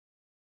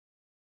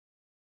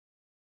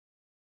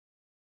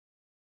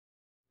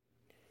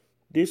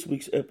This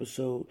week's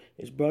episode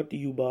is brought to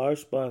you by our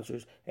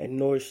sponsors at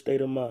Norris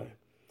State of Mind,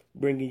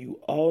 bringing you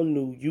all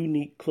new,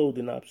 unique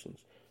clothing options,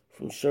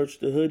 from shirts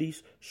to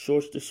hoodies,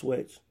 shorts to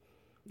sweats.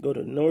 Go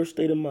to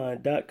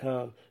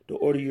norrisstateofmind.com to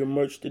order your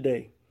merch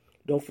today.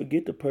 Don't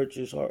forget to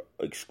purchase our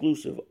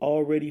exclusive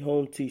Already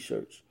Home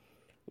t-shirts.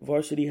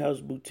 Varsity House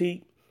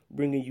Boutique,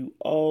 bringing you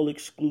all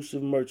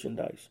exclusive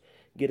merchandise.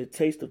 Get a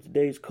taste of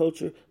today's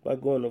culture by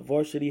going to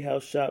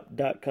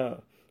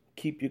varsityhouseshop.com.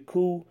 Keep your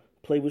cool,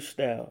 play with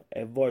style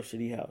at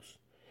Varsity House.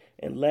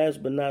 And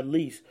last but not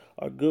least,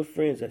 our good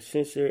friends at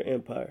Sincere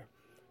Empire,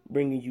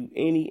 bringing you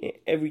any and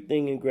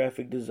everything in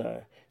graphic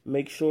design.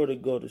 Make sure to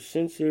go to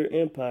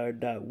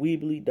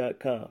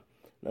sincereempire.weebly.com.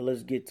 Now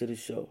let's get to the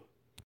show.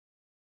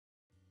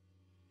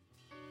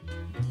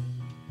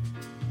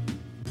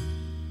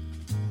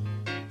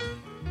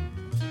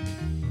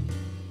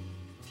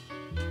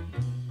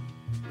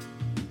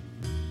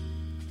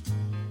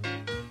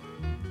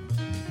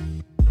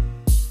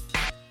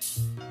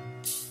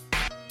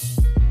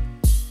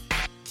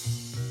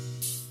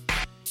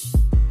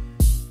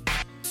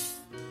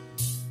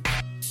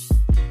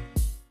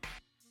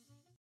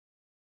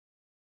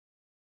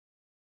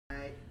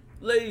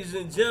 Ladies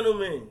and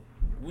gentlemen,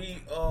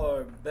 we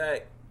are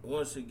back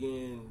once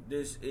again.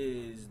 This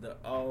is the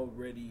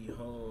Already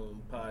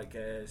Home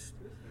podcast.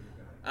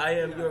 I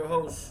am your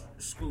host,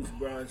 Scoots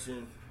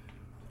Bronson.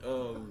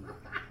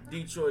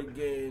 Detroit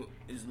gang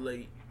is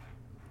late,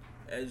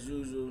 as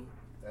usual.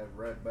 That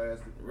rat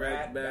bastard.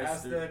 Rat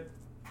bastard.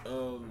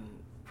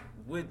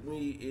 With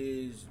me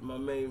is my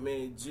main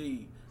man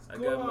G. I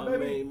got my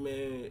main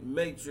man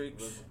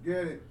Matrix. Let's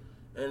get it.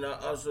 And I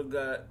also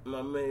got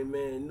my main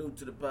man, new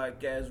to the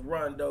podcast,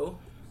 Rondo.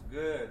 It's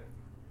good.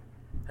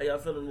 How y'all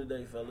feeling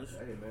today, fellas?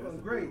 Hey, man. Feeling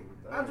great.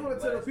 I just want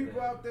to tell the people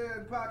out there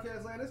in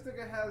podcast land, this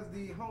nigga has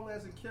the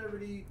Homeland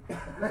Security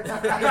right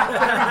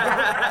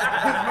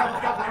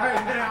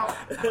now.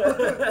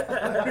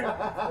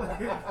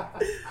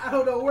 I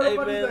don't know where the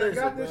fuck this nigga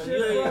got this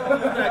shit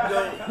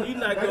from. You're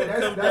not gonna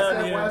come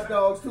down here. Watch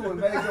Dogs too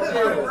and make your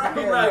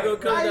You're not gonna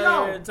come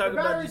down here and talk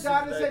about this shit guy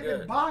like just said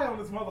goodbye on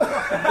this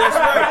motherfucker. That's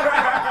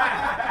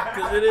right.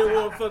 Because they didn't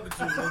want to fuck with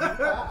you,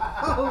 nigga.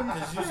 Holy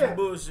Because you shit. some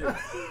bullshit.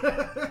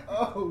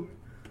 Oh.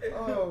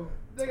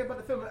 Nigga about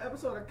to film an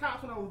episode of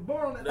Cops when I was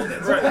born.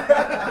 That's right.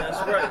 That's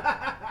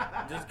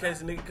right. Just in case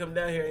a nigga come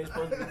down here, ain't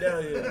supposed to be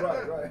down here.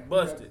 Right.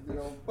 Busted. You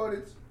know,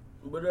 footage.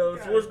 But so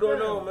what's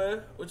going on,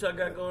 man? What y'all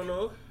got going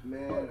on?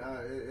 Man,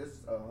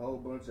 it's a whole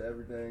bunch of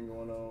everything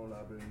going on.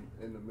 I've been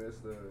in the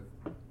midst of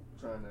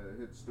trying to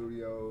hit the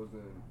studios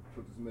and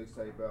put this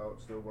mixtape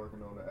out. Still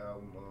working on the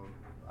album.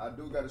 I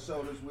do got a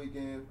show this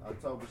weekend,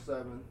 October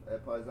 7th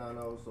at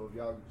Paisano. So if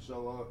y'all could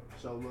show up,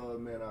 show love,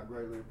 man, I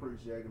greatly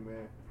appreciate it,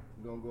 man.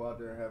 We're gonna go out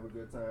there and have a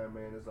good time,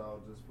 man. It's all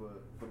just for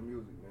the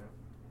music, man.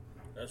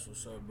 That's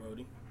what's up,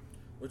 Brody.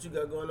 What you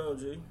got going on,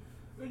 G?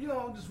 You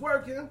know, just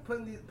working,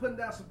 putting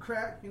down some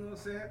crack, you know what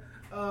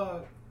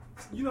I'm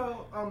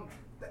saying?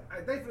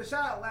 Thanks for the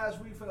shout out last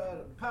week for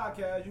the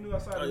podcast. You knew I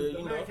started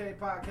the Man Cave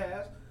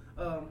podcast.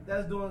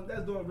 That's doing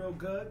real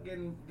good,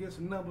 getting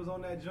some numbers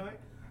on that joint.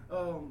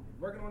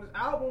 Working on this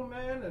album,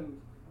 man,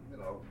 and you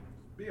know,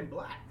 being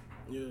black.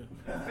 Yeah.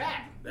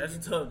 Fat. That's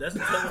tough. That's the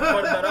toughest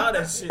part about all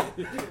that shit.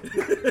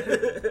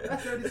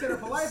 That's 30 cents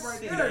for life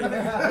right there.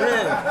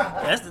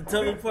 Yeah, that's the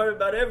toughest part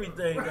about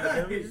everything.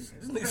 Goddamn. This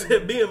nigga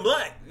said being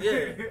black. Yeah.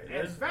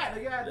 It's fat.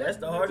 That's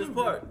the hardest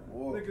part.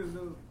 Because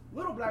the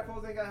little black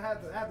folks ain't gotta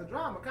have the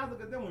drama. Cause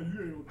look at them when you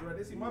ain't no threat.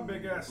 They see my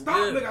big ass.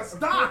 Stop, nigga,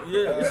 stop.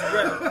 Yeah, it's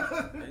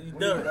right. You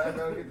done.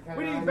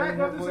 We need back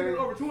up this nigga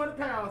over 200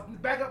 pounds.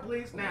 Back up,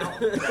 please, now.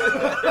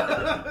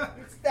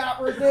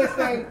 Stop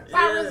resisting.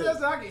 Stop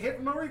resisting. I get hit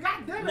from the ring.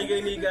 God damn it. Nigga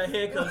ain't even got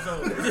handcuffs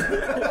on.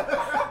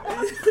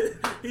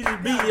 He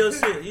just beating your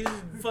shit. He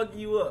just fucking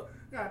you up.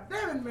 God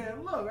damn it,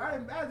 man. Look, I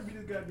didn't ask to be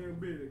this goddamn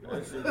big.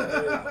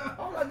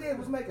 All I did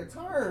was make a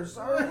turn,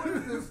 sir. What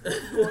is this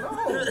going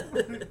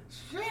on?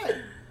 Shit.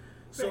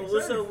 So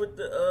what's up with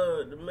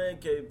the Man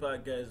Cave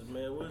podcast,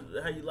 man?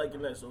 How you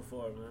liking that so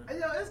far, man?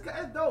 And, it's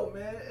dope,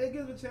 man. It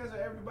gives a chance for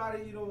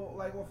everybody, you know,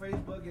 like on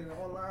Facebook and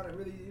online, and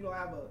really, you know,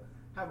 have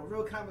a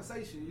real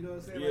conversation. You know what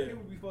I'm saying? Yeah. Like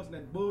people be posting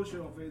that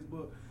bullshit on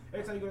Facebook.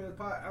 Every time you go to the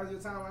pod, out of your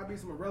timeline, be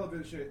some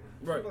irrelevant shit.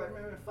 Right. People like,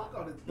 man, fuck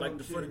all this. Like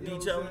the shit, For the you D know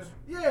what I'm challenge?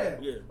 saying?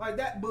 Yeah. Like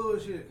that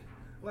bullshit.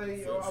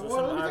 Like, For let me some take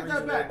odd that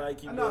reason, back. everybody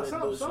keep No, doing that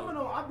some bullshit. of them,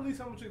 I believe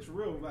some chicks for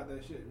real about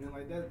that shit, man.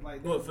 Like that,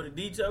 like. What, for the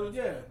D challenge?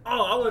 Yeah.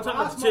 Oh, I want to talk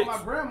about the chicks. my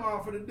grandma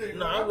for the dick.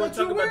 No, like, I wasn't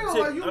talking about the will.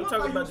 chick. Like, you I'm look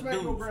talking like about you the smack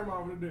your dudes.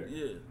 grandma for the dick.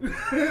 Yeah.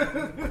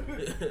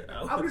 I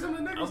believe some of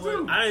the niggas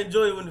too. I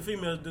enjoy it when the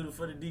females do the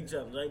For the D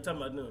challenge. I ain't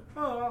talking about them.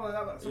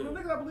 Oh, some of the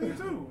niggas I believe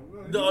too.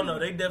 No,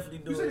 they definitely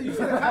do it. You see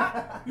the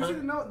cop? You see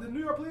the New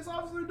York police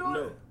officer doing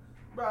No. it?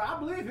 Bro, I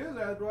believe his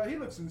ass, bro. He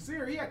looks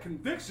sincere. He had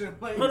conviction.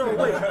 Like, Hold on,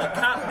 wait. A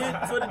cop did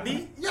For the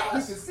D? You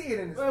can see it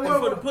in his Or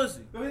for the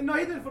pussy? No,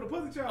 he did it for the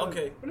pussy challenge.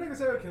 Okay. But nigga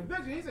said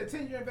conviction. He said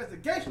 10-year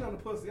investigation on the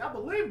pussy. I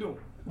believed him.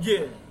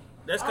 Yeah.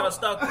 That's called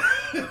stalking.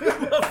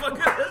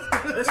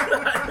 Motherfucker, that's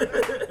not.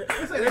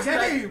 He said the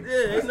game.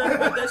 Yeah, ain't nothing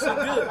about that shit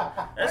good.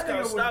 That's That nigga called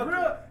was stalking.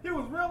 real. He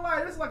was real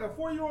life. It's like a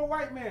 4-year-old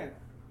white man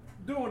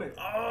doing it.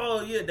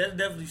 Oh yeah, that's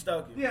definitely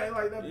stalking. Yeah,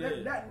 like that.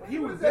 Yeah. that he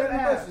was dead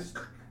ass.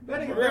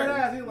 That nigga dead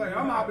ass. He was like,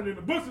 I'm hopping in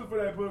the bushes for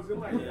that pussy.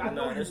 I'm like, Yeah, I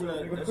know you that's will. not-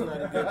 Nigga. that's not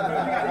a good You thing.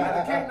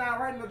 got the K9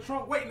 right in the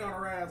trunk waiting on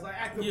her ass. Like,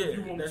 act up Yeah, if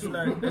you want that's to.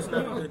 not a good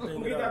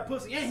thing Get at that all.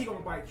 pussy and he gonna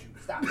bite you.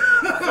 Stop.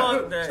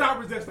 Fuck that. Stop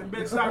resisting,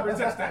 bitch. Stop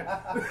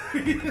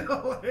resisting. You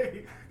know,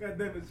 like,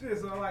 goddamn it, shit.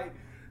 So like,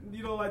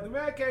 you know, like the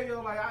man cave, you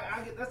know, like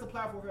I get, that's the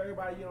platform for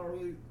everybody. You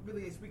know,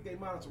 really speak their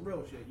mind on some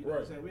real shit. You know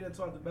what I'm saying? We done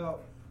talked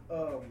about,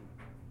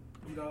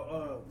 you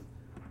know,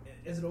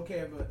 is it okay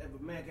if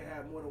a man can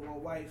have more than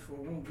one wife or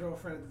one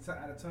girlfriend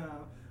at a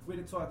time? We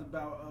done talked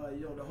about,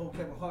 you know, the whole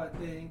Kevin Hart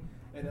thing.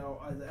 And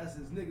us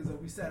as niggas, are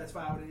we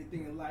satisfied with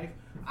anything in life?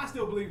 I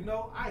still believe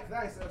no. I ain't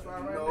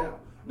satisfied right now.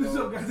 This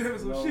still goddamn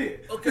some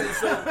shit. Okay,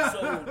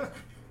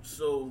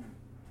 so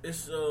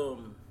it's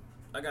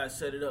I gotta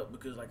set it up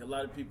because like a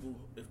lot of people,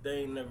 if they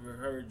ain't never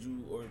heard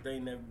you or if they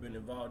ain't never been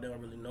involved, they don't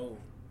really know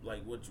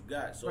like what you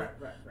got. So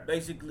Right.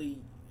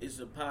 basically, it's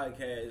a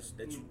podcast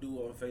that you do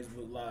on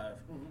Facebook Live,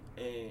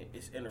 and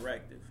it's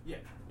interactive. Yeah.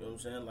 You know what I'm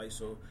saying? Like,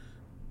 so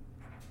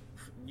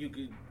you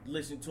could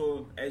listen to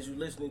him. As you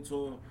listening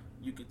to him,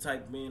 you could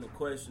type in a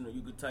question or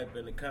you could type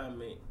in a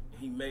comment.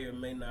 He may or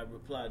may not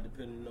reply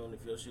depending on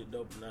if your shit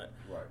dope or not.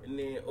 Right. And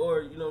then,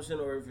 or, you know what I'm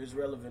saying, or if it's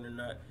relevant or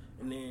not.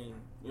 And then, you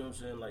know what I'm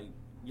saying, like,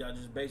 y'all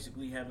just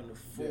basically having a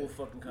full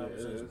fucking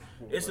conversation.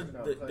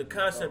 The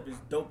concept is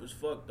dope as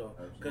fuck, though.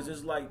 Because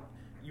it's like,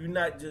 you're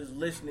not just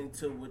listening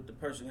to what the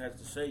person has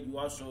to say. You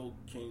also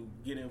can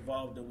get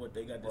involved in what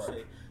they got to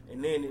say,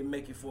 and then it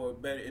make for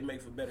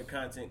better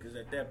content. Because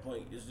at that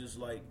point, it's just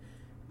like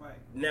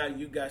now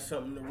you got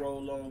something to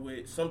roll on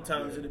with.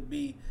 Sometimes it'll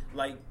be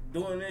like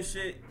doing this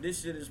shit.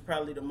 This shit is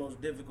probably the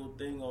most difficult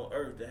thing on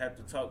earth to have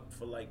to talk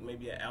for like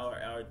maybe an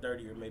hour, hour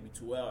 30, or maybe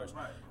 2 hours,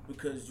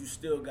 because you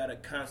still gotta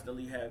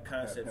constantly have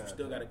concepts. You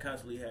still gotta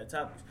constantly have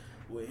topics.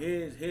 Well,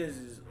 his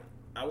is,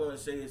 I want to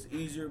say it's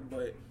easier,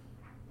 but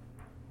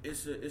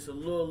it's a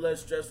little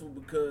less stressful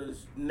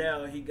because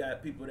now he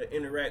got people to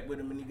interact with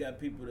him and he got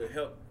people to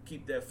help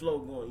keep that flow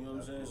going. You know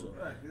what I'm saying? So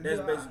that's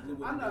basically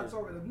what I'm it not is.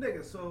 talking to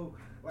niggas, so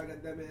like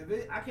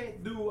I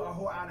can't do a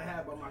whole hour and a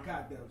half by my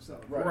goddamn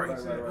self. Right.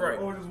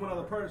 Or just one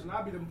other person.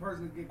 I'll be the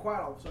person that get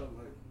quiet all of a sudden.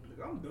 Like,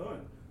 I'm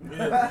done. I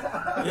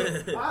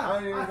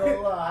ain't even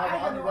gonna lie.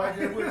 I'll be right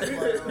there with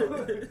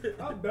you.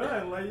 I'm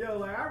done. Like, yo,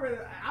 like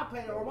I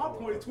paid all my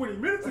points 20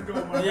 minutes ago,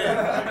 man.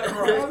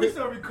 Yeah. We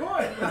still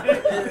recording. Like,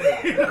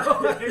 you know,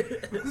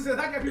 like, since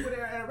I got people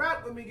that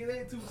interact with me, get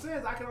their 2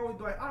 cents, I can always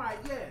be like, all right,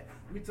 yeah,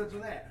 let me touch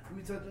on that. Let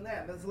me touch on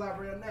that. Let's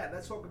elaborate on that.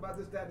 Let's talk about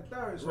this, that, and the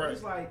third. So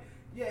it's like,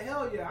 yeah,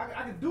 hell yeah,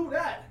 I can do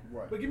that.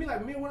 Right. But give me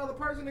like me and one other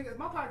person, nigga,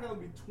 my podcast will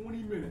be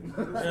 20 minutes.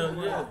 Hell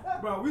yeah.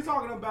 Bro, we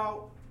talking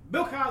about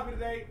Bill Cosby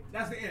today.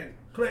 That's the end.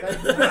 Click. He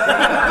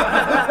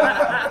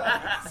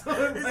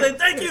said,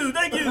 thank you.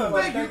 Thank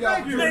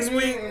you. Next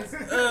week,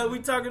 we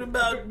talking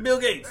about Bill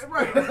Gates.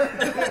 Right.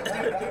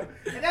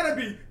 And that'll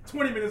be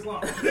 20 minutes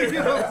long. You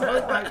know,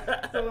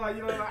 so like,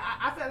 you know,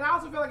 I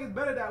also feel like it's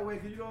better that way,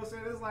 because you know what I'm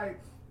saying? It's like,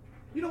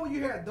 you know, when you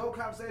hear a dope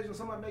conversation,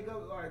 somebody make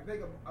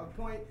a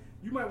point,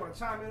 you might want to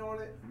chime in on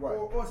it,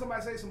 or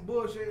somebody say some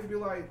bullshit and be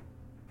like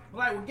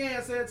when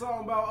Gan said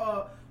something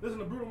about listen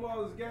to Bruno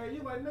Mars is gay.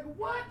 You're like, nigga,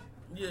 what?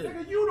 Yeah.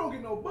 Nigga, you don't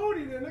get no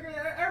booty then. Nigga,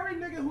 every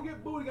nigga who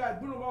get booty got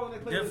Bruno Mars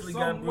in their playlist Definitely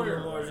somewhere. got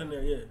Bruno Mars in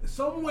there, yeah.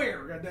 Somewhere,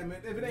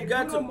 goddammit. If it ain't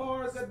got Bruno to.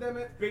 Mars,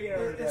 goddammit. Speaking of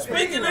the rat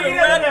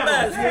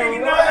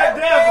Speaking bastard. of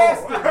the devil.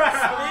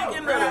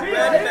 Speaking of the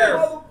rat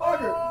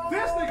bastard.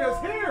 This nigga's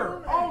here.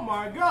 Oh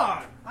my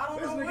god. I don't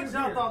This know what nigga's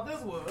y'all here. thought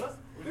this was.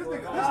 This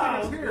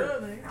nigga's here.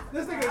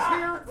 This nigga's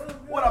here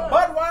with a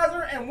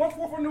Budweiser and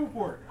 1/4 of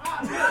Newport.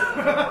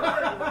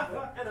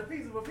 And a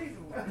piece of a piece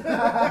of one.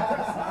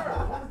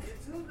 Sir, let's get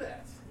to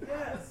that.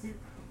 Yes.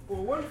 Or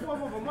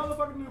 1/4 of a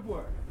motherfucking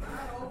Newport.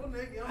 Not over,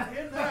 nigga. I'm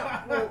here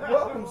now. Well,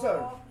 welcome,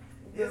 sir.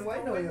 It's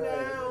Wait, going no,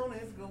 down.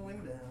 It's going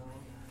down.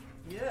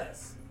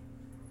 Yes.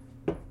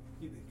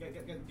 Give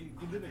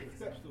this nigga a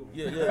step stool.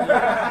 Yeah.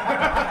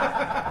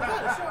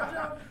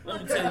 Let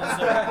me tell you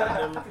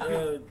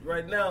something.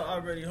 Right now,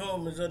 Already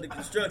Home is under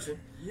construction.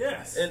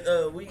 Yes. And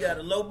we got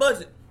a low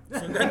budget.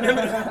 So goddamn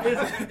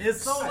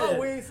It's so low,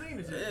 we ain't seen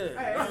it yet.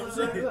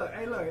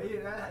 Hey, look.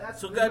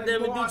 So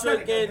goddamn it,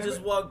 Detroit Gang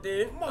just walked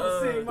in.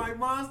 Mother Mike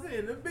Monster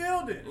in the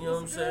building. You know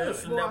what I'm saying?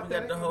 So now we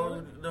got the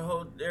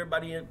whole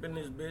everybody up in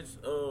this bitch.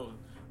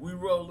 We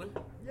rolling.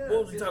 Yes.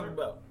 What was we talking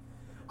about?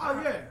 Oh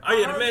yeah.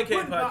 The Man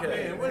Cave podcast.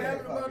 Man, what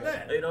happened about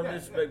that? Hey, don't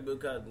disrespect Bill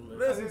Cosby, man.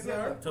 Listen,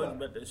 sir. I told you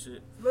about that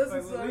shit.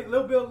 Listen, sir.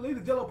 Little Bill, leave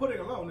the Jello pudding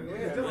alone, nigga.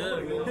 Leave the Jello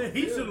pudding alone.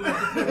 He should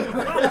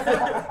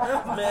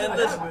have. Man,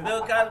 listen,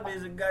 Bill Cosby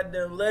is a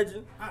goddamn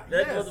legend.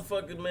 That yes.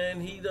 motherfucker,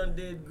 man, he done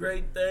did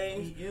great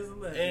things. He is a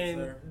legend, and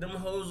sir. them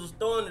hoes was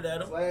throwing it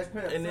at him.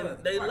 And then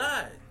they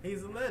lied.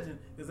 He's a legend.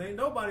 Because ain't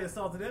nobody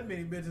assaulted that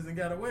many bitches and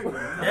got away with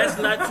it. That's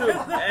not true.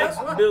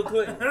 Ask Bill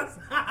Clinton.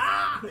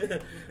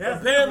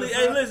 Apparently,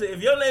 hey, listen, if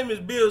your name is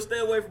Bill Will, stay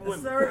away from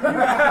women. Sir, you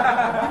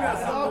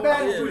got all some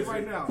bad Yeah. issues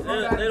right now.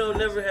 They don't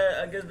never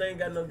have. I guess they ain't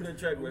got no good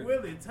track record.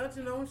 Willie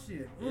touching on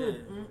shit. Yeah.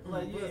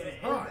 Like,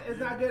 it's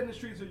not good in the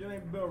streets, so you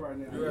ain't built right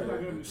now. Right. It's not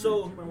good in the streets,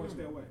 So- you might want to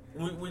stay away.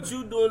 With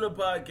you doing the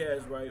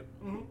podcast, right?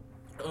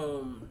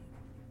 Mm-hmm.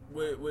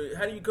 With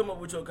how do you come up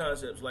with your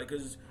concepts? Like,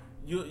 cause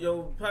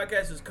your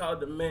podcast is called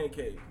The Man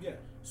Cave. Yeah.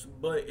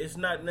 But it's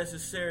not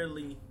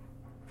necessarily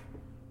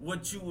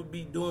what you would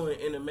be doing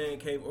in a man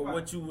cave or Right.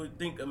 what you would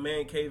think a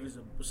man cave is.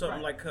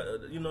 Something Right.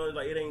 like,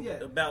 like it ain't Yeah.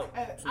 about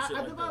And some shit I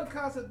like developed that.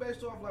 a concept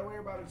based off like what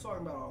everybody's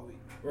talking about all week.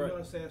 You Right. know what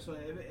I'm saying? So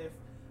if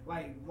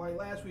like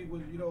last week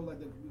was like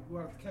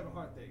the Kevin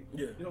Hart thing.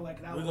 Yeah.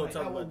 Like that We're was gonna like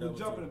talk that about was that one,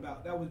 jumping too.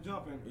 about. That was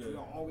jumping Yeah.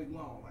 all week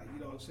long. Like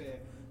what I'm saying.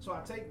 So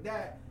I take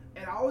that.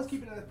 And I always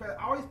keep it in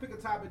the I always pick a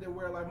topic that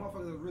where like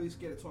motherfuckers are really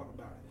scared to talk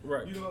about it.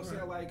 Right. You know what I'm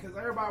saying? Like, cause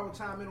everybody will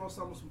chime in on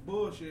some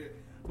bullshit,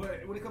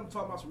 but when it comes to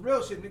talking about some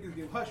real shit, niggas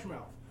get hush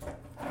mouth.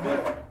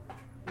 But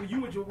when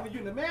you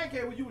in the man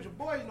cave, when you with your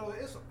boy,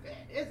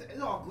 it's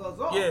all gloves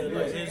off. Yeah, You know what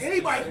I'm like, saying? it's-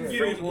 Anybody can get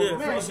free- into yeah, a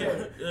man free cave.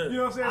 shit, yeah. You know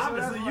what I'm saying? So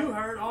Obviously, that's you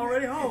like- heard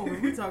already home.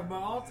 And we talk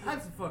about all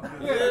types of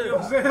fucking. Yeah, you know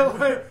what I'm saying?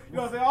 Like, you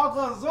know what I'm saying? All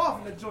gloves is off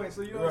in the joint.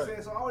 So you know what I'm Right.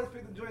 saying? So I always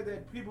pick the joint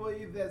that people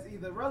that's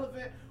either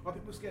relevant or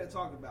people scared to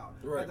talk about.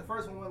 Right. Like the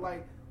first one was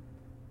like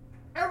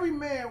every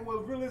man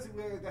would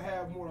realistically like to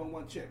have more than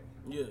one chick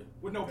Yeah.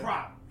 with no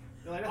problem.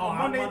 Like, that's Oh, my I was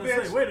Monday about to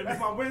bitch. say, wait a minute. That's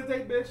my Wednesday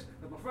bitch.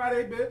 That's my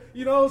Friday bitch.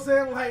 You know what I'm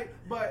saying? Like,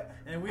 but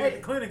And we hey, at the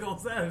clinic on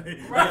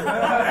Saturday.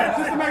 right.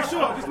 just to make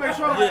sure.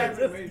 Yeah.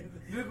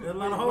 There's a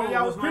lot of when hoes,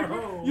 y'all was there's a lot of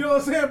creeping, hoes. you know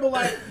what I'm saying? But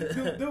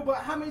like, dude, but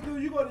how many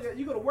dudes you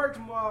go to work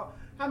tomorrow?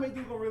 How many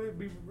dudes gonna really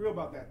be real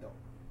about that though?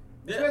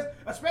 Yeah.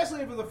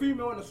 Especially if it's a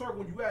female in the circle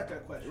when you ask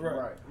that question.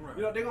 Right. Right.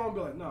 You know, they're gonna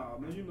be like, nah,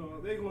 man,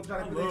 they gonna try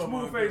to put I their love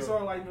smooth my face girl.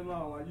 on, like,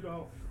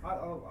 no,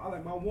 I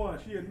like my one,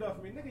 she enough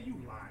for me. Nigga, you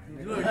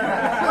lying. Look,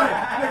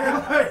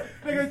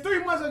 Nigga,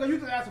 3 months ago, you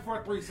just asked her for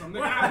a threesome.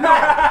 Nigga,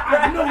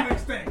 I know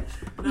these things.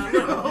 Now, look,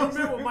 you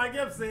remember what Mike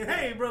Epps said?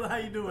 Hey, brother, how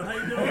you doing? How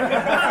you doing?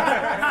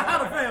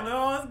 How the family?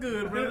 Oh, it's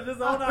good, brother.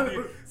 Just on out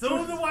here. Soon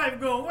as the wife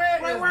go,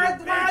 where's Where's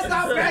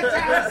our bitch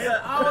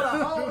ass? All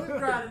the hoes is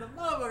crying in the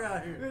motherfucker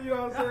out here. You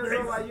know what I'm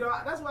saying? So like,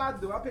 that's what I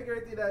do. I pick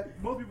everything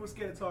that most people are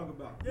scared to talk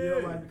about. You know,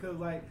 Yeah.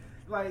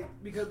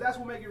 because that's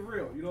what make it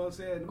real. You know what I'm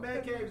saying? The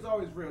man cave is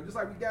always real. Just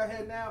like we down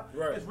here now,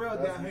 Right. it's real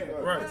That's down here.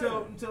 right.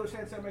 Until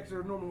Chantel makes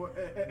her normal Boy,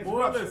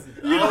 interruption. listen.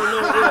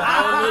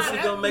 I don't know if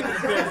she's gonna make an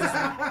appearance this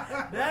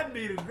week. That'd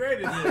be the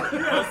greatest. Yeah. You I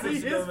don't gotta think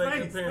see she's his gonna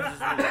make an face.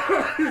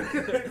 appearance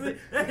this week.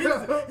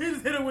 he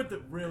just hit her with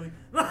the really.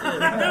 with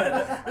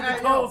Hey, the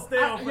cold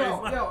stale face.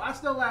 I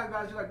still laugh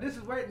about it. Like, this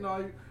is waiting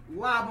on you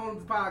live on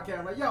the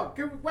podcast. Like,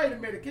 wait a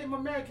minute. Can my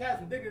man have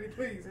some dignity,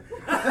 please?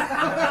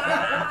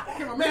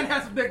 Can my man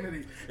have some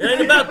dignity? It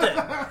ain't about that.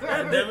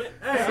 God damn it.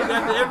 She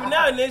got to, every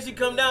now and then she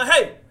come down,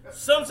 hey,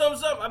 something.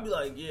 I'd be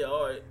like, yeah,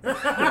 all right.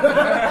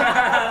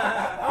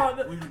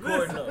 We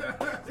recording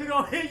up. She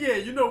gonna hit, yeah,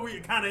 you know we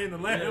kind of in the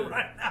land Yeah.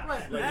 right now.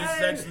 Like,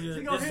 Hey, this she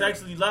is gonna hit-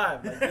 actually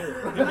live. Like,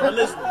 yeah, people are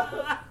listening.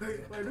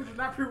 Like, this is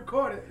not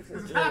pre-recorded.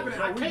 This is Yeah. happening.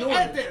 So I we can't doing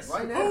edit it this.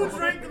 right now. Who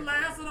drank the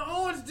last of the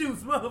orange juice,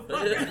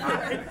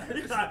 motherfucker?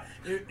 He's like,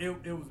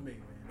 it was me,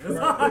 man.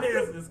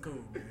 It's cool,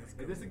 man. It's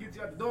cool. This to get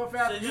you out the door So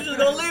fast. you just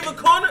gonna leave a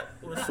corner?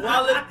 Well,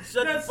 swallow it,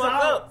 shut the Just fuck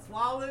up.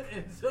 Swallow it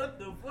and shut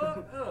the fuck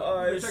up. All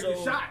right, Take your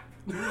shot.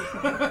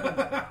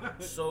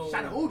 so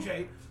Shot of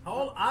OJ.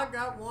 Hold, I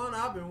got one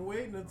I've been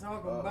waiting to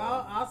talk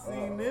about. I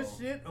seen this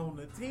shit on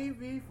the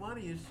TV,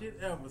 funniest shit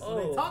ever. So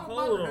they talk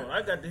hold about on, her.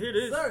 I got to hear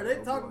this. Sir,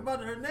 they talk about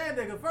the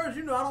Hernandez. Cause first,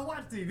 you know, I don't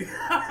watch TV.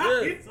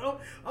 So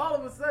all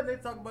of a sudden, they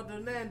talk about the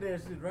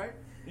Hernandez shit, right?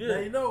 Yeah. Now,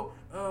 you know,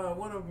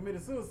 one of them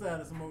committed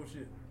suicide or some old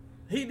shit.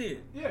 He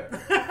did. Yeah.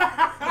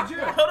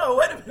 Yeah. Hold on,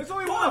 wait a minute. There's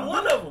only Hold on,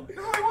 one. one of them.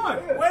 There's only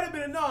one. Wait a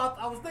minute, no,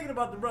 I was thinking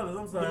about the brothers.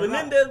 I'm sorry. The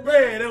Menendez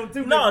brothers? Yeah, them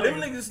two. No,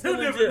 different them niggas still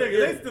two in different jail. niggas.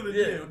 Yeah. They still in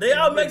Yeah. jail. They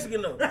all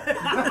Mexican though.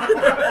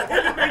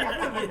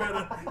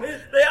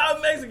 They all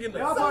Mexican They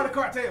though. all part of the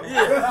cartel.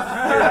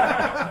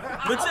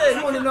 Yeah. But yeah,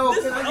 I wanna know,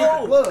 this can is I get the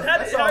old. plug? How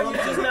That's are all you I'm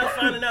just saying. now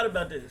finding out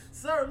about this?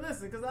 Sir,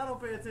 listen, because I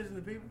don't pay attention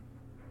to people.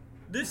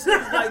 This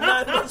shit is like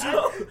 9 months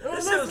ago. This shit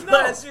was Listen, no.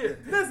 last year.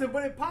 Listen,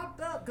 but it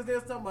popped up because they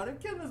was talking about him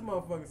killing his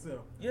motherfucking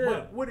self. Yeah.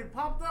 But what it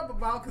popped up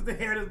about because they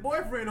had his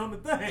boyfriend on the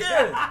thing.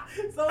 Yeah.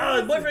 So His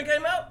listen, boyfriend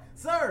came out?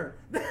 Sir,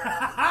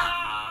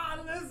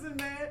 listen,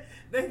 man.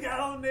 They got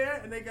on there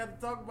and they got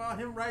to talk about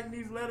him writing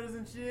these letters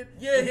and shit.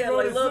 Yeah, And he had,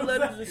 wrote like, a love suicide-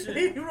 letters and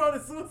shit. He wrote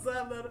a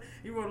suicide letter.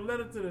 He wrote a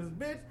letter to this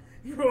bitch.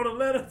 He wrote a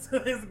letter to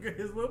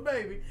his little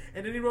baby,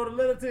 and then he wrote a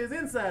letter to his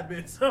inside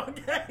bitch.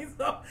 Okay,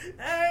 so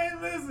hey,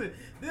 listen,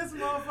 this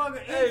motherfucker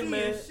Hey, inky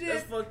man, and shit.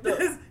 that's fucked up.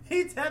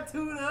 He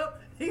tattooed up.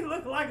 He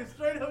looked like a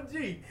straight up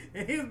G,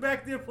 and he was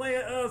back there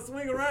playing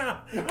swing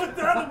around with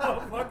the other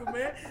motherfucker,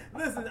 man.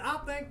 Listen, I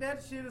think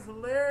that shit is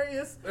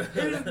hilarious. It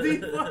is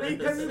the funniest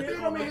Because he shit did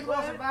on mean the he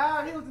lost planet.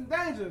 survive. He was in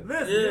danger.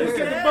 Listen, Yeah. He was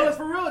getting yeah. bullets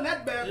for real in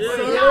that bad Yeah.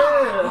 boy.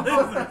 Yeah.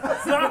 Listen,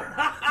 sir.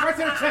 Right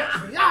to the chest.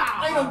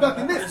 Yeah. Ain't no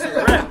ducking this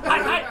shit.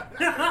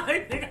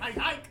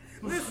 Hike.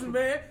 Listen,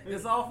 man,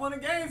 It's all fun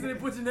and games, and they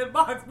put you in that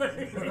box,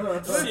 man.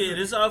 Shit,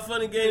 it's all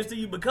fun and games till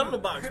you become the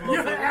box, Yeah,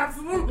 motherfucker.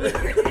 absolutely.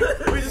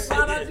 We just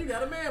found out you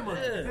got a man money.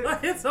 Yeah.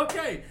 It's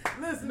okay.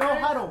 Listen, No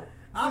man, huddle.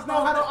 I There's no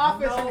thought huddle that-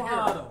 offense no in here.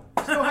 huddle.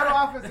 There's no huddle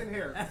offense in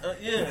here.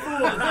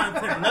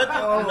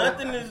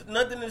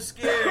 Nothing is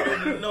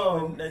scarier than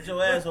knowing that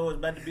your asshole is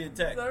about to be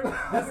attacked. Sir,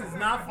 this is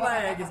not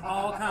flag, it's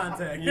all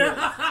contact.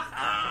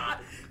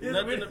 It's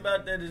Nothing really-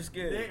 about that is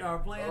scary. They are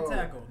playing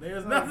tackle.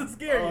 There's nothing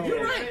scary. You're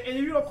You're right. And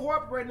if you don't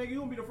cooperate, nigga, you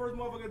gonna be the first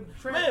motherfucker to Man,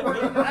 transfer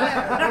your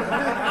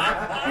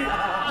ass.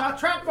 My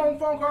trap phone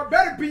call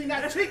better be in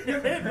that cheek,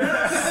 nigga.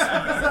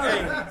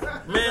 Hey,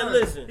 man,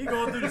 listen. He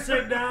going through the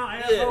shakedown,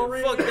 asshole Yeah,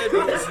 ring. fuck that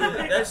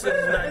bullshit. That shit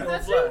is not gonna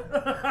fly.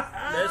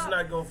 That's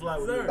not gonna fly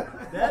with me. Sir,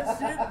 that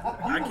shit.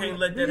 I can't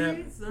let that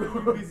happen. Sir,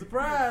 you'd be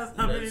surprised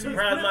how many of these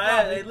Surprise my flip-flops-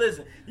 ass. Hey,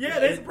 listen. Yeah,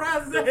 they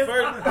surprised his The ass.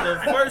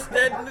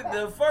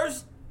 the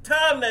first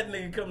time that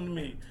nigga come to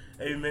me,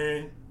 hey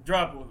man,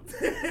 drop him.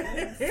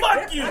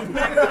 Fuck you,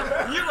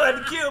 nigga. You had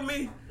to kill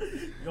me.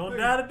 Gonna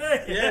die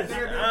today. Yes.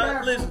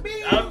 Listen.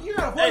 You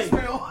got a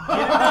voicemail.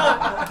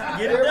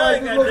 Get it Everybody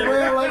done, just look goddamn.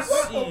 around like,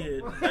 what?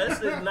 Shit. That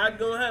shit not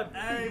gonna happen.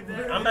 Hey,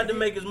 I'm about to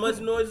make as much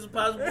noise as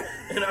possible,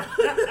 and I'm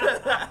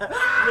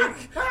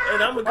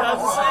gonna cause a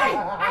scene.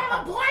 I'm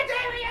a boy,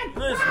 Damien.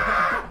 Listen.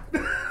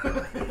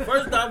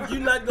 First off, you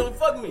not gonna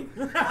fuck me.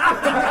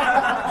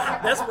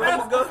 That's what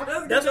I'm gonna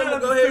go. That's what I'm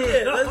gonna go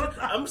ahead. Yeah,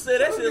 I'm gonna say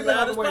that shit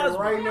loud as possible.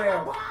 Right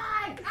now.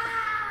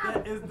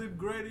 that is the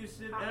greatest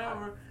shit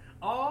ever.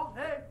 Oh,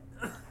 hey.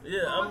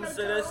 Yeah, I'm gonna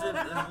say that shit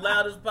as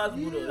loud as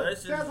possible though. That shit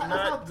is That's not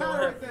how gonna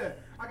right happen. there.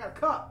 I got a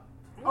cup.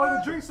 Oh,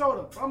 you drink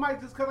soda. I might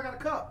just cause I got a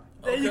cup.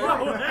 There you go.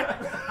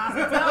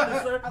 Hospitality,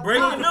 sir.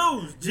 Breaking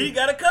news: G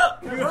got a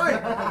cup. You're right. You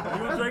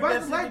That's drink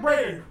that late shit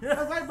breaker. today.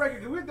 That's late breaker.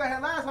 Cause we did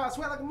that last time. I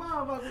sweat like a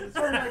motherfucker with the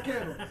sunlight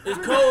candle. It's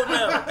cold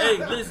now. Hey,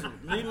 listen,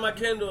 leave my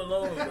candle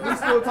alone. We Bro.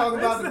 still talking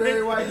about the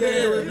Barry White Yeah,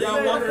 game. leave my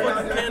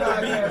fucking candle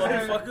be,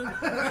 motherfucker.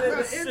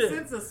 The Shit.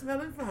 incense is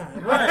smelling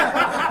fine.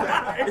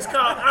 Right. It's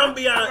called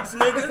ambiance,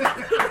 nigga.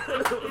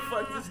 What the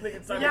fuck this nigga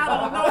talking Y'all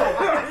don't about?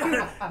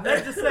 know. They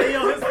just say, yo,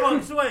 his feng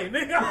shui,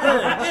 nigga.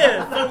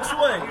 Yeah, feng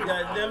shui.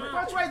 Goddamn it.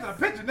 Which way's in the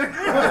picture, nigga?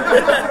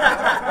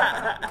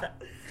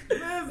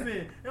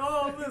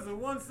 Listen,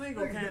 one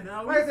single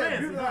candle. Wait a We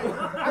second. fancy. I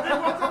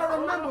just want y'all to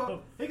remember.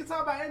 He can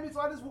talk about Amy, so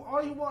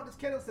all you want, this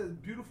candle says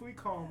beautifully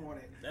calm on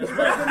it. That's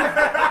right.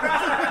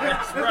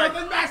 That's There's right.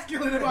 nothing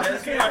masculine about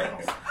this That's candle.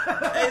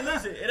 right. Hey,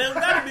 listen, it ain't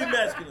gotta be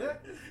masculine.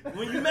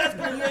 When you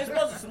masculine, you ain't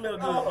supposed to smell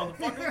good,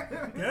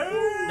 motherfucker.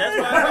 That's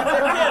why I got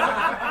that candle.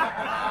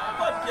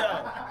 Fuck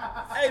y'all.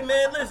 Hey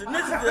man, listen,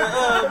 this is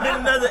been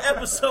another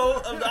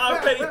episode of the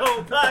Already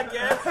Home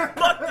Podcast.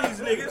 Fuck these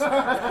niggas.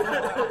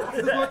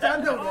 Just want y'all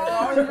to know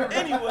that.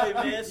 Anyway,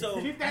 man, so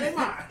Keep that in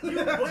mind.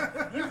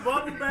 You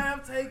bubble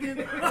bath taking.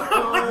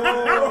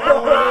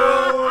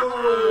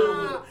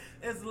 Oh.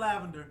 It's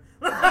lavender.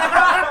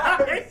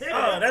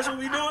 that's what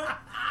we doing?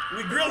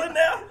 We grilling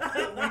now?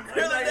 We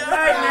grilling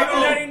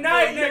now?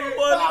 Night, You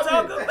wanna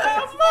talk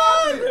about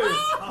mother?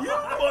 You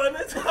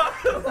wanna talk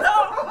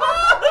about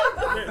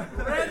mother?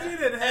 Reggie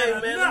didn't Hey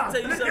have man, enough. let me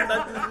tell you something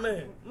about this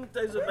man.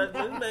 This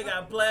man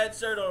got a plaid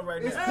shirt on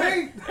right It's now.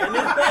 pink. And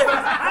it's pink.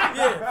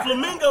 Yeah,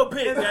 flamingo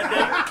pink,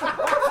 goddammit.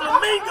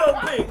 Flamingo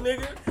pink,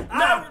 nigga.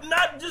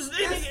 Not just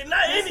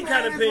any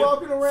kind of This man is pink.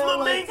 walking around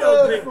like Flamingo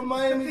Tug pink. from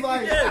Miami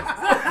Vice. Yes.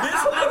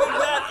 This nigga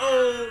got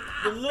on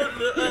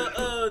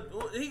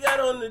he got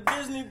on the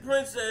Disney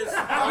Princess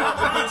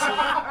edition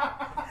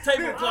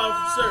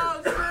tablecloth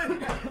shirt.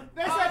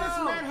 They said this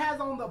man has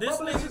on the This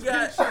bubble nigga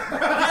got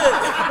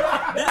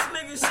this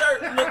nigga's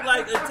shirt look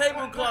like a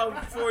tablecloth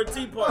for a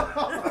tea party.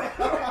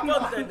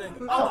 Fuck that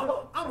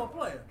nigga. I'm a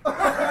player.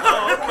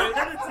 Oh, okay.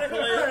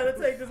 Player. To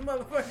take this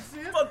motherfucking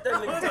shit. Fuck that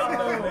nigga talking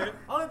about, man.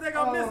 Only thing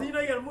I'm missing, you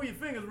know, you gotta move your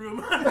fingers real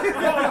much.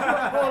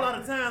 A whole lot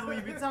of times when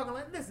you be talking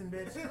like, listen,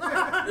 bitch. I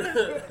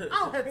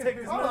don't have to take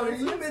this Hold on, money.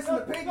 you missing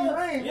the pinky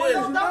ring. Yeah. What is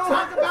Don't you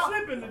talk doing? about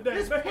Slipping today,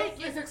 this baby. pink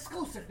is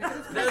exclusive.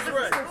 Nigga. That's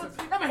right.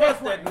 Let me head Fuck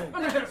swing. that nigga.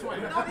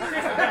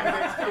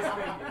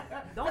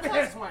 Let me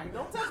head swing.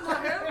 Don't touch my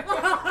hair.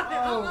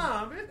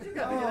 Nah, bitch, you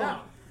gotta get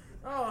out.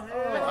 Oh,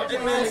 hell. Hey,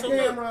 man, Man, so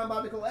Cameron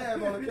about to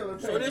collab on the Killer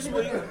So Pink. this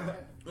week, you know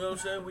what I'm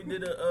saying, we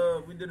did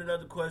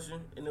another question,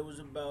 and it was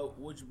about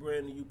which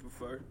brand do you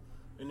prefer,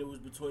 and it was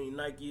between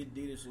Nike,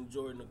 Adidas, and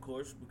Jordan, of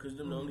course, because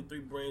them the only three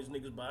brands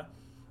niggas buy.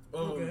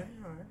 Okay,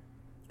 alright.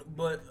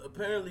 But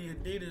apparently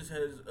Adidas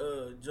has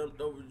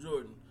jumped over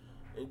Jordan,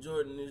 and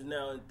Jordan is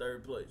now in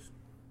third place.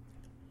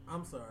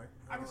 I'm sorry.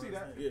 I can see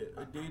that. Yeah,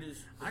 Adidas.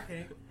 I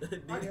can't.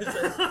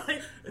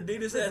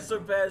 Adidas has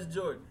surpassed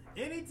Jordan,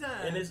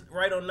 Anytime and it's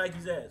right on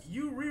Nike's ass.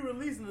 you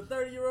re-releasing a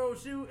 30-year-old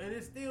shoe and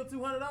it's still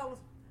 $200,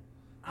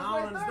 I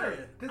don't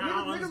understand. Because I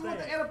don't niggas want the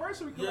understand.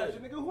 anniversary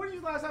collection. Nigga, when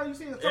you last time you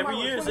seen somebody Every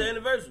with year is 20 the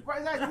anniversary. Right,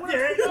 exactly. When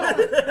There you go. when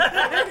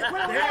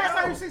the last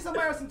time you see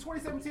somebody with some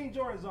 2017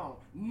 Jordans on?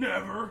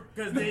 Never.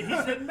 Because he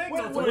shouldn't make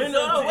no Wait, 2017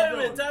 No, wait a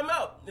minute, Jordan. time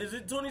out. Is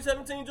it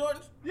 2017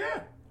 Jordans?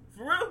 Yeah.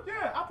 For real?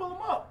 Yeah, I pull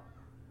them up.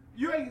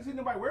 You ain't seen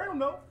nobody wearing them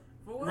though.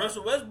 For what?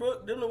 Russell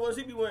Westbrook, them the ones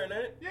he be wearing,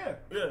 ain't it? Yeah.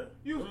 Yeah.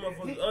 Them motherfuckers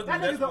ugly. That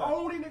That's nigga's the why.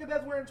 only nigga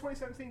that's wearing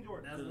 2017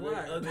 Jordan. That's They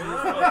right. ugly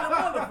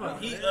as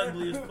fuck. He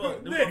ugly as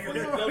fuck. Them motherfuckers He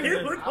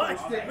ugly. look I like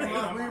was sticking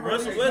my Leroy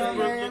Russell Jeans.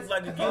 Westbrook looks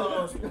like a Gila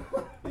monster.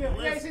 Yeah,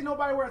 you ain't seen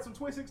nobody wear some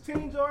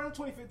 2016 Jordan,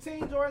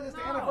 2015 Jordan. It's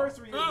the No.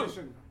 anniversary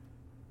edition.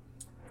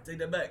 Take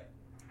that back.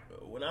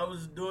 When I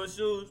was doing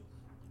shoes,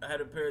 I had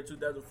a pair of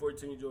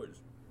 2014 Jordans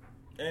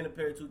and a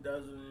pair of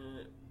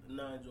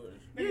 2009 Jordans.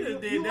 You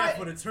just did You that like-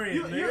 for the trend,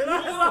 you- nigga. you-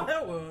 That's all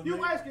that was. You nigga.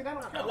 light skin, I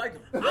don't I count. like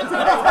them.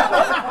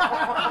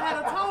 I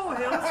had told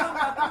him something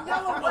about the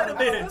yellow Wait a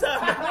minute,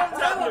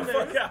 time the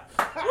fuck out.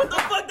 What the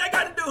fuck that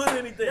got to do with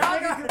anything?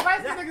 Light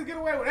skin niggas get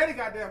away with any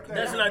goddamn thing.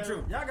 That's not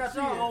true. Y'all got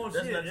y'all own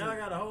That's shit. not Y'all true.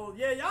 got a whole.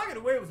 Yeah, y'all get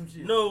away with some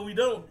shit. No, we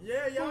don't.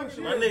 Yeah, y'all get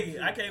My away with nigga,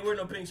 some I shit. can't wear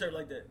no pink shirt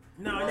like that.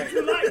 No, you're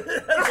too light.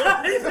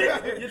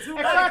 You're too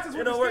Hey, light. practice It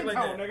with the don't work skin like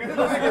tone, that. nigga. It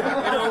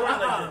don't work like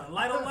that.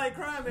 Light on light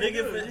crime. ain't Nigga,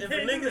 good. if You a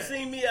can't do nigga that.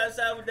 see me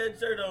outside with that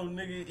shirt on,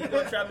 nigga, he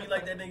gonna try me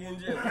like that nigga in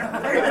jail.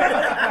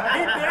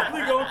 He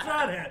definitely gonna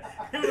try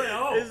that. He was like,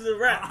 oh, This is a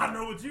rap. I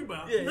know what you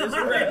about. Yeah, it's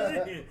a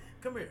rap. Shit.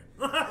 Come here.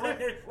 Well,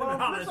 on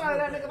the flip side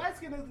of that, nigga, light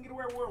skin niggas can get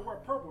away with wear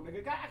purple,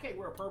 nigga. I can't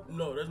wear purple.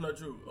 No, that's not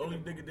true. Only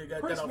nigga that got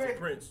Prince that off of made-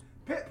 Prince.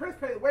 Prince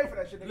paid way for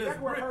that shit, nigga. I Listen,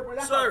 can wear Prince- purple.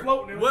 That's Sir, not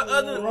floating. what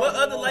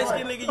other light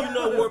skinned nigga you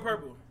know wore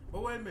purple?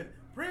 But wait a minute.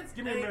 Prince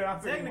Give me a ain't minute, I'll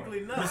figure technically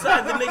not.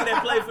 Besides the nigga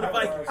that played for the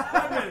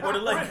Vikings minute. or the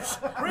Lakers.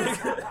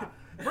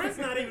 Prince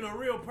not even a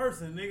real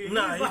person, nigga.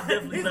 Nah, he's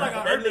definitely he's not. like a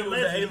That urban nigga was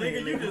an legend,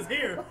 alien, nigga. You nigga. just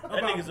hear That about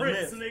nigga's a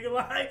Prince, myth. nigga.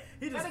 Like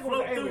he just That nigga was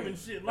float an through alien. and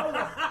shit. That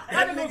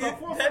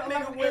Like,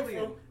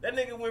 That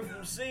nigga went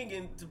from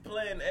singing to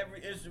playing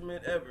every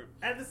instrument ever.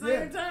 at the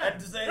same time. At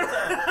the same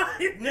time.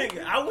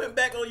 Nigga, I went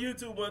back on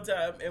YouTube one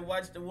time and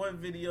watched the one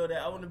video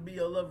that I Want to Be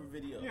Your Lover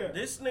video. Yeah.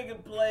 This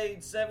nigga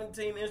played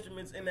 17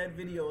 instruments in that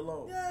video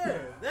alone. Yeah,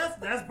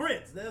 that's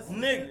Prince. That's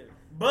Nigga.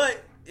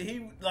 But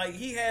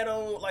he had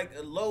on like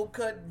a low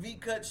cut V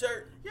cut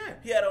shirt. Yeah.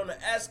 He had on an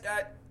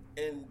ascot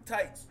and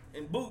tights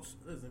and boots.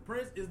 Listen,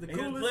 Prince is the And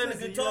he was coolest playing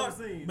the sissy guitar, you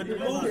ever seen. but the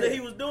nigga. moves that he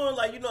was doing,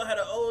 like, you know how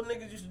the old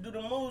niggas used to do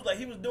the moves, like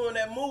he was doing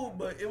that move,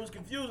 but it was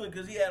confusing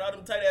because he had all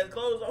them tight ass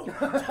clothes on.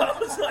 So I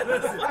was like,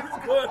 what the fuck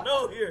is going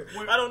on here?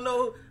 I don't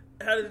know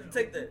how to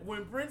take that.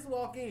 When Prince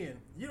walk in,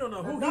 you don't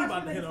know who he Dark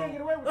about to skin hit niggas can't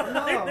get on. away with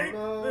that.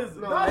 No,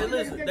 Listen, no. Dark Hey, skin niggas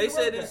listen, can't they get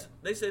away said with this.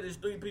 They said there's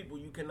 3 people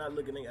you cannot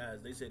look in their eyes.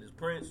 They said it's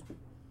Prince.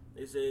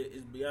 They said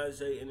it's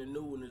Beyonce, and the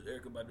new one is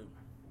Erykah Badu.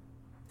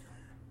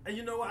 And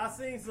you know what? I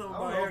seen something I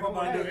about don't know if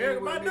Erykah I'm Badu. gonna Erykah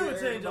hang with Badu will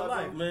Erykah change your Badu.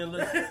 life. Man,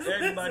 listen,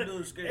 Erykah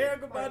Badu is scary.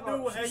 Erykah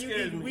Badu will She have you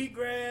scares eating me.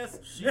 wheatgrass.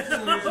 She You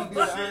scares know, the She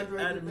did shit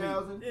Andre out of me.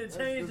 3000. it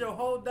changed your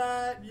whole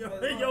diet, your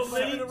living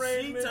She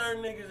arrangements.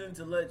 turned niggas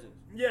into legends.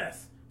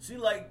 Yes, She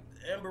like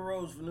Amber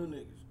Rose for new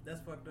niggas.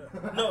 that's fucked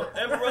up. No,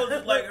 Amber Rose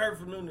is like her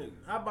for new niggas.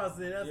 I about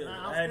to say that's. Yeah,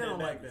 I I had still don't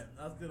that like backwards.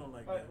 that. I still don't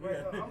like Wait, that. wait,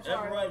 I'm Amber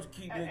sorry. Rose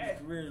keep niggas'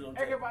 careers on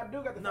Erykah top.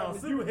 Badu got the No, fountain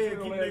of Superhead youth keep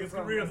between her niggas' legs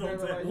or careers something.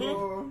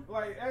 on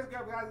Like, tape.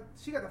 Like,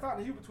 she got the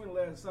fountain of youth between the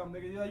legs or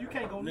something, nigga. You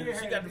can't go near Nigga, her.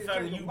 she got the and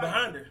fountain change you your life.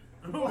 behind her.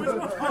 That Have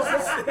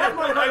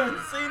motherfucker. you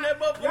seen that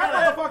motherfucker?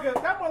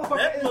 That motherfucker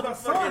That is the motherfucker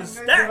sun, is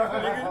nigga. stacked,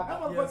 nigga.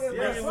 That motherfucker is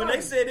Nigga, the when they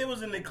sun. said it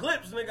was an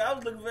eclipse, nigga, I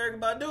was looking for Erykah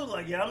Badu.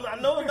 Like, yeah,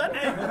 I know it's not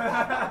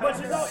that.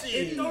 But you know, Shit.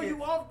 it throw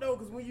you off though,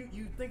 because when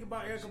you think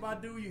about Erykah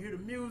Badu, you hear the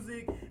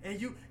music,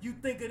 and you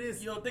think of this.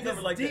 You don't think this of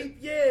it like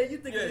deep, that. Yeah, you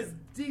think Yeah. of this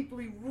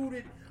deeply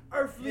rooted,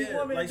 earthly Yeah,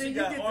 woman, like and she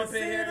then got you get to armpit see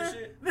hair her. and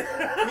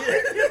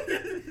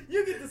shit.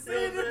 You get to see You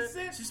know her what I'm and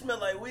saying? shit. She smelled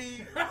like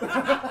weed.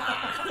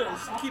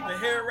 She keep her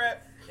hair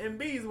wrapped. And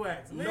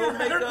beeswax. No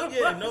makeup,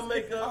 yeah, no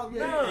makeup. Oh,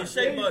 yeah. And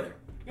shea butter.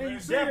 Then you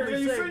see her, Definitely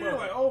then you shea see her, you're butter.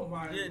 like, oh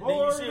my Yeah, then you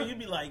lord. see her, you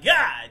be like,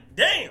 God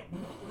damn.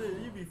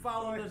 You be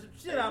following the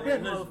shit out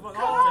Man, that listen, motherfucker.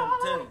 I'm trying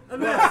to tell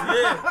you.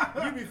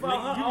 Yeah. You be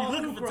following her Nigga, you all be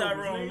looking through for Kroger's,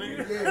 Tyrone,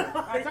 nigga.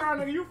 Yeah. I tell her,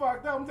 nigga, you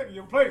fucked up. I'm taking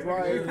your place,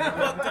 Right. nigga.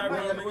 Fuck Tyrone,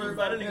 Yeah, nigga. worry You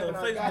find a about nigga on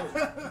that, I got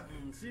Facebook.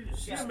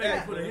 She made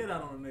me put a hit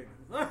out on a nigga.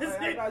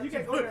 Hey, nah, you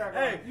can't go there.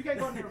 Hey, You can't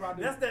go there about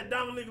this. that's that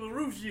Dominic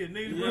LaRue shit,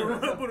 nigga.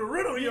 Yeah. Put a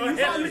riddle in your You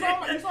saw, head.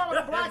 you saw when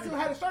the black dude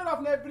had his shirt off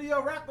in that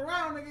video wrapped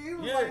around, nigga. He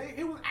was Yeah. like,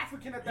 he was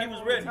African at that He was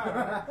moment in ready.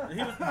 time.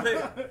 He was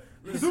prepared.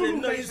 He Zulu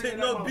said, no, he nation said, in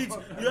no, that bitch,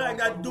 motherfucker. you ain't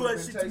got to do that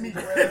shit to me.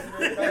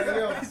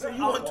 He said,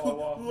 you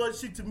want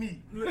shit to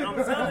me. Look, I'm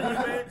telling you,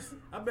 man.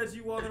 I bet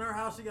you walk in her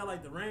house, she got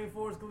like the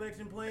Rainforest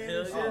Collection playing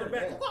and shit Hell in the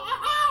back.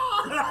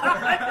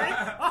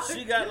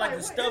 She got like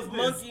a stuffed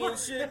monkey and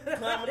shit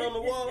climbing on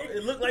the wall.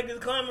 It looked like it's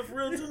climbing for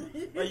real too.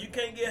 Like you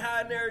can't get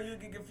high in there, you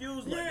get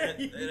confused. Like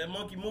that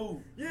monkey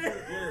move. Yeah.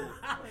 Yeah.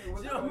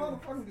 Was that a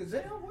motherfucking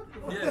gazelle? What the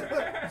fuck?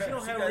 Yeah. She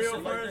don't have got real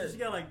shit like furniture. that. She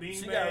got like bean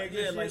She bags. got and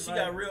yeah, shit, like she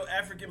got real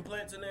African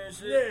plants in there and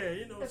shit. Yeah,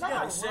 you know. Is She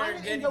got that a lion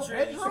in Serengeti your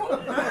trees. bedroom?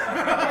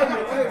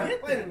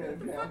 Wait a minute.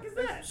 What the fuck is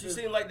that? She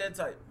seemed like that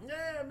type.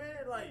 Yeah, man.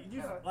 Like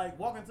you like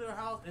walk into her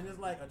house and it's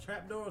like a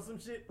trap door or some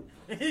shit,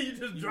 and you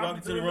just You drop walk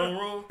it into the wrong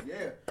room.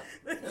 Yeah.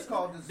 That's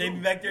called the They be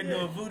zoo. back there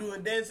doing voodoo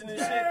and dancing and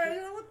shit. Yeah,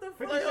 you know what the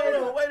fuck? Like, hold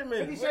on, wait a 50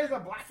 minute. shades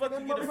of black. Fuck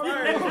in you that get the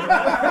motherfucker.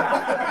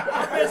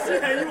 fire. That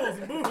shit had you on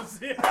some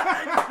bullshit.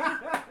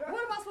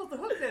 What am I supposed to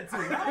hook that to? I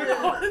don't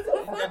know. What the You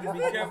fuck got to is be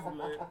this? careful,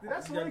 man. Did that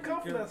You swing gotta come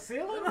be from the careful.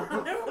 ceiling?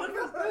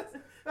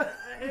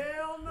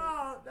 Hell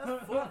no,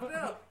 that's fucked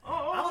up.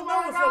 Oh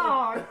my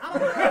God.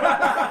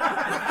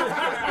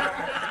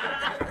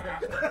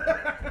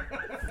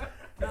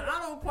 Now, I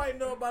don't quite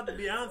know about the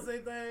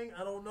Beyonce thing.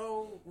 I don't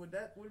know what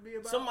that would be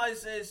about. Somebody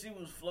said she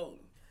was floating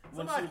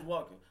when she was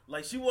walking.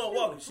 Like she wasn't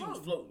walking, she was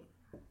floating.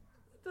 What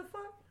the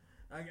fuck?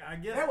 I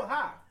guess. That was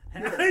high.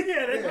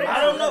 Yeah,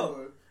 I don't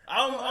know.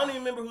 I don't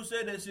even remember who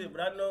said that shit,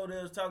 but I know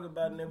they was talking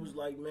about it and it was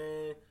like,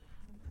 man,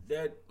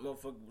 that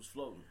motherfucker was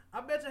floating. I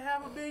bet you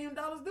 $500 million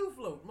do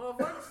float,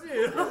 motherfucker.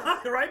 Shit,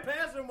 right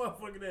past her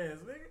motherfucking ass,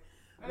 nigga.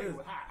 That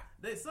was high.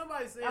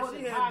 Somebody said That was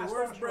she the had the highest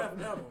worst breath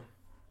threshold. ever.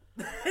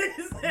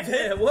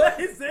 Yeah, what?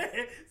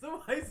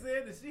 Somebody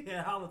said that she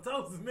had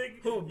halitosis,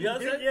 nigga. Who,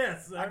 Beyonce?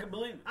 Yes, sir. I can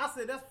believe it. I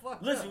said that's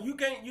fucked Listen, up. you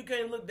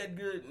can't look that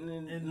good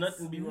and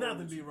nothing be wrong.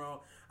 Nothing be wrong.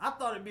 I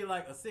thought it'd be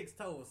like a 6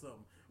 toe or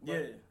something. But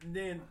Yeah.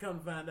 Then come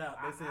to find out,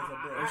 they said it's a Or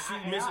breast. she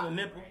missing a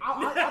nipple. I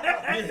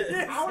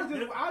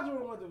just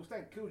wanted to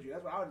stay coochie.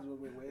 That's what I was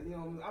just with. You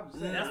know, I'm just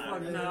saying. That's Nah,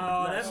 fucking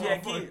nah, that's she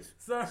had motherfucker. kids.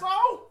 Sir, So,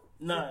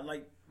 Nah,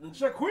 like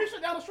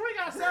Shaquisha down the street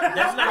got 7.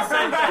 that's not the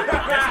same thing.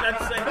 That's not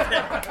the same thing.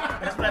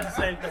 That's not the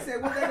same I thing.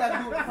 said, what they got to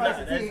do with the price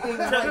of tea?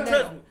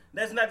 Trust me,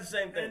 that's not the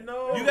same thing.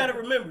 No. You gotta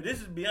remember, this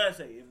is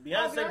Beyonce. If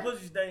Beyonce Okay.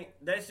 pussy stink,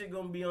 that shit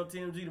gonna be on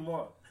TMZ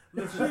tomorrow.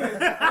 listen.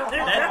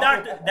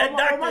 That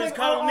doctor is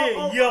calling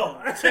in.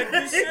 Yo, check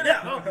this shit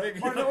out. Or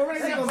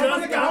when they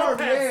Just got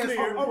past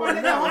here. when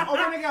they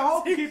got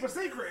hope to keep a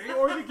secret,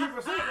 or you keep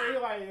a secret, you're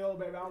like, yo,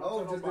 baby, I don't Oh,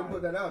 want to just didn't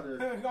put that out there.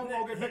 I'm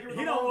gonna get Becky with He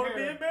the don't long want to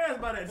be hair. embarrassed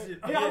by that shit.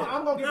 Yeah,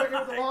 I'm gonna get Becky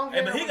with the long Hey,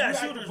 hair. but he got You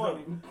acting shooters,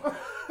 funny.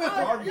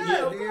 Harvey yeah,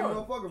 did, of then course.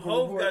 motherfucker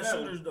Hov for got that.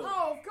 shooters though.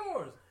 Oh, of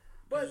course.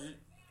 But I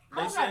They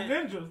got said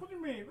ninjas. What do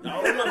you mean? I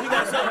don't know. He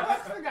got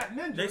something. I got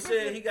ninjas. They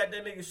said he got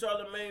that nigga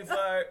Charlamagne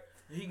fired.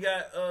 He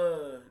got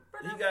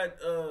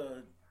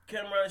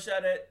Cameron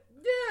shot at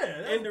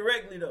yeah,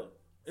 indirectly though.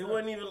 It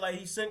wasn't even like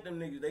he sent them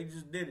niggas. They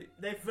just did it.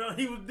 they felt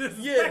he was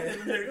disrespecting Yeah.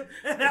 the nigga,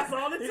 and that's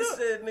all it He took.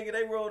 said, nigga,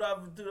 they rolled off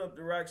and threw up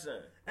the rock sign.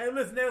 Hey,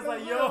 listen, they was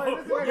like,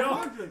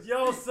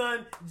 yo,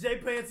 son, Jay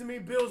paying to me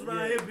bills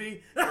around here,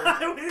 B. We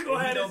ain't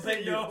gonna have don't this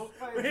pay shit, yo. bills.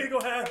 We ain't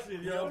gonna have shit,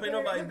 You yo. don't pay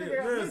nobody This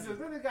bills.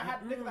 nigga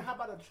got nigga hop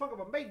out the trunk of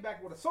a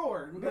Maybach with a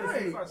sword.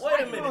 Right.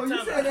 Wait a minute. Oh, you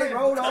time said out. they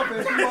rolled off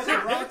and threw up the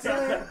rock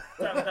sign?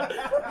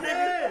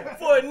 Nigga,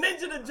 for a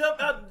ninja to jump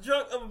out the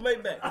trunk of a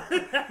Maybach,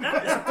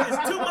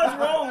 it's too much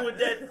wrong with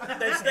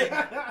that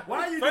statement.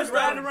 Why are you First just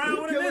riding off,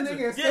 around with a Kill a ninja?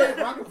 nigga and Yeah.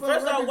 split Rockefeller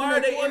First off, Records why are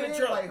in they their in the forehead?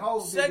 trunk? Like, Hov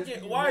did this to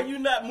Second, you. why are you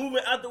not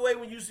moving out the way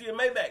when you see a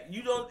Maybach?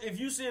 You don't. If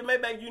you see a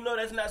Maybach, you know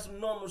that's not some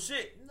normal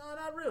shit. No,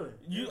 not really.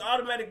 You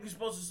automatically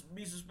supposed to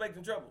be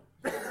suspecting trouble.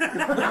 You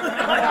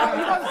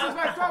wasn't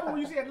suspect trouble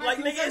when you see a Like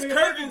nigga, it's 1970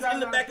 curtains Lincoln in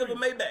the down back of a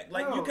street. Maybach.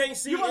 Like No. you can't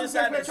see You wasn't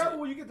inside that suspect trouble shit.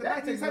 when you get the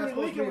That thing's not 1970 supposed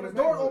to Lincoln be with in the the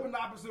door neighborhood. open the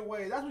opposite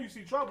way. That's when you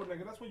see trouble,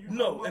 nigga. That's when you No,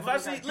 know if I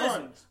motherfuckers see, got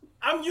listen, guns.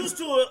 I'm used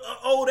to an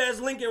old ass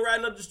Lincoln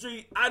riding up the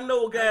street. I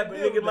know what can happen.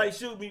 deal Nigga with might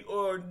shoot me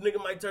or nigga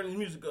might turn his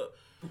music up.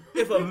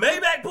 If a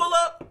Maybach pull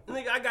up,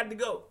 nigga, I got to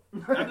go.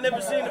 I've never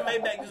seen a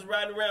Maybach just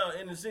riding around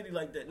in the city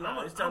like that.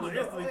 Nah, it's time I'm to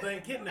instantly go.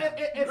 think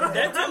kidnapping.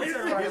 That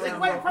too.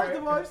 Wait, first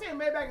of all, you saying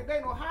Maybach in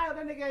Dayton, Ohio,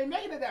 that nigga ain't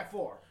making it that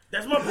far.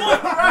 That's my point.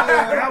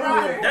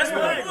 Yeah, That's my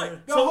Right.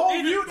 point. The whole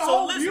either- view,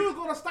 listen, is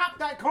gonna stop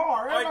that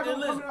car. Right, Everybody then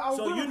gonna come listen. in our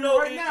So living you room know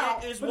right it- now.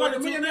 it's look one like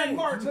of a two Million Man things.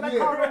 March, so that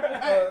car don't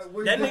act.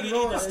 that nigga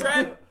either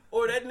strapped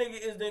or that nigga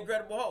is the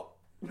Incredible Hulk.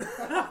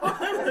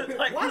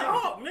 Like, Why the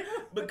Hulk, nigga?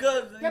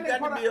 Because you That nigga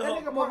got to be a that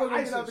Hulk. nigga part of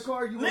Motherfucker get out the ISIS.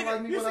 car, you look Nigga,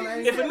 like me you when see-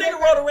 I'm If a nigga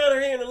rode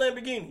around here in a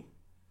Lamborghini,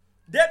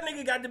 that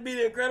nigga got to be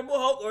the Incredible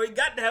Hulk or he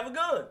got to have a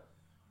gun.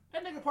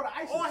 That nigga part of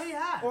ISIS. Or he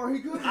high. Or he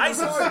could.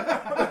 ISIS.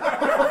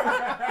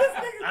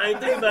 I ain't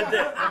thinking about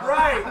that.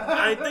 Right.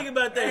 I ain't thinking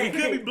about that. He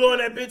could be blowing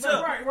that bitch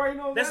up. Right, you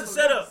know, That's a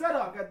setup.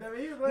 Setup, goddammit.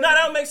 He was No, like, that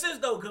don't make sense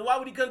though, because why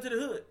would he come to the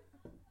hood?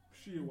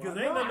 shit, Because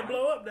why ain't nothing not? to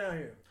blow up down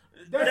here.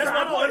 That's I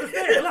my don't point.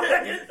 understand.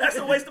 Like, That's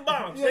a waste of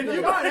bombs. Yeah,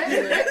 you right.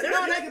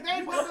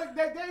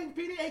 They ain't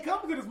PD ain't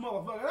coming to this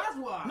motherfucker. That's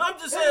why. No, I'm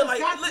just They saying, just like,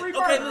 got look, three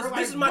okay, burgers, listen, like,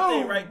 this is my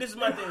boom. thing, right? This is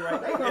my thing,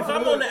 right? come If from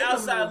I'm the on the hood, they come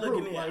outside from the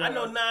looking group, in, like, I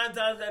know 9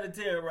 times out of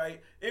 10,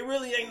 right? It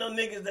really ain't no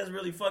niggas that's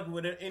really fucking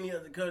with any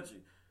other country.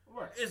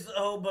 Right. It's a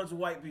whole bunch of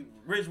white people,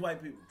 rich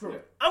white people. True.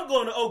 I'm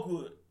going to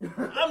Oakwood.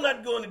 I'm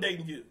not going to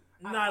Dayton View.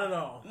 not at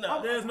all.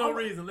 No. There's no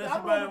reason. Let's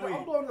I'm buy blowing, weed.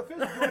 I'm blowing the fish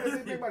joint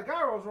and think my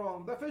gyro's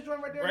wrong. That fish joint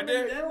right there. Right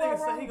there? That nigga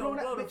said he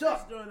gonna blow the fish joint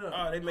up.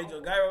 Oh, they made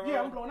your gyro Yeah,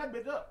 I'm wrong? blowing that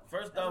bitch up.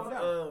 First That's off, no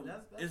doubt.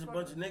 That's there's a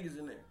bunch of niggas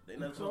in there. They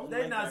not supposed to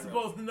They make not gyros.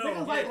 supposed to know.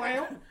 Niggas like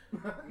lamb. We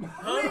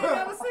ain't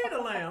never seen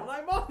a lamb.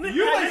 Like most niggas.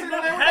 You ain't ain't seen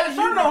never- that How do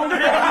shirt you on.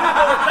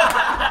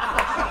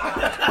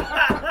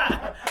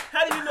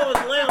 How do you know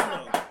it's lamb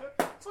though?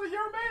 So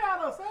you're made out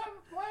of son,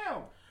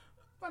 lamb.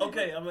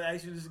 Okay, I'm gonna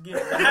ask you this again.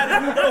 How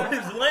do you know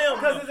it's lamb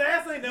Because though? his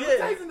ass ain't never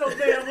Yeah. tasting no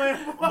damn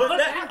lamb. But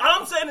that,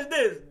 all I'm saying is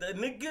this: the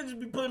Nigga just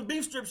be putting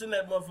beef strips in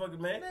that motherfucker,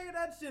 man. Nigga,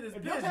 that shit is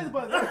If busy. your taste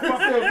buds that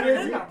fucked up,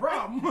 man, you got a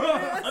problem.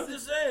 I'm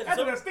just saying. That's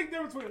So, a distinct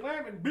difference between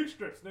lamb and beef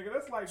strips, nigga.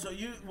 That's like. so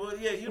you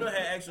done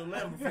had actual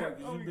lamb before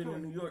because you've been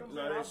in New York and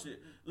all that shit.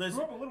 Grew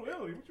Listen, up in Little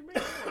Italy. What you mean?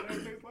 What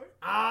that tastes like?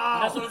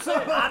 that's what I'm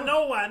saying. I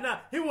know why. Nah,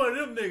 he one of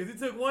them niggas. He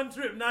took one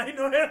trip. Now he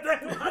know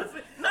everything about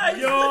it. Nah,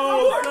 he's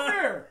Yo, from son.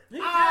 Fair.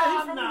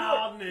 Ah, from New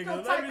nah, York. nigga. Go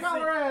Let tight me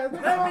collar ass.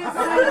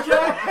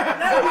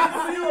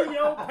 see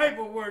your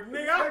paperwork,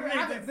 nigga.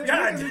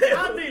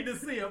 I need to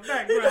see a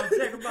background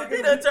check about He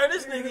this. done turned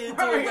this nigga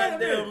into a Wait a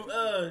goddamn.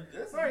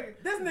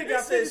 This nigga He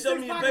got said, 56 show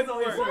me your pockets on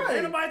his paperwork. shirt.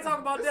 Ain't nobody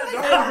talking about that.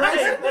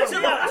 Hey,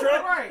 chill out,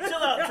 Trump. Right. Chill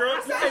out,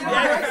 Trump. You can't be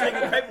asking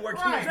this nigga paperwork.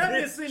 Right. Let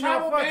me see no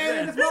Travel fuck ban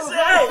in that. this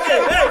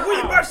Hey, where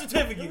your birth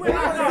certificate? Wait,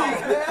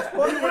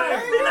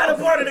 You're not a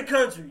part of the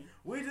country.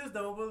 We just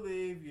don't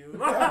believe you. Hey,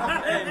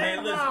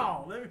 man, listen.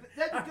 No, let me-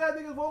 That because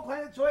niggas won't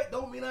claim Detroit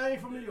don't mean I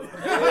ain't from New York.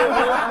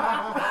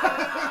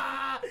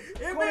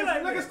 It be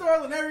like Liquor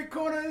stores on every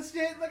corner and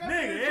shit. Like,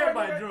 nigga,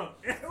 everybody drunk.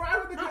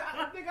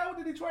 I think I went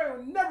to Detroit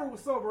and never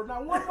was sober.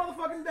 Not one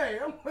motherfucking day.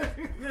 I'm like,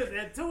 Listen,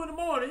 at 2 in the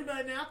morning, you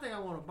like, now I think I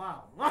want a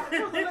bottle. I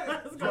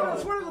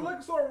swear there's a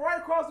liquor store right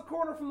across the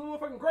corner from the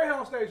motherfucking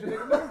Greyhound station.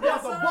 Nigga, niggas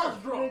got the bus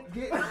drunk.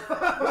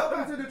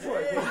 Welcome to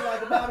Detroit. What you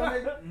like about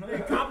it, nigga?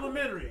 Nigga,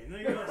 complimentary.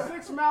 Nigga.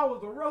 6 Mile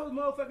was the realest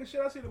motherfucking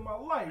shit I've seen in my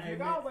life. Hey,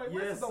 Nigga. I was like, man.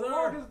 this is Yes, the sir.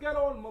 largest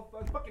ghetto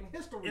in fucking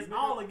history. It's nigga.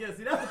 all against.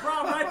 See, that's the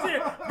problem right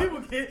there.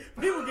 People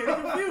get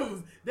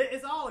confused.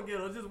 It's all a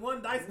ghetto. It's just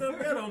one diced up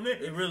ghetto,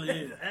 nigga. It really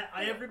is.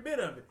 Every bit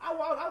of it.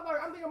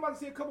 I think I'm about to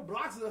see a couple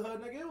blocks of the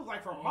hood, nigga. It was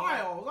like for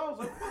miles. I was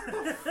like, what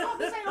the fuck?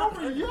 This ain't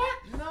over yet.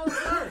 No,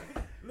 sir.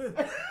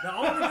 Listen, the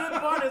only good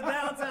part is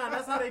downtown.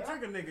 That's how they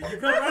trick a nigga. You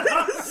come right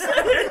out.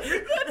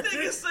 That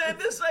nigga said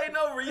this ain't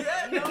over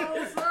yet.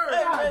 No, sir.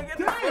 Hey, man, get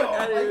the fuck out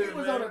Like of he here,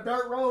 was man. on a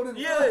dirt road and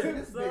Yeah.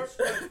 this bitch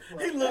straight.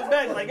 He looked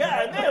back like,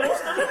 God damn, what's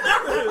the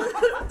neighborhood?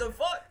 What the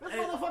fuck? This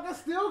motherfucker's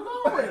still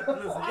going.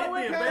 Listen, I it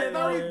went be a past bad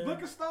 30 man.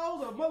 liquor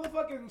stores, a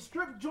motherfucking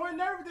strip joint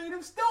and everything.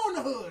 Them still in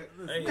the hood.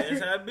 Hey,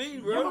 that's how it be,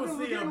 You bro. gonna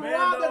see a getting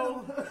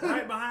bando robbed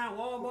right behind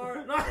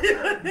Walmart. Right,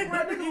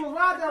 niggas was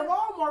riding at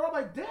Walmart. I'm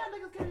like, damn,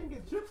 niggas can't even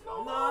get chips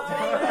no more.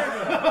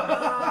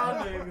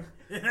 Nah, nigga.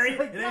 It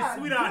ain't God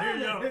sweet out here,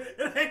 damn yo. it.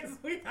 It ain't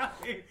sweet out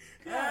here.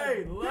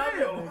 Hey, love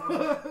it.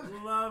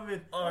 nigga. Love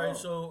it. All right,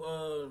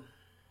 so,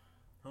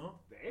 Huh?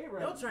 The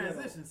A-Rap Your is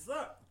transition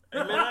sucked. hey,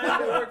 man, I ain't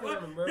been working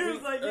on them, bro. He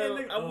was like, yeah,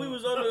 nigga. We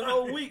was on the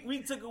whole week.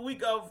 We took a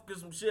week off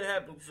because some shit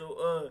happened.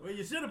 So, Well,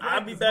 you should have.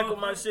 I'll be back on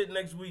my shit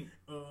next week.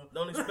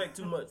 Don't expect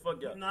too much.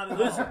 Fuck y'all. Not at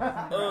Listen,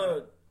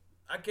 all.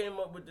 I came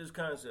up with this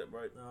concept,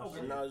 right? Oh,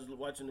 And I was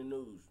watching the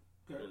news.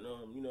 Okay.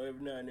 And, you know,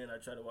 every now and then I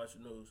try to watch the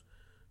news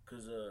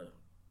because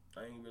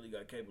I ain't really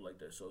got cable like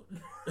that. So,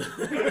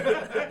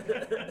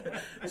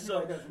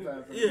 so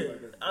yeah,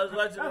 I was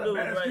watching the That's a news,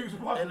 bad right? excuse to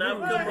watch And the I've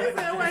news. come He up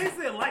said, with wait, this.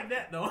 he said like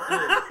that though.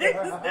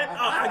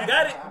 I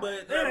got it, but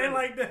It ain't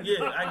like that.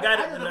 Yeah, I got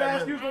it. That's and a I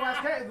bad really- excuse to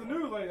watch the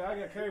news. Like, I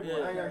got cable. Yeah.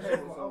 I ain't got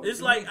cable.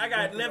 It's like I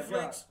got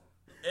Netflix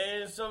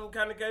and some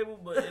kind of cable,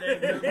 but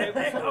it ain't real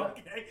cable. So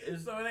Okay,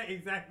 so it ain't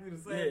exactly the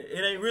yeah, same.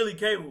 it ain't really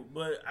cable,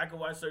 but I can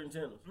watch certain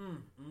channels.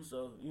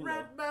 So you know,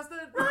 Rat bastard.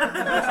 What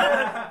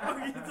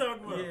are you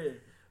talking about? yeah.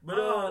 But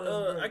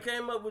Oh, that's I great.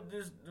 came up with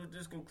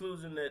this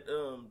conclusion that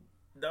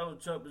Donald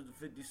Trump is the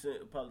 50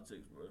 Cent of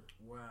politics, bro.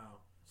 Wow.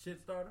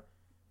 Shit starter?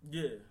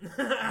 Yeah, this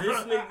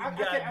nigga I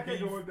got can't beef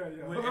go with that,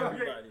 yo. with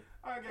everybody.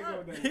 I can't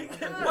go with He that.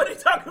 got- what are you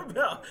talking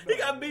about? He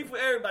got beef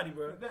with everybody,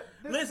 bro. This-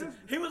 Listen,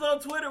 he was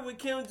on Twitter with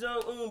Kim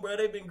Jong Un, bro.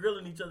 They been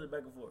grilling each other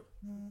back and forth.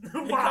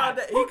 He Why? called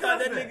that Who does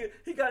that? nigga.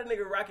 He called that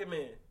nigga Rocket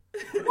Man.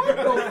 he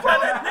called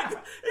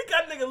that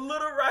nigga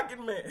Little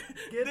Rocket Man.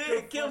 Get Then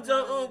the Kim fuck Jong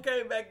out of Un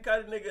came back and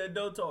called the nigga a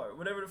dotard,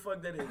 whatever the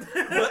fuck that is.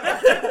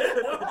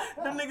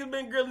 But them niggas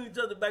been grilling each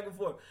other back and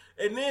forth.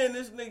 And then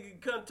this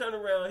nigga come turn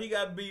around. He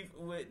got beef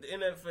with the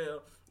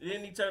NFL.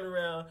 Then he turned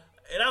around.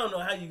 And I don't know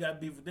how you got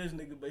beef with this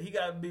nigga, but he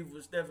got beef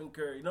with Stephen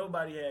Curry.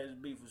 Nobody has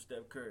beef with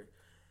Steph Curry.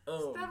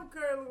 Stephen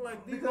Curry look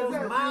like the Because most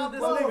that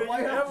mildest dude, nigga you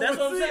White House- ever That's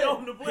what I'm see saying.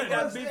 on the He planet.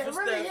 got beef Yeah, with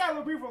really, Steph. he had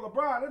a beef with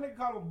LeBron. That nigga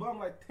called him bum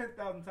like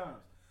 10,000 times.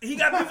 He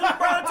got beef with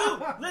LeBron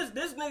too. Listen,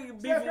 this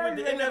nigga beefing Curry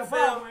with the ain't got a NFL.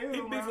 problem. He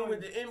He was beefing around.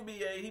 with the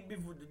NBA. He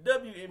beefing with the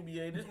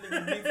WNBA. This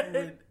nigga beefing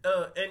with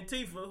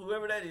Antifa,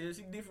 whoever that is.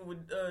 He beefing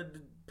with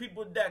the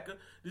people of DACA.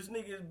 This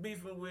nigga is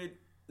beefing with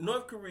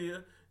North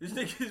Korea. This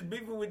nigga is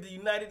beefing with the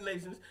United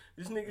Nations.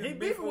 This nigga is He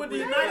beefing with the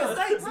with, United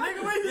States,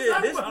 nigga. What you Yeah,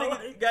 talking this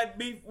about? nigga got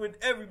beef with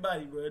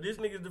everybody, bro. This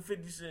nigga's the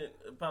 50 Cent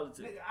of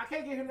politics. Nigga, I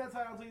can't get him that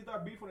time until you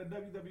start beefing with the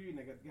WWE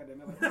nigga.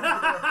 Goddamn it.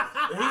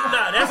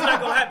 Nah, that's not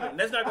gonna happen.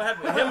 That's not gonna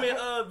happen. Him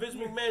and Vince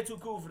McMahon too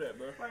cool for that,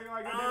 bro.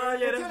 Oh,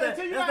 yeah, that's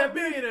that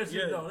billionaire shit,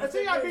 Yeah. though. That's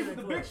Until y'all that beef with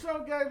the billionaire Big Show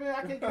guy, man,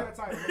 I can't get that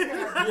title.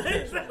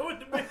 club. With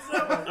the Big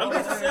Show. I'm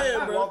just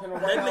saying, bro. Walking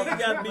That around nigga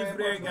got with beef that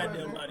with every man,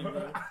 goddamn body,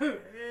 bro.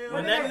 Yeah,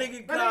 When that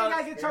nigga That nigga called,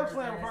 gotta get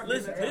chokeslammed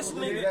Listen, this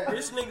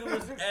nigga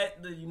was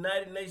at the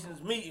United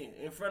Nations meeting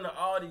in front of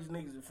all these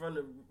niggas, in front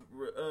of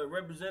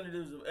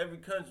representatives of every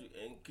country,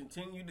 and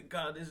continued to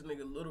call this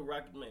nigga Little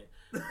Rocket Man.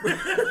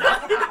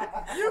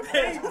 You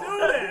can't do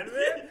that,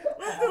 man.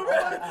 What the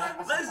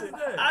fuck? Listen,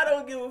 I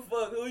don't give a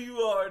fuck who you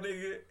are,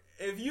 nigga.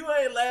 If you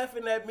ain't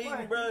laughing at me,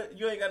 bro,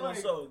 you ain't got no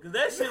soul. Because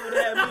that shit would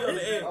have me on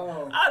the air.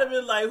 I'd have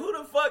been like, who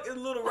the fuck is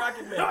Little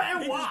Rocket Man?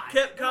 And he why? just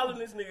kept calling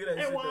this nigga that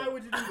shit. And why though.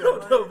 would you do that? I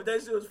don't know, but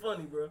that shit was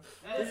funny, bro.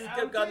 He just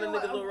kept calling that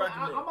nigga Little Rocket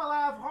Man. I'm gonna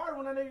laugh hard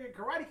when that nigga get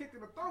karate kicked in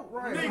the throat.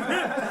 Right. Bro,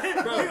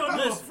 he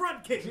gonna do a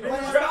front kick. Then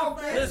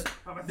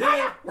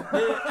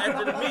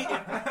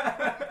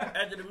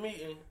after the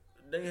meeting,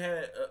 they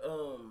had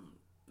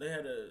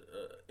a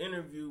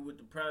interview with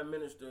the Prime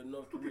Minister of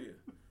North Korea.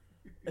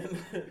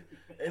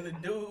 And the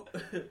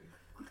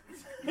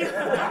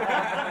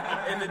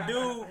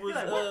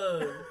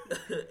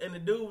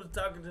dude was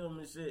talking to him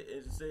and shit,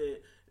 and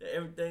said that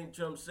everything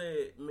Trump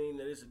said mean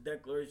that it's a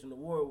declaration of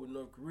war with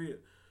North Korea.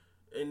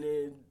 And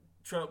then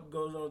Trump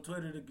goes on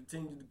Twitter to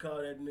continue to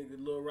call that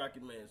nigga Lil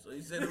Rocket Man. So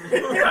he said if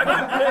Lil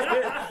Rocket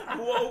Man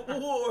want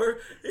war,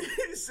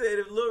 he said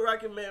if Lil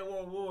Rocket Man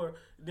want war,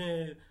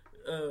 then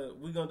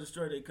we gonna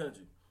destroy their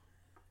country.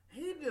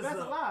 That's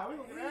a lie. We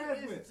gonna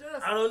ask with.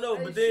 I don't know,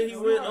 but then he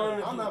went on.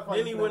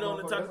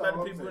 To talk about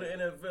the people in the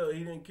NFL.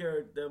 He didn't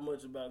care that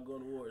much about going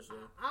to war. So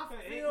I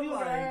feel we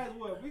like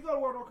go to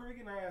war, North Korea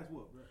getting our ass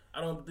whooped.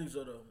 I don't think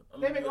so though.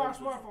 They make our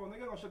smartphones. They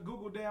gonna shut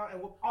Google down and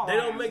whoop all. They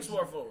don't make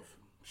smartphones.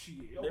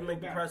 Shit, they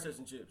make the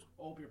processing chips.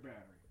 Open your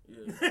battery.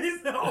 Yeah. he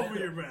said open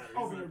your battery.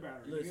 Open your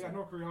battery. Listen. You got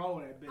North Korea all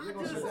that bitch. They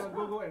gonna shut down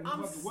Google and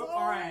fucking whip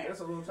our ass.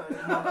 That's a little tiny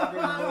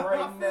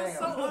I feel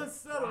so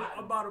unsettled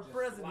about a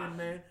president,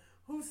 man,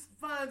 who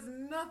finds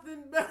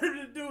nothing better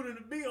to do than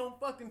to be on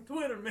fucking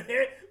Twitter, man,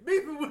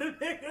 beefing with a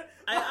nigga.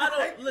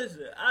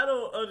 I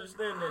don't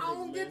understand that. I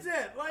don't get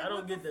that. Like, I don't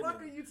what get the that.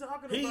 fuck are you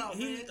talking about,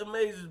 He man?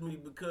 amazes me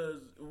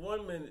because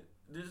 1 minute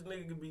this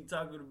nigga could be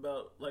talking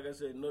about, like I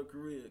said, North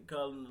Korea,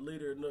 calling the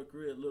leader of North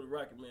Korea Little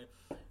Rocket Man.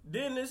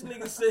 Then this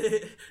nigga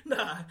said,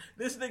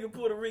 this nigga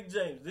pulled a Rick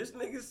James. This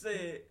nigga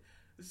said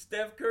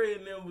Steph Curry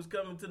and them was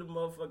coming to the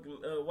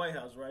motherfucking White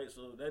House, right?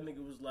 So that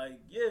nigga was like,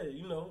 yeah,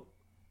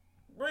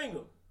 bring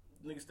him.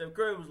 Nigga Steph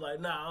Curry was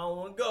like, nah, I don't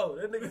want to go.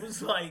 That nigga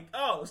was like,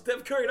 oh,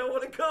 Steph Curry don't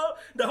want to come?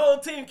 The whole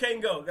team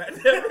can't go. Goddamn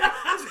it.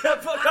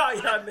 Fuck all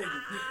y'all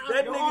niggas.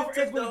 That nigga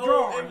took the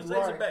whole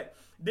conversation back.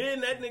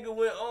 Then that nigga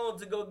went on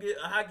to go get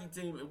a hockey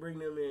team and bring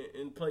them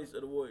in place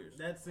of the Warriors.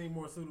 That seemed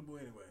more suitable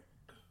anyway.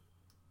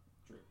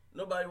 True.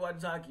 Nobody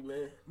watches hockey,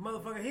 man.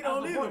 Motherfucker, he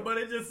don't either, but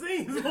it just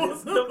seems more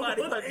suitable.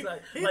 Nobody watches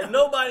hockey. Like,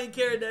 nobody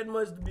cared that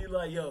much to be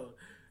like, yo,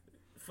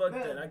 fuck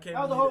that. I can't.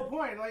 That was the whole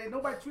point. Like,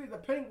 nobody tweeted the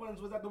Penguins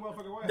was at the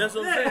motherfucking White House. That's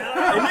what I'm saying.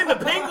 And then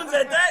the Penguins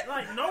at that.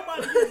 Like,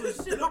 nobody gives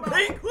a shit the about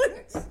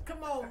Penguins.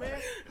 Come on, man.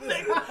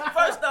 Nigga,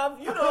 first off,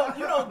 you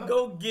don't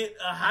go get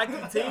a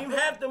hockey team.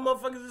 Half them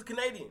motherfuckers is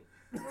Canadian.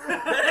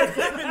 That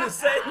ain't even the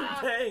same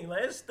thing.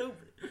 Like, it's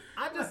stupid.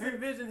 I just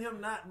envision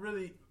him not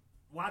really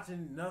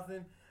watching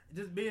nothing,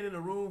 just being in a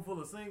room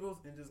full of singles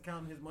and just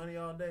counting his money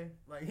all day.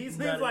 Like, he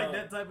seems like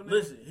that type of nigga.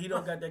 Listen, he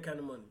don't got that kind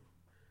of money.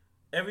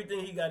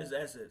 Everything he got is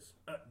assets.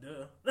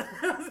 Duh.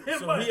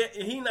 So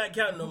he not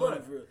counting no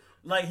money for real.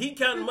 Like, he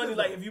counting money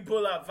like if you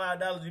pull out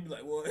 $5, he be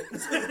like, 1, 2,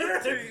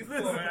 3,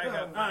 4.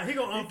 He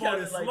gonna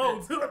unfold it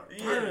slow too.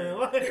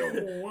 Yeah.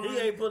 He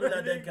ain't pulling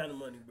out that kind of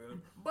money, bro.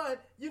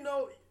 But,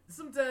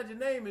 sometimes your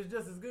name is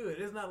just as good.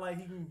 It's not like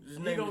his name is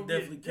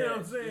definitely get, you know what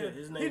I'm saying? Yeah,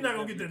 his name he's not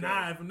gonna is get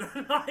denied for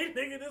nothing. Like,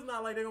 nigga, it's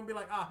not like they're gonna be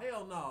like, oh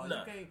hell no, you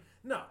can't.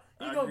 No,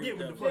 he gonna get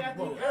with the fucking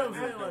vote. You know what I'm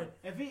saying? Like,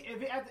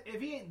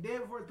 if he ain't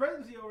dead before his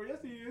presidency over, yes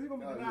he is. He's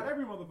gonna be denied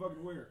every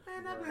motherfucking where.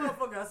 Man, that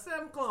motherfucker got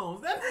 7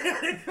 clones. That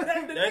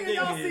nigga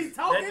y'all see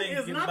talking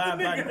is not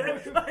the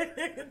nigga. Like,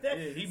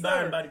 he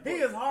buying body parts. He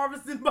is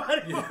harvesting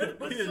body parts.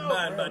 He is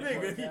buying body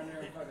parts.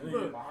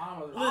 Look,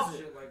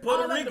 listen,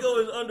 Puerto Rico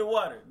is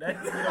underwater.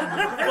 That nigga don't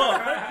give a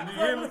fuck. You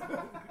hear me?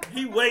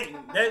 He waiting.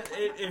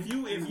 If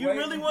you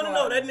really want to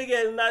know, that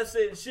nigga has not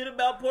said shit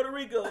about Puerto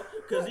Rico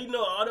because he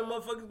know all them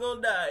motherfuckers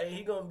gonna die and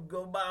he gonna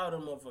go buy all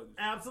them motherfuckers.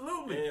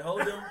 Absolutely. And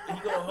hold them. He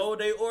gonna hold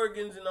their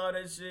organs and all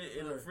that shit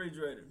in the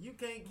refrigerator. You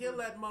can't kill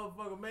that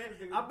motherfucker, man.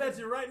 I bet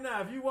you right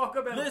now, if you walk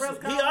up at a press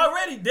conference, he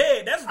already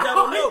dead. That's what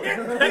y'all don't know.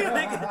 That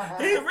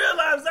nigga, he a real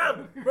life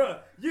zombie. Bro,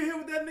 you hear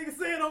what that nigga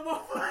saying on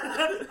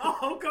motherfucker?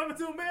 I'm coming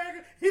to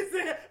America. He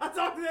said, I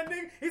talked to that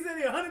nigga. He said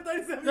he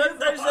 137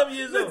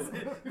 years old.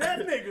 Listen, that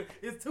nigga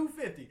is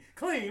 250.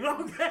 Clean,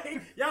 okay?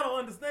 Y'all don't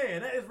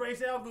understand. That is Ray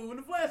Shao in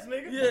the flesh,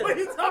 nigga. Yeah. What are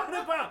you talking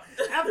about?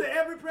 After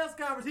every press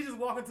conference, he just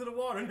walking to the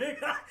water,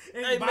 nigga.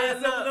 And hey,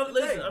 man,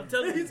 listen, I'm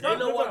telling you, ain't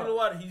no walking in the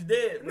water. He's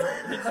dead, bro.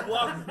 He's just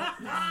walking.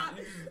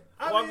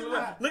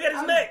 Look at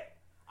his neck.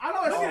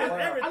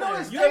 I know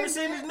his You ever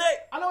seen his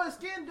neck? I know his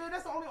skin, dude.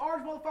 That's the only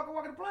orange motherfucker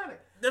walking the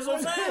planet. That's what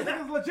I'm saying.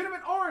 It's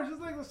legitimate orange.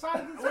 It's like the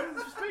size of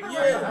the speaker.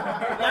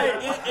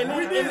 Yeah,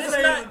 We did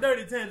say it's a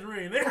dirty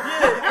tangerine.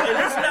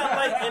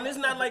 Yeah, and it's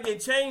not like it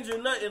changed or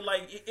nothing.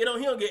 Like he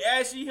don't get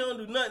ashy. He don't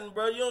do nothing,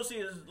 bro. You don't see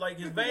his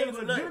veins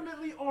or nothing.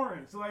 Legitimately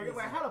orange. So like, it's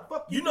like how the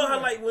fuck you know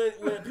how like when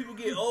people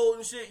get old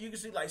and shit, you can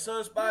see like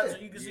sunspots,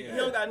 or you can see he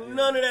don't got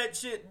none of that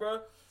shit, bro.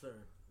 Sir,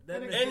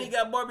 and he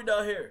got Barbie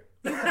doll hair.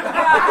 He got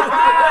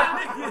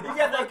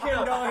that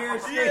Kim doll hair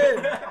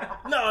shit. Yeah.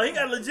 No, he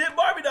got legit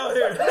Barbie doll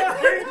hair.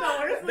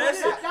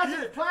 That's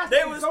just plastic.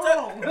 They was they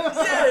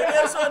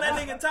was showing that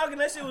nigga talking.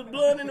 That shit was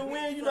blowing in the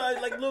wind. You know,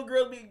 how, like little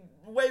girls be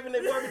waving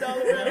their Barbie doll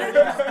around. They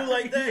used to do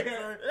like that.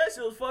 That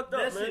shit was fucked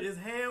up, that man. shit is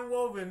hand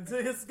woven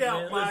to his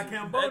scalp by a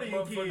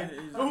Cambodian kid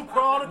is, who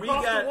crawled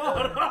across the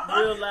water.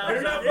 Real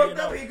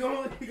loud. He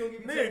gonna give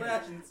me 10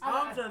 lashes.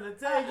 I'm trying to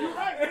tell you,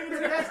 right? He the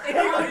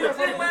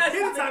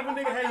type of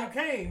nigga how you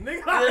came,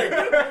 nigga.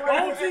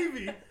 On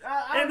TV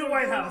in the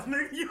White House,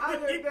 nigga. This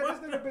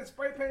nigga been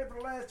spray painted for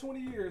the last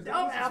 20 years.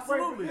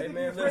 Absolutely. Hey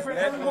man, listen,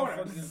 that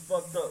motherfucker is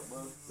fucked up,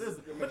 bro.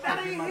 Listen, but that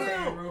ain't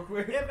him.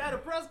 If at a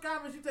press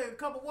conference you take a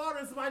cup of water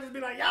and somebody just be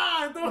like,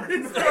 yeah, and throw it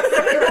in his face, It'll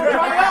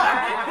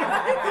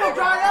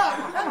dry up.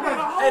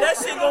 Hey, that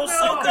shit gonna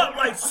soak up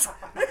like.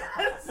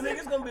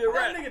 Nigga's gonna be a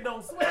rat. That nigga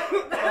don't sweat.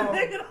 That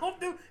nigga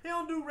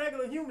don't do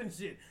regular human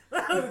shit.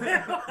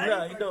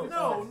 Nah, he don't.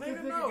 No,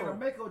 nigga, Get a no.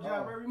 Mako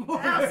job every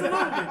morning.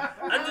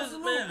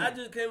 Absolutely. I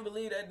just can't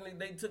believe that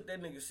they took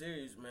that nigga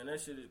serious, man. That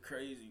shit is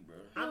crazy, bro.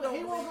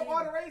 He won't go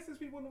all the racist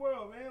people in the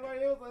world, man. Like,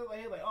 he was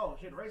like, oh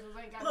shit, racists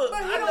ain't got. Look,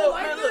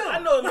 I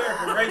know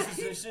American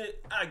racist and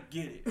shit. I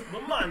get it,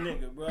 but my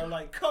nigga, bro,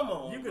 like, come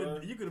on, You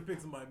could have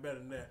picked somebody better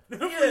than that. Yeah.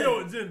 For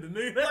your agenda,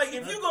 nigga. Like,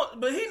 if you go,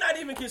 but he not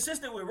even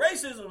consistent with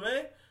racism,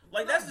 man.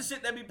 Like, that's the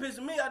shit that be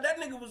pissing me out. That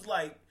nigga was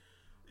like,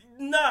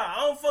 nah, I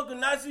don't fuck with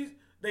Nazis.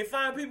 They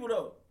fine people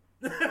though.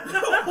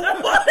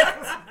 What?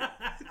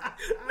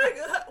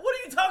 Nigga, what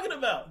are you talking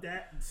about?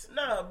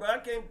 Nah, bro, I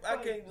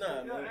can't,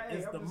 nah, man.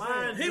 It's the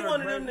mind. He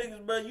one of them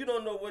niggas, bro. You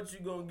don't know what you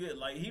gonna get.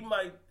 Like, he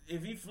might,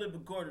 if he flip a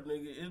quarter,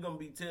 nigga, it's gonna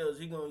be tails.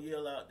 He gonna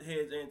yell out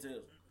heads and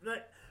tails.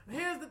 Like,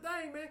 here's the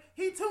thing, man.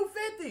 He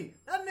 250.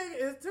 That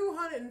nigga is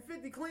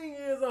 250 clean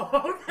years old.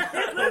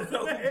 Okay, listen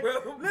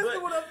to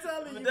what I'm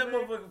telling you, That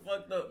man. motherfucker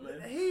fucked up,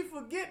 man. He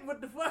forget what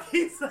the fuck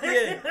he's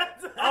saying. Yeah,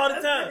 all the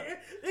time.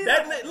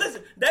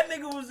 Listen, that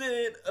nigga was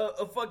in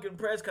a fucking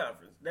press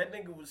conference. That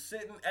nigga was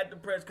sitting at the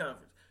press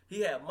conference.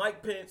 He had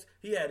Mike Pence.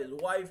 He had his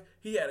wife.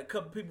 He had a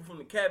couple people from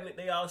the cabinet.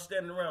 They all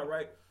standing around,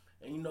 right?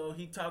 And, you know,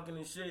 he talking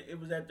and shit. It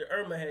was after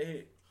Irma had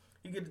hit.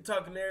 He get to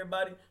talking to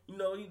everybody. You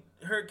know, he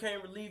hurricane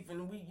relief,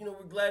 and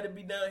we're glad to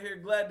be down here,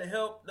 glad to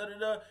help. Da da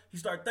da. He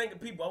started thanking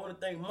people. I want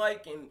to thank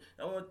Mike, and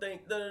I want to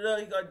thank da da da.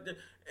 He got,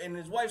 and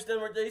his wife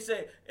standing right there. He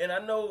said, and I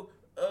know,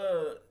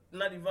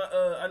 not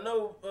Ivana. I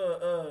know,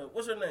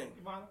 what's her name?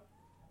 Ivana.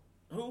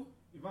 Who?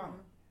 Ivana.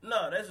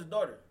 No, that's his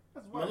daughter.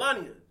 That's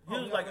Melania. He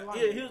was like,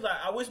 Melania. yeah, he was like,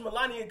 I wish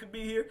Melania could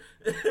be here.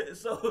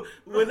 So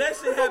when that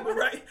shit happened,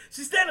 right?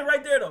 She's standing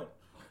right there though.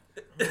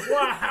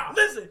 Wow.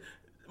 Listen,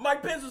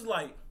 Mike Pence was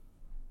like,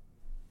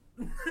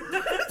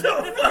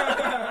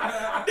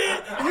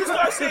 then you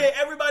start seeing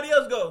everybody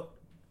else go.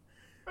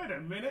 Wait a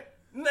minute.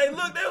 And they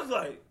looked, they was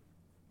like,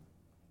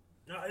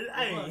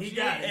 hey, he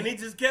got it. and he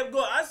just kept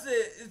going. I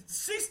said,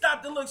 she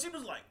stopped and looked. She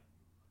was like,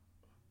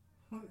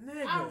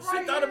 Nigga.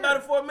 she thought about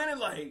it for a minute,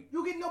 like,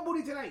 You get no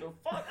booty tonight. the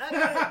fuck?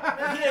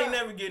 He ain't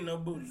never getting no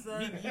booty.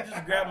 He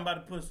just grab him by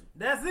the pussy.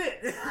 That's it.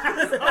 That's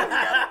all you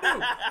gotta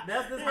do.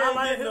 That's the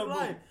highlight of his no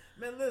life.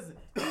 Man, listen,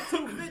 he's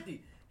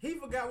 250. He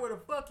forgot where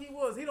the fuck he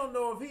was. He don't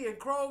know if he in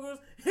Kroger's.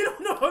 He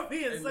don't know if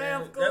he in Hey, Sam's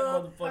man,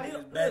 Club. that motherfucker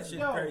is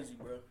batshit crazy,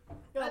 bro.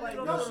 Yo, I like,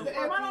 don't yo, know what the am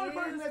I fuck the only he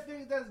person is. that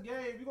thinks that's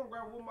gay? If you gonna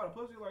grab a woman by the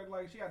pussy,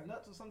 like she had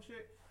nuts or some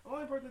shit, I'm the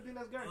only person that think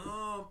that's gay.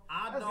 I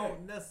That's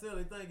don't gay.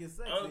 necessarily think it's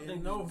sexy. I don't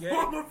think no he's gay.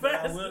 form of But I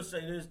fashion. will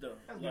say this though,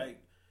 That's like,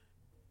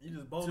 You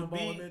just bone to the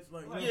bone, be- bitch.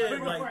 Like, yeah,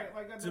 right,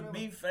 like that to nigga-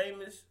 be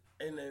famous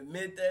and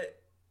admit that,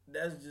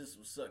 that's just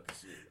some sucker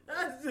shit.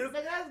 that's just.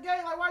 Nigga, that's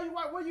gay. Like,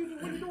 what you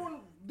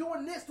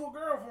doing this to a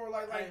girl for?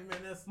 Like, Hey, man,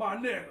 that's my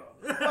nigga.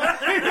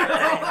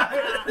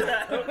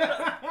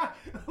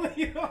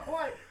 You know,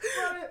 like,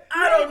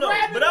 I don't know,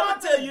 but I'm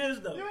gonna tell you this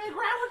though. You ain't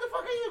grab what the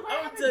fuck are you I'm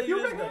grabbing? gonna tell you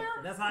this Human though.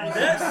 hair? That's how you.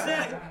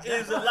 That shit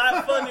is a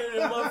lot funnier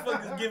than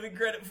motherfuckers giving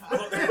credit for.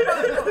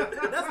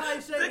 That's how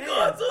you shake They hands.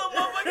 go into a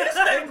motherfucking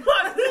shake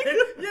party.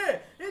 Yeah,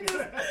 it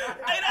just.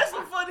 Hey, that's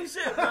some funny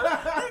shit, bro.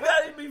 You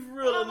gotta be for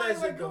real on that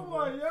shit, though, Come bro.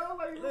 on, yo.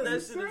 Like, That shit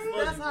is funny,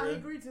 That's how bro. he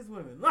greets his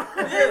women.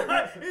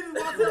 Yeah. He just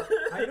walks up.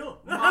 How you doing?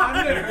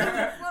 my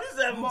nigga. He's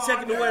having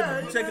checking the weather,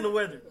 checking the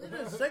weather.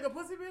 Shake a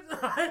pussy, bitch.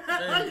 How Hey,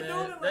 you man,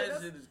 doing? Like, that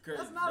that's- shit is crazy.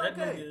 That's not That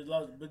okay. nigga is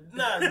lost. But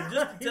nah,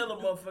 just to tell a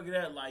motherfucker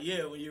that, like,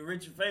 yeah, when you're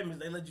rich and famous,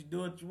 they let you do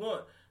what you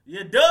want.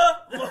 Yeah, duh.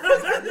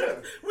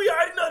 We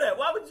already know that.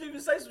 Why would you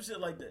even say some shit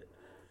like that?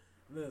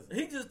 Listen.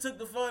 He just took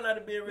the fun out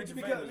of being rich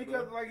and famous.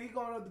 Because like he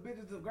going up the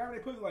bitches to grab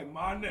their pussy like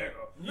my nigga.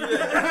 Yeah.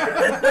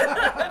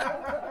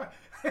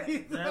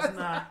 That's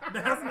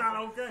not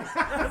okay.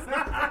 That's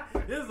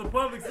not, this is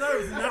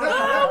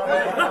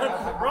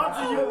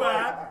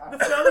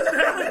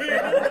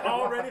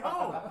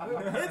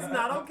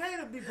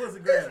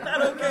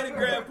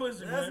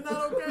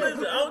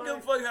Listen, I don't give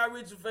a fuck how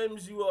rich or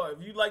famous you are.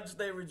 If you like to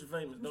stay rich or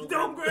famous,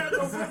 don't grab no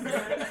pussy.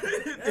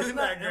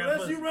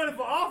 Unless you running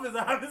for office,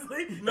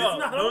 obviously. No, it's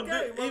not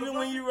okay. Even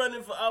when you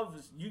running for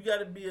office, you got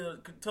to be a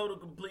total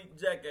complete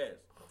jackass.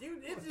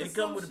 Dude, it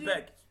come with a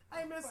package.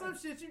 Hey man, some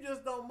shit you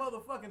just don't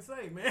motherfucking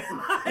say, man.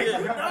 Like, you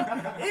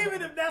know,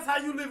 even if that's how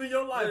you live in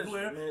your life,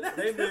 Blair.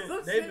 They've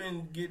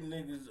been getting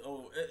niggas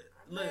on.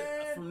 Look,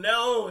 from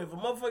now on, if a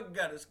motherfucker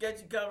got a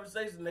sketchy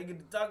conversation, they get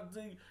to talking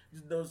to you,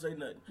 just don't say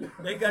nothing.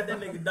 They got that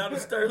nigga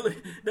Donald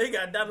Sterling, they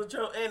got Donald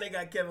Trump, and they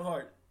got Kevin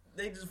Hart.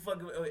 They just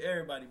fucking with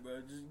everybody,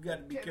 bro. Just you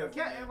gotta be careful.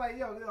 Kevin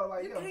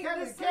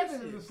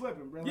is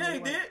slipping, bro. Yeah, he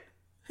did.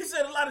 He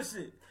said a lot of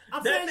shit.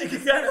 That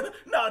nigga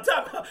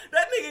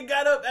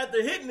got up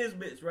after hitting this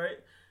bitch, right?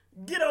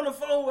 Get on the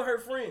phone with her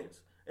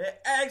friends and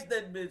ask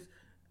that bitch,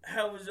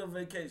 how was your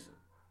vacation?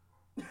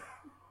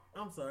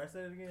 I'm sorry,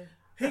 say it again.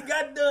 He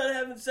got done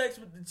having sex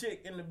with the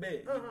chick in the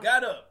bed. He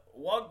got up,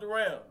 walked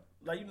around.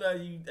 Like, you know,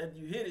 after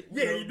you hit it.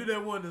 You do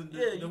that one.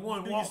 The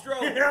one you walk.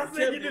 Stroke. You do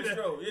that.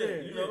 Stroke.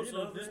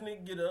 So this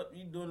nigga get up,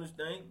 he doing this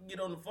thing, get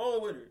on the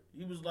phone with her.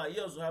 He was like,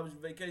 yo, so how was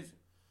your vacation?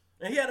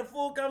 And he had a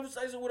full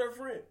conversation with her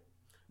friend.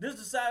 This is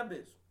the side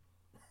bitch.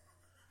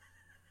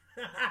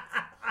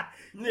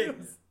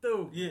 Nigga.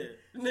 Stupid. Yeah.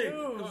 Nigga.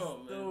 Come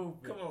on, man.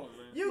 Come on,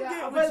 man. You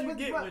get what you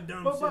get with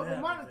dumb shit.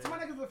 But my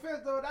nigga's offense,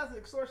 though, that's an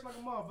extortion like a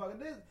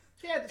motherfucker.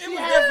 She had that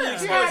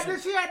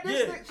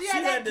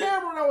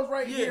camera that was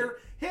right here,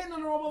 hitting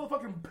on her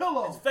motherfucking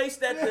pillow. Face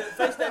that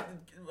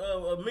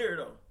mirror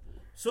though,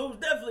 so it was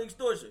definitely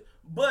extortion.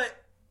 But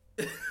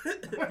it's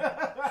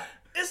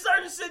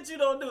certain shit you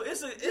don't do.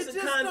 It's a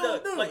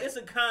conduct. Like it's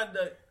a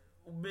conduct.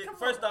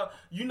 First off,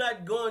 you're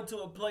not going to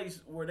a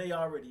place where they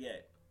already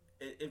at.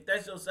 If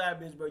that's your side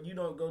bitch, bro, you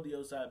don't go to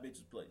your side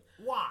bitch's place.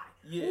 Why?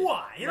 Yeah.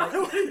 Why?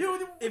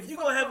 If you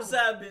gonna have a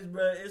side bitch,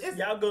 bro,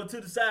 y'all go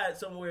to the side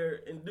somewhere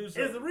and do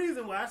something. There's a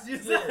reason why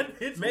she's side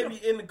bitch. Maybe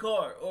in the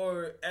car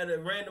or at a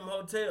random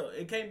hotel.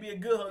 It can't be a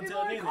good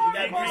hotel neither. It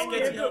gotta be a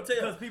sketchy hotel.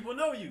 Because people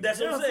know you. That's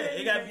what I'm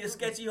saying. It gotta be a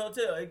sketchy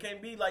hotel. It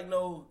can't be like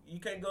you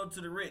can't go to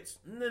the Ritz.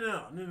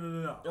 No.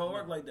 It don't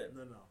work like that.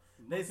 No.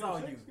 They saw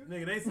you.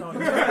 Nigga, they saw you.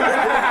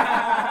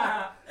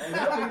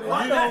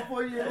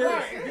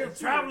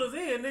 Travelers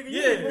in, nigga.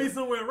 You need to be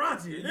somewhere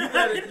raunchy.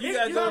 You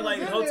gotta go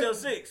like Hotel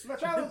 6.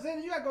 Travelers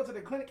in, you gotta go to the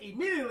clinic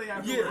immediately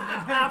after.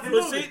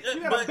 Absolutely.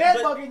 You got a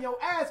bed bug in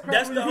your ass.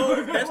 That's the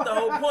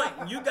whole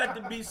point. You got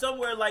to be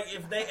somewhere like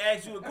if they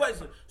ask you a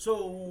question.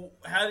 So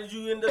how did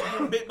you end up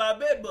getting bit by a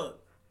bed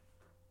bug?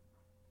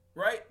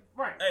 Right?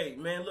 Right. Hey,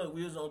 man, look,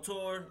 we was on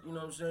tour. You know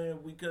what I'm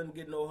saying? We couldn't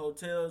get no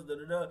hotels.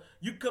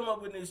 You come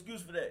up with an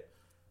excuse for that.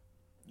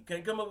 You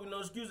can't come up with no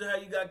excuse of how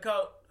you got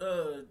caught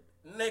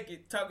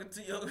naked talking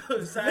to your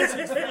side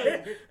chick's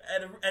friend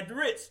at the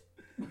Ritz.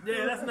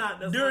 Yeah, that's not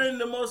during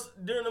the most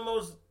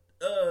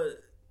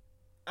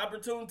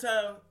opportune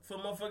time for a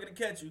motherfucker to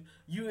catch you.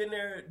 You in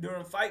there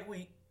during fight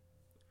week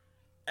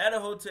at a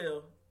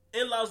hotel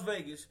in Las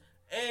Vegas,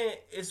 and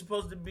it's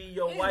supposed to be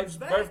your wife's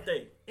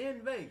birthday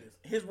in Vegas.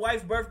 His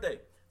wife's birthday.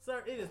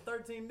 Sir, it is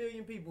 13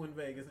 million people in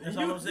Vegas. That's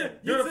all I'm saying.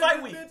 During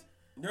fight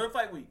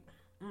week.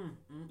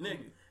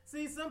 Nigga.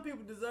 See, some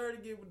people deserve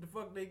to get what the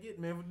fuck they get,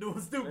 man, for doing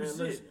stupid shit.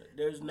 Listen,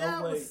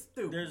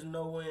 there's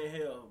no way in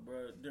hell,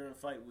 bro, during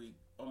fight week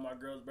on my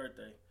girl's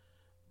birthday,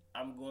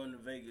 I'm going to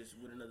Vegas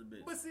with another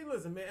bitch. But see,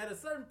 listen, man, at a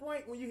certain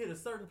point, when you hit a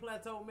certain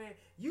plateau, man,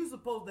 you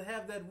supposed to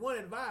have that one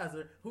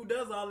advisor who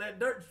does all that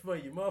dirt for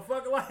you,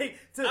 motherfucker. Like,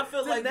 to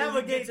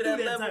navigate through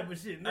that type of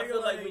shit. Nigga, I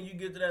feel like when you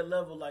get to that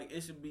level, like,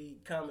 it should be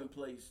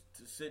commonplace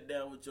to sit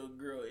down with your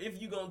girl.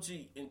 If you gonna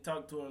cheat and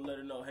talk to her and let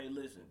her know, hey,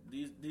 listen,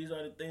 these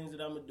are the things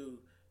that I'm gonna do.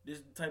 This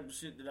is the type of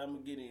shit that I'm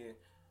gonna get in.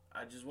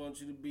 I just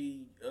want you to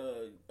be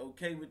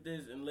okay with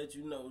this and let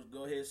you know.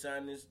 Go ahead,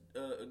 sign this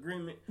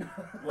agreement.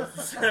 Once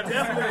you sign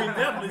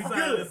definitely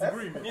sign this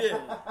agreement.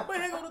 Yeah. But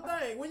here go the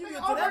thing. When you get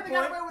to that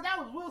point, that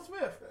was Will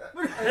Smith.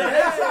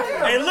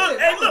 Hey,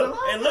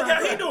 look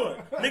how he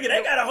doing. Nigga,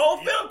 they got a whole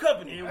film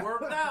company. It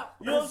worked out.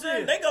 You know what I'm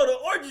saying? They go to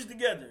orgies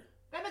together.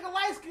 That nigga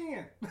light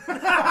skin.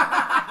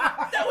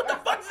 What the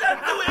fuck does that have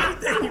to do with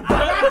anything, bro?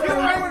 That get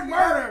away with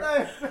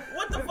murder.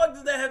 What the fuck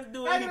does that have to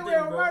do with anything,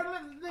 bro?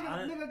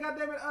 Nigga,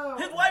 goddamn it.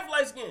 His wife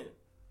light skin.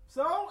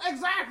 So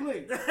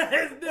exactly.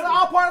 It's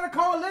all part of the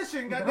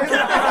coalition. Goddamn it.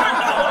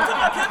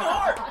 Kevin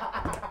Hart.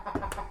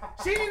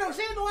 She didn't know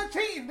what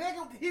cheating,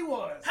 nigga. He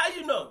was. How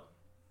you know?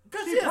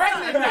 She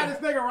pregnant by this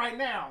nigga right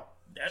now.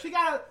 That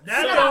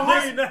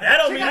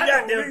don't mean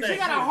goddamn thing. She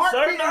got a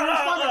heartbeat in her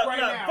stomach right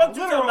now. Fuck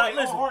you talking about?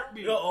 Listen,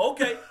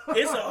 okay,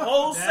 it's a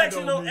whole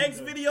section on X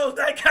videos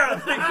that kind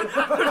of thing.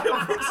 The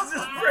bitches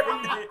is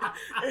pregnant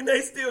and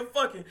they still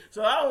fucking.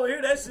 So I don't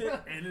hear that shit.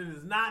 And it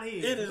is not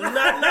his. It is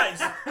not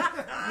nice.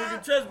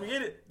 Nigga, trust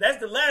me. That's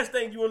the last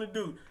thing you want to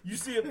do. You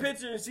see a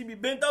picture and she be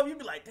bent over, you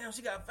be like, damn,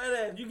 she got a fat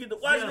ass. You get to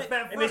watch it,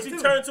 and then she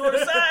turn to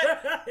her side.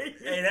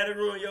 Hey, that'll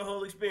ruin your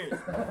whole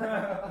experience.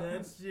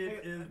 That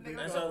shit is.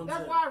 That's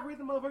why I read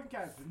the motherfucking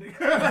caption, nigga.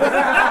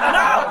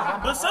 No,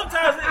 but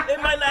sometimes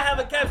it might not have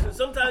a caption.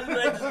 Sometimes they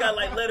just got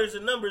like letters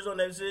and numbers on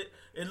that shit.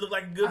 It look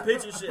like a good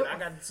picture shit. I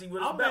got to see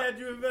what it's I'm about. mad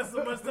you invest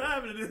so much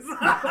time into this. Hey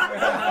man,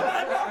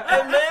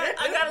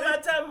 I got a lot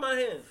of time in my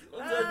hands.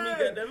 Don't judge me,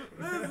 goddammit.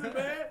 Listen,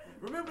 man.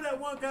 Remember that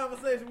one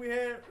conversation we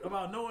had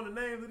about knowing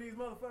the names of these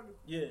motherfuckers?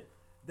 Yeah.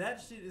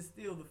 That shit is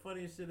still the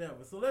funniest shit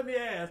ever. So let me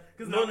ask,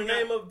 because Know the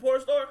name of a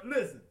porn star?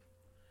 Listen.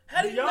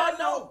 How do you not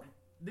know?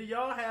 Do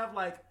y'all have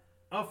like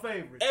a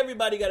favorite?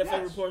 Everybody got a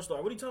favorite porn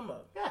star. What are you talking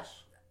about? Yes.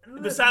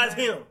 Listen, Besides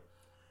man, him.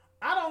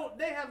 I don't.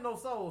 They have no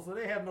soul, so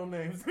they have no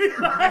names. Nigga,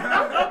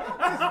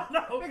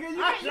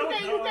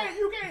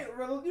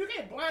 you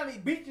can't blindly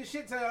beat your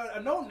shit to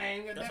a no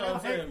name. That's what I'm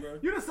saying, bro.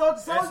 You done sold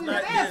your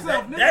damn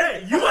self,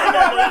 nigga. You ain't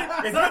got no.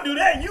 If you do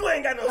that, you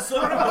ain't got no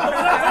soul.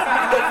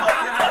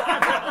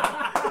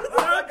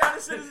 What kind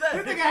of shit is that?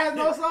 This nigga has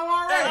no soul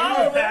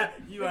already.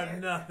 You are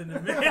nothing to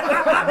me.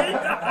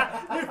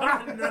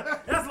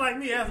 That's like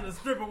me asking a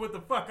stripper what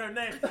the fuck her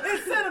name.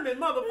 It's sentiment,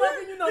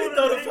 motherfucker. You know He what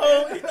throw it the is.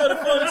 phone. He throw the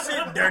phone and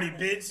shit. Dirty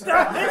bitch.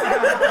 That's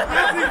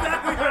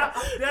exactly how.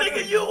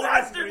 Nigga, you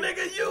watched her.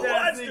 Nigga, you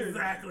watched her. That's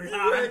exactly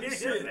how. He it is,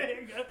 shit.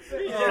 nigga. He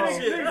Nigga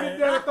ain't shit, get man.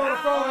 there and throw the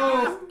phone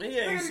home. He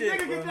ain't shit, Nigga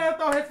get bro. there and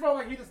throw his phone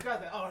like he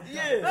discussed it. Oh,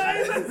 Yeah.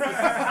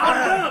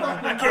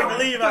 I can't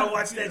believe I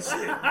watched that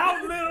shit.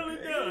 I'm literally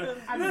done.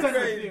 I'm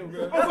crazy,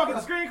 bro. Oh,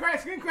 fucking screen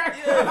crack. He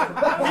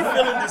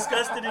feeling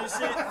disgusted and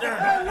shit.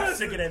 I'm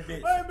sick of that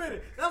bitch. Wait a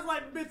minute. That's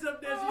like the bitch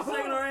up there. She's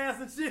shaking her ass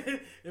and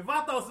shit. If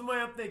I throw some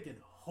money, I'm thinking,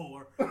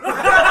 whore.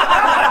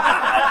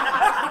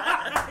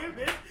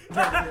 Wait a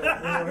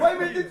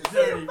minute, did you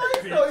see your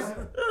face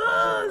though?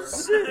 Oh,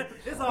 shit.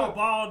 It's all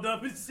balled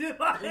up and shit.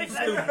 Like,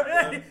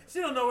 she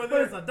don't know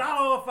whether it's $1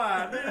 or $5.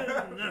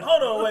 Man.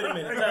 Hold on, wait a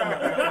minute. Time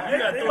out. You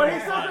gotta throw But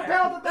he's still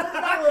compelled to throw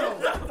the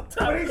dollar.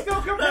 But he's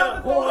still compelled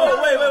to throw the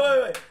Oh,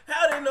 dollar. wait.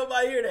 How didn't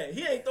nobody hear that?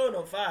 He ain't throwing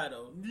no fire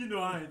though. You know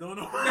I ain't throwing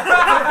no.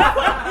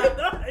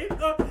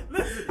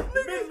 Listen,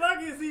 the bitch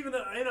lucky is even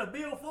in a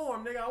bill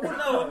form, nigga. I want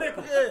to throw a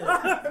nickel. Yeah. You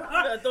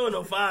not throwing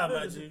no fire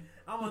about you.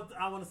 I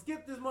want to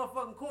skip this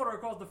motherfucking quarter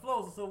across the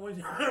floor so when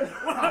her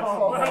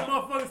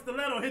motherfucking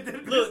stiletto hit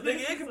that bitch. Look,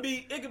 nigga,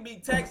 it could be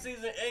tax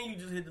season and you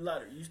just hit the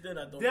lottery. You still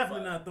not throwing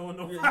Definitely no fire. not throwing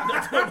no Yeah, fire. you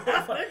not throwing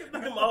no fire.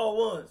 Them all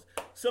ones.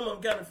 Some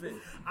of them counterfeit.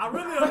 I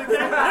really only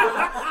came.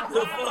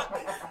 The fuck?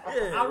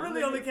 Yeah. I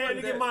really only came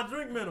to get my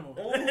drink minimum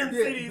and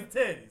see these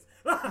teddies.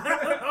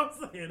 I'm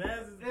saying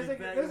that's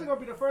This is gonna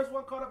be the first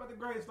one caught up at the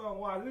gravestone.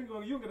 Why?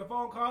 You get a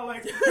phone call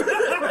like, "Senor,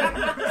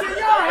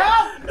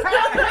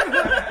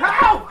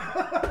 help!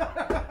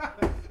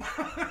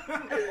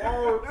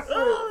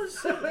 Oh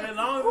shit! As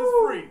long as it's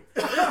free.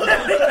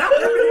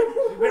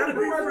 It better be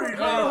free.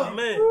 Oh,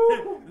 man.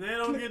 They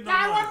don't get no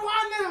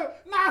 911, nigga!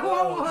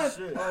 911! Oh,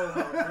 shit. Oh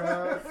my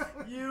god!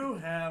 money. You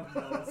have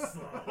no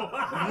soul.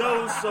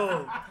 No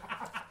soul.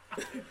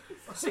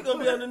 She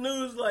gonna be on the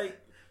news like,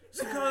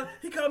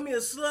 he called me a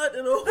slut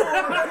and a whore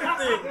and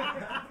everything.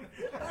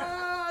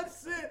 Ah,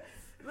 shit.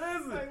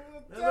 Listen.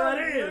 That's how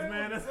it is,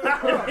 man. That's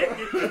how it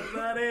is. That's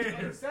how it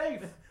is.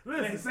 Safe.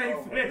 Listen, Safe.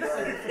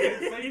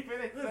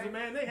 Listen,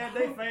 man, they had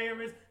their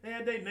favorites, they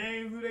had their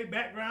names, who they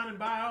background and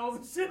bios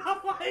and shit. I'm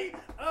like,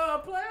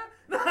 player?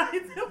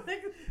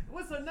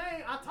 What's her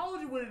name? I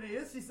told you what it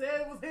is. She said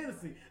it was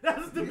Hennessy. That's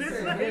what the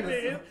bitch name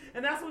is,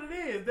 and that's what it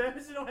is. That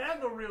bitch don't have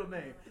no real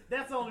name.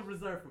 That's only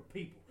reserved for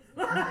people.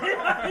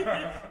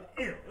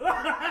 Ew.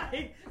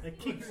 And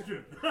keep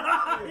stripping.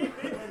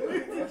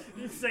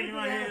 You shaking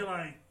my head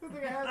like. This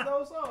nigga has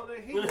no soul. This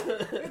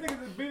nigga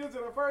just beat it to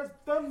the first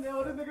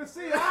thumbnail. This nigga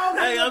see it.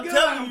 Hey, I'm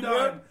telling you,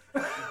 bro. He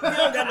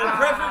don't got no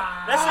preference.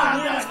 That shit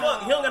weird as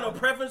fuck. He don't got no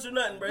preference or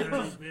nothing, bro.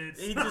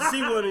 He just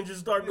see one and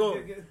just start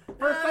going.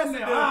 First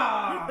thumbnail.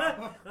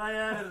 I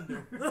had to do.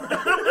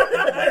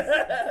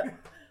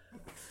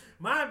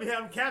 Mine be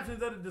having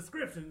captions of the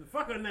description.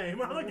 Fuck her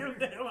name. I don't give a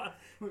damn.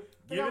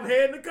 Giving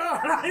head in the car.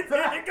 Right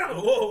there you go.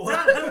 Whoa.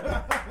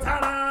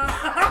 Ta-da.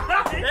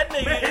 That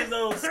nigga is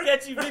on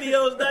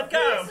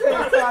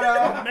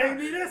sketchyvideos.com.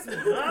 Maybe this one. I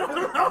don't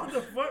know what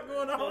the fuck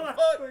going on.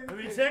 Let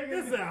me check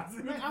this out. I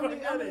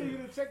need you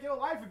to check your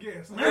life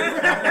again. Hey,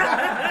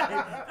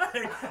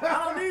 I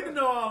don't need to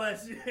know all that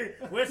shit.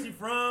 Where she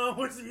from?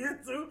 What she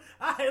into?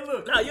 Hey,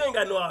 look. Nah, you ain't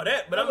got to know all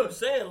that, but I'm just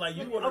saying, like,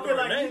 you want to know her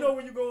like name. you know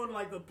when you go in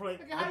like the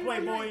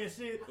Playboy and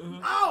shit.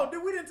 Oh,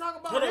 we didn't talk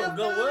about Hold on,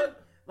 go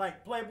what?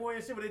 Like Playboy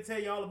and shit, where they tell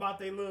you all about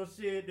their little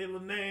shit, their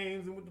little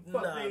names, and what the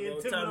fuck Nah, they bro,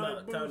 into time and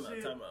out.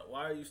 bullshit.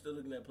 Why are you still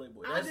looking at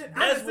Playboy? I didn't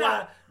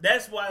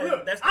That's why.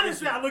 Look, That's I the didn't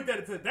say issue. I looked at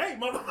it today,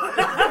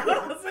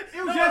 motherfucker.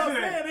 It was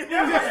yesterday.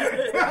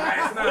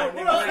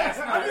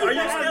 Are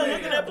you still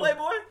looking at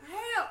Playboy?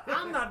 Hell,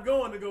 I'm not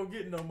going to go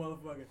get no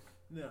motherfucker.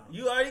 No.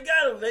 You already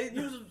got them.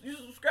 You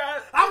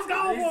subscribe. I was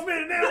gone for a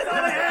minute. Now that's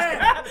all they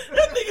had.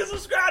 That nigga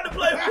subscribed to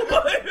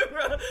Playboy,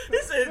 bro. He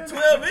said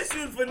 12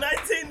 issues for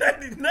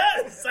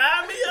 $19.99.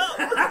 Sign me up.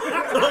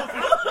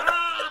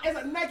 It's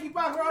a Nike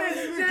box. Nah,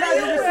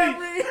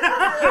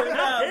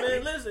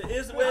 man, listen,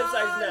 it's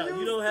websites now.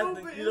 You don't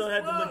You don't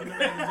have to look in the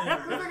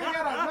magazine. This nigga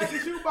got a Nike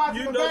shoebox in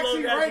You the no backseat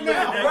longer have right to look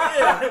now.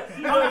 at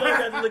You no longer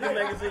have to look at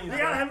magazines. You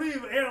gotta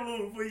leave an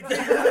heirloom for you.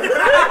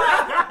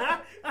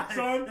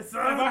 Son, if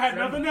I had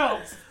nothing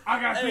else,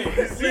 I got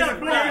this.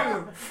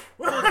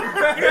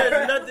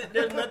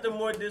 There's nothing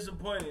more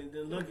disappointing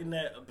than looking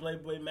at a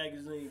Playboy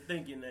magazine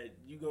thinking that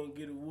you gonna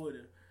get a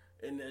water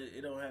and that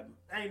it don't happen.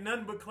 Ain't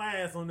nothing but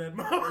class on that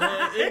Man,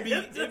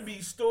 motherfucker. it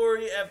be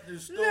story after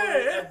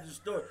story after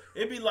story.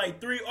 It be like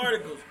 3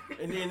 articles,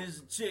 and then it's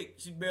a chick,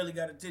 she barely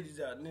got her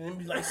titties out, and then it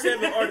be like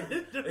 7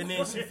 articles, and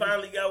then she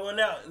finally got one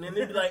out, and then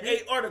it be like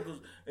 8 articles,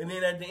 and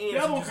then at the end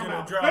she just in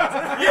her drawers.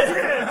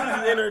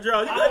 Yeah, she's in her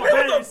drawers. You like,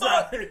 man, what the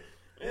fuck?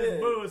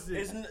 It's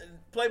bullshit.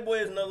 Playboy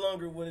is no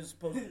longer what it's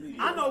supposed to be.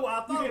 I know what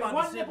I thought about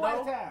one this shit, nipple at a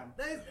though. time.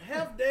 They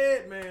half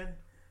dead, man.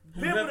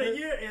 Pimp of the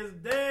year is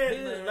dead, He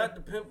is man. not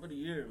the pimp of the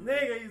year, man.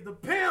 Nigga, he's the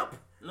pimp.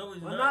 No,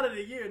 he's Well, not. not of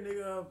the year,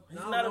 nigga. He's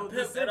I don't not a know, pimp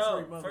this at all,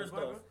 century, first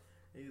motherfucker. off.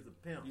 He's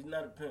a pimp. He's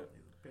not a pimp.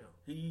 He's a pimp.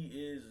 He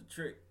is a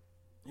trick.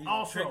 He's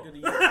Also. a trick of the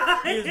year.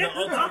 He is the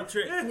ultimate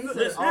trick.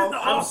 Listen,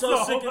 I'm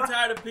so sick and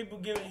tired of people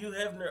giving Hugh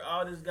Hefner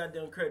all this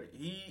goddamn credit.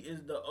 He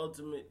is the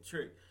ultimate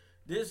trick.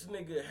 This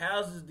nigga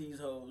houses these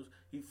hoes.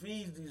 He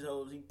feeds these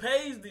hoes. He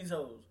pays these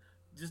hoes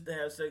just to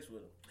have sex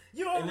with them.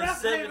 You And don't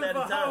it's rap 7 at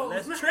a for time.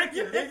 hoes. That's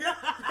tricking, nigga.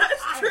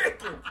 That's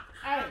tricking.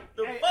 Hey,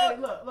 The hey, fuck?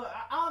 look.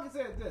 All I can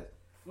say is this: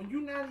 when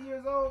you 90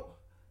 years old,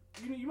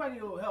 you might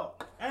need a little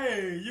help.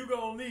 Hey, you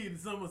gonna need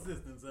some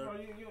assistance, sir. You know,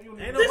 you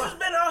need Ain't This nobody- has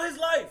been all his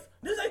life.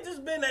 This ain't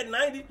just been at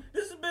 90.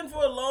 This has been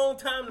for a long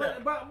time now.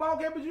 but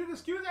okay, but you can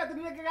excuse that the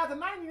nigga got to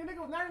 90. The nigga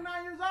was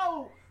 99 years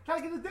old trying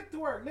to get his dick to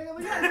work. Nigga,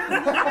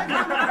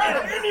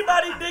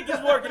 Anybody dick is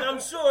working, I'm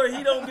sure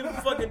he don't give a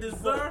fuck at this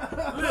point.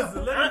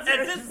 Listen, let me At tell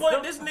you this point,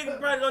 something. this nigga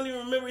probably don't even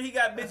remember he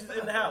got bitches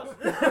in the house.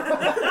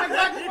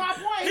 Exactly my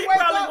point. He wake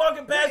probably up,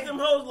 walking past them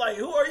hoes like,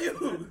 who are you?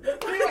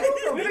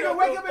 Nigga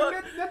wake up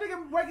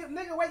and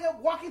nigga wake up,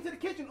 walk into the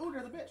kitchen. Ooh,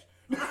 there's a bitch.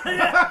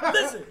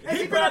 Listen, And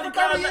he she been there probably for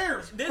 30 called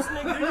years. this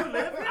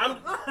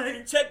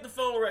nigga. Check the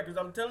phone records.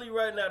 I'm telling you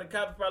right now, the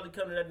cops probably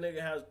come to that nigga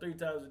house 3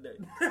 times a day.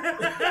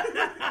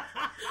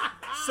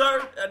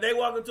 Sir, they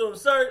walk up to him,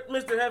 sir,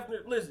 Mr.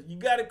 Hefner, listen, you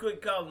gotta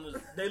quit calling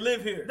us. They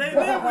live here. They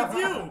live with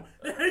you.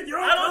 Your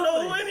I don't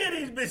know who company.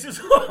 any of these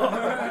bitches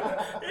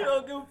are. He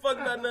don't give a fuck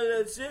about none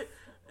of that shit.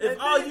 If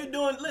all you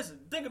doing, listen,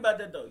 think about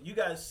that though. You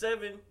got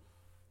 7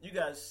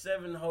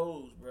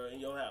 hoes, bro, in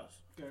your house.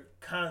 Okay.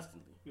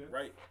 Constantly, Yeah.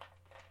 right?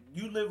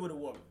 You live with a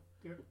woman.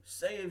 Yeah.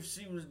 Say if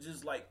she was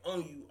just like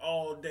on you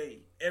all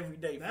day, every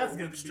day for That's a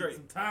gonna week be straight.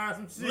 some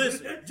tiresome shit.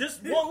 Listen,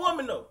 just one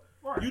woman though.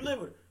 Right. You live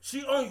with her.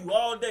 She on you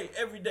all day,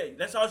 every day.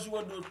 That's all she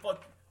want to do is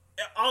fuck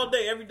you. All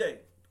day, every day.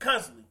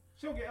 Constantly.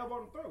 She'll get elbowed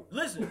in the throat.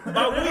 Listen,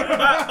 by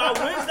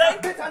Wednesday,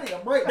 Bitch, I need a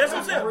break. that's what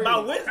I'm saying. By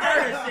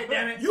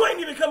Wednesday, you ain't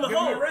even coming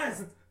home.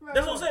 Rest.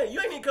 That's what I'm saying. You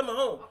ain't even coming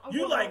home. I'm You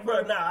going like, to-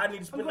 bro, nah, I need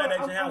to spend that I'm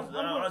extra house.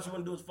 going- I'm All going- she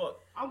want to do is fuck.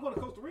 I'm going to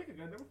Costa Rica,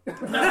 goddamn.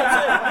 That's what I'm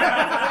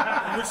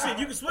saying. But shit,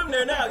 you can swim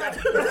there now. That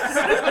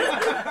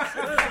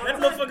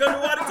motherfucker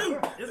underwater too.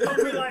 It's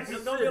gonna be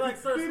like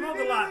Sir Smoke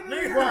a lot,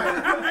 nigga.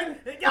 Right.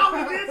 It got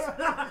me,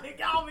 bitch. It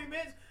got me,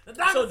 bitch. The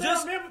doctor So said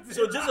just, I'm impotent.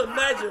 so just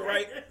imagine,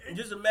 right?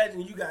 Just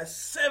imagine you got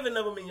 7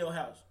 of them in your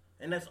house,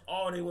 and that's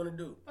all they want to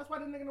do. That's why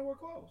this nigga don't wear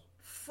clothes.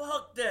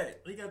 Fuck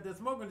that. He got that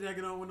smoking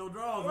jacket on with no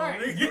drawers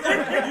Right. on. You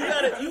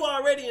Nigga. you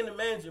already in the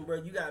mansion,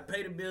 bro. You gotta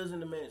pay the bills in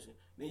the mansion.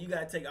 Then you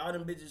gotta take all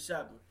them bitches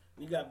shopping.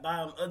 You gotta buy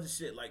them other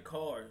shit like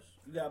cars.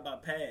 You gotta buy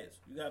pads.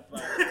 You gotta buy.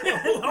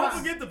 Don't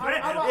forget the I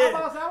bag.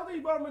 don't think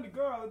you brought them in the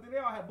girl. They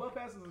all have butt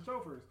passes and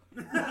chauffeurs.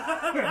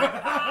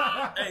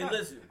 Hey,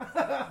 listen,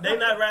 they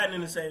not riding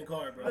in the same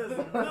car, bro.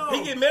 No.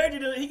 He get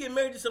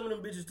married to some of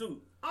them bitches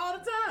too. all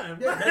the time.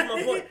 That's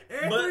my point.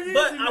 Every year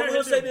But she I will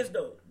married say him. this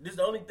though. This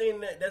the only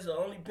thing that's the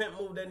only pimp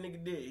move that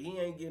nigga did. He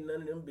ain't getting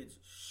none of them bitches.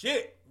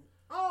 Shit.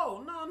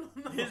 Oh no.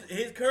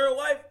 His current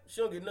wife,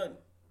 she don't get nothing.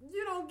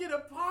 You don't get a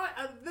part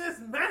of this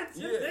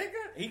mansion, Yeah.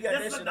 nigga. He got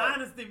That's that a shit out.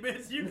 dynasty,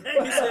 bitch. You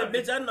can't. He said,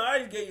 "Bitch, I know I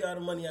already gave you all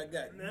the money I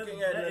got. You That's,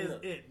 can't have that nothing is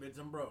else." it, bitch.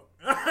 I'm broke.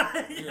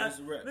 Yeah, it's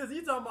a wrap. Listen,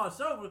 you talking about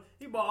chauffeur?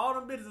 He bought all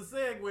them bitches a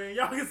Segway, and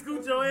y'all can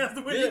scoot your ass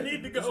to where Yeah, you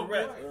need to it's a go,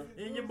 wrap, bitch. bro.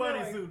 In your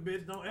bunny suit,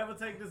 bitch. Don't ever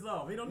take this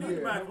off. He don't need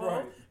to buy Yeah, clothes,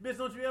 right. bitch.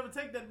 Don't you ever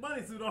take that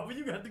bunny suit off, and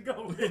you got to go,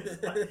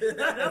 bitch. Like,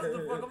 that's what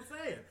the fuck I'm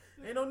saying.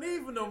 Ain't no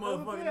need for no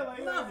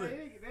motherfucking nothing.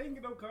 They ain't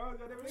get no cars.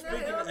 Speaking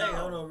of, hey,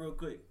 hold on real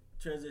quick.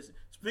 Transition.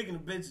 Speaking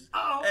of bitches,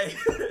 Uh-oh. hey,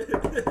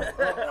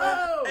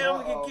 Oh. hey,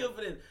 I'm gonna get killed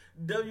for this.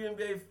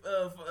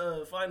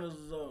 WNBA finals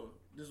is on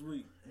this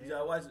week. Did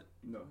y'all watch it?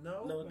 No.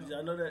 No, No, did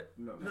y'all know that?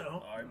 No.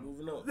 no. All right,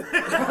 moving on.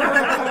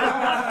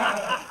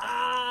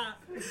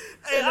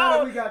 Hey, now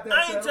that we got that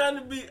I ain't settled.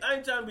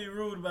 trying to be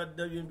rude about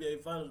the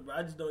WNBA finals, bro.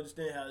 I just don't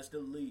understand how it's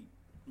still a league.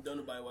 Don't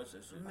nobody watch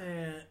that shit.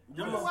 Man,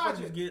 Them I'm gonna watch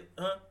motherfuckers it. get,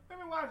 huh? Let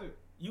me watch it.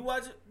 You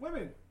watch it?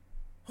 Women.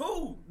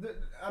 Who?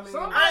 I mean,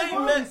 Some- I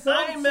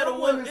ain't met a some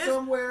woman. women It's-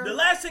 somewhere. The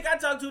last chick I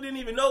talked to didn't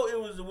even know it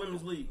was a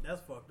women's league.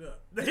 that's fucked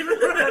up. That's what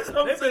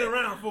I'm They've been saying.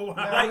 around for a while.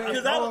 Nah, Like, man,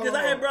 cause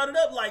I had brought it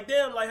up, like,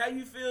 damn, like, how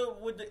you feel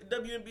with the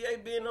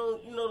WNBA being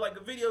on, like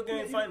a video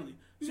game finally?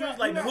 She was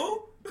like, the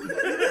who? You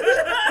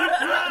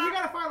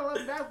gotta find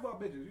 11 basketball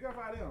bitches. You gotta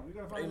find them.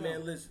 Hey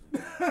man, listen.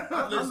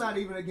 I'm not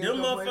even against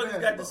them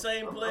motherfuckers got the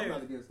same players. I'm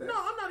not against that. No,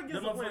 I'm not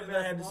against them motherfuckers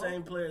that had the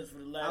same players for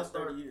the last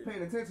 30 years.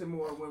 Paying attention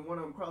more when one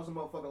of them cross a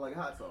motherfucker like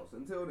hot sauce.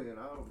 Until then,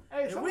 I don't.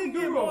 Hey, if we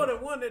get more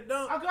than one that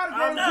don't, I gotta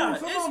get into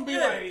some of them be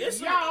like,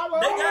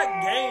 they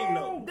got game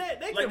though.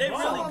 They like they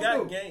really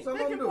got game.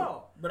 They can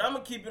ball. But I'm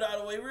gonna keep it all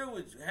the way real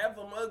with you. Half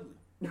of them ugly.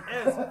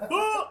 As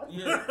fuck.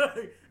 Yeah,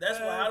 that's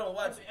why I don't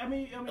watch it. I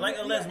mean, like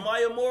unless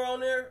Maya Moore on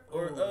there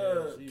or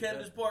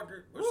Candace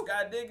Parker or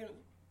Sky Diggins,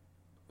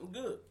 I'm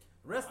good.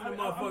 Rest of the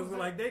motherfuckers look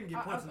like they can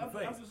get punched in the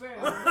face. I'm just saying.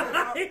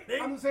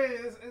 I'm just saying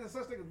it's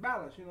such thing as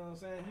balance. You know what I'm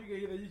saying? You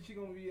get either she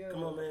gonna be.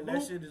 Come on, man,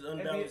 that shit is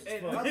unbalanced.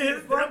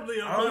 It's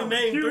definitely I only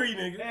named 3,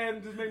 nigga.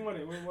 And just make money.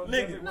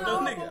 Nigga, I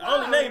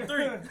only named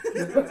 3.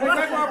 That's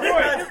my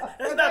point.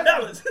 That's not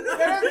balanced.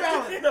 That is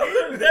balance.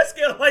 No, that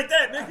scale like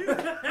that,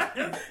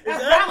 nigga.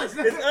 That's balance.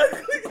 It's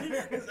ugly.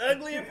 It's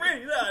ugly and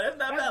pretty. No, that's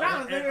not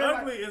balanced. And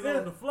ugly is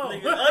on the floor.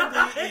 Nigga,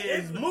 ugly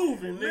is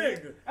moving,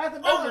 nigga. That's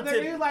the balance.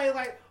 Nigga, he's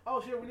like, oh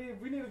shit,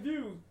 we need a view.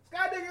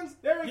 Sky Diggins,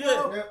 there we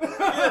go.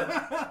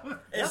 Yeah.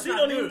 And she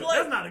don't even play.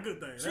 That's not a good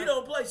thing. She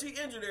don't play. She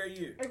injured every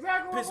year.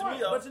 Exactly. Pissing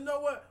me off. But you know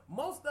what?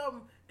 Most of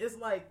them, it's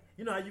like,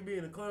 you know how you be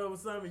in a club or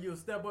something, you'll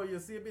step up, you'll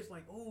see a bitch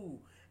like, ooh.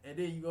 And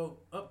then you go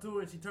up to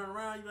her and she turn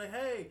around, you're like,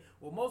 hey.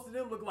 Well, most of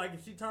them look like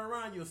if she turn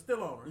around, you're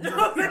still on her. You know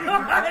what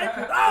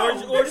I'm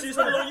saying? Or she's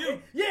still on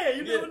you. Yeah,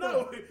 you never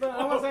know.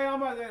 I'm gonna say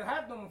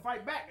half of them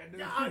fight back.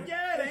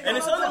 Yeah, and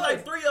it's only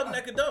like 3 of them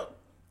that could dunk.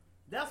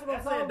 That's what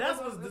I'm saying. That's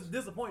what's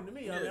disappointing to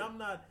me. I mean, I'm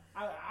not.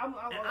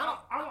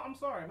 I'm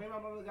sorry. Maybe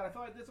I'm not. I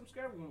feel like this. I'm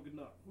scared we're gonna get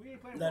enough. We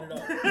ain't playing. Not at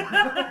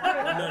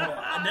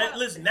all. No.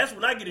 Listen, that's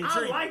when I get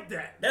intrigued. I like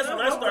that. That's when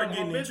I start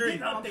getting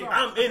intrigued. I'm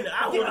in.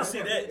 I want to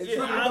see that.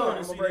 Yeah, I want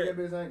to see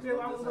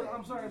that.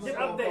 I'm sorry.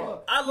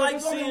 I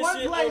like seeing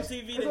shit on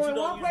TV that you don't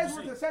one place usually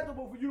where see. it's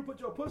acceptable for you to put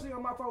your pussy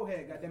on my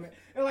forehead. Goddamn it!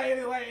 And like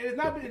it's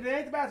not. It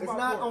ain't the basketball.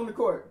 It's not on the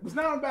court. It's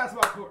not on the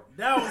basketball court.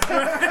 That was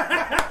great.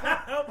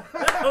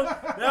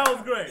 that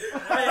was great.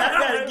 Hey, I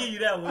gotta give you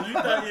that one. You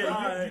thought, you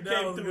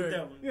came through with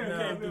that one.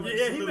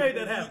 Yeah, he made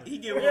that happen. He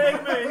made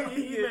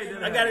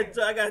that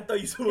happen. I gotta throw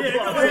you some applause.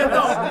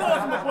 applause. Throw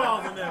some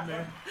applause in that,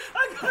 man.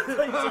 I gotta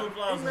throw you some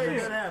applause. He made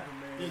that happen,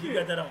 man. Yeah, you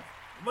got that off.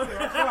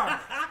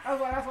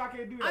 That's why I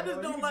can't do that. I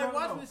just don't like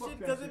watching this shit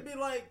because it'd be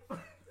like,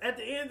 at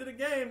the end of the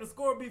game, the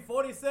score be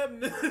 47.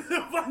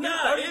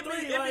 Nah, it'd be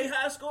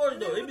high scores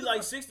though. It'd be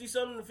like 60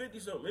 something to 50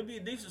 something. It'd be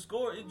a decent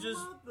score. It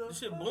just the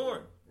shit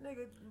boring.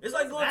 Nigga, it's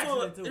like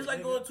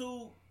going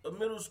to a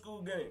middle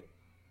school game.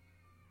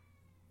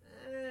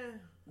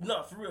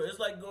 No, for real. It's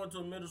like going to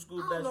a middle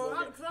school basketball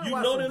game. You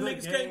know them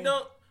niggas can't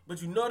dunk, but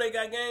you know they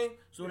got game,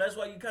 so that's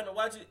why you kind of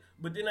watch it.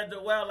 But then after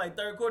a while, like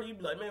third quarter, you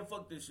be like, man,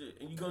 fuck this shit.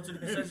 And you go to the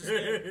concession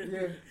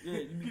stand. Yeah,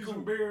 you be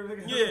cool.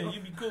 Yeah,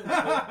 you be cool,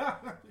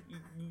 bro.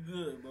 You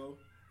good, bro.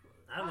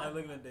 I like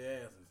looking at their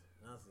asses.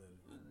 I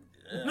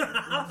said,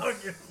 I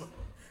don't give a fuck.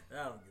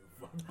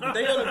 But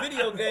they on a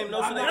video game,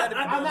 though, so they got to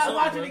be doing something. I'm not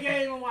watching the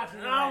game. I'm watching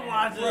it. I'm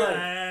watching it.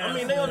 I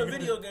mean, they on a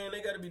video game.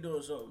 They got to be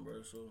doing something,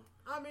 bro. So.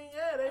 I mean,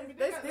 yeah,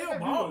 they still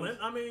balling.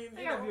 I mean,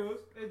 they got views.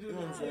 It's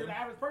just the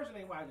average person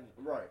ain't watching it.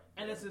 Right.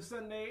 And it's a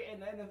Sunday,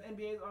 and the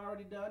NBA is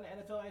already done. The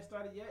NFL ain't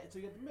started yet, so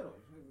you get the middle.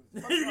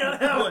 You gotta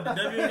have what, the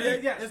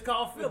WNBA? Yeah, it's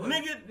called filler.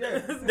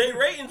 Nigga, they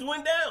ratings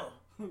went down.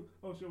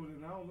 Oh shit!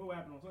 I don't know what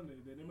happened on Sunday.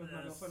 They must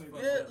not be on Sunday.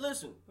 Yeah,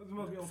 listen.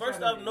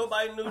 First off,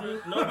 nobody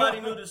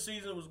knew the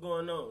season was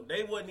going on.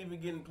 They wasn't even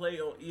getting played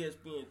on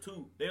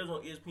ESPN2. They was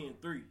on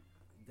ESPN3.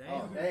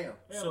 Damn.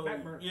 So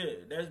yeah,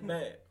 that's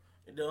bad.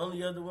 The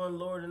only other one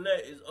lower than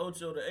that is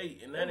Ocho to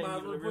 8, and that ain't even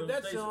a real put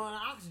that station. shit on an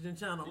Oxygen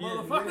channel,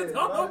 motherfucker.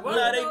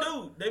 Nah, they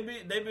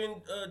do. They been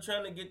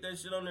trying to get that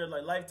shit on there.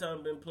 Like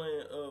Lifetime been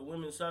playing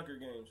women's soccer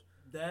games.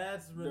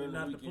 That's really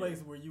not the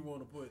place where you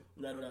want to put.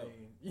 Not at all.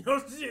 You know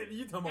shit.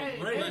 You talking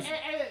about race?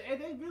 And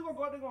they gonna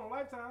go out there going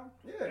Lifetime.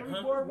 Yeah.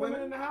 Every boy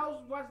women in the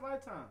house watch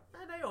Lifetime.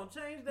 Man, they gonna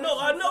change that. No,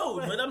 I know,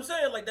 but I'm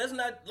saying like that's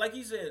not like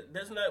he said.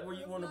 That's not where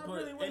you want to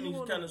put any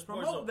kind of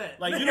sports on.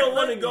 Like you don't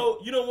want to go.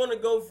 You don't want to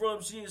go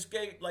from she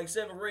escaped like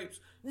 7 rapes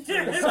to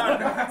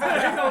soccer,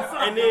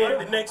 and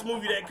then the next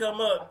movie that come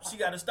up, she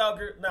got a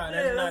stalker. Nah,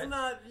 that's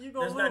not.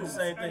 That's not the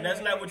same thing.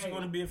 That's not what you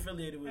want to be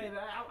affiliated with.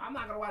 I'm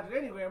not gonna watch it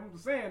anyway. I'm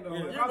just saying though.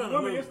 If I'm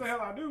women, it's the hell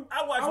I do.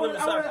 I watch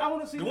women's soccer. I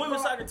want to see the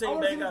women's soccer team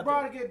back out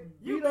there.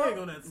 Get beat up.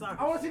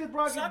 I want to see this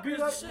broad get beat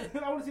up.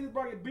 I want to see this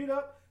broad get beat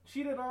up,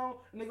 cheated on,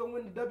 and they gonna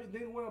win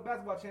a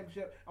basketball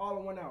championship all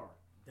in 1 hour.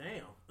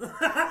 Damn.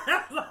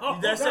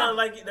 that sound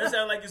like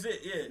it's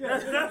it. Yeah.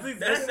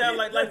 That sound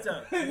like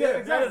Lifetime. Yeah,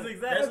 exactly.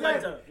 That's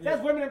Lifetime.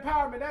 That's women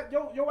empowerment. That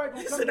your wife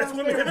gonna come that's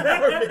women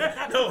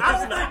empowerment. No, I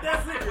don't think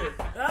that's it.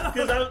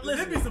 Because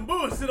there be some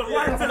bullshit on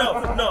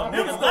Lifetime. No.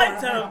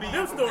 Lifetime be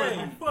them stories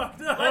be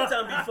fucked up.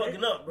 Lifetime be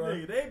fucking up, bro.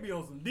 Nigga, they be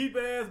on some deep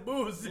ass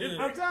bullshit.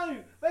 I'm telling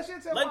you. Let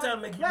Chantel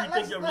Lifetime make you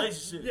rethink your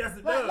relationship. Yes,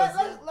 it does.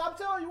 I'm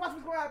telling you, watch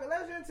what's going to happen.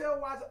 Let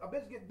Chantel watch a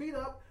bitch get beat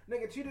up,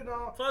 nigga cheated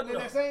on, Fuck and then no.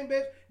 that same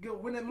bitch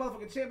win that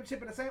motherfucking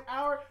championship in the same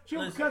hour. She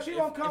gonna come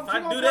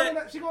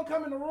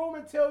in the room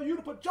and tell you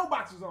to put your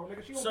boxes on,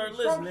 nigga. She gonna Sir, be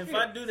listen, strong as if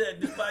shit. I do that,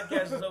 this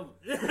podcast is over.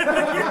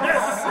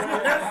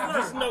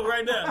 Just know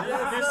right now,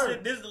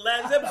 this is the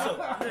last episode.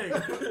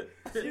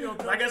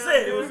 Like I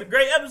said, it was a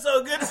great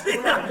episode. Good to see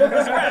you.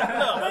 That's right.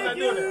 No, I'm not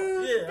doing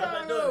that. Yeah,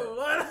 I'm not doing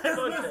that.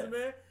 Listen,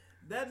 man.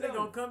 That nigga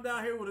gonna come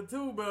down here with a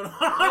tube belt on.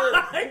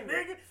 Yeah. Like,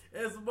 nigga,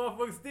 and some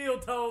motherfucking steel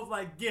toes,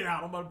 like, get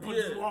out. I'm about to put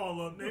this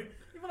wall up, nigga.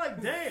 You be like,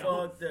 damn.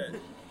 Fuck that.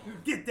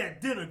 Get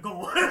that dinner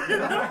going.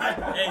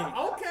 Hey,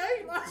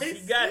 okay. Like, she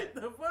got it.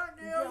 The fuck,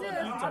 hell What you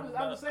yeah. talking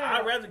I'm just saying.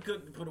 I'd rather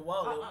cook than put a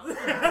wall up.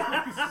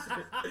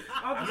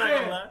 I'm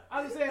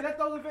just saying that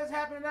those events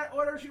happen in that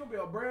order, she gonna be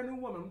a brand new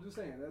woman. I'm just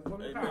saying that's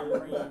woman Hey, power.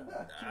 man, Right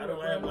there. I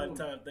don't have my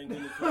time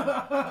thinking this.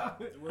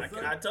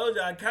 I told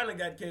you I kind of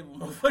got cable,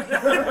 motherfucker.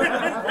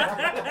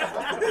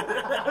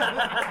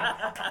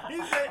 He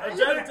said, I'm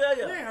trying to tell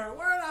you. You ain't heard a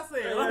word I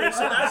said. Shit, I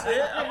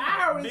said. I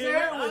heard what he Being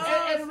said. real with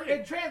you. And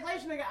in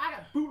translation, nigga, I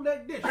got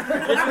bootleg dish. It's not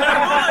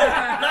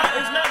bootleg. No,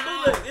 it's not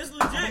bootleg. It's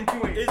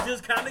legit. It's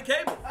just kind of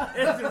cable.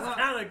 It's just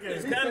kind of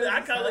It's good. kind of.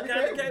 I call it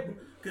kind of cable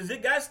because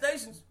it got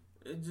stations.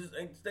 It just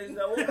ain't the stations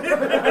I want.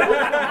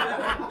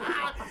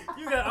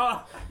 You got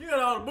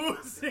all the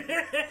bullshit.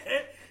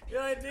 You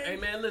know what I mean? Hey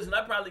man, listen.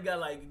 I probably got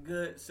like a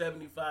good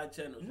 75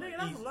 channels. Nigga, like,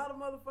 that's easy. a lot of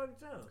motherfucking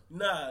channels.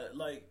 Nah,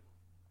 like.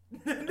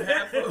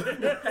 half of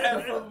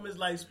them is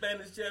like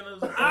Spanish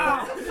channels. And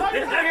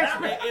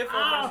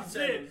infomercial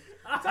channels.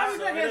 Tell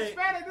me nigga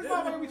Hispanic, this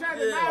motherfucker be trying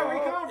to deny where he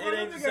come It from.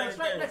 ain't This the nigga same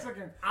straight thing.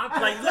 Mexican.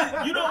 Like, look,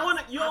 you don't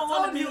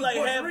want to be you like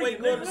Puerto halfway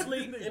Rican, going nigga. to Look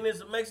sleep at this and there's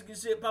some Mexican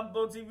shit pop up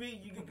on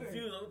TV. You get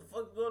confused. What the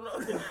fuck is going on?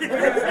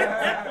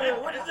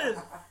 What is this?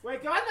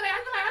 Wait, yo,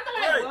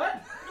 Right.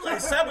 what? Like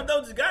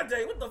Salvador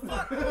Gigante. What the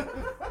fuck?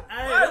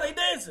 Why are they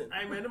dancing?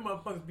 Hey man, them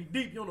motherfuckers be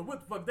deep. You don't know what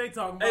the fuck they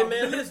talking about. Hey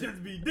man, Them listen.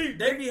 shits be deep.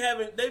 They be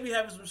having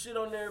some shit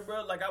on there,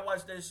 bro. Like I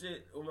watched that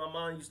shit when my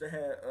mom used to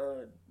have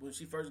when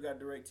she first got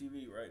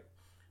DirecTV, right?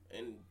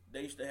 And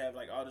they used to have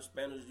like all the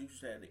Spanish. You used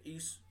to have the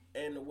East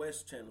and the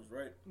West channels,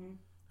 right? Mm-hmm.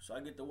 So I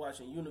get to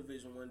watching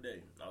Univision one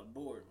day. I was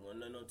bored. Wasn't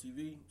nothing on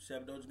TV.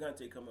 Salvador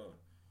Gigante come on.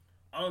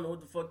 I don't know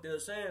what the fuck they were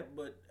saying,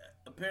 but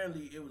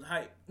apparently it was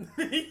hype.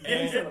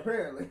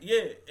 Apparently.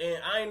 Yeah,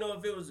 and I didn't know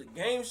if it was a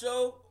game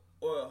show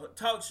or a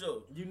talk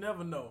show. You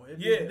never know.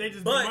 They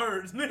just but,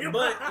 merged, nigga.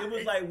 But it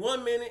was like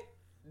 1 minute,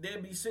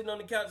 they'd be sitting on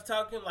the couch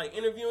talking, like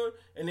interviewing,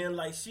 and then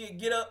like she'd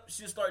get up,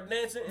 she'd start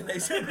dancing, and they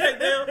sit back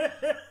down,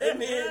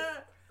 and then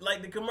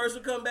like the commercial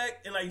come back,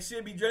 and like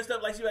she'd be dressed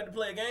up like she about to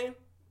play a game,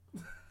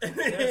 and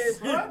then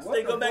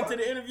they go back to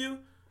the interview.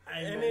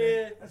 And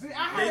then See,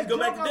 I had a go joke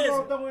back to I was dancing.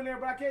 gonna throw in there,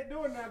 but I can't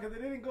do it now because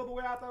it didn't go the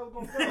way I thought it was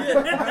gonna go.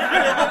 Listen,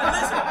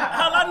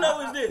 all I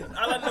know is this.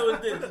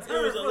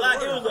 It was a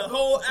lot. It was a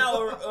whole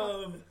hour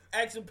of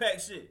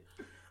action-packed shit.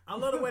 I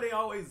love the way they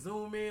always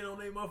zoom in on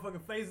their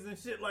motherfucking faces and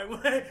shit. Like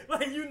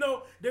you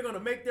know they're gonna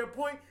make their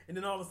point, and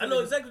then all of a I sudden know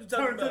exactly what you're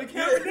talking turn about. to the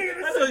camera. Yeah,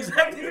 Nigga, I know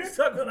exactly what you're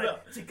talking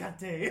about.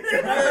 Chicate.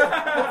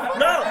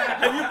 No,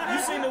 have you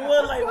seen the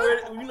one like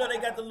where you know they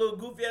got the little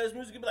goofy ass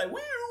music? It be like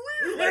wee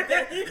wee like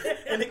that,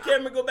 and the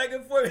camera go back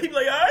and forth. He be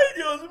like, "Ay,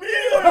 Dios mío."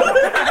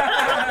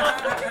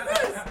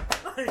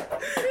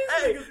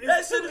 Hey,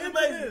 that shit is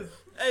amazing.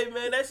 Hey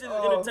man, that shit is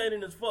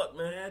entertaining as fuck,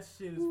 man. That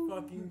shit is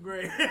fucking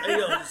great. Hey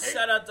yo,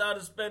 shout out to all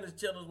the Spanish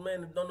channels,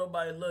 man. If don't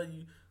nobody love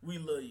you, we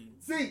love you.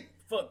 See,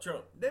 Fuck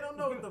Trump. They don't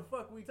know what the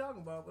fuck we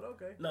talking about, but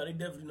okay. No, they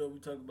definitely know what we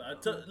talking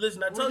about.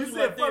 Listen, I When told you you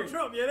said my fuck theory.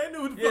 Trump, yeah, they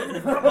knew what the Yeah, fuck we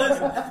talking about.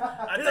 listen, I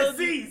They told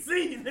you.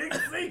 see,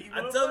 nigga, see.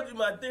 I told you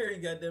my theory,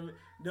 goddammit.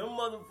 Them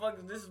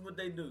motherfuckers, this is what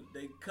they do.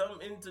 They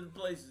come into the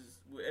places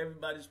where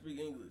everybody speak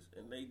English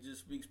and they just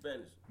speak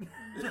Spanish.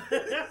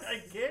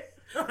 I get.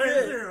 Yeah,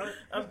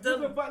 I'm This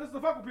telling is you. the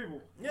fuck with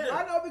people. Yeah.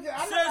 I know because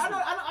I Seriously. know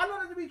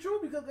that to be true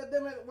because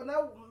goddamn it, when I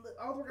was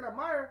working at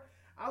Meyer,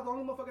 I was the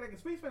only motherfucker that can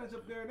speak Spanish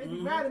up there, and they be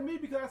mad at me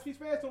because I speak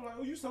Spanish. So I'm like,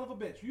 oh, you son of a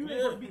bitch, you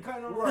ain't supposed to be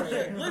cutting on right.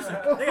 Yeah, listen,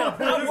 They gonna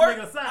pull I this work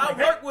nigga aside.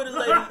 with a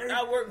lady.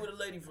 I work with a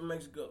lady from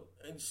Mexico,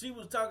 and she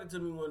was talking to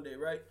me one day,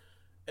 right?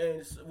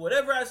 And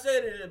whatever I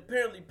said, it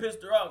apparently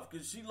pissed her off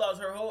because she lost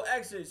her whole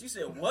accent. She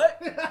said, "What?"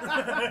 I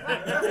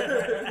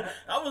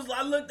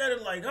looked at her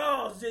like,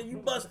 "Oh shit, you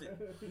busted."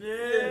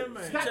 Yeah,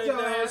 man. She Got changed your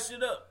that whole ass.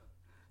 shit up.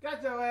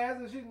 Got your ass,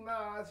 and she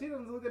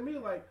doesn't look at me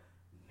like,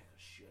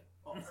 shit.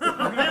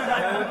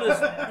 Man,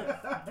 listen,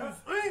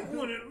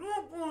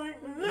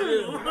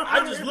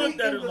 I just looked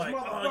at her like,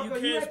 "Oh, you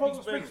ain't can't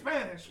supposed to speak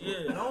Spanish.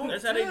 Yeah,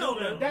 that's how they do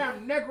it.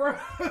 Damn Negro.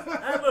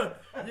 Hey, look,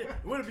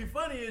 what'd be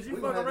funny is you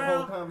we're fuck gonna have to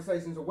hold around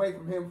conversations away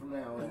from him from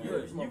now on. Yeah,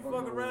 This you motherfucker fuck knows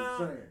what he's around.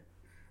 saying.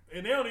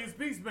 and they don't even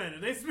speak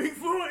Spanish. They speak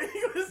fluent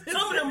English.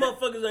 Some of them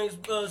motherfuckers ain't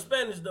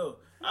Spanish though.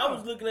 I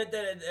was looking at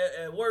that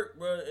at work,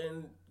 bro,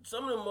 and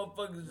some of them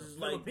motherfuckers is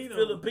like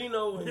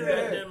Filipino and Yeah.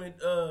 goddamn it,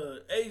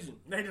 Asian.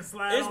 They just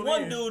slide There's on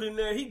one in. dude in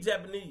there, he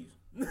Japanese.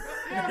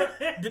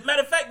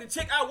 Matter of fact, the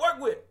chick I work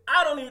with,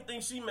 I don't even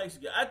think she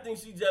Mexican. I think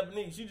she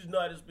Japanese. She just know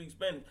how to speak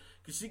Spanish.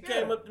 Because she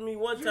came up to me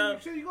one time,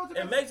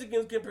 and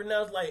Mexicans can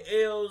pronounce like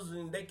L's,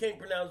 and they can't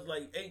pronounce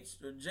like H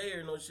or J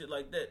or no shit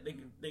like that. They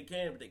can,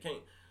 but they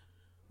can't.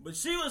 But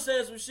she was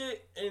saying some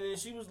shit, and then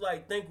she was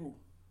like, "Thank you."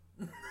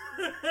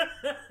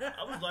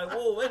 I was like,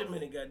 "Whoa, wait a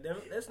minute,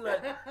 goddammit. That's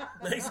not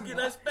Mexican,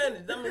 that's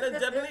Spanish. I mean,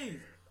 that's Japanese."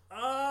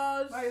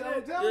 Oh, like, shit.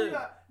 I'm telling you,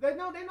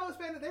 they know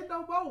Spanish. They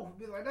know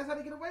both. Like, that's how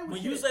they get away with when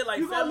shit. you say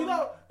like family,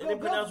 and they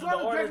pronounce with the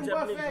R as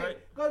Japanese, right?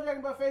 Go to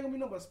Dragon Buffet, gonna be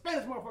no but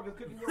Spanish motherfuckers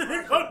cooking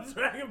your Go to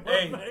Dragon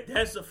Buffet. Hey,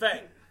 that's a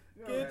fact.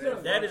 That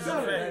is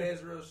a fact. That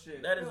is real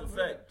shit. That is a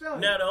fact.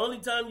 Now, the only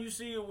time you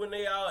see it when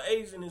they all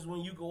Asian is when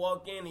you can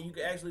walk in and you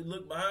can actually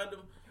look behind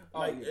them.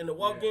 Like in the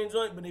walk-in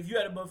joint, but if you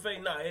at a buffet,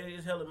 nah,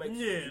 it's hella Mexican.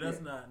 Yeah,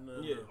 that's not. No.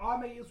 Yeah. All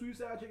I make is sweet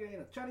sour chicken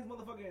and a Chinese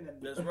motherfucker in that.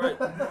 That's right.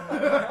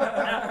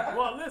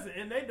 Well, listen,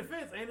 in their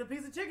defense, ain't a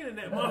piece of chicken in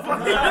that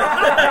motherfucker.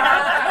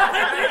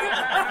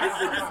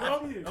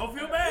 Don't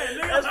feel bad,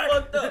 nigga. That's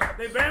fucked up.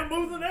 They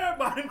bamboozling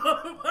everybody,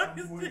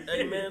 motherfuckers.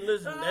 Hey man,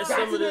 listen,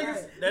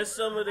 that's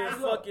some of the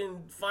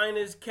fucking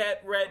finest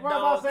cat rat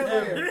dogs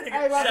ever.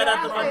 Shout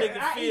out to my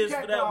nigga Fizz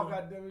for that one.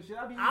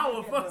 I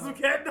will fuck some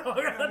cat dog.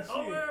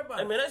 Don't worry about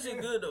it. Hey man, that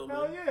shit good though.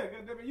 Hell yeah,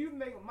 goddamn, you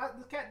make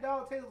this cat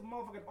dog taste of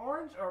motherfucking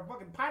orange or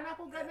fucking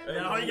pineapple, goddamn.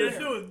 And all you gotta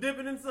do is dip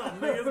it in something,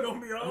 nigga. It's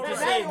gonna be all I'm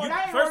just right.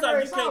 saying, first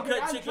off, you can't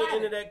cut chicken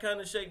into that kind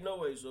of shake no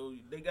way, so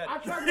they got I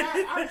tried it,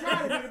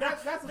 nigga.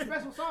 That's a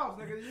special sauce,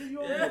 nigga. You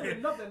don't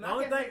get nothing. The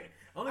only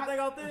thing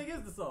authentic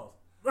is the sauce.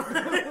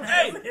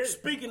 Hey,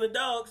 speaking of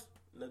dogs,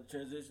 another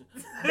transition.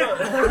 I'm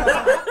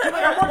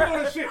working on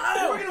this shit.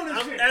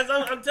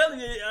 I'm telling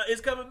you,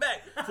 it's coming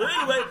back. So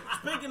anyway,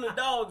 speaking of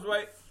dogs,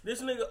 right? This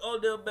nigga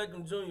Odell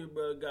Beckham Jr.,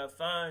 bro, got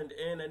fined,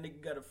 and that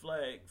nigga got a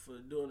flag for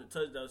doing a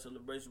touchdown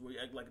celebration where he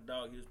acted like a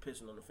dog. He was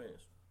pissing on the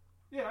fans.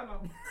 Yeah, I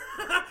know.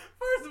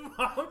 First of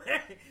all,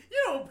 man,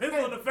 you don't piss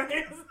on the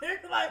fans.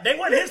 Like, they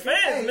weren't his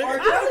fans, nigga.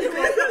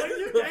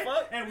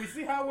 And we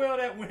see how well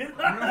that went.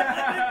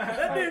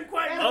 That didn't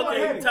quite go.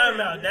 Okay,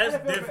 time out. That's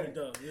different,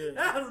 though. Yeah.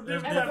 That was a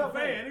different type of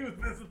fan. He was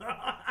pissing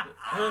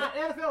on.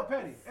 NFL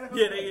petty.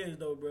 Yeah, they is,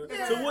 though, bro.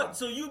 Yeah.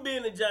 So you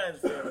being a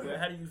Giants fan, bro,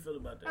 how do you feel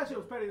about that? That shit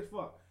was petty as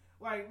fuck.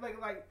 Like,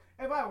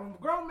 if I was a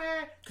grown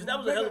man, because that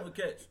was a hell of a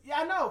catch. Yeah,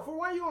 I know. For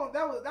one,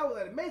 that was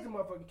an amazing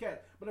motherfucking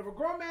catch. But if a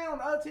grown man on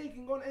the other team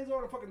can go in the end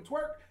zone and fucking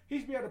twerk, he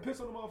should be able to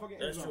piss on the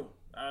motherfucking end zone. That's true.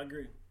 I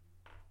agree.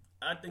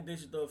 I think they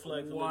should throw a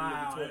flag for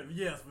wow. Twerk.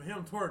 Yes, for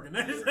him twerking.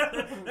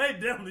 They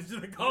definitely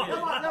should have called him.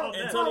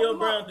 Antonio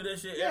Brown do that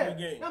shit every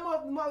game. That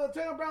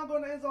Antonio Brown go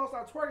in the end zone and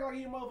start twerking like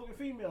he a motherfucking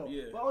female.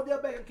 Yeah. But Odell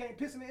Beckham can't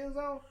piss in the end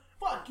zone.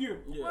 Fuck you.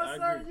 Yeah, well,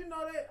 sir, you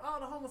know that all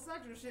the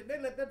homosexual shit, they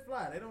let that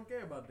fly. They don't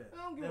care about that.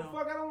 I don't give a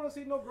fuck. I don't want to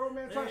see no grown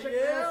man trying to shake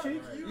their ass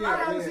cheeks. I'd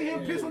rather see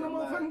him piss on the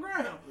motherfucking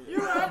ground.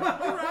 You're right.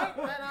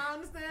 And I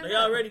understand. They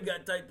already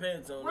got tight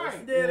pants on.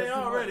 Right. Yeah, they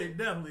already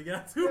definitely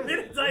got too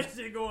many tight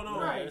shit going on.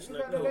 Right. That's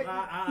not cool.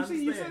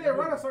 You see they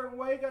run a certain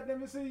way.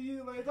 Goddamn, see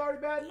you like it's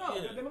already bad enough.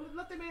 Yeah.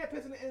 Let the man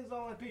piss in the end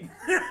zone in peace.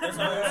 That's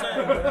all I'm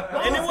saying.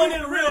 And it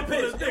wasn't a real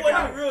piss. It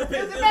wasn't a real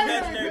piss. It was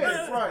imaginary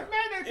piss. Right.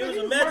 It was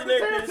imaginary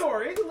piss.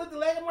 He just let the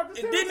leg mark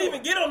the territory. It didn't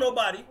even get on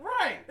nobody.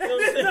 Right. You know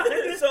what I'm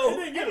saying? So,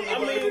 he didn't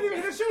even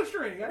hit a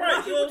shoestring.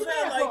 Right, you know what I'm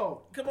saying?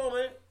 Like, come on,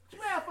 man.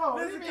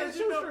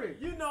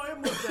 You know, it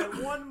was that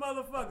one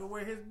motherfucker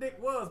where his dick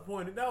was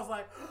pointed. That was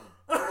like,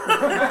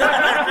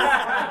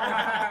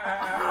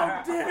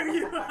 how dare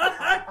you?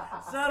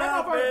 Shut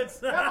up, bitch.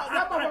 That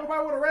motherfucker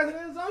probably would have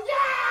resident zone.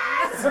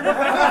 Yes!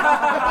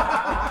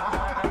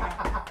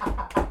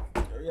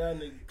 Y'all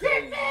niggas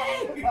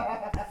crazy.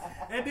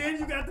 And then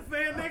you got the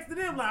fan next to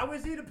them like, I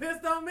wish he'd have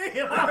pissed on me.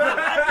 Yeah.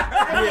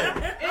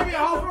 It'd be a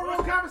whole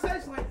real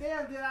conversation like,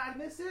 damn, did I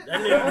miss it? That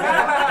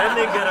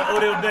nigga got an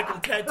Odell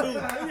Beckham tattoo.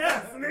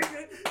 Yes,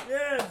 nigga.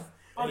 Yes.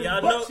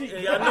 Y'all know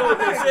what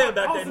they said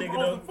about that nigga,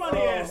 though.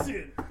 Funny ass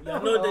shit.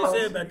 Y'all know what they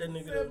said about that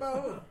nigga, though. About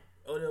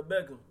who? Odell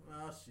Beckham.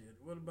 Oh, shit.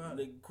 What about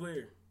nigga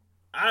queer.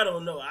 I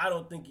don't know. I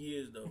don't think he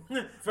is, though.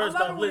 First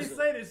off, when he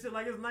say this shit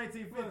like it's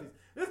 1950s.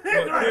 This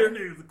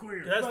nigga's a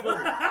queer. That's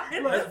funny.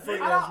 That's a funny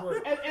ass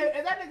word.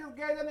 If that nigga's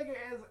gay, that nigga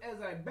is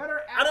a better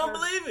actor. I don't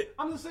believe it.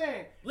 I'm just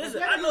saying.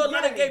 Listen, I know a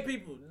lot of gay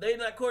people. They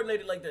not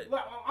coordinated like that.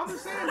 Look, I'm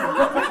just saying. He's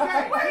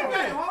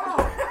gay. Hold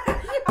on.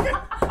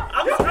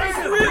 I'm just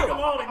being real. Them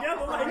all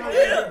together like that.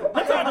 Yeah.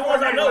 I'm talking the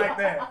ones I know.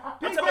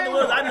 I'm talking the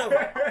ones I know.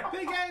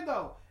 Big game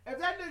though. If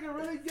that nigga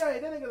really gay,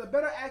 that nigga's a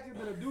better actor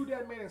than a dude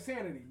that made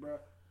Insanity, bro.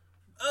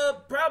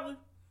 Probably.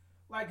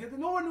 Like, cause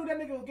no one knew that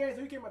nigga was gay,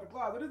 so he came out the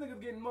closet. This nigga's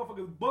getting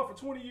motherfuckers butt for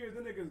 20 years.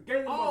 This nigga's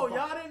gay. Oh,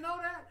 y'all didn't know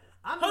that?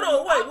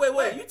 Hold on,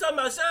 wait. You talking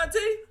about Sean T?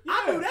 Yeah.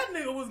 I knew that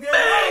nigga was gay.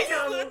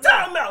 Man, you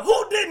talking about?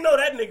 Who didn't know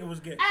that nigga was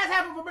gay? As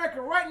half of America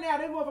right now,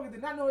 they motherfuckers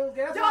did not know he was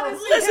gay. That's y'all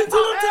listen to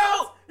him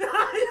talk.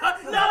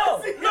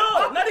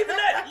 No, not even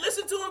that.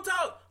 Listen to him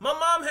talk. My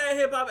mom had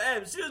hip hop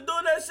abs. She was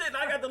doing that shit, and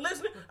I got to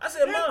listening. I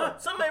said, Mom,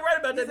 something ain't right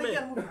about that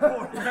man.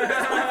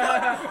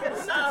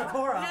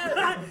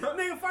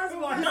 Nigga, First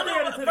of all, he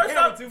stared into the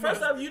camera too much.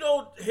 First off, you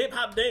don't hip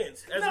hop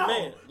dance as a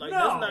man. Like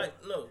that's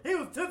not He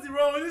was Tootsie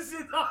rolling this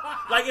shit.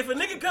 Like if a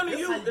nigga come to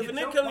you, right, and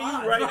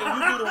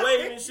you do the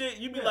wave and shit,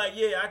 you be like,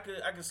 yeah, I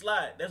could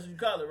slide. That's what you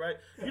call it, right?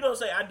 You don't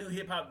say I do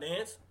hip hop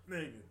dance.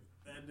 Nigga.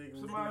 That nigga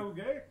was Somebody who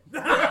gay?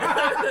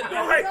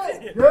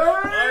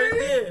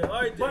 All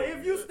right. But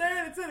if you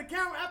staring into the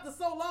camera after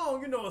so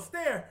long, a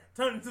stare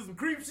turned into some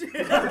creep shit.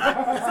 Hey,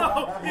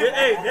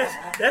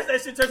 that's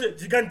that shit turned to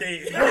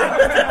Gigante.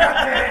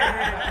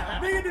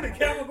 Nigga, did the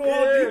camera go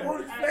all deep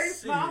on his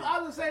face? No, I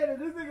was just saying that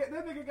this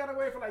nigga got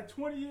away for like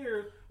 20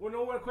 years with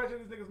no one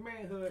questioned this nigga's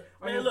manhood.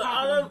 Man,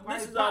 look,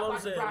 this is all I'm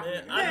saying,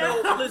 man.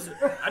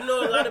 I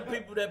know a lot of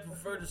people that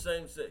prefer the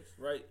same sex,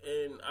 right?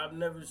 And I've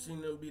never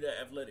seen them be that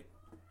athletic.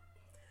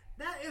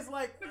 That is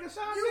like, Nigga,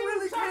 you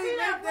really can't make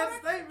that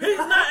statement. He's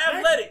not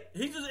athletic.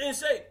 He's just in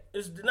shape.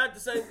 It's not the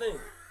same thing.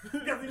 He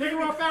can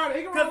run faster.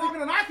 He can run longer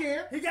than I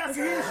can. He got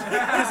some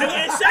Because he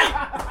in shape.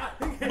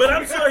 But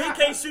I'm sure he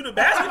can't shoot a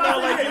basketball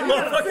like you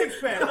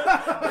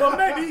motherfucker. Well,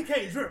 maybe he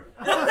can't dribble.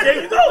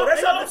 There you go.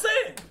 That's all I'm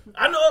saying.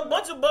 I know a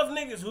bunch of buff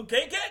niggas who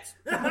can't catch.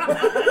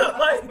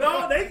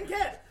 No, they can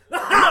catch. No,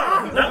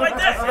 not like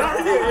that.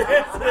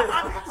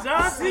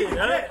 John C.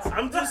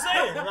 I'm just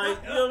saying,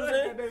 like, you know what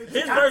I'm saying?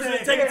 His version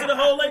is taken to the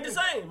hole ain't the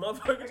same,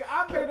 motherfucker.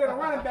 I'm better than a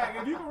running back.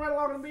 If you can run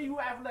longer than me, you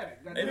athletic.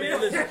 Hey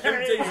man, listen, let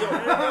me tell you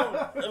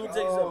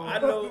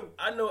something.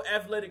 I know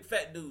athletic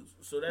fat dudes,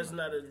 so that's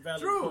not a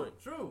valid point.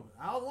 True.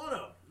 I was one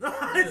of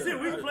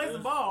them. We can play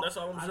some ball. That's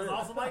all I'm saying. I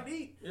also like to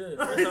eat. Yeah,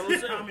 that's all I'm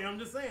saying. I mean, I'm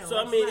just saying. So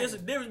I mean, it's a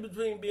difference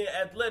between being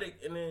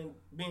athletic and then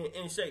being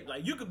in shape.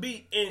 Like you could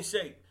be in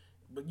shape,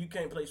 but you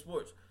can't play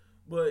sports.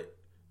 But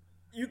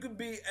you could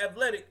be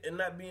athletic and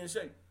not be in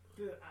shape.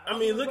 I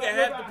mean, look at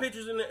half the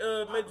pictures in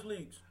the major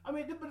leagues. I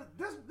mean,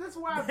 this is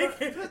why I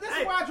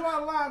draw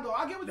the line, though.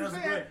 I get what you're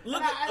saying.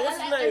 Look at what's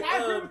his name? I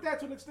agree with that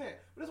to an extent.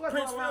 But this is why I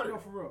draw the line, though,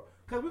 for real.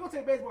 Because we're gonna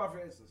take baseball for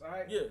instance, all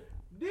right? Yeah.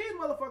 These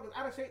motherfuckers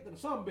out of shape than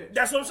some bitch.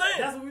 That's what I'm saying.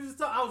 That's what we just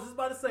talked. I was just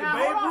about to say. Now,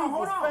 Babe Ruth hold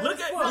was on. Look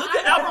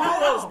at Albert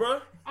Pujols,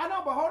 bro. I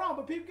know, but hold on,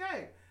 but peep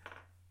game.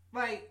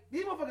 Like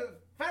these motherfuckers,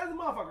 fat as a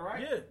motherfucker,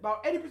 right? Yeah.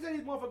 About 80% of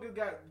these motherfuckers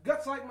got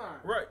guts like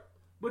mine. Right.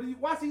 But you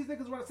watch these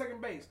niggas run second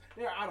base,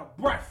 they're out of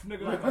breath,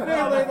 nigga.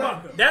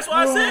 That's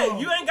why I said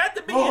you ain't got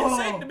to be in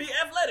shape to be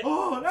athletic.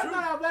 Oh, that's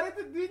not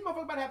athletic. These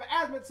motherfuckers about to have an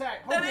asthma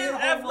attack. That is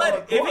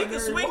athletic. If he can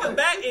swing a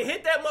bat and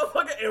hit that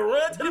motherfucker and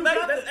run to the back,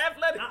 that's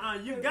athletic.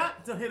 You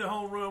got to hit a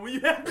home run when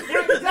you have to.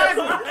 Exactly. That's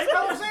what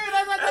I'm saying.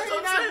 That's what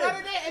I'm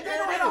saying. If they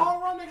don't hit a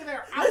home run, nigga,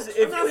 they're out. Listen,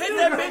 if you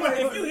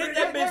hit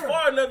that bitch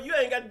far enough, you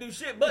ain't got to do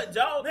shit but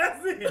jog.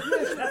 That's it.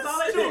 That's all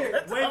they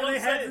do. Waving their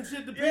hats and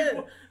shit to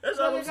people. That's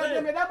all I'm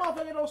saying. That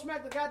motherfucker don't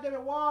smack the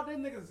goddamn wall.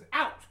 Them niggas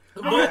out.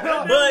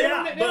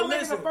 But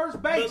listen,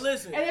 first base. But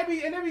listen, and they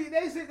be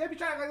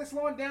trying to like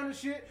slowing down and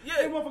shit. Yeah.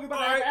 They motherfuckers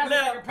about to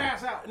have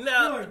pass out.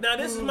 Now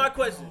this is my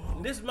question.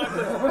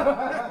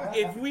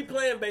 If we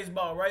playing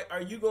baseball, right?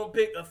 Are you gonna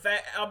pick a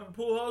fat Albert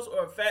Pujols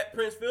or a fat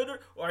Prince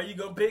Fielder, or are you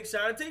gonna pick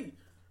Sean T?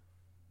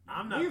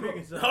 I'm not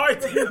picking Sean T. All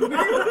right,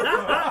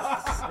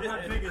 I'm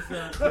not picking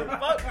Sean T.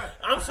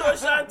 I'm sure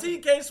Sean T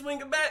can't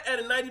swing a bat at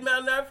a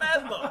 90-mile-an-hour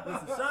fastball.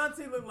 Listen, Sean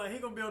T look like he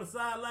gonna be on the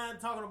sideline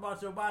talking about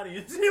your body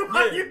and shit.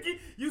 Like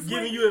you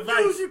giving you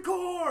advice. Use your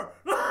core.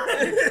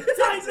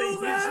 Tighten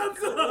those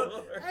abs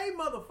up. Hey,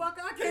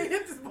 motherfucker, I can't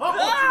hit this ball.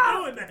 What you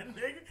doing that,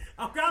 nigga?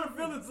 I'm kind of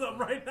feeling something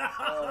right now.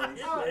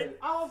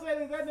 I'll say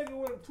that nigga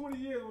went 20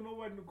 years with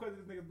nobody to question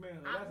this nigga's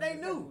manhood. They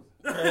knew.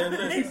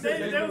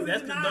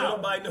 That's because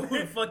nobody know who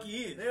the fuck he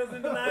is. They was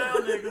in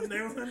denial, niggas.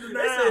 They was in denial.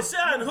 They said,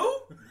 Sean who?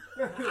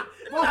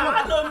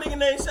 I know a nigga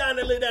named Sean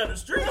that lay down the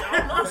street. I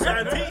don't know who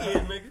Sean T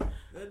is, nigga.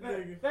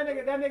 That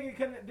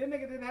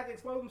nigga didn't have to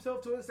expose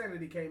himself till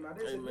insanity came out.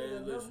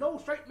 No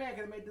straight man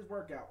could have made this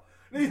workout.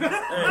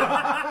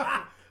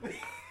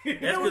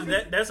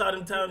 That's all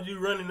them times you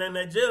running in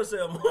that jail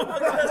cell,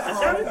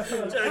 trying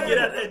to get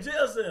out of that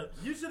jail cell.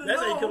 You should have known.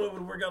 That's how you come up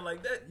with a workout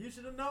like that. You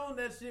should have known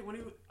that shit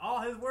when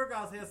all his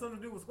workouts had something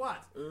to do with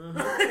squats.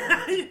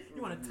 You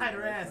want a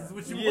tighter ass is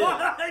what you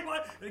want. You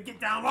want to get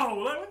down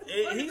low.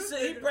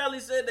 He probably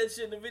said that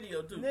shit in the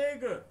video too.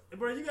 Nigga,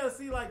 bro, you gotta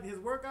see like his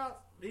workouts.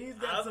 He's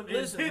got some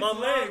intense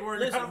leg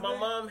workouts. My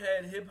mom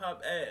had hip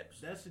hop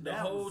abs. The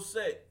whole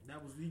set.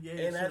 That was the game.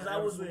 And as I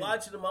was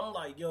watching them, I'm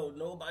like, yo,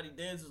 nobody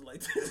dances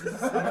like this.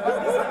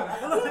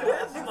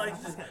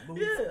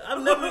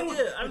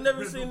 I've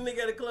never seen a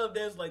nigga at a club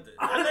dance like that.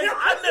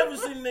 I've never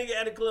seen a nigga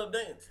at a club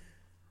dance.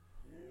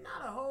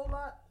 Not a whole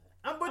lot.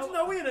 But you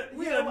know, we in a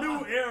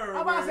new era.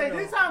 I'm about to say,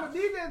 these time,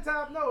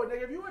 no,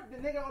 nigga, if you were the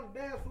nigga on the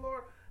dance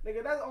floor,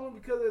 nigga, that's only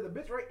because there's a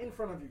bitch right in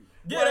front of you.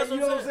 Yeah, like, that's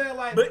what I'm saying.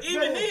 Like, but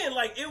even then,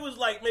 like, it was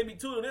like maybe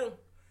two of them.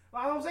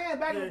 Like I'm saying,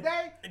 back in the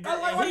day,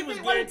 he was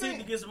guaranteed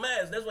to get some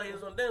ass. That's why he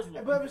was on the dance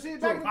floor. But see,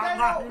 back in the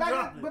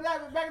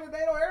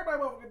day, everybody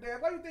motherfucking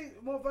dance. Why you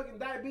think motherfucking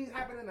diabetes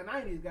happened in the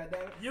 90s,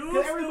 goddamn?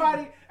 Because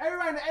everybody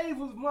in the 80s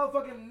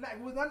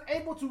was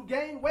unable to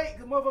gain weight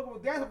because motherfuckers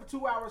was dancing for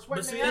 2 hours,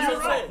 sweating. But see, that's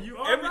what I'm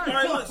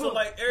saying. So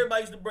like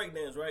everybody used to break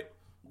dance, right?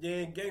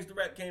 Then gangsta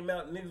rap came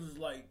out and niggas was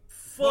like,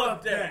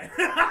 Fuck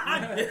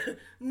that.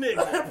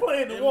 Nigga.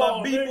 Playing the in wall,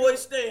 my B-boy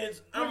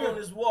stance, I'm on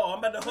this wall. I'm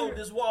about to hold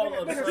this wall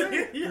up, son.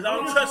 Because I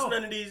don't trust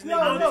none of these niggas.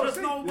 I don't trust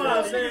see,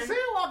 nobody. Sea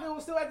walking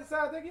was still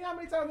exercise, nigga. You know how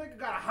many times nigga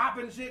gotta hop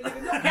and shit,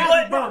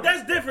 nigga? But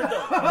that's different,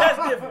 though.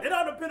 That's different. It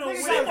all depends on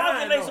Nigga, where Sea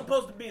walking you ain't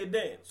supposed to be a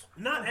dance.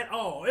 Not at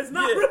all. It's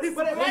not Yeah. really.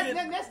 But supposed to be.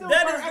 that's still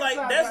that burn is like-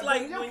 exercise, that's goddamn.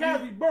 like your when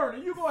calves you- be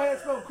burning. You go ahead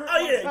and smoke crip. Oh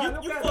yeah,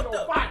 your you calves fucked on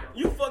up. fire.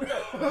 You fucked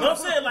up. But I'm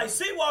saying like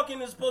sea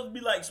walking is supposed to be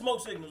like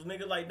smoke signals,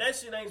 nigga. Like that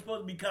shit ain't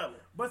supposed to be common.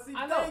 But see,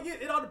 I the know. thing is,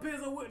 it all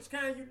depends on which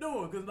kind you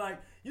doing. Cause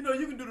like, you know,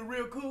 you can do the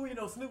real cool, you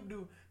know, Snoop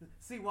do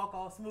sea walk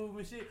all smooth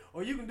and shit,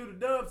 or you can do the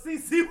Dub C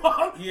sea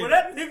walk, Yeah. where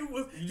that nigga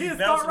was You he'd just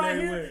start bouncing right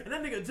everywhere. here, and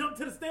that nigga jump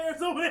to the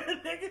stairs over there,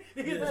 nigga.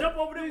 He'd Yeah. jump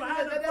over there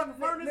behind the fucking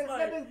furnace,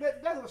 like.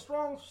 That's a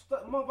strong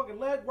motherfucking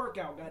leg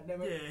workout,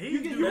 goddammit. Yeah, he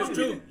you do you that. That's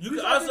true. You can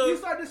start, also you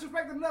start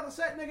disrespecting another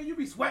set, nigga. You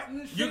be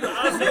sweating and shit. you can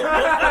also do the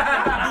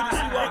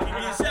sea walk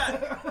and get shot.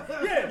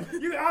 Yeah,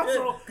 you can also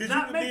Yeah, 'cause you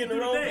not can make be it in the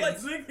through wrong the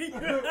dance, place.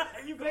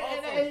 nigga. You can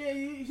And, also.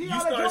 you You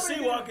start sea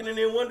walking and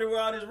then wonder where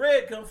all this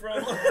red come from.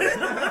 And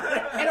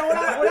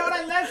without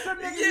that left strip,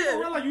 nigga, you Yeah. gonna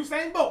run like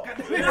Usain Bolt. Hey,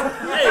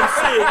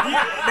 shit,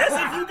 that's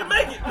if you can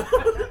make it.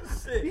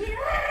 Shit.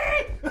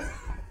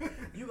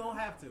 You gonna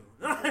have to.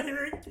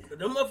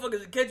 Them motherfuckers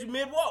that catch you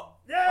mid-walk.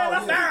 Yeah,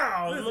 that's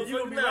down. it. Listen, you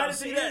gonna be Down. right at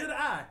See the that? end of the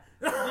eye.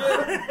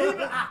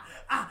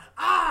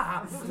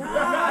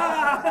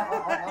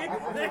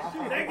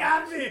 They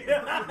got me.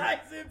 I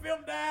sit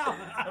him down.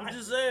 I'm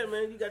just saying,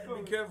 man, you got to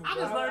be careful. I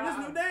bro. just learned this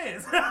new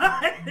dance.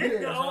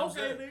 That's what I'm Okay,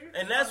 saying. nigga.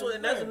 And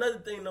that's another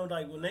thing though.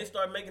 Like when they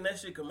start making that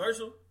shit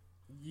commercial,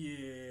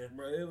 Yeah,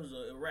 bro, it was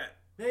a wrap.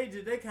 they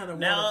kind of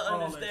Now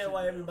I understand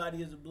why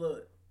everybody is a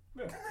blood.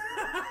 they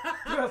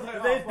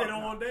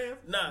don't want to dance.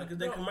 Nah, because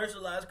they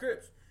commercialize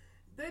Crips.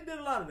 They did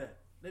a lot of that.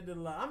 They did a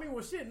lot. I mean,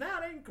 well, shit. Now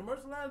they can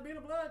commercialize being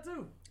a blood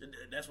too.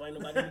 That's why ain't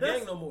nobody in the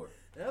gang no more.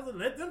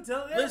 Let them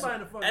tell everybody Listen, in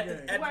the fucking at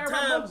gang. the Why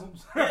time,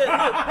 Muslims? yeah,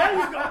 look. There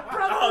you go,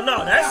 brother. Oh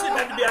no, that shit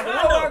about to be out the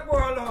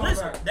window. window.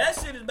 Listen, that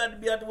shit is about to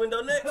be out the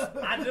window next.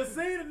 I just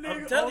seen a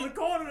nigga telling on the you.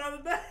 corner the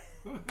other day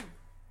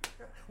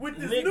with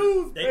this Niggas,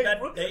 news.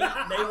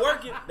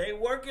 they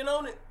working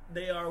on it.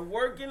 They are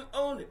working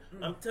on it.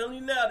 I'm telling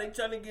you now, they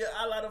trying to get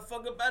Allah the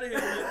fuck up out of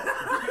here.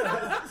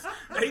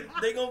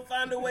 they gonna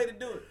find a way to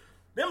do it.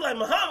 Them like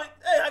Muhammad,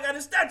 hey, I got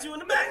a statue in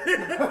the back.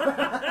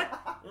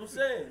 I'm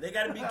saying they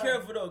gotta be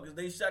careful though, cause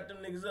they shot them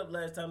niggas up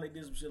last time they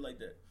did some shit like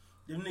that.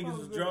 Them niggas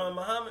was drawing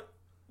Muhammad.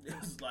 It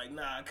was like,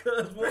 nah,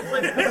 cuz we don't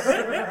play that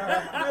shit. We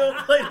don't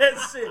play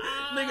that shit.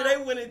 Nigga, they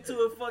went into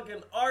a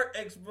fucking art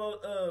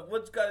expo,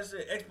 what you gotta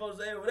say, expose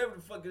or whatever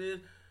the fuck it is.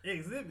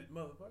 Exhibit,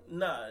 motherfucker.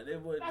 Nah, they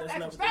would. That's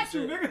not what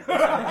statue, they nigga.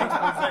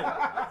 said.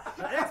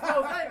 The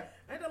expose,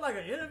 ain't that like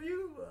an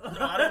interview? No,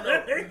 I don't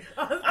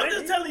know. I'm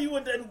just telling you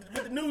what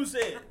the news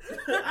said.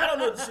 I don't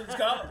know what the shit's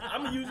called.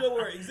 I'm gonna use your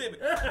word, exhibit.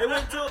 They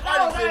went to an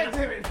art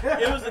exhibit.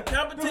 It was a Do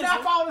competition.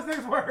 not follow this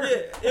nigga's word.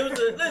 Yeah, it was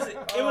a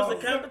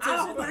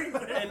competition, think so.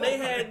 and they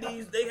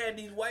had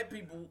these white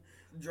people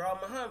draw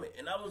Muhammad,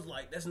 and I was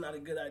like, that's not a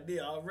good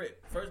idea. I'll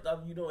rip. First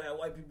off, you don't have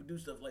white people do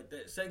stuff like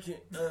that. Second,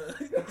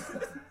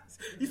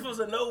 you supposed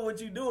to know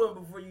what you doing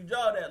before you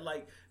draw that.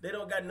 Like they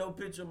don't got no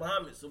picture of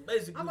Muhammad, so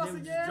basically I'm they about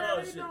was to say, just yeah,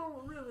 drawing they shit.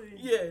 don't really.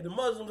 Yeah, the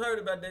Muslims heard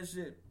about that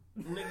shit.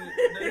 Nigga,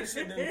 that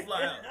shit didn't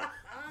fly out.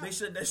 They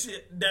shut that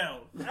shit down.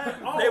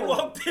 They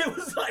walked in,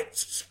 was like,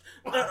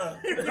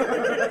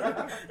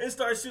 and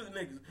started shooting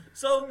niggas.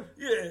 So,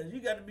 yeah,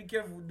 you got to be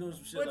careful with doing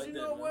some shit But like you that.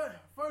 know man. what?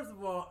 First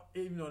of all,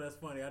 even though that's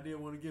funny, I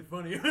didn't want to get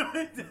funny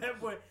like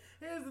that. But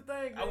here's the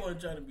thing. I man.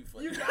 wasn't trying to be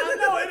funny. I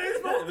know it ain't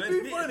supposed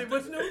to be Yeah, funny,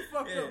 but you know we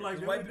fucked yeah, up like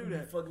that. white We do people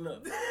that. be fucking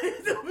up.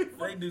 Don't be They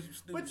fucking- do some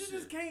stupid But you shit.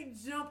 just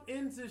can't jump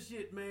into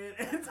shit, man,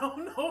 and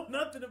don't know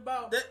nothing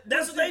about.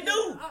 That's what they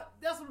do.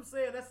 That's what I'm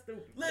saying. That's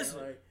stupid. Listen,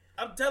 man. Like,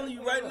 I'm telling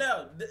you right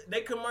now,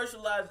 they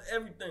commercialize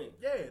everything.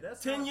 yeah,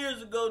 that's 10 how-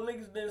 years ago,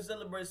 niggas didn't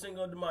celebrate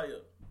Cinco de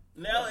Mayo.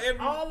 Now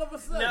all of a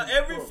sudden,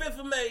 every 5th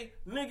of May,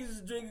 niggas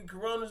is drinking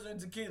Coronas and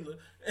tequila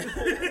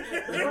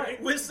Right.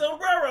 with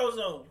sombreros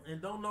on.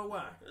 and don't know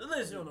why.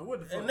 Listen, You don't know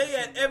what the fuck and they this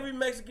at shit every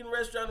Mexican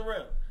restaurant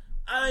around.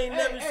 I ain't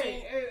never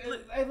seen.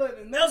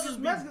 Look, Nelson's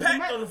be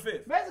packed on the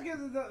 5th.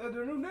 Mexicans is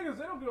the new niggas.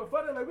 They don't give a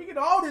fuck. They're like, we get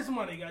all this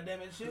money,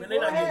 goddamn it, shit. Man, they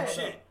not Go getting ahead.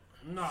 shit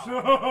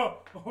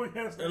No. Oh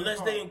yes, unless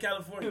they in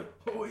California,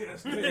 Oh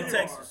yes, in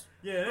Texas.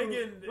 Yeah, they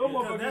getting. Them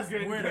motherfuckers That's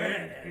getting where paid.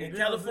 they're at. In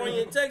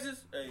California and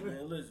Texas, hey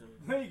man, listen,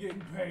 They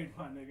getting paid,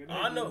 my nigga. They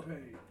I know. getting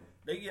paid.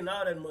 they getting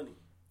all that money.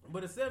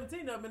 But it's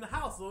 17 of them in the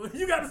house, so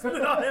you got to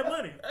split all that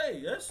money.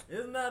 Hey, that's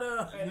It's not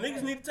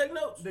niggas need to take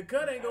notes. the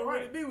cut ain't gonna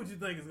really be what you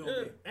think it's gonna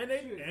Yeah.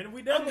 be, and we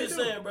I'm definitely just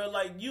do. saying, bro.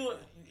 Like you,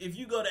 if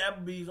you go to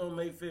Applebee's on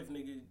May 5th,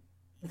 nigga,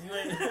 you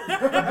ain't.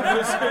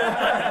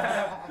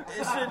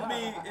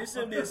 It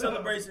shouldn't be a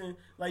celebration.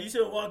 Like you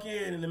shouldn't walk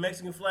in and the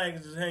Mexican flag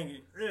is just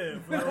hanging. Yeah,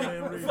 for no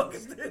damn What the reason. fuck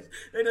is this?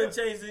 They done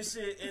changed this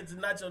shit into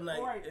Nacho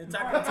Night Right. and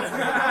Taco Time.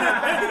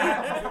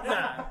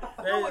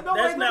 Nah,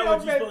 that's not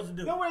what you're supposed to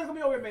do. Don't worry, it's gonna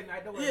be over at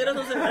midnight. Don't worry. Yeah, that's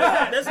what I'm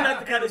saying. That's not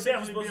the kind of shit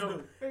you're supposed to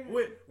do.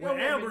 With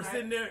Amber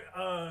sitting there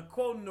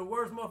quoting the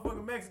worst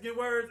motherfucking Mexican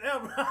words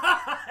ever.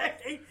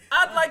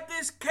 I'd like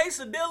this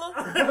quesadilla.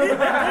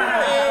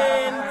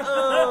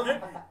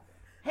 And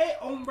hey,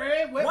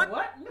 hombre,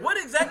 what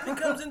exactly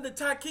comes in the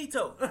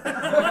taquito?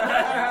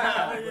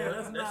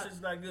 That's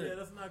just not good. Yeah,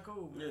 that's not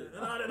cool, man.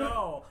 Not at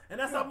all. And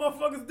that's how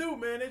motherfuckers do,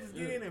 man. They just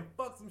get in and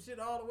fuck some shit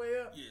all the way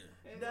up. Yeah.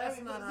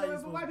 That's not how you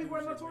supposed to do. White people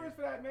are shit, notorious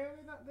for that, man.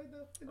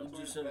 They're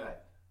notorious for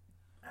that.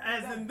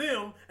 As in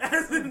them,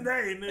 as in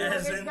they, nigga.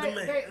 As in the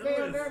man.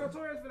 They're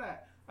notorious for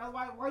that. That's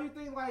why you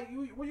think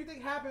what you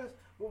think happens?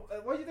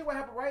 What do you think will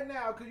happen right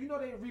now? Because you know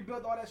they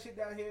rebuilt all that shit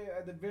down here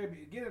at the very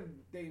beginning of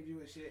debut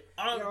and shit.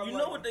 You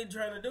know what they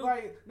trying to do?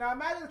 Like now,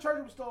 imagine the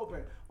church was still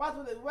open. Watch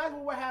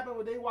what happened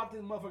when they walked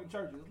in the motherfucking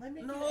churches.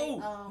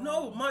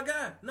 No, my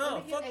God,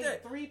 no, fuck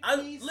that.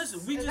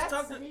 Listen, we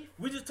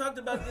just talked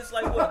about this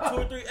like 2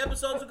 or 3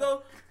 episodes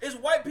ago. It's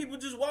white people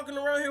just walking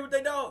around here with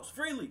their dogs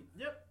freely.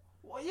 Yep.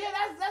 Well, yeah,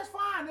 that's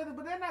fine,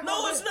 but they're not.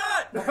 No, it's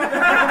not. You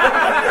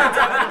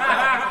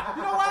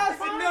know why that's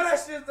fine? No,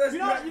 that's just you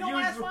know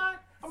why that's fine?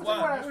 I'm gonna tell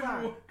you why that's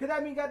fine. Cause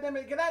that means, goddamn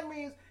it, that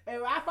means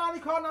if I finally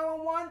call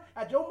 911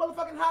 at your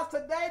motherfucking house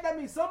today, that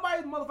means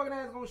somebody's motherfucking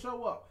ass is gonna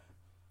show up.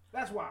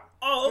 That's why.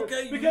 Oh,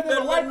 okay. Because there's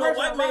a white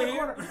person around the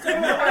corner. Because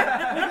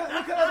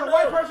there's a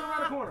white person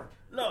around the corner.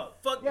 No,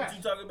 fuck what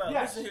you talking about.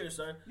 Yes. Listen here,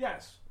 sir.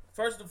 Yes.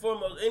 First and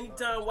foremost,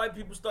 anytime white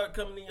people start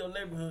coming in your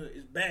neighborhood,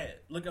 it's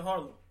bad. Look at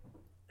Harlem.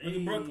 Look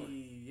at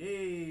Brooklyn.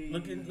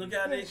 Look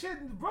how they.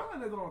 Shit,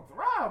 Brooklyn is gonna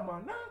thrive,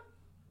 man.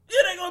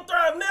 Yeah, they gonna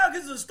thrive now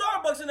because there's a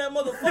Starbucks in that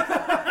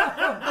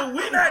motherfucker. But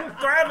we not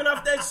thriving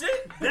off that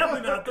shit.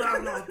 Definitely not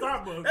thriving on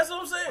Starbucks. That's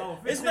what I'm saying. Oh,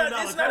 it's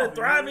not a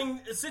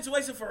thriving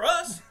situation for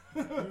us.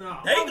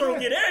 No. They gonna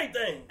get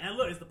everything. And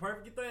look, it's the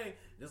perfect thing.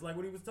 Just like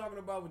what he was talking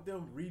about with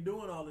them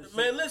redoing all this shit.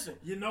 Man, listen.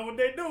 You know what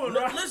they doing,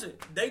 right? Listen,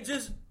 they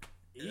just...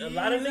 A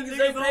lot of niggas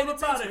ain't paid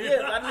attention.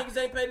 Yeah, a lot of niggas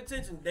ain't paid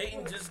attention.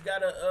 Dayton just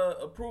got a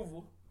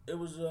approval. It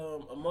was a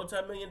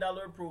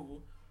multi-million-dollar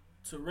approval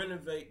to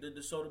renovate the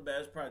DeSoto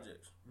Bass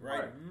projects.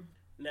 Right?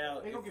 Now,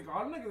 they gonna kick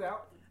all the niggas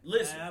out.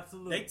 Listen,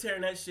 absolutely. They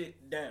tearing that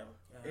shit down.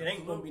 It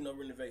ain't gonna be no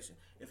renovation.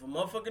 If a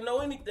motherfucker know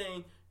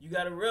anything, you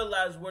gotta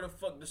realize where the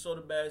fuck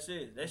DeSoto Bass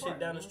is. That shit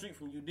down the street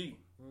from UD.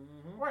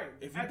 Right.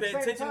 If you pay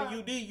attention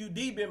to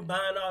UD been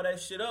buying all that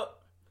shit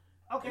up.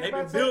 Okay, and they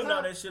been building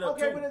all that shit up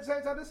too. Okay, but at the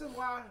same time, this is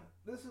why.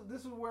 This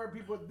is where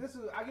people.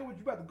 I get what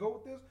you about to go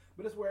with this,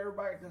 but this is where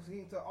everybody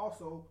needs to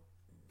also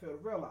fail to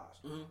realize.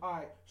 All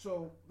right,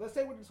 so let's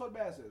say what the DeSoto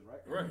Bass is,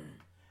 right? Right.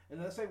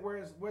 And let's say where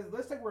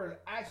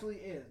it actually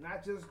is,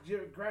 not just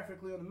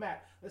geographically on the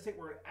map. Let's say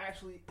where it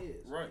actually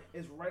is. Right.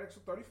 It's right next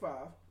to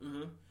 35.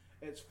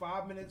 It's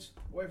 5 minutes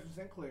away from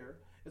St. Clair.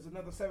 It's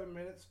another 7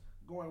 minutes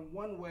going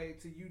one way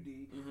to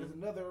UD. There's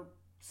another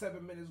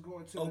 7 minutes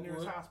going to the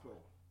nearest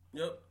hospital.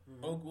 Yep.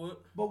 Oakwood.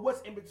 But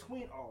what's in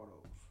between all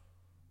those?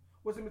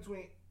 What's in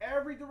between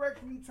every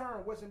direction you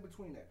turn? What's in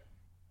between that?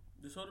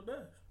 DeSoto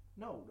Bass.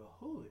 No, the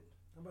hood.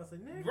 I'm about to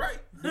say nigga. Right.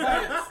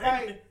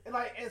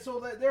 and so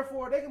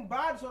therefore they can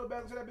buy DeSoto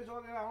Bass and say that bitch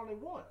all they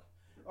want.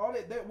 What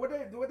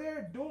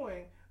they're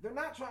doing, they're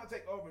not trying to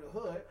take over the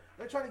hood.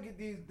 They're trying to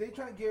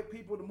get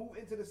people to move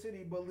into the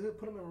city, but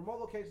put them in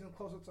remote locations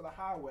closer to the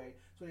highway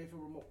so they feel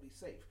remotely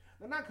safe.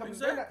 They're not coming.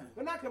 Exactly.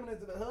 They're not coming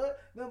into the hood.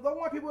 They don't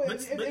want people. But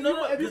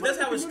that's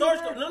how it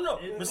starts.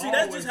 But see,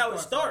 that's just how it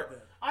starts.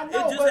 I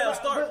know, it's just how it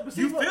starts.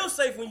 You feel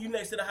safe when you're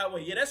next to the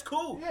highway. Yeah, that's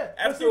cool. Yeah.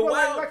 After a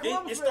while,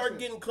 it starts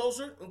getting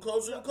closer and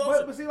closer and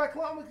closer. But see, like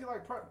Columbus is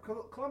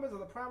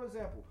a prime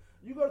example.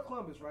 You go to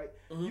Columbus, right?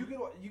 You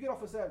get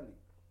off of 70.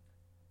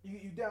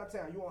 You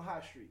downtown. You on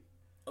High Street.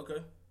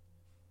 Okay.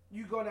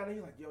 You go down there.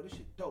 You're like, yo, this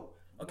shit dope.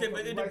 Okay,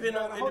 but it depends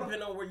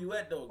on where you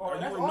at though. Are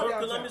you in North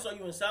Columbus? Are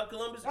you in South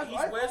Columbus?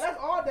 East, West? That's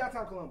all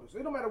downtown Columbus.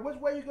 It don't matter which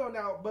way you go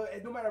now, but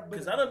it don't matter.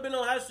 Because I done been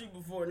on High Street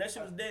before, and that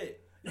shit was dead.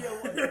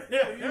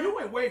 You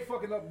went way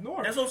fucking up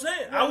north. That's what I'm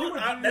saying. I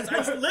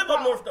used to live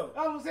up north though.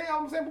 I'm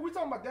saying, but we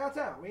talking about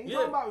downtown. We ain't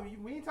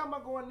talking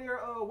about going near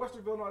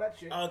Westerville and all that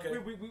shit. Okay.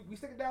 We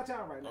sticking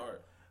downtown right now. All right.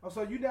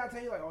 So you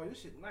downtown, you're like, oh,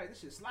 this shit nice, this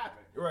shit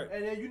slapping. Right.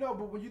 And then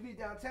but when you leave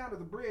downtown, there's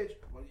a bridge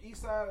on the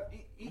east side,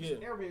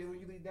 area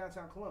when you leave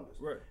downtown Columbus.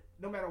 Right.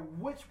 No matter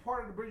which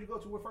part of the bridge you go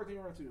to, what first thing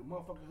you run to, the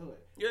motherfucking hood.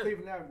 Yeah.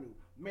 Cleveland Avenue,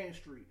 Main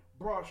Street,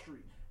 Broad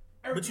Street.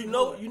 But you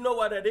know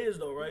why that is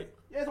though, right?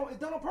 Yeah, it's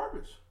done on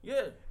purpose.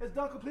 Yeah. It's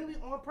done completely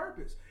on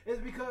purpose.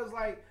 It's because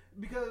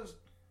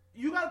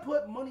you gotta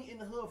put money in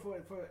the hood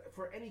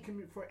for any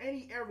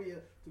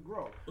area to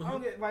grow. I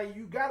don't get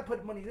you gotta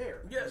put money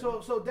there. Yeah.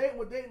 So what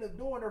Dayton is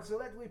doing, they're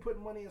selectively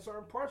putting money in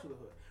certain parts of the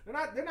hood.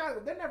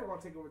 They're never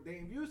gonna take over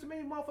Dayton. View so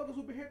many motherfuckers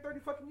who've been here 30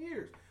 fucking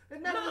years.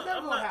 It's never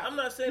gonna happen. I'm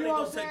not saying they're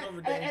gonna take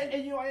over Dayton.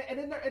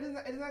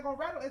 It's not gonna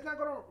rattle. It's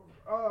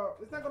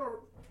not gonna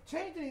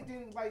change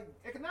anything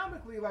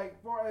economically,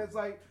 far as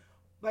like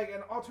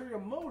an ulterior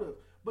motive.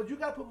 But you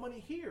gotta put money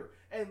here,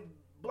 and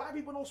black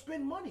people don't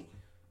spend money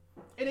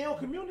in their own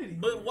community.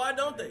 But why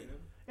don't they?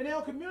 In their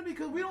own community,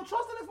 because we don't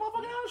trust in this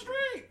motherfucker down the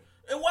street.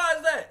 And why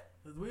is that?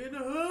 Because we in the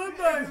hood,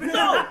 baby.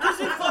 No,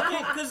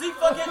 because he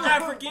fucking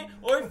African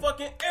or he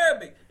fucking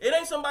Arabic. It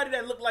ain't somebody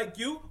that look like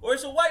you, or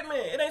it's a white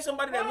man. It ain't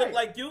somebody that look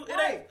like you. It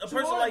ain't a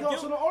person like you.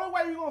 So the only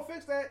way you're gonna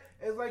fix that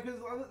is like,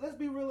 let's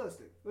be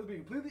realistic. Let's be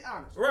completely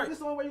honest. Right. This is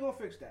the only way you're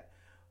gonna fix that.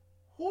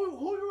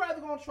 Who you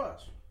rather gonna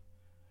trust?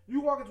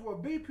 You walk into a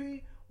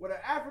BP with an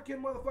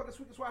African motherfucking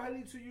speaking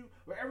Swahili to you,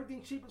 where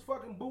everything cheap as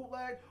fucking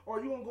bootleg, or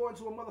you gonna go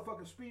into a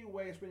motherfucking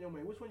Speedway and spend your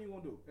money? Which one you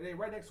gonna do? And they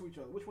right next to each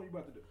other. Which one you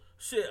about to do?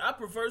 Shit, I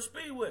prefer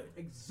Speedway.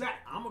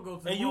 Exactly. I'm gonna go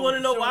to. And you want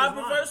to know why I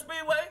prefer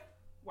Speedway?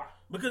 Why?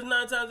 Because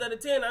 9 times out of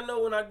 10, I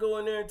know when I go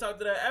in there and talk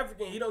to that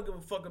African, he don't give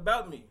a fuck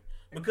about me.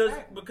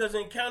 Because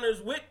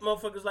encounters with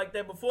motherfuckers like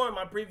that before in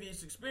my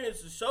previous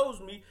experiences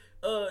shows me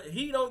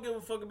he don't give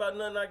a fuck about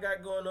nothing I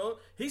got going on.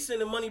 He's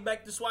sending money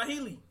back to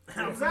Swahili.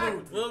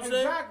 Exactly. You know what I'm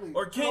saying? Exactly.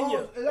 Or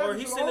Kenya. Or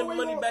he's sending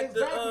money back to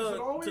Ghana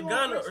or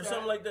that,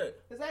 something like that.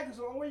 Exactly.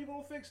 So the only way you're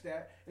gonna fix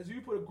that is you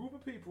put a group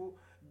of people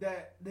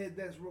that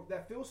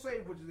feel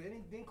safe, which is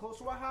anything close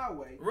to a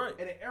highway, right,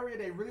 in an area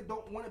they really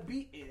don't want to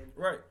be in,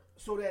 right,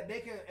 so that they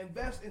can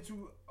invest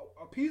into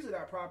a piece of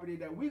that property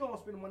that we gonna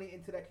spend money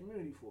into that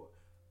community for.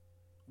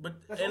 But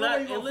that's and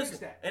I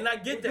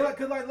get that.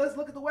 Because like, let's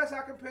look at the West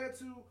Side compared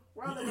to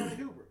where I live in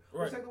Hubert.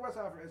 Right. Let's take the West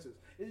Side for instance.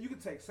 You can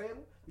take Salem,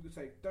 you can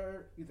take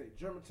Third, you can take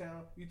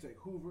Germantown, you can take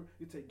Hoover,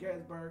 you can take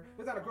Gettysburg.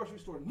 There's not a grocery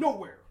store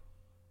nowhere.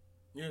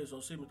 Yeah, it's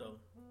on Siemens.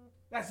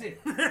 That's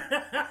it. and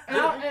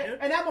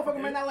that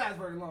motherfucker may not last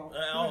very long.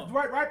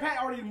 Right, Pat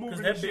already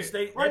moving. That big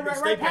state, right,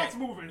 Pat's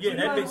moving. Yeah,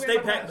 that big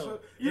state packed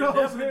though. You know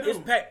what I'm saying? It's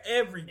packed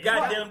every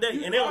goddamn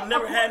day, and they'll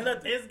never have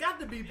nothing. It's got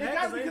to be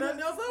packed. Ain't nothing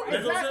else over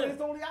there. Exactly, it's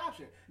the only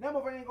option. That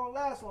motherfucker ain't gonna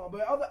last long.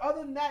 But other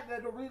than that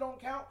really don't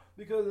count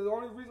because the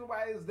only reason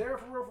why it's there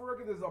for real,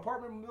 because there's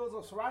apartment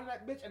buildings surrounding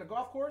that bitch and a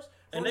golf course.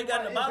 And they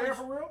got Nabalis. There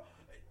for real.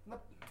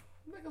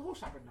 Nigga, who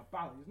shopping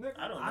Nabalis, nigga?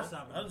 I don't know. I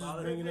shop I was just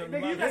Nabalis. bringing up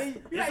Nigga, Nabalis.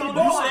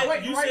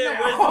 you said where's the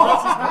grocery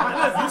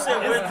store? You said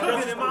where's the cooking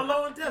grocery in my store?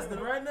 low intestine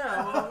right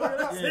now.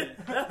 But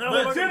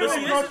see,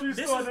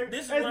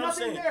 this is what I'm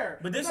saying.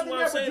 But this is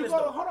what I'm saying.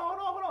 Hold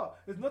on.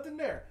 There's nothing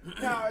there.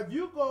 Now, if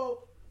you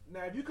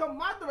come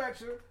my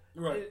direction,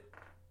 right?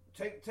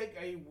 Take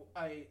a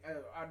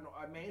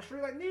main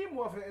street like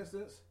Needmore, for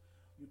instance.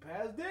 You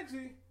pass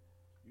Dixie,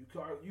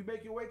 you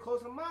make your way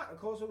closer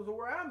to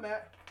where I'm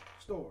at.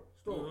 Store,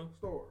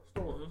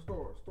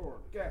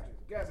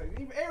 gas station,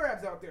 even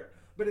Arabs out there.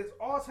 But it's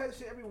all type of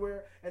shit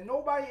everywhere, and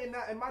nobody in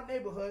my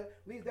neighborhood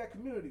leaves that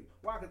community.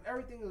 Why? Because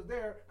everything is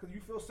there, because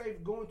you feel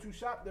safe going to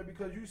shop there,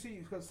 because you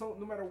see,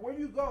 no matter where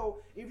you go,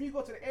 if you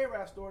go to the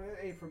Arab store,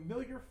 there's a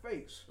familiar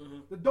face.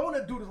 The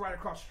donut dude is right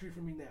across the street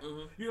from me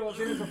now. You know what I'm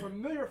saying? There's a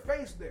familiar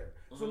face there.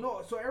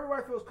 So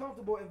everybody feels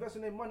comfortable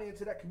investing their money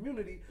into that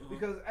community,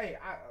 because, hey,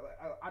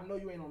 I know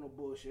you ain't on no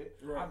bullshit.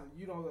 Right.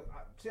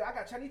 I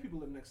got Chinese people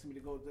living next to me to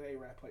go to the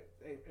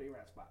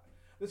Arab spot.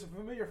 There's a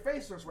familiar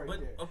face that's right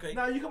there. Okay.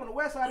 Now you come on the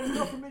West Side, there's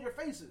no familiar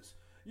faces.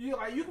 You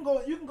can go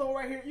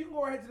right here. You can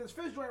go right here to this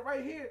fish joint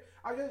right here.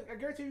 I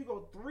guarantee you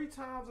go 3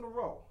 times in a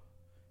row.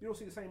 You don't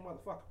see the same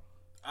motherfucker.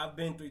 I've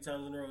been 3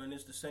 times in a row, and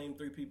it's the same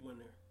 3 people in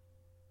there.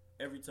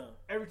 Every time.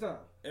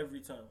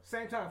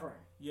 Same time frame.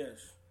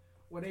 Yes.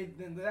 Well,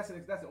 that's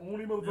the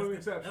only motherfucking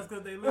exception. That's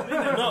because they live in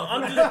there. No,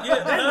 I'm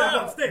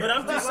just but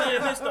I'm just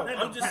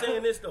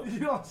saying this though. You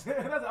know what I'm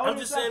saying? That's the only I'm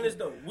just saying this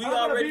though. We I'm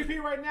already BP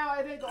right now.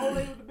 It ain't the old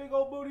lady with the big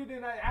old booty.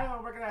 Then I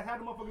don't recognize half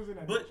the motherfuckers in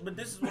there. But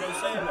this is what I'm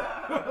saying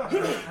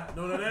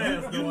though. No, that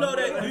ass. You know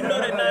that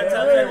 9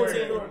 times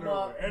out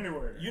of 10.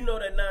 Anywhere. You know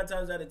that 9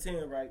 times out of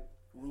 10, right?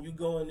 When you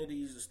go into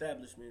these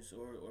establishments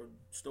or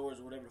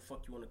stores or whatever the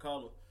fuck you want to call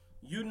them,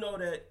 you know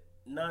that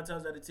 9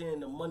 times out of 10,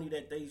 the money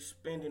that they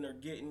spending or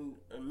getting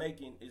or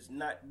making is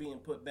not being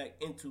put back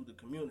into the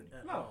community.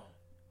 No.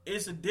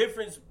 It's a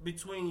difference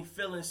between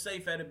feeling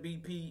safe at a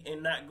BP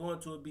and not going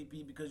to a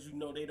BP because you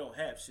know they don't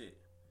have shit.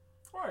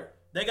 Right.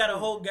 They got a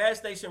whole gas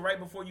station right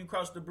before you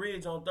cross the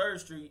bridge on 3rd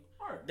Street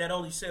that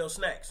only sells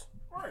snacks.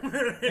 Right.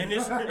 And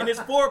it's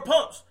 4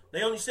 pumps.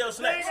 They only sell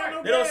snacks.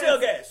 They don't sell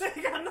gas. They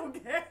ain't got no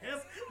gas.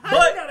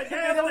 But got a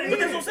gas that's what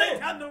I'm saying. They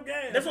got no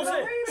gas. That's what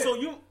I'm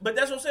saying. But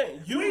that's what I'm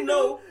saying. You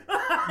know.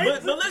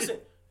 But listen,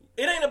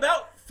 it ain't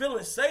about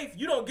feeling safe.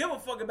 You don't give a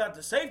fuck about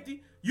the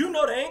safety. You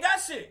know they ain't got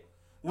shit.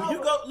 When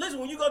you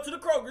go to the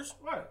Kroger's,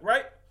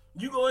 right?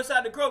 You go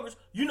inside the Kroger's,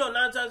 you know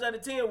 9 times out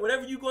of 10,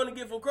 whatever you're going to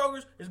get from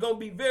Kroger's is going to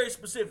be very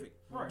specific.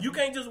 Right. You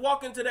can't just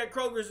walk into that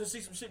Kroger's and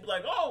see some shit be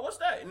like, oh, what's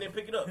that? And then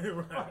pick it up.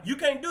 Right. You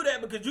can't do that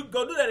because you can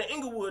go do that in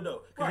Inglewood,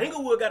 though. Because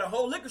Inglewood got a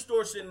whole liquor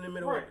store sitting in the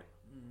middle of it.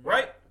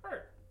 Right?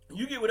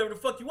 You get whatever the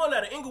fuck you want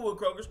out of Inglewood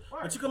Kroger's,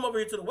 but you come over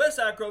here to the West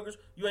Side Kroger's,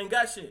 you ain't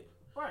got shit.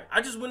 Right.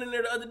 I just went in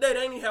there the other day, they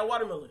ain't even had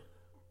watermelon.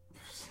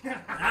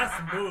 That's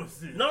some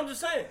bullshit. No, I'm just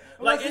saying.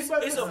 Well, Like, see,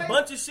 it's a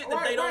bunch of shit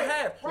that they don't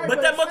have. Right,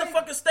 but that safe-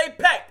 motherfucker stay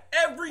packed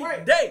every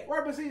day.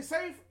 Right, but see,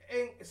 safe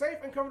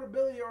and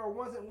comfortability are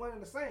one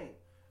and the same.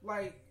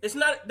 Like, It's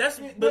not. That's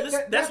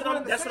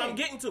what I'm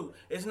getting to.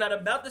 It's not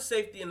about the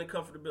safety and the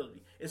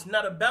comfortability. It's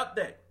not about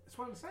that. it's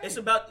one and the same. It's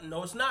about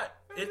it's not.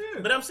 It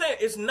is. But I'm saying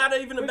it's not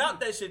even about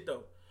that shit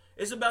though.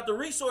 It's about the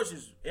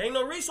resources. It ain't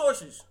no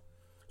resources.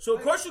 So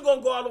of course you're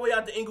gonna go all the way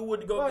out to Inglewood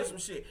to go get some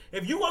shit.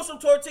 If you want some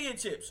tortilla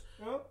chips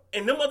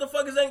and them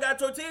motherfuckers ain't got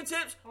tortilla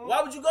chips,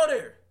 why would you go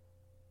there?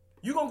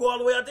 You gonna go all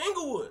the way out to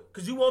Inglewood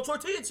because you want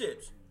tortilla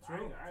chips.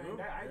 True.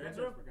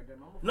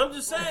 No, I'm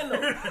just saying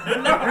though.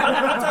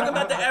 I'm talking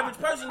about the average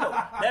person though.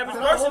 The average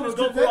person is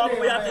gonna go all the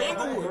way out to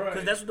Inglewood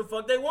because that's what the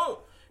fuck they want.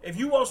 If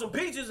you want some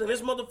peaches and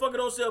this motherfucker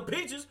don't sell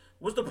peaches,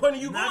 what's the point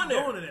of you going there?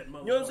 You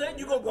know what I'm saying?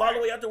 You gonna go all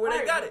the way out to where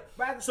they got it.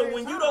 So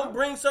when you don't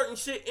bring certain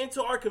shit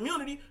into our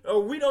community,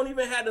 or we don't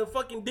even have the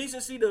fucking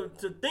decency to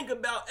think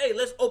about, hey,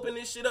 let's open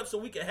this shit up so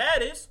we can have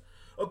this.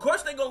 Of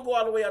course they gonna go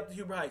all the way out to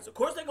Huber Heights. Of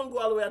course they gonna go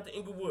all the way out to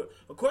Inglewood.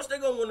 Of course they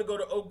gonna want to go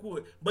to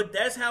Oakwood. But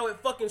that's how it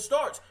fucking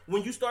starts.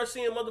 When you start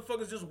seeing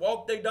motherfuckers just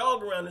walk their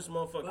dog around this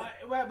motherfucker.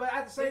 But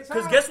at the same time,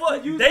 because guess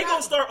what? They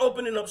gonna start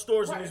opening up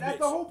stores in this bitch. That's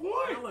the whole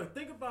point. Now look,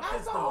 think about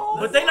this though.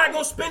 But they not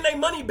gonna spend their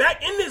money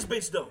back in this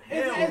bitch though.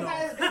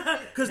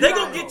 Because they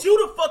gonna get you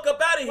the fuck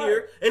up out of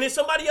here, and then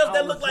somebody else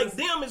that look like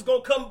them is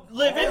gonna come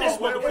live in this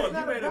motherfucker.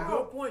 You made a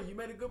good point. You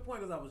made a good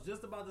point because I was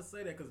just about to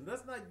say that. Because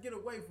let's not get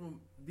away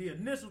from the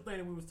initial thing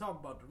that we was talking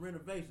about, the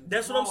renovation.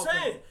 That's what I'm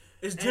saying.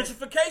 It's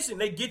gentrification.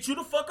 They get you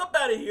the fuck up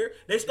out of here.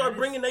 They start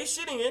bringing their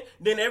shit in.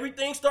 Then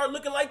everything start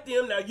looking like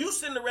them. Now you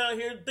sitting around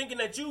here thinking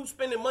that you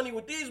spending money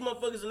with these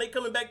motherfuckers and they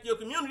coming back to your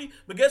community.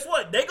 But guess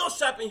what? They go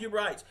shop in Huber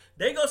Heights.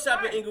 They go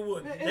shop in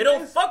Inglewood. They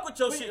don't fuck with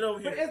your shit over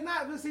here. But it's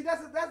not. But see,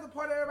 that's the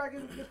part that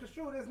everybody gets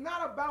construed. It's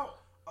not about.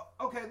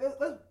 Okay,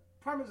 let's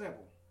prime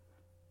example.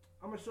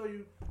 I'm gonna show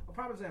you a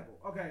prime example.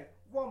 Okay,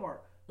 Walmart,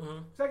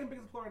 second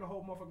biggest employer in the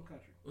whole motherfucking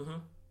country.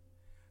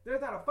 There's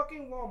not a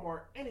fucking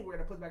Walmart anywhere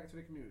that puts back into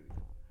the community.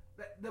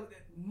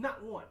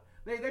 Not one.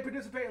 They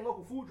participate in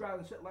local food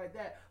drives and shit like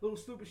that. Little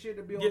stupid shit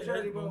to be on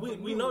charity.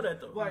 We know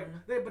that though. Like,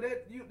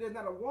 there's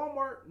not a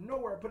Walmart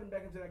nowhere putting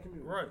back into that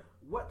community. Right.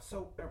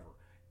 Whatsoever.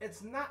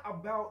 It's not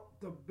about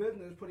the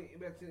business putting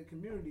it back into the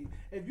community.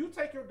 If you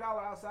take your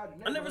dollar outside your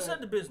neighborhood, I never said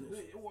the business.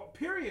 Well,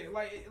 period.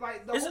 Like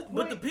the whole point.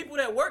 But the people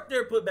that work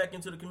there put back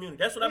into the community.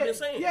 That's what I've been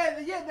saying.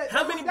 Yeah.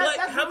 How many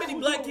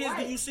black kids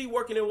do you see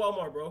working in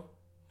Walmart, bro?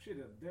 Shit,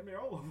 damn near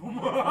all of them.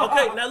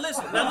 Okay, now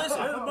listen.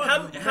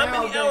 How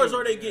many hours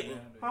are they getting?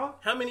 Huh?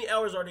 How many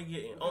hours are they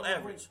getting on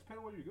average? Depending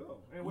on where you go.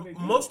 And what they do.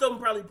 Most of them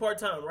probably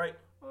part-time, right?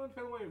 Well,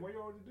 depending on what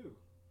you already do.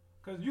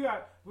 Because you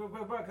got,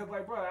 because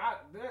like, brother,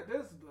 this up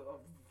the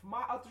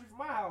street from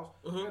my house,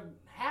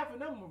 half of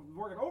them are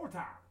working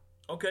overtime.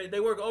 Okay, they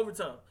work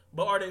overtime.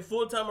 But are they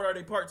full-time or are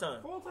they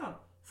part-time? Full-time.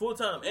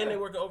 Full-time, and they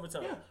working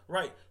overtime. Yeah.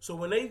 Right. So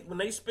when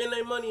they spend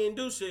their money and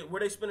do shit,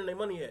 where they spending their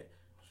money at?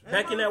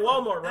 Back in that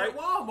Walmart, right? At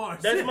Walmart.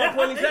 That's my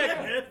point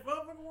exactly.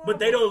 But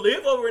they don't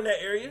live over in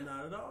that area.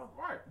 Not at all.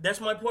 Right. That's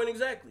my point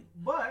exactly.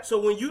 But so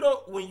when you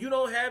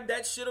don't have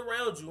that shit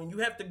around you and you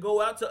have to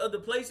go out to other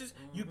places,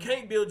 you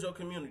can't build your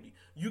community.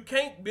 You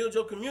can't build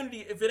your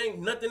community if it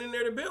ain't nothing in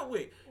there to build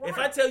with. Right. If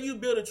I tell you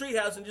build a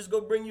treehouse and just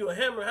go bring you a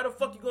hammer, how the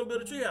fuck you gonna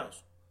build a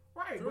treehouse?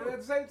 Right. True. But at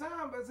the same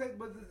time, but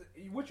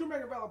what you're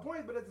making a valid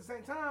point. But at the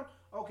same time,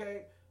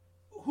 okay,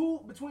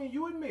 who between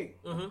you and me,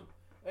 and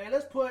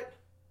let's put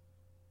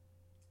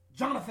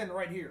Jonathan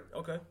right here.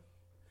 Okay.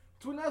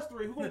 Between us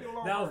three, who gonna get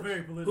along that first? Was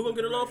very political. Who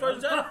gonna get along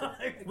first, Jonathan?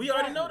 Exactly. We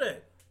already know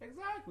that.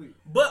 Exactly.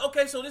 But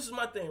okay, so this is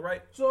my thing,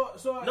 right?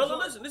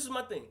 Listen. This is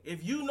my thing.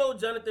 If you know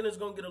Jonathan is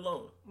gonna get a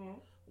loan,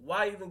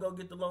 why even go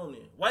get the loan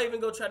then? Why even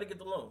go try to get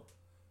the loan?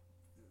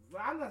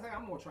 I'm not saying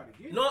I'm gonna try to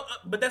get it. No,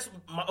 but that's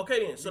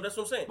okay then. So that's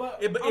what I'm saying.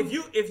 But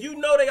if you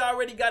know they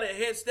already got a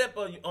head step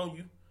on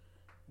you,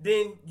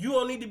 then you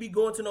don't need to be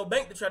going to no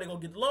bank to try to go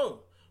get the loan.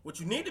 What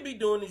you need to be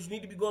doing is you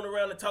need to be going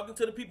around and talking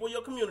to the people in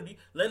your community,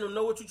 letting them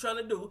know what you're trying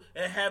to do,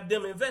 and have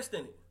them invest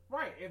in it.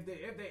 Right, if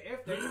they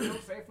feel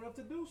safe enough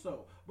to do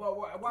so. But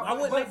why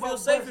wouldn't they feel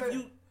safe if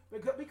you?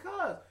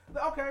 Because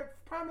okay,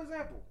 prime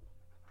example.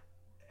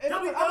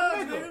 I'm a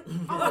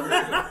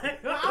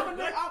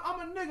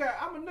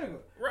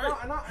nigga.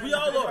 Right. We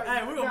all are.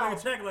 Hey, we're gonna make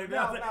a check like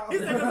that. He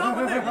said, "Cause I'm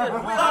a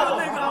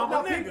nigga." I'm a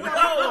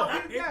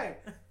nigga.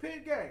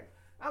 Pig game.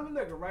 I'm a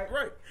nigga, right?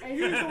 Right. And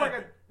you used to work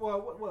at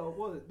what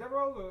was it?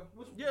 Devereaux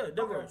or yeah,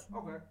 Devereaux.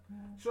 Okay.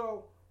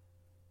 So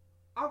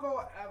I'm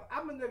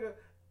a nigga,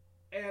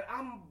 and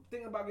I'm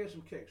thinking about getting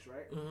some kicks,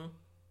 right?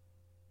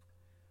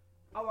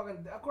 I walk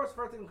in. Of course,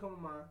 first thing that comes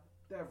to mind,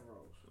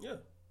 Devereaux. Yeah.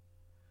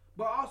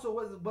 But also,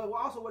 what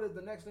is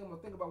the next thing I'm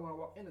gonna think about when I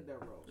walk into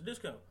Devereaux? The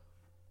discount.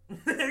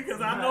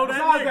 Because I know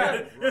that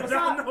nigga.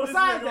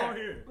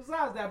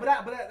 Besides that, but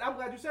I'm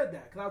glad you said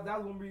that because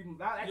that was gonna be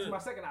actually my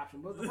second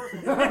option. But the first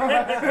one.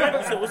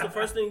 So what's the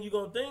first thing you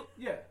gonna think?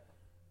 Yeah.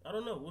 I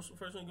don't know. What's the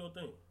first thing you gonna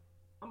think?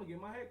 I'm gonna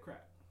get my head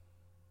cracked.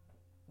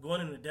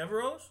 Going into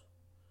Devereaux?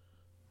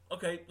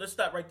 Okay, let's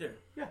stop right there.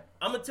 Yeah.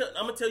 I'm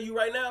gonna tell you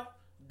right now.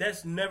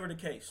 That's never the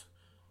case.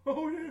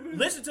 Oh yeah.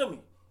 Listen to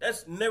me.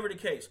 That's never the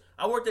case.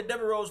 I worked at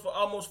Devereaux for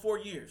almost 4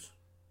 years.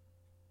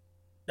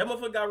 That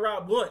motherfucker got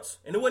robbed once.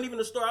 And it wasn't even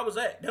the store I was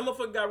at. That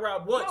motherfucker got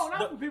robbed once. No,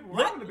 not from people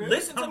robbing the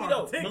Listen to me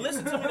though.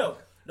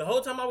 The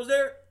whole time I was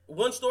there,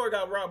 one store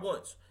got robbed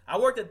once. I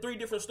worked at 3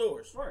 different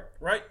stores.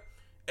 Right?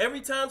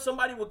 Every time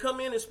somebody would come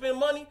in and spend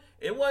money,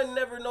 it wasn't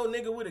never no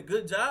nigga with a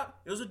good job.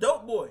 It was a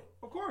dope boy.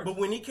 Of course. But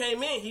when he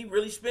came in, he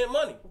really spent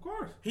money. Of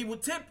course. He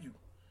would tip you.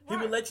 He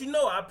Right. would let you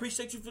know, I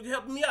appreciate you for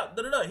helping me out.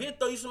 Da-da-da. He'd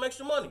throw you some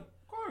extra money.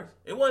 Of course.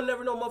 It wasn't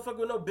never no motherfucker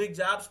with no big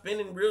job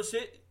spending real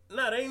shit.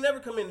 Nah, they ain't never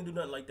come in and do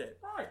nothing like that.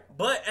 Right.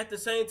 But at the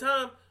same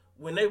time,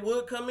 when they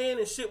would come in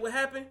and shit would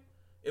happen,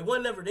 it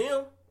wasn't never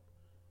them.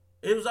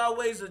 It was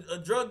always a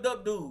drugged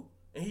up dude.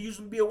 And he used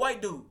to be a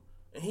white dude.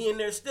 And he in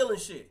there stealing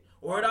shit.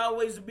 Or it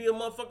always be a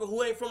motherfucker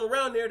who ain't from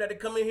around there that'd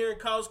come in here and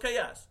cause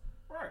chaos.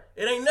 Right.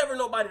 It ain't never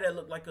nobody that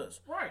look like us.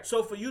 Right.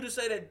 So for you to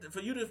say that, for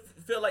you to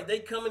feel like they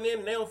coming in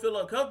and they don't feel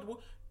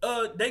uncomfortable,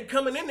 they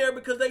coming in there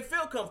because they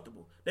feel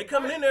comfortable. They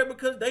coming in there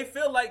because they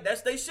feel like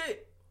that's their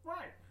shit.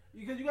 Right.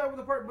 Because you got with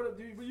the part, but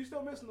you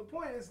still missing the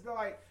point. It's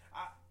like,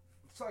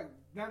 it's like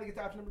now they get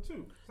to option number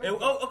 2. And,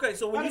 okay,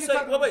 so when you say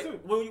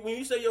when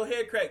you say your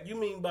head crack, you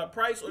mean by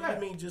price or you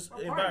mean just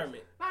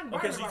environment?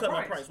 Okay, so you talking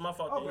about price. My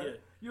fault. Okay. Yeah.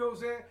 You know what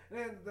I'm saying?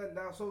 And then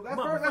now, so that's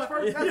first. That's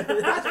first. This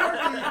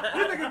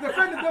nigga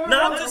defended them.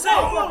 No, I'm just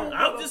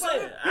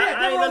saying.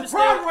 I ain't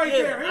understand. Right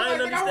there. I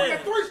ain't understand. I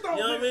got 3 stones.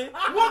 You know what I mean?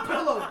 One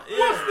pillow,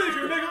 one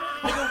sneaker, nigga.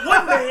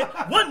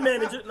 Nigga, one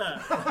manager. Nah.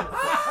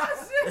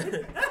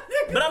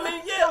 But I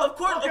mean, yeah, of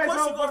course you're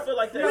gonna feel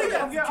like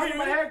that. I'm getting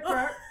my head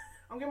cracked.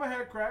 I'm getting my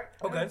head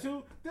cracked. Okay. And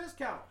 2,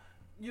 discount.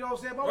 You know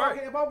what I'm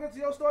saying? If I get to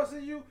your store,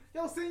 see you,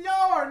 yo,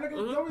 senor,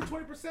 nigga, give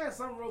me 20%,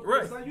 something real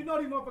quick. So you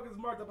know these motherfuckers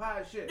marked up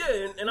high as shit.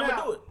 Yeah, and I'm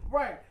gonna do it.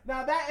 Right.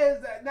 Now that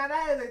is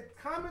a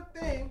common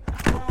thing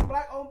on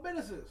black-owned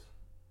businesses.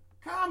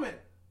 Common.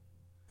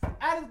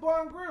 Addis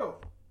Bar and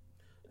Grill.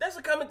 That's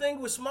a common thing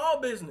with small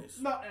business.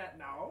 No.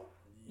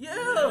 Yeah.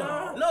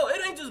 No,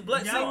 it ain't just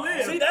black.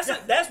 See,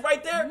 that's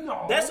right there.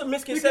 No. That's a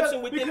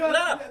misconception Because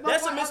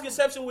that's a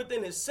misconception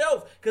within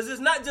itself. Because it's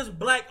not just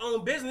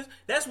black-owned business.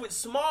 That's with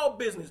small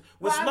business.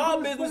 With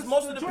small business,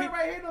 most of the people.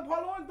 right here in the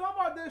Polo and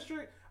Dunbar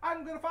district, I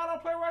can get a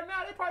 $5 play right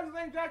now. They prices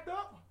ain't jacked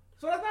up.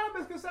 So that's not a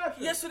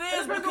misconception. Yes, it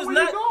is, because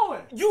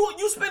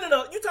you spending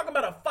you talking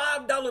about a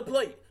 $5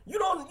 plate. You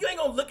ain't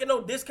gonna look at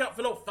no discount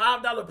for no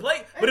 $5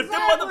 plate. But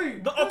exactly.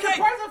 if them okay,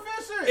 price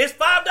efficient. It's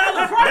 $5.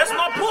 That's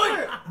my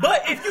point.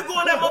 But if you go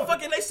in that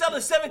motherfucker and they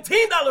selling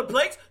 $17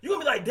 plates, you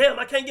gonna be like, damn,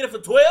 I can't get it for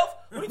 $12. What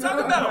are you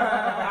talking about?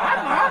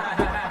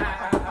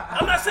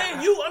 I'm not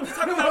saying you. I'm just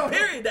talking about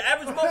period. The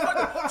average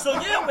motherfucker. So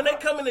yeah, when they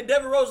come into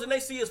Devereaux and they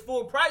see it's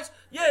full price,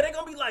 yeah, they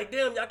gonna be like,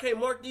 damn, y'all can't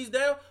mark these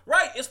down.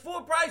 Right, it's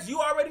full price. You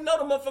already know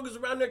the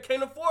motherfuckers around there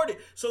can't afford it.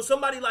 So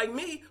somebody like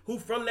me who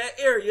from that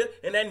area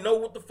and that know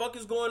what the fuck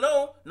is going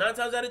on, 9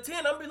 times out of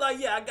 10, I'm be like,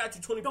 yeah, I got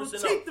you 20% off.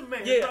 Don't cheat the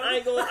man. Yeah, I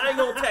ain't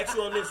gonna tax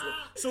you on this one.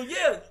 So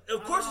yeah,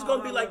 of course it's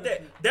gonna be like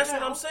that. That's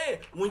what I'm saying.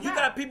 When you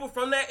got people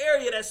from that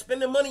area that's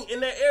spending money in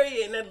that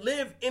area and that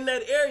live in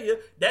that area,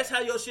 that's how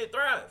your shit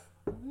thrive.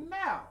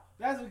 Now,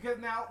 that's because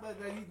now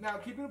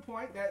keeping the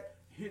point that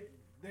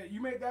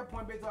you make that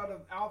point based off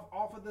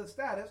of the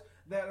status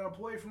that an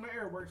employee from the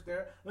area works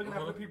there, looking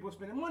after the people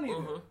spending money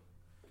in there.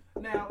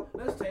 Now,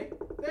 let's take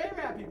the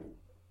Arab people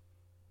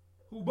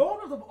who bold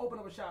enough to open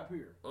up a shop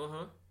here.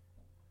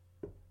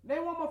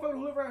 Name one motherfucker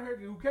who live around here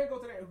who can't go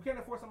to who can't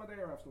afford something at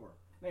the Arab store.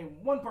 Name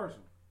one person,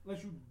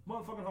 unless you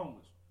motherfucking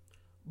homeless.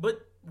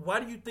 But why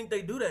do you think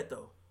they do that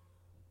though?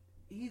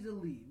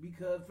 Easily,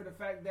 because for the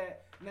fact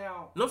that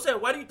now. No, I'm saying,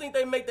 why do you think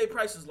they make their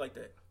prices like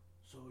that?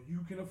 So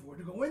you can afford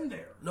to go in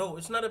there. No,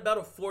 it's not about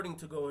affording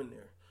to go in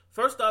there.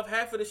 First off,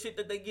 half of the shit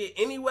that they get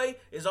anyway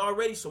is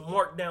already some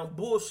marked down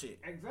bullshit.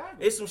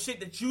 Exactly. It's some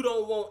shit that you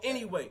don't want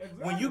anyway.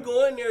 Exactly. When you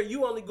go in there,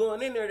 you only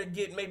going in there to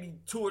get maybe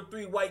 2 or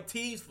 3 white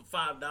tees for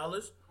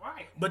 $5.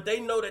 Right. But they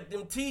know that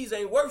them tees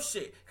ain't worth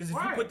shit. Because if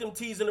you Right. put them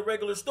tees in a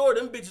regular store,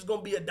 them bitches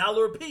gonna be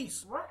 $1 a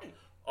piece. Right.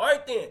 All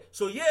right then.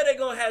 So yeah, they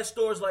gonna have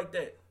stores like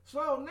that.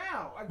 So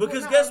now,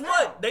 Because guess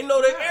what? They know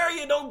their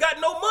area don't got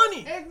no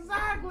money.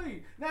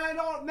 Exactly. Now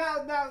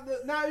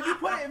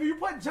if you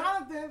put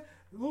Jonathan,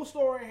 little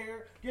story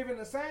here, giving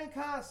the same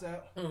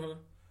concept,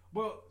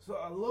 but so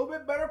a little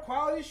bit better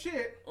quality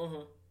shit,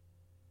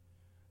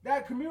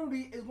 that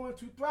community is going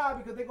to thrive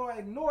because they're going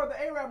to ignore the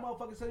Arab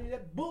motherfuckers telling you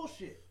that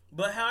bullshit.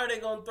 But how are they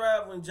gonna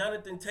thrive when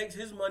Jonathan takes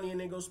his money and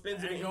then go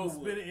spends it in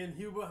Inglewood? Spend it in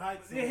Huber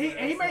Heights. Yeah, he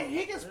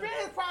can spend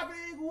his profit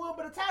in Inglewood,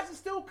 but the taxes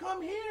still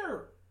come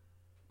here.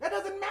 That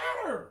doesn't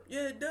matter.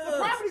 Yeah, it does. The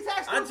property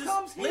tax still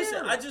comes here.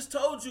 Listen, I just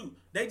told you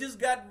they just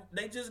got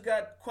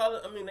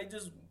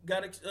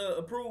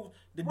approved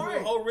to do a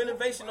whole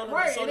renovation on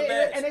the soda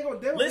bags. And they gonna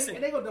demolish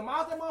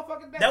that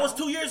motherfucker down. That was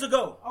 2 years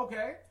ago.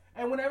 Okay.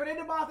 And whenever they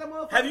demolish that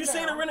motherfucker have you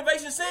seen a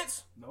renovation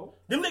since? Nope.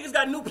 Them niggas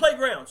got new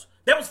playgrounds.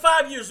 That was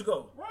 5 years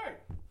ago. Right.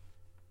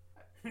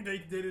 They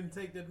didn't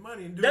take that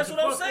money and do That's what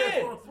what I'm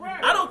saying.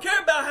 Right. I don't care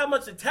about how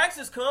much the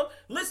taxes come.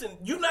 Listen,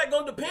 you're not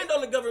gonna depend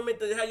on the government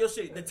to have your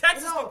shit. The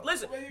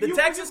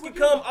taxes can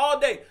come all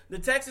day. The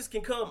taxes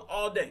can come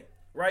all day.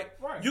 Right?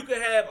 You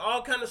could have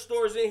all kind of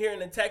stores in here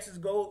and the taxes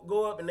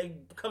go up and they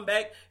come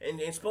back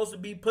and it's supposed to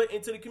be put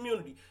into the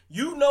community.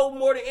 You know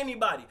more than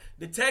anybody.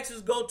 The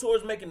taxes go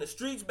towards making the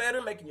streets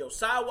better, making your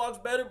sidewalks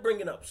better,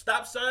 bringing up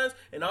stop signs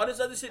and all this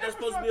other shit that's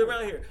supposed to be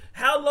around here.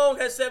 How long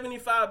has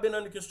 75 been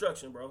under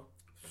construction, bro?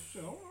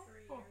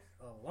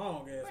 A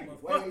long ass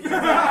motherfucking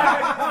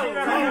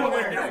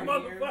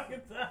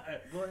time.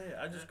 Go ahead.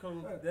 I just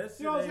come. That shit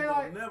You know what I'm ain't saying? gonna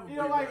Like, never you be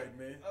know, like, right,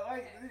 man.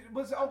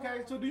 but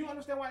okay. So do you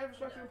understand why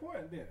infrastructure is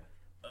important then?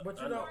 But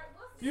you know,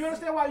 Do you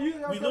understand why you?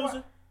 We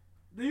losing?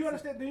 Do you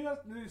understand? Do you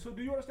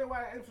understand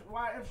why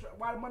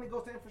the money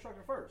goes to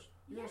infrastructure first?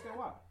 Do you understand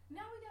why?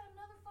 Now we got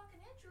another fucking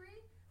injury.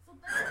 So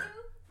thank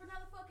you for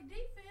another fucking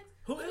defense.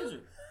 Who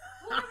injured?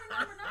 Whoever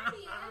number 90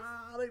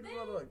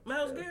 is.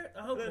 Myles Garrett? I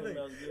hope it's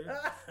Myles Garrett.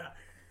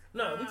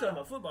 No, we talking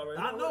about football right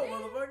now. I know,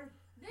 motherfucker.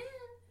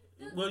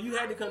 Then. Well, you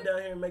had to come down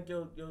here and make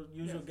your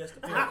usual guest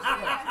appearance.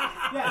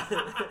 Yeah.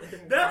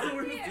 That's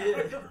what we Kaiser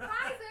is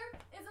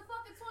a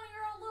fucking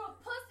 20-year-old little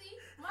pussy.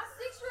 My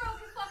 6-year-old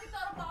can fucking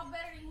throw the ball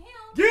better than him.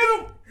 Get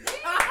him!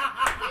 Then,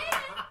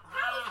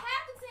 how is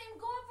half the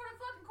team going for the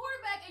fucking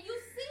quarterback and you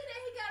see that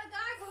he got a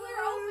guy clear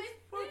open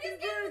and he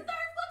just gave him the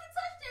third fucking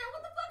touchdown?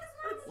 What the fuck is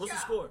wrong with What's the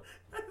y'all? score?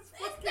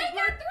 They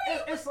got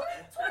 3. It's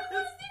like, 21-0.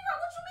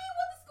 What you mean?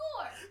 What's the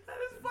score?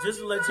 Just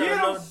to let y'all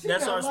know, shit,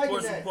 that's I our like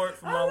sports that. report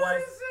from my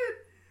wife.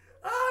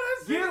 Oh,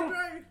 that shit Get is him.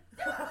 great.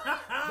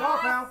 Dog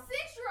pound.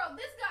 6-year-old,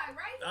 this guy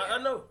right here. I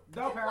know.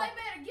 Dog Can pound. play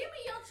better. Give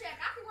me your check.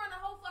 I can run the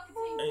whole fucking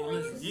team Hey, for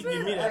listen, you. you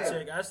give me that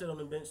check. I sit on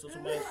the bench so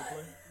somebody else can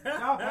play.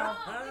 Dog pound.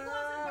 Oh, we going to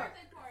the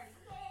birthday party.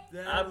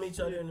 I'll meet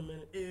y'all there in a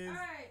minute. Is All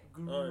right.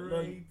 Alright,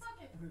 love you.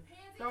 Fucking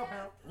pansy Dog ass.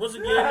 pound. Once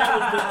again,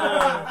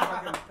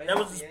 that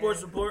was the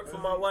sports report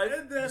from my wife.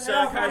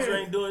 Deshaun Kaiser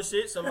ain't doing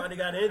shit. Somebody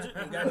got injured,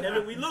 and goddamn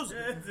it, we losing.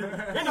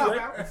 Anyway,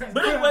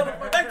 but anyway,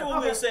 back to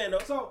what we were saying though.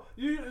 So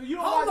you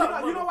know Hold why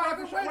up, you know why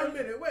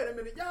motherfucker. Wait a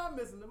minute. Y'all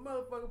missing the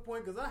motherfucking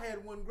point because I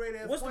had one great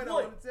ass What's the point I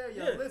point? want to tell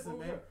y'all. Yeah. Listen,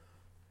 man.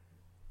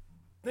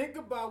 Think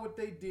about what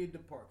they did to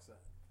Parkside.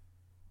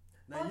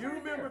 Now you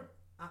remember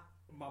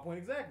my point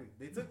exactly.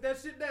 They took that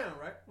shit down,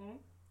 right? Mm-hmm.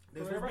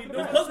 They're supposed to be We're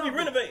doing supposed to be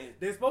something. renovating.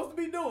 They're supposed to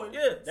be doing.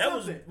 Yeah, that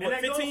was something. what,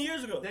 And that 15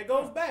 years ago. That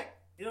goes back,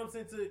 you know what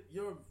I'm saying, to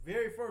your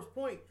very first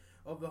point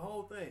of the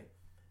whole thing.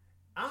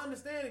 I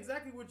understand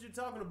exactly what you're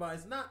talking about.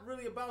 It's not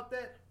really about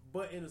that,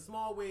 but in a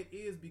small way it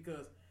is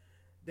because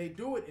they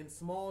do it in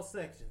small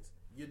sections.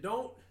 You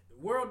don't.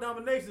 World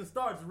domination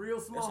starts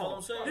real small. That's all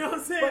I'm saying. You know what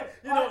I'm saying? But,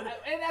 you know,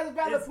 and that's a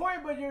valid it's- point,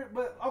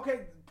 but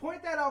okay,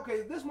 point that out.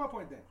 Okay, this is my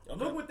point then.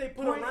 Okay. Look what they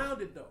put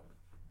around it though.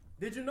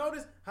 Did you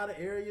notice how the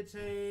area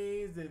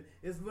changed and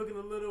it's looking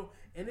a little?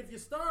 And if you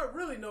start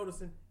really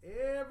noticing,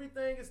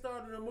 everything is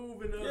starting to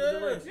move in the other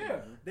direction. Yeah.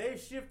 They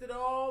shifted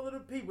all of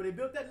the people. They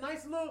built that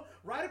nice little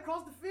right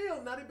across the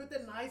field. Now they built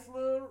that nice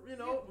little,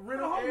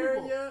 rental home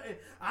area. And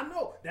I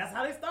know that's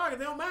how they started.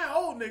 They don't mind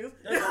old niggas.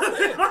 That's what I'm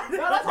saying. That's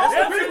That's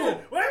homeless true.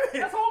 people. Wait a minute.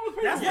 That's homeless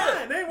people. That's Yeah.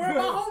 fine. They ain't worried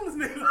about homeless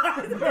niggas.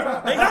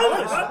 They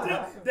homeless.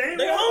 They ain't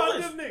They worried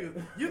homeless. about them niggas.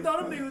 You thought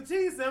them niggas a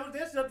cheese sandwich?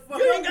 They shut the fuck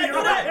You up. ain't gotta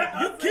do that.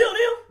 You killed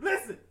him.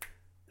 Listen.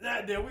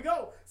 There we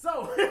go.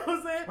 So, you know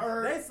what I'm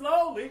saying? They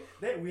slowly,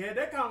 we had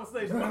that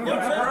conversation.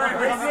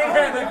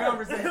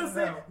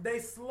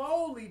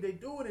 They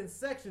do it in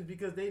sections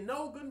because they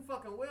know good and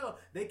fucking well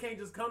they can't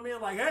just come in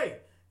like, hey,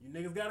 you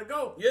niggas gotta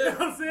go. Yeah. You know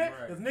what I'm saying?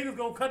 Because niggas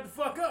gonna cut the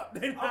fuck up.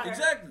 They not,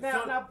 Exactly.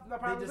 Now, So, now,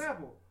 prime they just-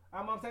 example.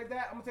 I'm gonna take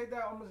that. I'm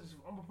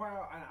gonna put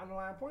an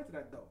underlying point to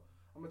that though.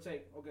 I'm gonna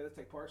take. Okay, let's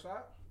take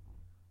Parkside.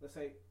 Let's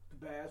take the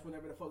Bass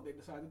whenever the fuck they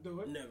decide to do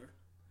it. Never.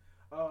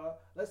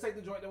 Let's take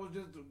the joint that was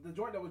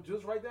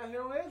just right down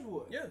here on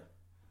Edgewood. Yeah.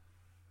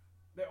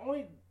 They're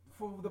only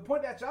for the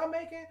point that y'all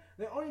making.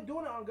 They're only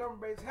doing it on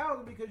government-based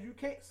housing because you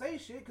can't say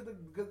shit because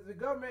the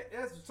government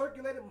has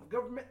circulated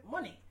government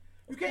money.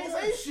 You can't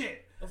say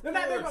shit. Of But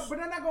they're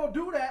not gonna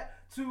do that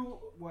to.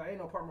 Well, ain't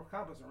no apartment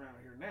complex around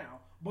here now.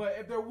 But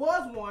if there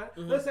was one,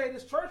 let's say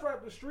this church right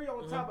up the street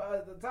on the top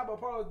of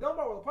part of the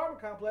Dunbar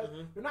apartment complex,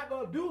 they're not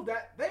gonna do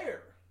that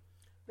there.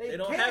 They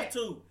don't can't. have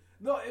to.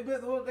 No,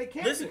 they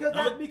can't Listen,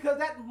 because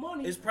that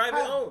money it's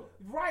private owned.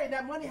 Right,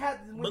 that money has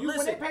when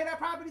they pay that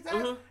property tax,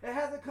 it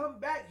has to come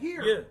back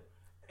here. Yeah.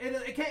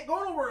 It can't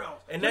go nowhere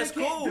else. And So that's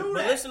they can't cool. do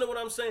But that. listen to what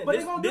I'm saying. But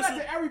they're gonna do that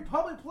to every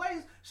public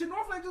place. Shit,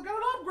 Northland just got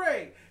an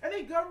upgrade.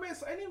 Any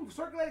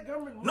circulated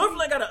government money.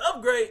 Northland got an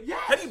upgrade. Yes.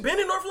 Have you been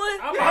in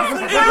Northland?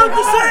 Yes. It looks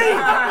the same.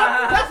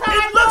 That's how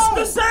It I looks know.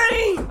 the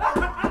same.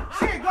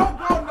 Shit, go.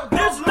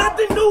 There's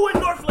nothing new in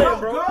Northland,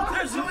 bro. Go.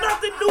 There's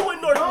nothing new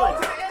in Go to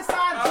Northland. the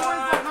inside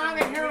joints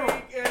behind the harem.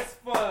 As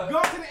fuck.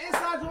 Go to the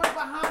inside joints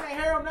behind the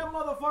harem. That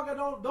motherfucker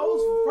don't.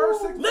 Those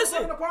first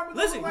 6 apartments.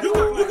 Listen. don't You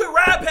look like could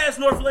ride past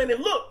Northland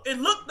and look. It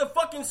looked the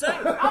fucking same.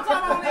 I'm talking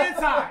about on the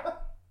inside.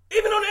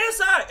 Even on the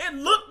inside, it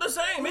looked the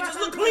same. It just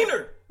looked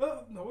cleaner.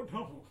 No, it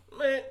don't.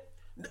 Man,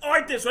 all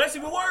right then. So that's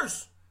even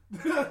worse.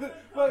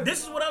 But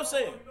This is what I'm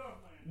saying.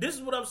 This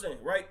is what I'm saying,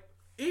 right?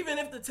 Even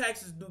if the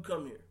taxes do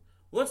come here,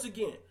 once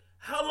again,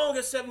 how long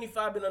has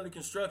 75 been under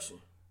construction?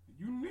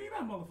 you need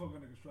that motherfucker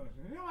under construction.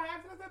 You know how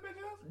access that bitch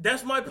is?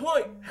 That's my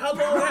point. How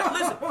long?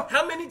 Listen,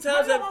 how many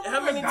times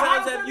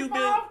have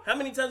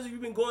you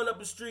been going up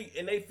the street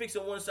and they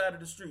fixing one side of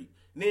the street,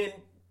 and then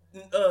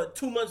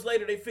 2 months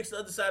later they fix the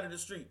other side of the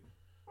street,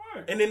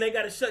 Right. and then they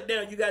got to shut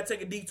down. You got to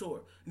take a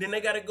detour. Then they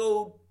got to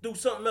go do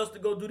something else to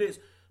go do this.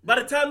 By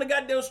the time the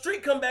goddamn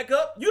street come back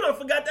up, you done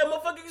forgot that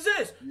motherfucker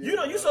exists.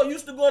 Yeah, You so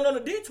used to going on a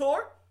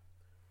detour.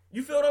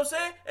 You feel what I'm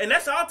saying? And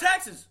that's all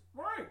taxes.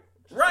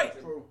 Right.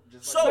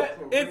 So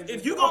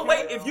if you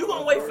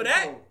gonna wait for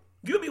that,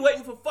 you'll be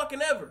waiting for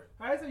fucking ever.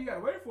 I say you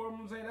gotta wait for it.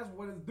 I'm saying that's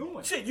what it's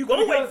doing. Shit, you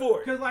gonna wait for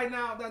it. Because like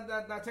now,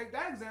 take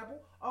that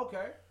example.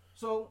 Okay,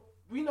 so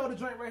we know the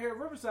joint right here at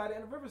Riverside,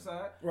 and the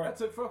Riverside, that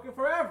took fucking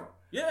forever.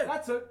 Yeah.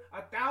 That took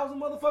 1,000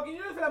 motherfucking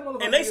years for that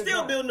motherfucker. And they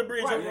still building the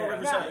bridge over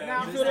Riverside.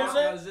 Now, you feel what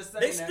I'm saying?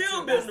 They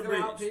still building the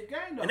bridge.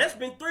 And that's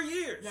been 3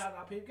 years. Now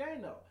peep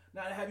game though.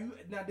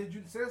 Now did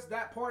you sense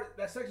that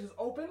section is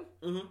open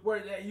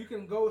where you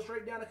can go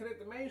straight down and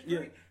connect to Main Street?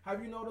 Yeah.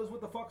 Have you noticed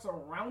what the fuck's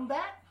around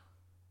that?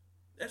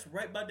 That's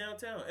right by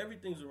downtown.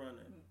 Everything's around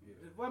there.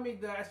 Well, I mean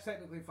that's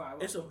technically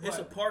fine. It's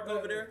a park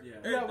over there.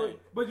 Yeah,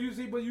 but you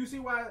see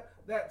why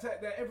that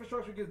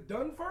infrastructure gets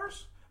done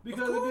first?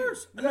 Because of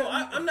course.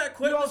 I'm not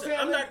questioning.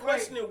 I'm not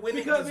questioning when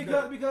it gets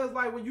done. Because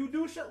like when you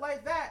do shit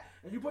like that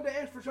and you put the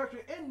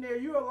infrastructure in there,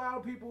 you allow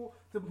people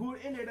to put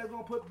it in there that's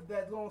gonna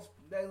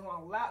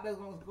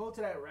go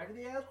to that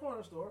raggedy ass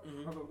corner store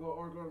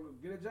or go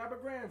get a job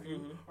at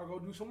Grandview or go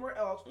do somewhere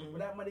else where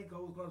that money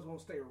gonna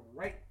stay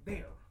right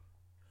there.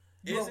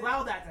 You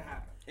allow that to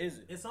happen. Is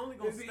it? It's only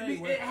gonna stay.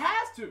 It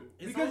has to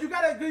because you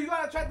gotta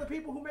attract the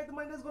people who make the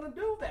money that's gonna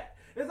do that.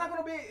 It's not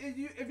gonna be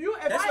if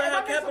that's not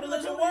how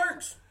capitalism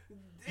works.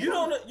 You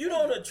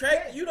don't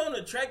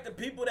attract the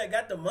people that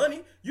got the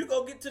money. You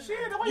go get the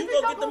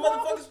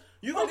motherfuckers.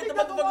 You go get the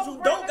motherfuckers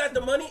who don't got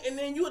the money, and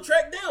then you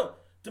attract them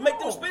to make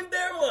them spend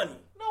their money.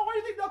 No, why do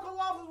you think Knuckle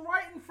Loft is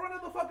right in front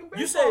of the fucking baseball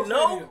You said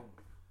no. stadium?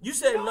 You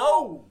said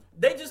no.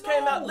 They just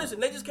came out. Listen,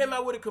 they just came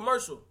out with a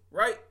commercial,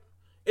 right?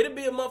 It'll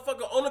be a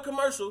motherfucker on a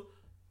commercial,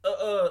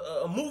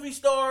 a movie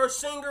star,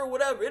 singer,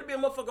 whatever. It'll be a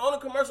motherfucker on a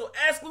commercial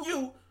asking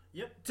you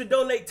to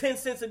donate 10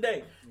 cents a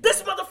day.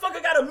 This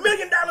motherfucker got $1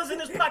 million in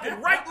his pocket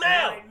right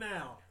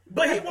now.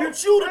 But he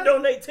wants you to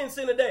donate 10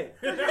 cents a day.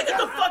 Get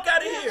the fuck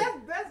out of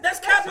here. That's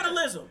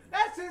capitalism.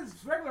 That's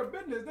his regular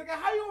business. Nigga,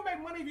 how you gonna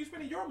make money if you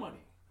spending your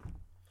money?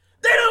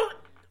 They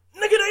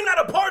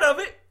not a part of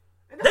it.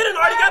 They done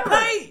already got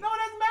paid. No, it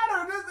doesn't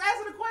matter. Just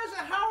answer the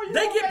question. How are you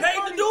They gonna get make paid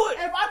money to do it.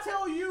 If I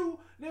tell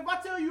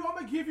you I'm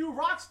gonna give you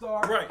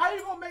Rockstar, how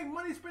you gonna make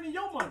money spending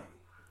your money?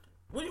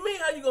 What do you mean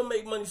how you gonna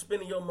make money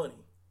spending your money?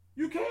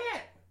 You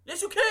can't.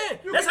 Yes, you can.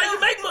 That's how you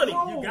make money.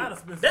 No. You gotta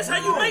spend. That's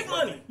how you make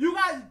money. You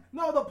guys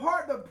know the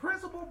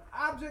principal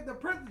object,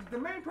 the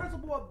main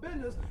principle of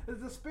business is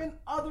to spend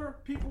other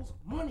people's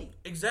money.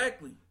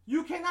 Exactly.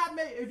 You cannot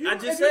make.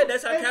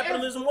 That's how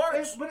capitalism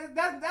works. But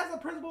that's the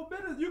principle of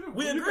business.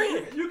 We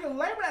agree. You can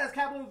label that as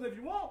capitalism if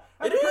you want.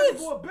 It That's the is.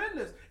 principle of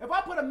business. If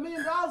I put $1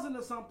 million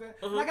into something,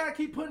 and I gotta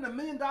keep putting $1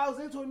 million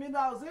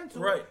into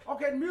Right. it.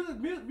 Okay,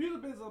 music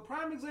business is a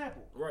prime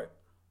example. Right.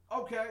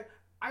 Okay.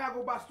 I gotta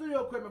go buy studio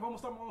equipment if I'm gonna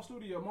start my own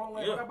studio.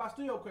 I gotta buy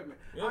studio equipment.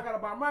 I gotta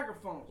buy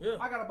microphones.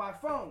 I gotta buy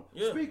phone,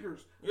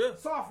 speakers,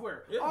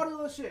 software, all this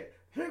other shit.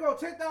 Here you go,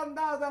 $10,000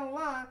 down the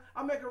line.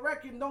 I make a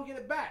record and don't get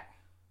it back.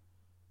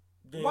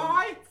 Then,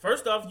 why?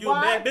 First off, you're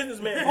a bad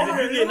businessman. If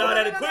you're getting all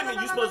that equipment,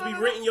 you're supposed to be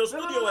renting your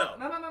studio out.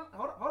 No.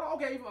 Hold on.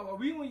 Okay,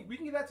 we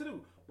can get that to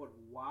do. But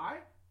why?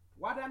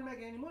 Why did I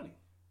make any money?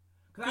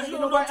 Because I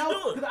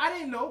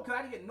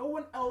didn't get no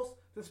one else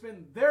to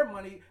spend their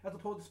money as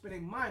opposed to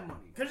spending my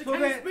money. Because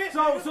wait.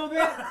 That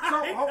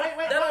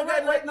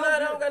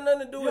don't got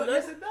nothing to do with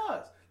Yes, it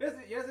does.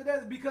 Yes, it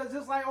does. Because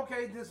just like,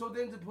 okay, so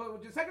then to put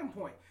with your second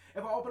point,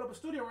 if I open up a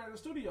studio, rent a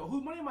studio,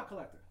 whose money am I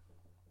collecting?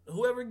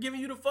 Whoever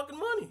giving you the fucking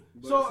money.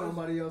 But so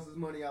somebody else's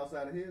money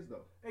outside of his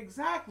though.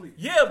 Exactly.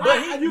 Yeah,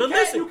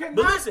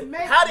 listen.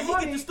 How did he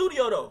get the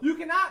studio though? You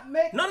cannot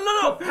make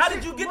No. How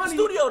did you get the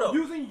studio though?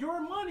 Using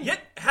your money. Yeah.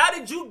 How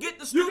did you get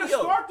the studio? You can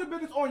start the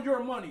business on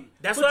your money.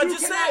 That's what I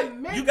just said.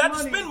 You got to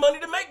spend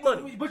money to make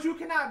money. But you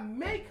cannot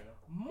make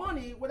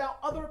money without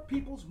other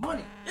people's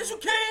money. Yes, you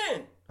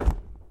can.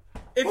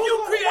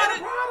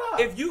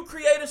 If you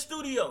create a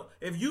studio,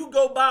 if you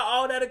go buy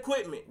all that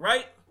equipment,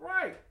 right?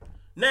 Right.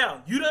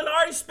 Now, you done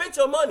already spent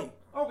your money.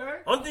 Okay.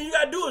 Only thing you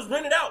gotta do is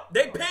rent it out.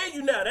 They paying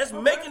you now. That's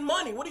making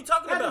money. What are you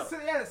talking about?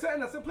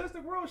 In a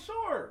simplistic world,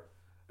 sure.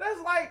 That's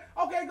like,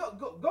 okay,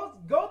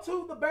 go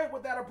to the bank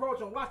with that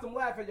approach and watch them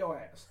laugh at your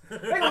ass.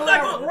 I'm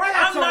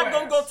not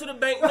gonna go to the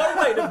bank. No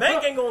way. The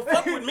bank ain't gonna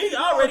fuck with me.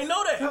 I already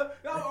know that.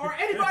 Or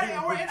anybody,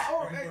 or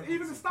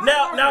even the stock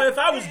market. Now, if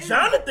I was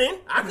Jonathan,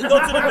 I could go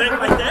to the bank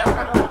like that.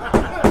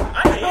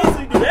 I can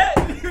easily do that.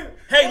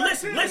 Hey,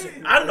 listen.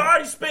 I done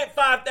already spent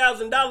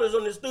 $5,000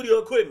 on the studio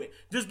equipment.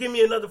 Just give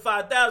me another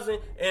 $5,000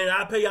 and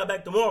I'll pay y'all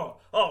back tomorrow.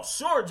 Oh,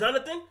 sure,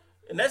 Jonathan.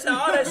 And that's how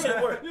all that shit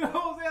works. You know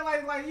what I'm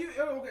saying? Like you,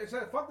 okay,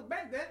 so fuck the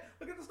bank then.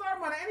 Look at the stock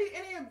market.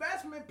 Any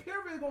investment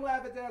period is going to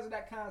laugh at that as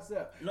that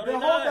concept. No, they're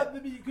not.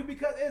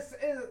 Because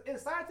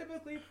it's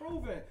scientifically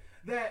proven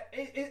that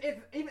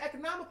it's even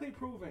economically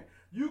proven.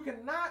 You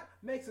cannot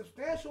make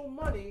substantial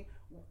money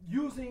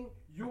using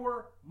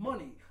your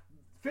money.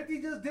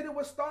 50 just did it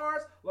with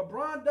stars.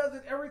 LeBron does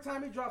it every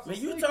time he drops a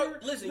sneaker.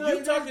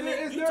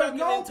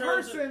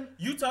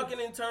 You talking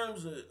in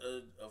terms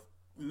of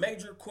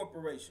major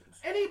corporations.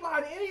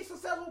 Anybody, any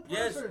successful person.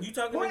 Yes, you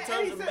talking in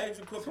terms of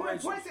major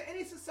corporations. Point to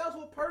any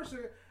successful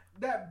person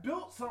that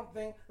built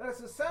something that is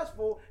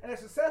successful and is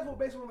successful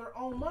based on their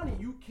own money.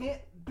 You can't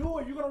do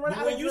it. You're gonna run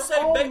out of your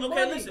own money.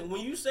 Okay, listen.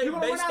 When you say you're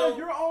gonna based run out on of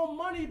your own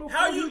money before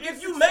how you if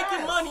get you success.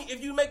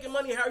 making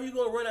money, how are you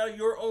gonna run out of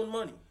your own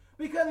money?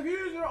 Because if you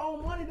use your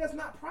own money, that's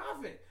not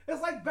profit.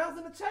 It's like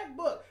bouncing a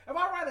checkbook. If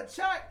I write a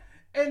check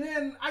and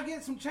then I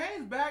get some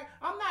change back,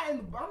 I'm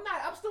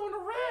still in the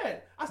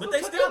red. But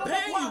they still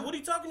paying you. What are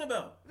you talking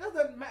about?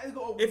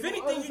 If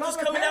anything, you're just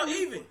coming out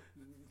even.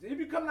 If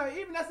you're coming out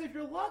even, that's if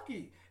you're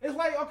lucky. It's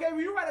like, okay,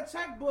 when you write a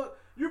checkbook,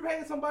 you're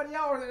paying somebody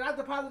else, and I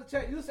deposit a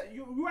check.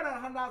 You write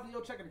out $100 in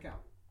your checking account.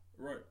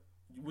 Right.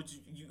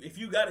 If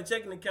you got a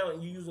checking account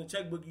and you're using a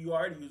checkbook, you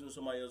already using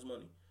somebody else's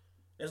money.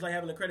 That's like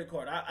having a credit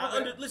card.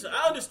 Listen,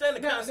 I understand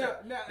the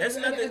concept. That's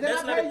not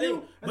the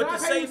thing. But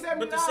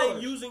to say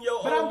using your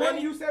own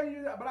money.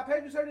 But I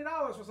paid you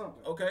 $70 for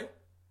something. Okay.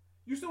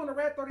 You still in the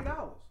red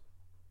 $30.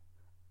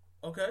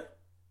 Okay.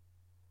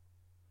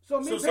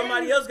 So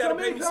somebody else got to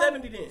pay me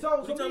 $70 then.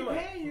 So me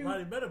paying you,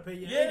 somebody better pay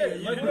you.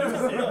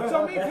 Yeah.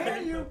 So me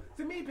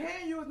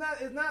paying you is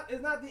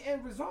not the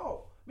end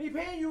result. Me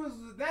paying you is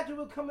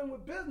naturally coming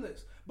with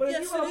business. But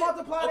if you're gonna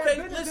multiply that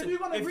business, if you're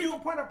gonna reach a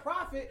point of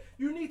profit,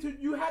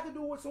 you have to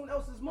do it with someone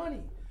else's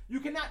money. You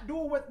cannot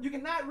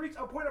reach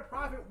a point of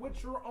profit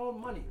with your own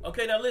money.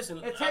 Okay, now listen.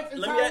 It takes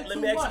let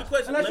me ask you the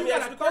question. Unless you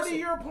got a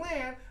 30-year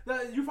plan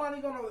that you're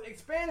finally gonna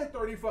expand in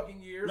 30 fucking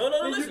years. No,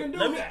 listen. You can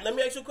do that. Let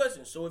me ask you a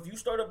question. So if you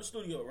start up a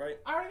studio, right?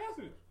 I already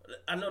answered it.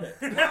 I know that.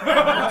 I'm speaking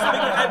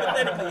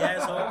hypothetically,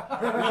 asshole.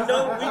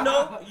 We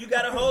know you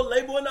got a whole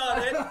label and all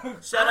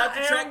that. Shout out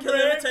to Track Killer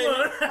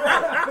Entertainment.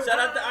 Right. Shout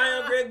out to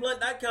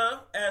IamGregBlunt.com,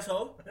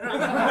 asshole. We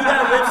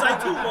got a website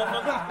too,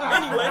 motherfucker.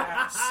 Anyway,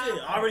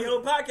 shit, already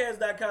on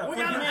podcast.com. We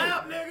got an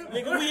app, nigga.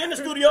 Nigga, we in the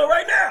studio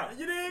right now.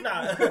 You did?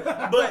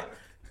 Nah. But,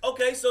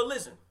 okay, so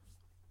listen.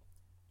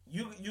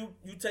 You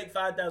take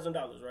 $5,000,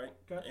 right?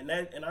 Okay.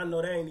 And I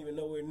know that ain't even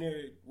nowhere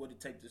near what it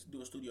takes to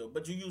do a studio.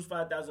 But you use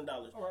 $5,000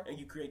 right. and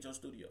you create your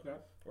studio, okay.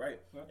 right?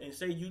 Okay. And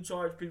say you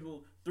charge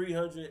people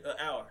 $300 an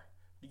hour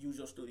to use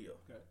your studio.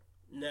 Okay.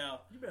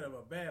 Now you better have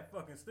a bad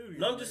fucking studio.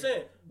 No, I'm just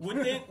saying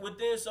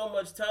within so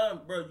much time,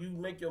 bro, you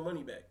make your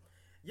money back.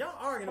 Y'all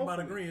arguing about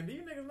agreeing. Do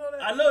you niggas know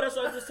that? I know, that's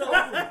what I just told you.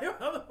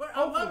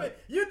 I love it.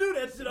 You do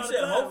that shit all the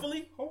time.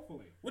 Hopefully?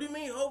 Hopefully. What do you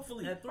mean,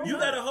 hopefully? You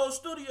got a whole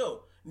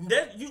studio.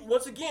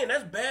 Once again,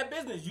 that's bad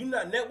business. You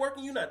not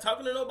networking. You not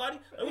talking to nobody.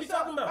 What are you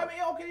talking about? I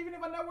mean, okay, even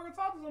if I network and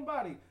talk to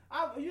somebody,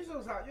 you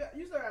still got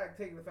to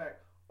take the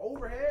fact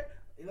overhead,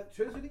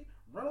 electricity,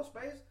 rental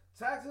space,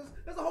 taxes.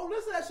 There's a whole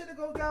list of that shit that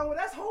goes down with.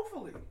 That's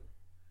hopefully.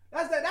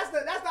 That's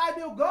the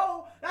ideal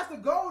goal. That's the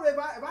goal. If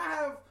I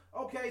have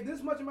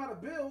this much amount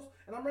of bills,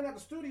 and I'm renting out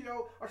the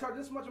studio, I charge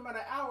this much amount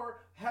an hour,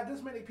 have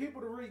this many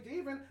people to reach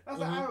even. That's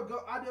the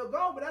ideal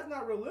goal, but that's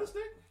not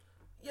realistic.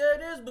 Yeah,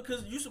 it is,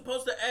 because you're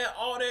supposed to add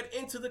all that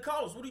into the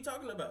cost. What are you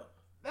talking about?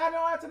 That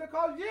don't add to the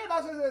cost. Yeah,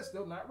 that's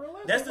still not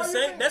realistic.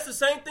 That's the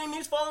same thing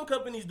these phone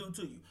companies do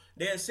to you.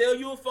 They'll sell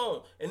you a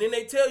phone, and then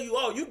they tell you,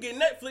 oh, you get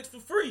Netflix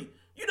for free.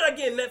 You're not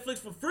getting Netflix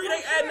for free.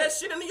 They adding that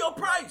shit into your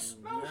price.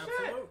 No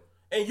shit.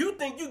 And you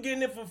think you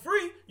getting it for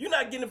free. You're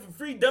not getting it for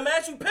free.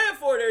 Dumbass, you paying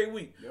for it every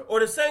week. Yep. Or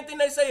the same thing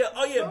they say,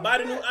 buy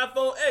the new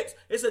iPhone X.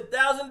 It's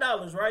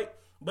 $1,000, right?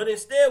 But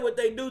instead what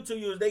they do to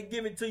you is they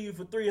give it to you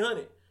for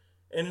 $300.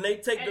 And they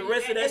take the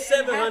rest of that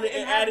 $700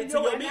 and add it to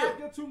your bill.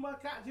 After 2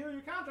 months your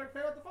contract, pay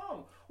out the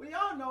phone. We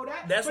all know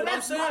that. That's what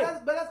I'm saying.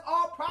 But that's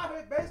all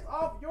profit based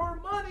off your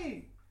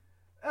money.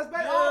 That's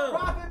all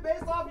profit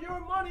based off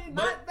your money,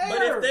 not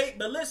theirs.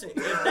 But listen,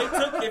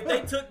 if they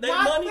took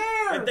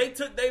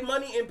their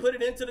money and put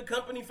it into the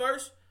company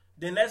first,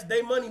 then that's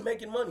their money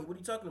making money. What are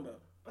you talking about?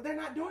 But they're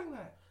not doing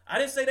that. I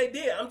didn't say they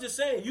did. I'm just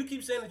saying, you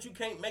keep saying that you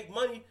can't make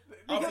money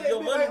off of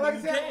your money, but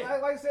you can.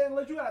 Like I said,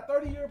 unless you got a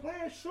 30-year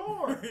plan,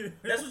 sure.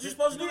 That's what you're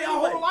supposed to do anyway.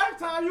 Your whole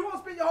lifetime, you want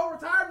to spend your whole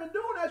retirement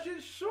doing that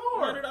shit,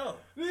 sure. Not at all.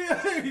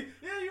 Yeah,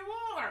 you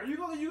are.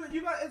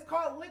 You got. It's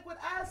called liquid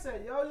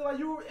asset, yo.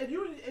 If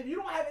you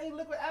don't have any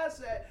liquid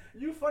asset,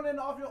 you funding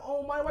off your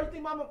own money. Why you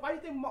think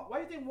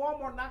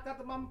Walmart knocked out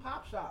the mom and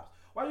pop shops?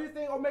 Why do you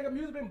think Omega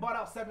Music been bought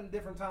out 7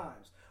 different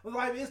times?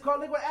 Like, it's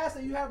called liquid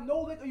asset. You have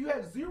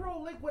zero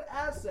liquid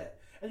asset.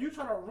 And you're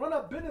trying to run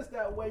a business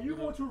that way, you're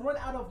going to run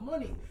out of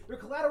money. Your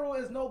collateral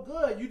is no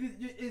good.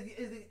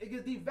 It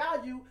gets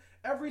devalued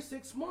every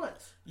 6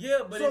 months. Yeah,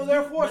 but if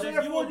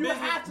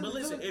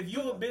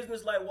you're a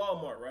business like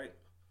Walmart, right?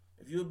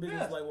 If you're a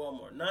business like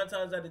Walmart, 9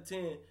 times out of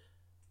 10,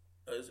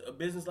 a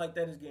business like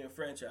that is getting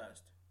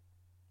franchised.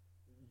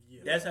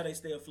 Yeah. That's how they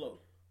stay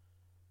afloat.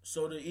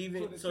 So to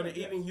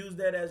even use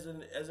that as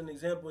an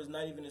example is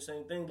not even the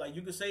same thing. Like,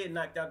 you could say it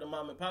knocked out the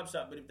mom and pop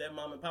shop, but if that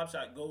mom and pop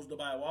shop goes to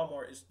buy a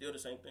Walmart, it's still the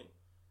same thing.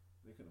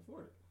 They can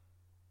afford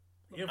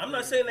it. I'm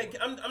not saying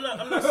I'm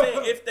not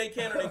saying if they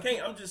can or they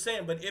can't. I'm just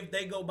saying, but if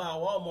they go buy a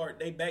Walmart,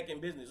 they back in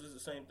business. It's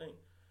the same thing.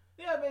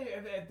 Yeah, maybe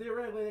if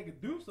theoretically they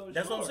could do so.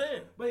 That's sure. what I'm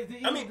saying. But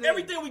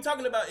everything we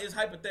talking about is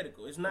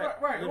hypothetical. It's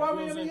not right. Well, I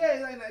mean,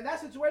 yeah, in that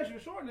situation,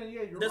 sure. Then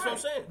yeah, you're That's right.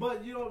 what I'm saying.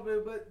 But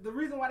but the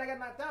reason why they got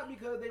knocked out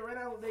because they ran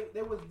out.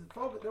 They was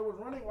focused. They was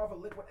running off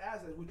of liquid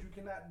assets, which you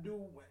cannot do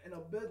in a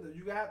business.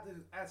 You have to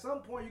at some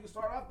point you can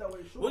start off that way.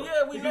 Sure. Well,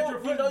 yeah, we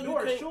know you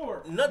can't.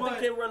 Sure. Nothing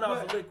can run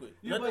off of liquid.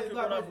 Nothing can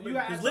run off of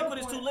liquid because liquid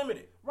is too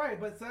limited. Right,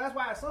 but so that's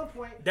why at some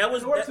point, in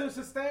order to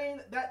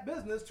sustain that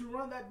business, to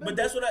run that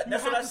business. But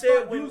that's what I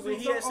said when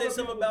he had said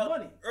something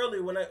about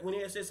earlier when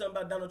he had said something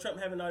about Donald Trump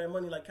having all that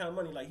money, like kind of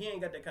money, like he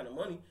ain't got that kind of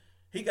money.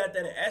 He got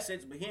that in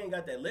assets, but he ain't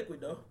got that liquid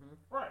though.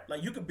 Mm-hmm. Right.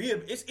 Like you could be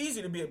it's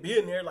easy to be a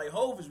billionaire. Like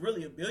Hov is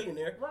really a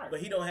billionaire, right.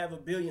 But he don't have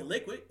 $1 billion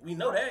liquid. We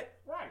know that.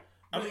 Right.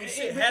 I mean,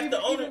 shit. Half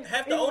the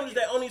owners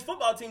that own these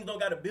football teams don't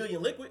got $1 billion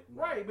liquid.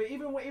 Right, but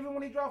even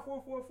when he dropped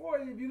 444,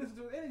 if you listen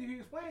to his interview, he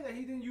explained that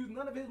he didn't use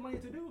none of his money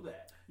to do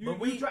that. The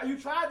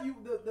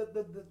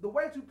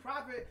way to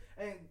profit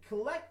and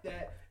collect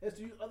that is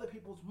to use other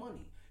people's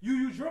money. You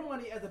use your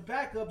money as a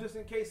backup just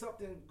in case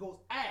something goes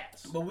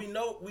ass. But we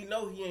know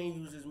he ain't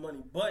used his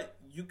money. But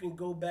you can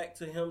go back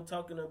to him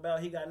talking about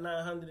he got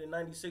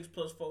 996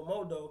 plus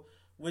FOMO,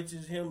 which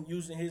is him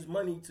using his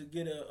money to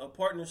get a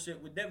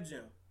partnership with Def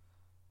Jam.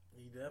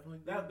 He definitely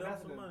that's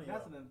some money.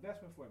 That's an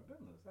investment for a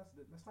business. That's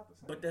not the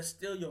same. But that's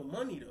still your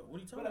money, though. What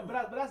are you talking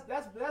about? But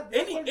that's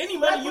any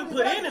money you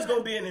put in is going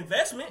to be an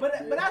investment. But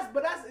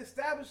that's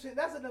establishing.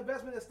 That's an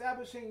investment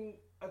establishing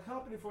a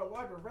company for a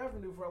larger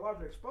revenue, for a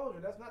larger exposure.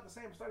 That's not the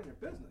same as starting your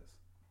business.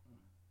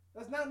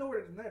 That's not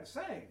nowhere near the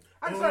same.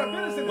 I can start a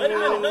business in this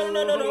house.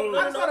 No.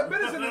 I can start a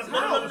business in this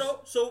house. No.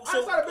 So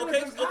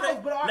okay.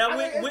 Now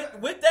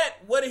with that,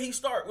 what did he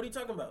start? What are you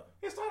talking about?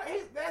 He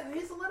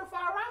solidified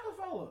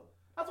Rockefeller.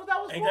 That's what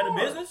that was Ain't for. that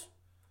a business?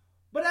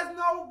 But that's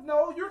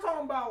no. You're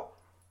talking about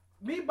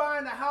me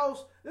buying a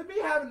house.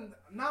 Me having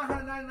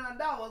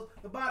 $999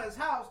 to buy this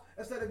house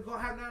instead of going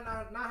to have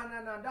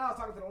 $999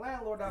 talking to the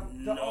landlord.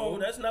 No,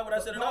 that's not what I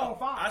said at all.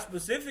 I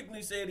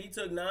specifically said he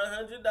took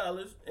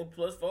 $900 and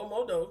plus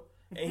FOMO,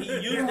 and he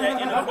used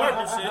that in a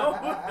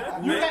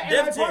partnership with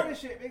Def Jam.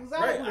 Exactly.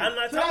 Right. I'm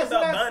not talking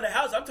about buying a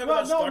house. I'm talking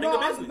about starting a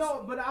business.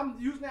 No, but I'm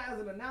using that as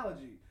an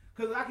analogy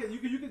because you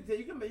can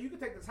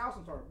take this house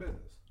and start a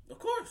business. Of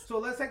course. So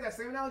let's take that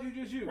same analogy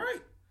you just used. Right.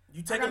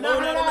 You take a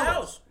loan out on the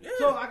house. Yeah.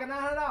 So I got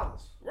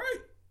 $900. Right.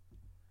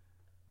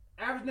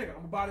 Average nigga, I'm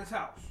gonna buy this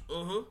house.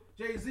 Mm-hmm.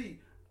 Jay-Z,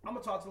 I'm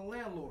gonna talk to the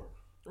landlord.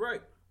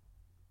 Right.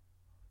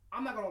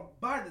 I'm not gonna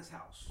buy this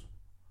house.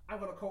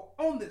 I'm gonna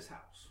co-own this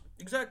house.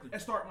 Exactly.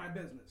 And start my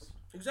business.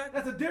 Exactly.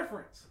 That's a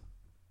difference.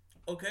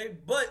 Okay,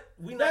 but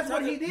we're not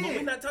talking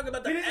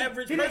about the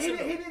average person.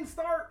 He didn't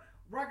start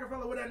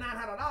Rockefeller with that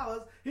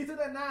 $900. He took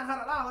that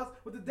 $900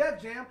 with the Def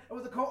Jam and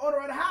was the co-owner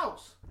of the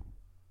house.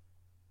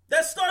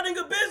 That's starting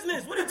a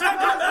business. What are you talking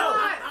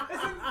about?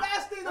 It's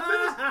investing. The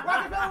business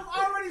Rockefeller was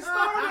already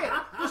started.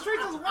 The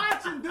streets is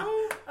watching,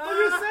 dude. What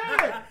are you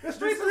saying? The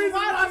streets is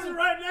watching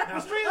right now. The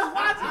streets is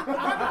watching.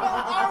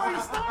 Rockefeller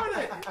already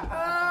started.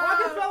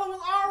 Rockefeller was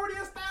already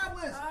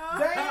established.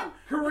 Dame,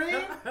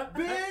 Kareem,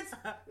 Biggs,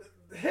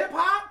 hip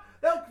hop.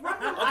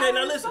 Okay,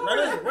 now listen.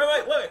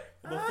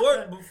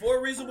 Wait. Before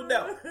Reasonable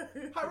Doubt.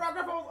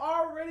 Rockefeller was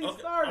already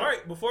started. All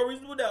right, before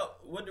Reasonable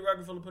Doubt, what did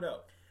Rockefeller put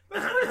out? The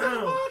streets is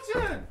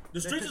watching.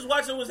 The Streets is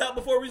Watching was out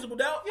before Reasonable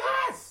Doubt?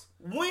 Yes.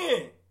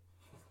 When?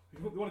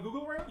 You want to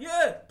Google it right now?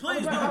 Yeah,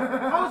 please do.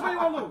 How much money you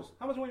want to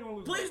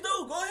lose? Please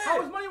do. Go ahead. How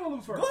much money you want to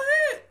lose first? Go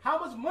ahead. How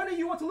much money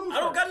you want to lose first?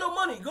 I don't got no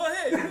money. Go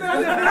ahead.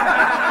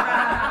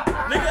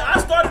 Nigga, I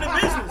started a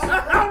business.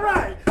 All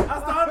right. I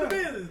started a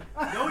business.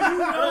 I don't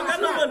got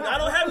no money. I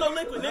don't have no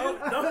liquid,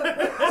 nigga.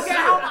 Okay,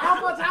 how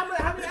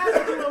many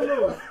assets you want to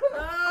lose?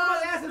 How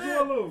much assets you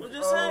want to lose? I'm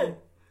just saying.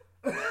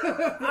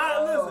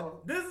 Listen,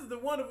 this is the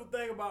wonderful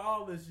thing about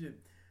all this shit.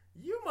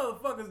 You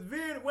motherfuckers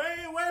veered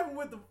way away from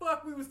what the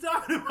fuck we was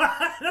talking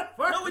about.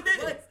 No, we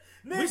didn't.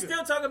 We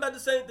still talking about the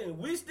same thing.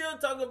 We still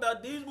talking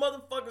about these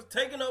motherfuckers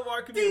taking over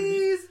our community.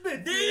 These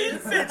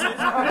bitches taking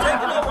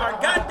over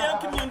our goddamn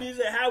communities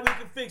and how we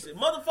can fix it.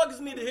 Motherfuckers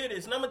need to hear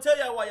this. And I'm going to tell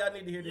y'all why y'all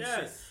need to hear this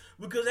shit.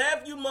 Because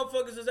half you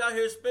motherfuckers is out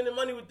here spending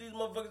money with these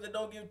motherfuckers that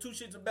don't give two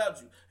shits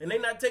about you. And they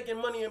not taking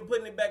money and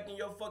putting it back in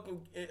your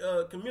fucking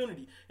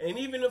community. And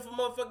even if a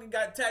motherfucker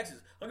got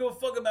taxes, I don't give a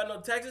fuck about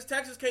no taxes.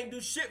 Taxes can't do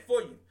shit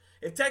for you.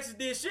 If taxes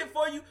did shit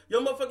for you,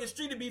 your motherfucking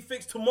street would be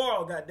fixed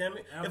tomorrow,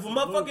 goddammit. Absolutely. If a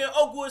motherfucker in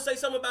Oakwood say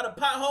something about a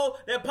pothole,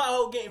 that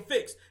pothole getting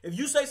fixed. If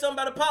you say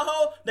something about a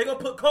pothole, they gonna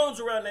put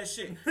cones around that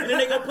shit. And then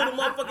they gonna put a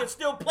motherfucking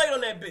steel plate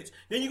on that bitch.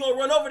 Then you gonna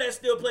run over that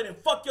steel plate and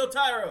fuck your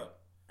tire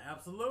up.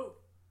 Absolute.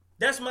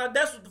 That's what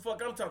the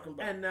fuck I'm talking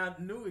about. And I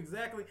knew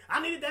exactly.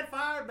 I needed that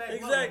fire back,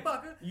 exactly.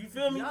 Motherfucker. You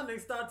feel me? Y'all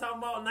niggas start talking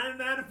about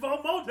 99 and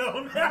FOMO now.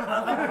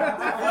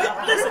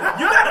 Listen,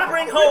 you gotta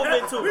bring Hov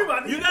into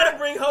it. You gotta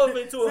bring Hov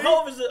into it.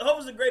 Hov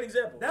is a great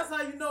example. That's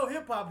how you know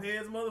hip hop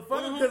heads,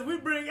 motherfucker, because we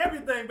bring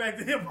everything back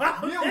to hip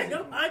hop.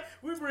 Like,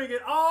 we bring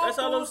it all. That's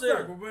all I'm saying.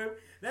 Circle, baby.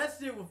 That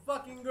shit was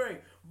fucking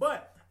great.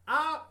 But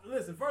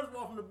listen. First of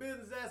all, from the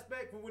business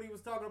aspect, from what he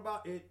was talking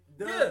about, it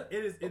does.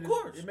 Yeah, Of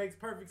course. It makes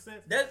perfect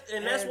sense.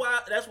 That's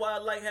why I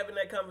like having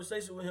that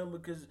conversation with him,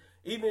 because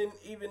even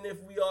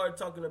if we are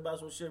talking about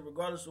some shit,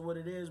 regardless of what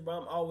it is,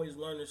 bro, I'm always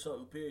learning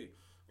something. Period.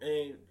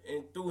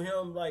 And through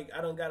him, like,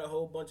 I done got a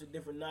whole bunch of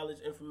different knowledge,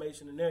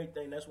 information, and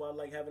everything. That's why I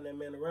like having that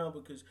man around,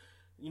 because,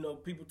 you know,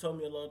 people told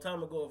me a long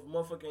time ago, if a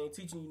motherfucker ain't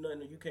teaching you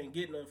nothing or you can't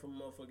get nothing from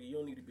a motherfucker, you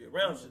don't need to be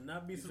around him. You should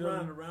not be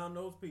surrounded around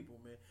those people,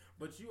 man.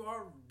 But you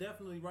are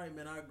definitely right,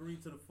 man. I agree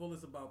to the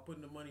fullest about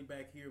putting the money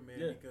back here,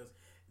 man, because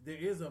there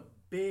is a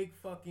big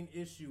fucking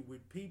issue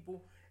with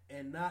people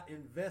and not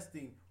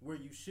investing where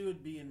you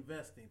should be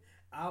investing.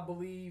 I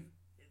believe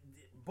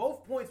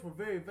both points were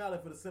very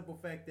valid for the simple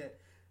fact that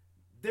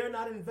they're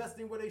not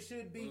investing where they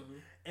should be,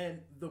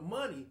 and the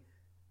money,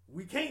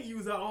 we can't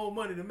use our own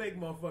money to make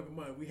motherfucking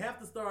money. We have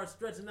to start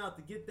stretching out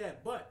to get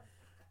that. But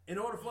in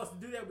order for us to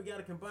do that, we got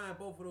to combine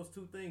both of those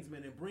two things,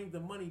 man, and bring the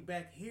money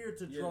back here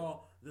to draw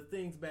the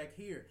things back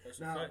here.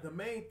 Now, the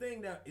main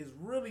thing that is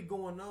really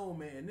going on,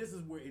 man, and this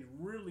is where it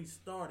really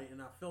started,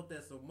 and I felt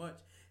that so much,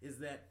 is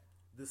that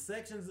the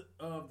sections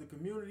of the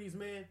communities,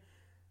 man,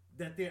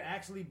 that they're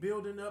actually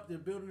building up, they're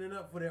building it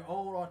up for their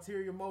own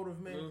ulterior motive,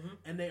 man,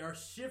 and they are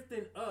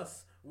shifting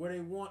us where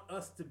they want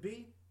us to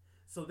be,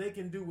 so they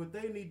can do what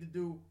they need to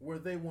do where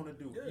they want to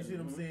do. You see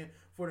what I'm saying?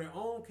 For their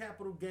own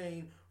capital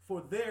gain,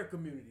 for their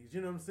communities.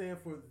 You know what I'm saying?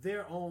 For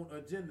their own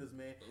agendas,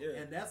 man.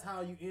 And that's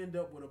how you end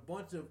up with a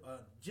bunch of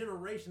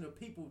generation of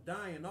people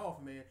dying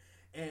off, man.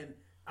 And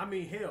I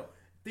mean, hell,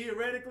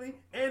 theoretically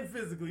and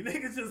physically,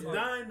 niggas just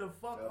dying the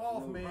fuck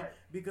off, man,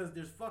 because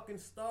there's fucking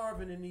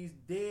starving in these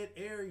dead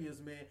areas,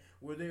 man,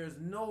 where there's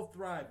no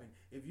thriving.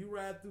 If you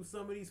ride through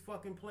some of these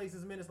fucking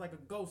places, man, it's like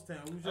a ghost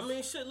town. I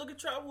mean, shit, look at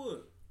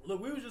Trotwood. Look,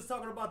 we was just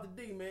talking about the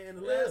D, man, and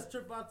the last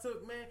trip I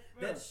took, man,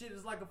 that shit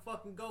is like a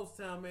fucking ghost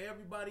town, man.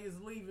 Everybody is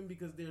leaving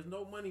because there's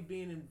no money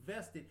being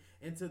invested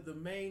into the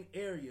main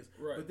areas.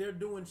 But they're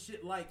doing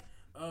shit like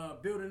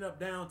building up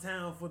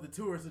downtown for the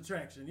tourist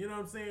attraction. You know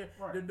what I'm saying?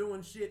 They're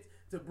doing shit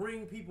to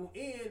bring people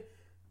in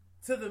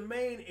to the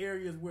main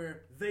areas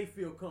where they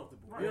feel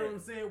comfortable. You know what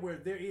I'm saying? Where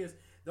there is...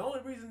 The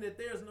only reason that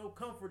there's no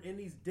comfort in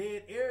these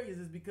dead areas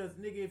is because,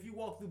 nigga, if you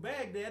walk through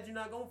Baghdad, you're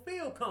not going to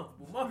feel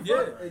comfortable.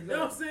 Exactly. You know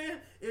what I'm saying?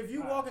 If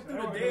you walking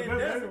through the damn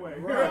desert,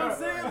 you know what I'm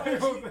saying?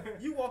 Like,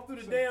 you walk through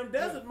the damn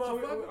desert,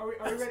 motherfucker.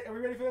 Are we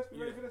ready for this? We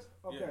ready for this?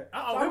 Okay.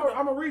 I'm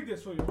going to read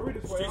this for you.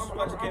 Streets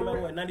Watching came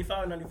out when?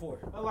 95, 94?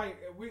 Hold on. I'm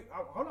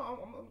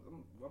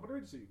going to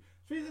read this to you.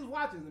 Streets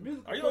Watching, the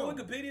musical. Are you on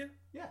Wikipedia?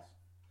 Yes.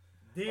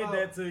 Did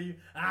that to you.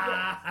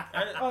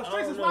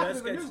 Streets is Watching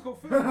is a musical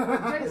film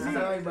where Jay-Z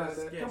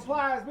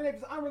compiles many of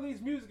his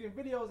unreleased music and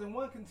videos in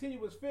one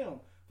continuous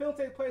film. Film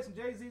takes place in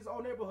Jay-Z's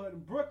old neighborhood in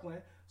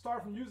Brooklyn,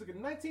 started from music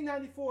in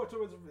 1994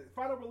 to his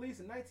final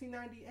release in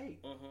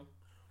 1998.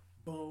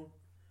 Boom. Hold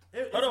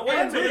on,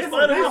 wait, till his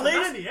final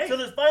release? Till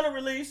his final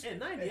release? In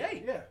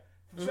 98. Yeah.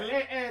 So,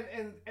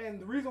 and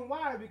the reason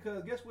why,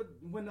 because guess what,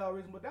 when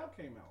Reasonable Doubt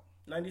came out?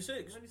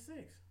 96.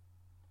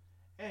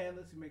 And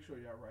let's make sure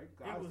y'all right.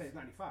 I would say it's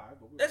 95.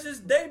 But that's his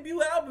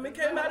debut album. It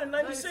came out in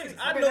 96.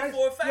 I know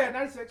for a fact. Yeah,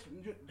 96.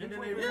 And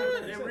then they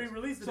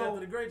re-released it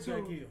after the Great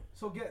Track Hill.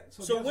 So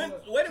when,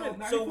 wait a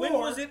minute. So when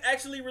was it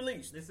actually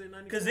released?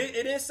 Because it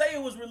didn't say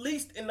it was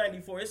released in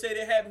 94. It said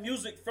it had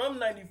music from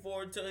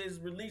 94 to his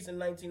release in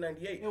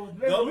 1998.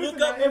 Go look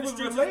up when the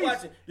Streets was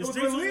Watching. The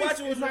Streets was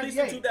Watching was released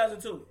in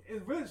 2002.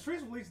 The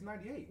Streets was released in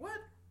 98.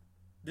 What?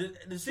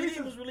 The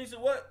CD was released in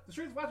what? The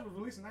Streets Watching was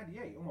released in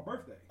 98 on my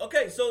birthday.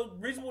 Okay, so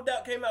Reasonable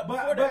Doubt came out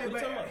before that.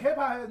 But hip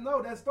hop has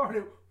that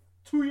started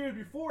 2 years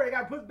before. It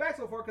got put back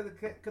so far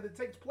because it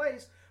takes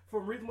place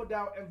from Reasonable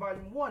Doubt and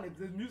Volume 1. It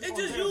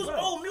just used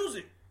old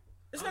music.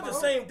 It's not the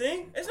same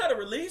thing. It's not a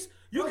release.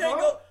 You can't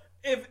go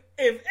if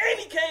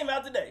Annie came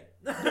out today.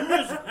 The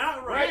music,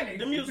 right?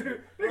 The musical.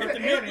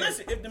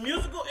 If the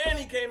musical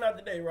Annie came out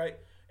today, right,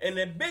 and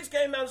that bitch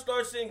came out and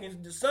started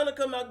singing, the sun will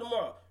come out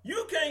tomorrow.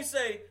 You can't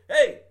say,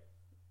 hey.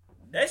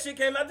 That shit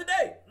came out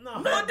today.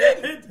 No, it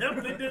didn't. It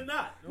definitely did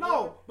not.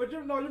 No, but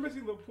you're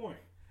missing the point.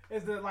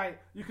 Is that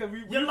like you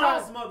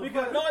lost,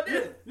 motherfucker? No, I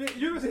didn't.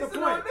 You're missing the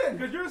point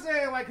because you're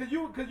saying like because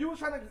you was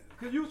trying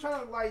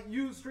to like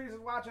use Streets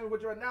Watching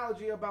with your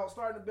analogy about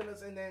starting a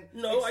business and then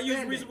I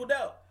used Reasonable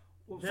Doubt.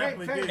 Well,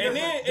 and then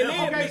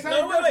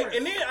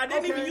I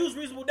didn't even use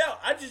Reasonable Doubt.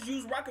 I just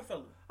used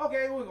Rockefeller.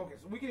 Okay, so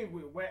we can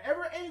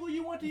wherever angle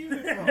you want to use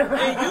it from.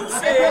 And you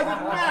said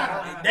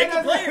they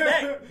can play it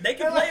back. They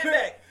can play it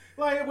back.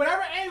 Like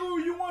whatever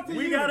angle you want to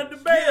use. We got a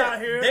debate out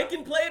here. They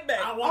can play it back.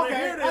 I want to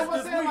hear this. That's what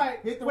I'm saying.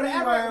 Like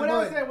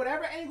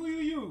whatever angle you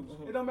use,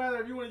 it don't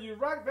matter if you want to use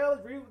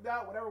Rockefeller, Reasonable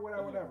Doubt,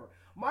 whatever.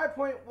 My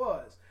point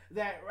was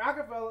that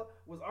Rockefeller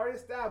was already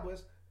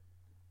established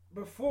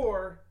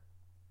before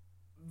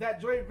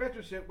that joint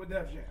ventureship with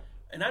Def Jam.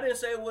 And I didn't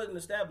say it wasn't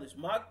established.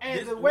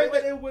 The way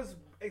that it was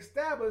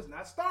established,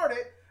 not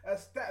started,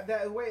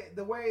 the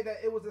way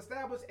that it was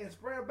established and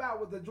spread about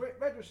with the joint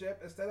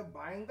ventureship instead of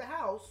buying the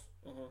house,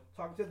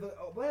 talking to the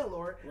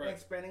landlord, and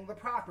expanding the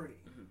property.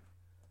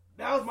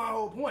 That was my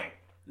whole point.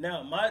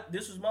 Now,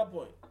 this was my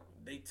point.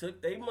 They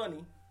took their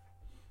money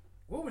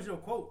What was your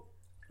quote?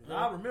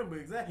 I remember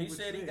exactly. He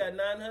said he got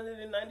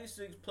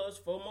 996 plus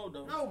 4 more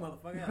though. No,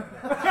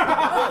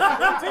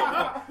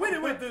 motherfucker. We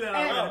didn't went through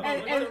that.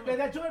 And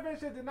that joint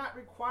venture did not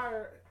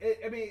require.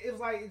 I mean, it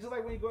was like just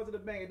like when you go to the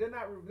bank, it did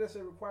not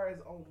necessarily require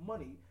his own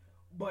money,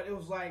 but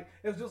it's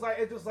just like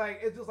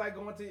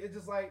going to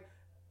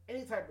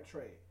any type of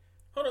trade.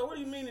 Hold on, what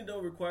do you mean it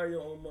don't require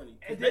your own money?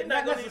 They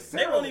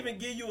won't even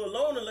give you a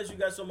loan unless you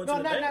got so much in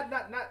the bank.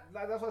 Not.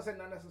 That's what I said.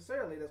 Not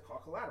necessarily. That's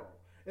called collateral.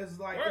 It's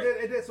like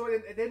right.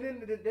 They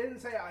didn't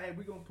say, oh, "Hey,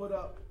 we're gonna put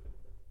up."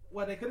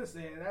 Well, they could have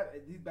said that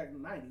back in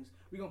the '90s.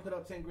 We're gonna put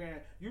up 10 grand.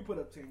 You put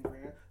up 10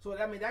 grand. So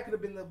I mean, that could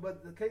have been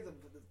but the case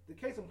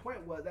in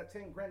point was that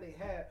 10 grand they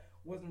had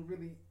wasn't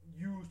really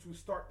used to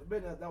start the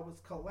business. That was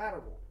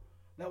collateral.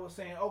 That was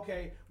saying,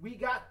 okay, we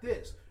got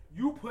this.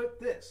 You put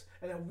this,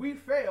 and if we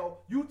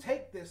fail, you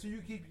take this, so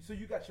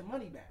you got your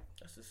money back.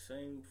 That's the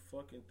same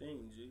fucking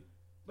thing, G.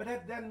 But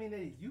that doesn't mean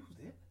they used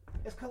it.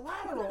 It's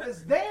collateral.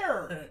 It's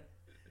there.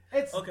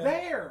 It's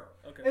there.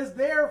 Okay. It's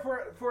there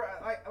for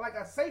like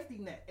a safety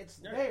net. It's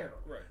there.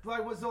 Right.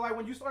 Like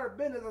when you start a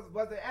business,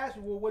 they ask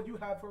you, well, what do you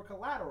have for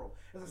collateral?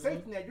 It's a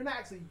safety net. You're not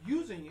actually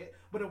using it,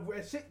 but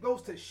if shit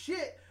goes to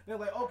shit, they're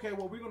like, okay,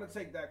 well, we're gonna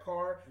take that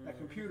car, that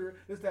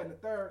computer, this, that, and the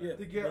third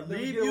to get.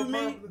 Believe you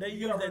me, they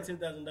use that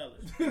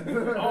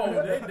 $10,000. Oh,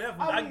 they definitely.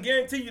 I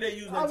guarantee you, they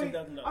use that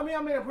 $10,000. I mean,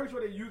 I'm pretty sure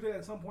they used it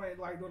at some point,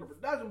 like during the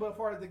production. But as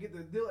far as to get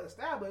the deal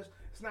established,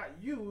 it's not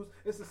used.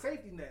 It's a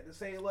safety net to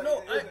say, like,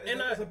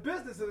 it's a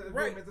business agreement.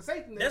 Right. It's a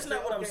safety net. That's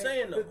not what I'm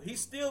saying though. He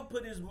still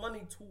put his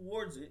money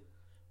towards it,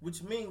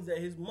 which means that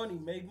his money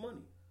made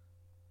money.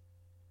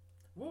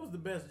 What was the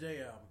best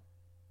J album?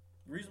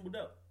 Reasonable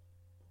Doubt.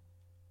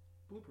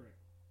 Blueprint.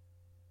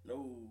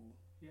 No.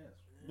 Yes.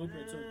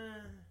 Blueprint 2.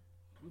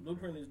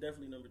 Blueprint is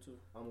definitely number 2.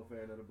 I'm a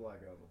fan of the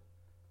Black Album.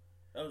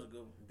 That was a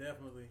good one.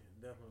 Definitely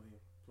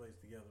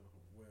placed together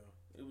well.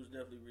 It was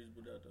definitely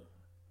Reasonable Doubt though.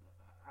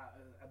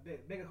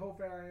 Big whole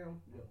fan I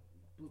am. Yeah.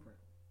 Blueprint.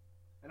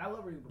 And I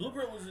love Reasonable Doubt.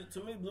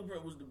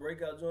 Blueprint was the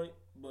breakout joint,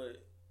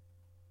 but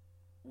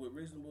with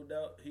Reasonable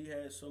Doubt, he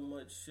had so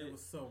much shit. It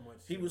was so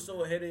much. He was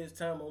so ahead of his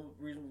time on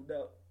Reasonable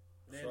Doubt.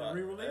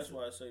 That's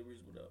why I say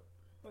Reasonable Doubt.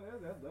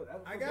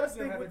 I gotta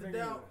stick with the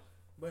Doubt,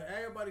 but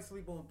everybody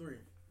sleep on 3.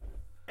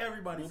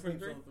 Everybody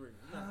sleeps on 3.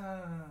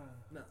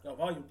 No,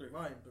 Volume 3.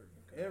 Volume 3.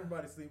 Okay.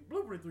 Everybody sleep.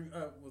 Blueprint 3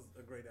 was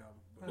a great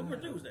album.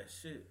 Blueprint 3 was that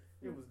shit.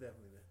 It was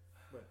definitely that.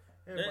 But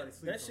everybody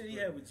sleeps. That shit he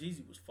had with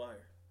Jeezy was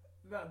fire.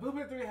 No,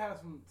 Blueprint 3 has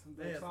some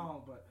good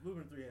songs, but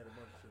Blueprint 3 had a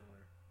bunch of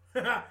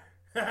shit on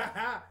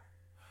there.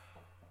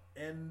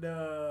 And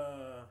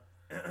there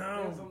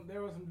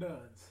were some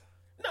duds.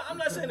 No, I'm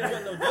not saying there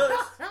wasn't no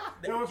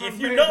duds. If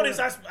you notice,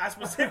 I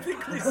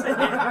specifically said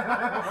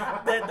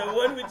that the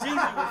one with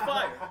Jeezy was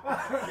fire.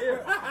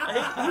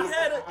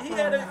 Yeah, he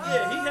had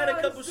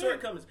a couple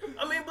shortcomings.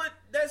 I mean, but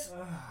that's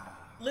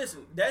with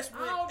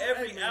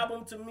every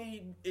album to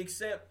me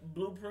except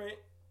Blueprint,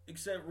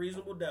 except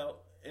Reasonable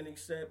Doubt, and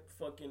except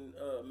fucking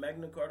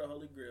Magna Carta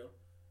Holy Grail.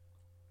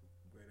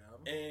 Great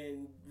album.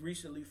 And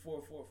recently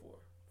 444.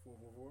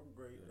 444,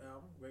 great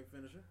album, great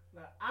finisher.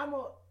 Now, I'm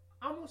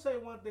gonna say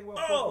one thing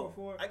about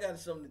 444. I got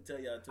something to tell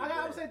y'all too. I'm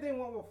gonna say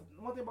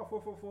one thing about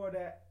 444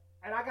 that,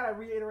 and I gotta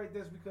reiterate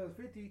this because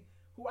 50,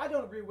 who I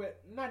don't agree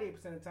with 98%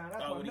 of the time.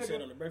 That's what he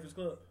said on the Breakfast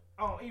Club.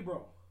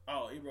 Ebro.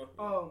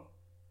 Ebro.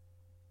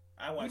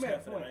 I watched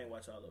half of it. I ain't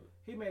watched all of it.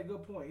 He made a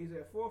good point. He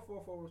said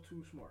 444 was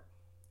too smart.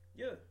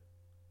 Yeah.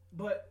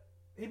 But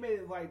he made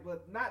it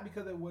but not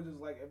because it was just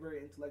like a very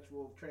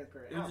intellectual,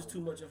 transparent. It was just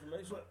too much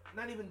information. But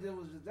not even it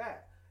was just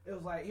that. It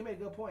was like he made a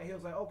good point. He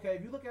was like, okay,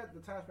 if you look at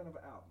the time span of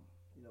an album,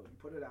 you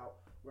put it out,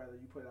 whether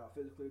you put it out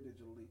physically or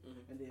digitally,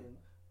 and then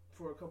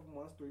for a couple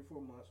months, 3-4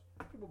 months,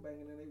 people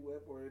banging in their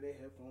whip or their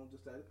headphones,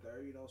 just that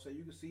third, so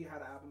you can see how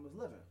the album is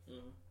living.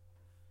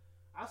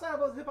 Outside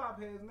of us hip hop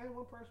heads, name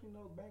one person you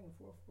know is banging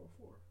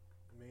 444.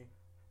 Me.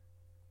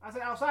 I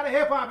said outside of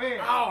hip hop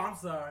heads. Oh, I'm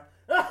sorry.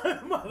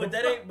 But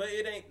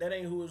that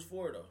ain't who it's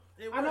for though.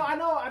 I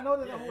know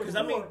that. Yeah. Because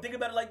I mean, think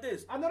about it like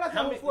this. I know that's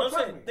who it's for.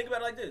 Think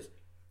about it like this.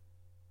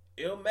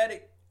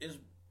 Illmatic is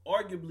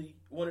arguably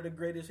one of the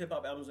greatest hip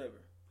hop albums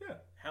ever. Yeah.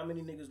 How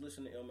many niggas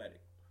listen to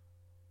Illmatic?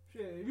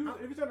 Shit, if you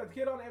turn a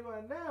kid on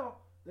everyone now,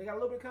 they got a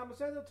little bit of common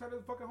sense. They'll turn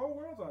the fucking whole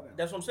world on now.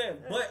 That's what I'm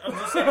saying. But I'm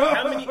just saying,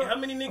 how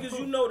many niggas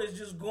you know that's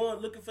just going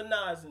looking for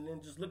Nas and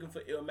then just looking for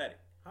Illmatic?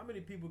 How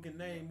many people can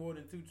name more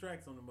than 2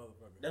 tracks on the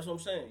motherfucker? That's what I'm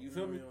saying. You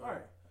feel me?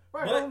 Right.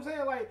 But what I'm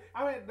saying,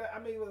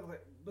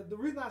 but the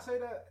reason I say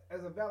that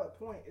as a valid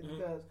point is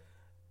because,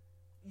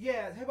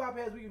 as hip hop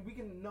heads, we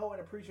can know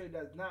and appreciate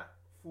that's not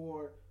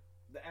for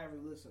the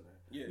average listener.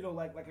 Yeah.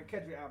 Like a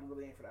Kendrick album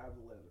really ain't for the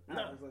average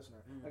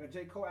listener. Like a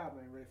J. Cole album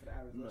ain't really for the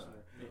average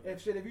listener.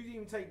 If you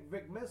even take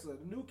Vic Mensa, the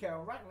new cat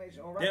on Rock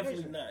Nation,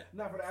 definitely Nation,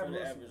 not for the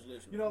average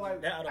listener.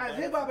 That as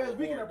hip hop heads,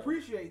 we can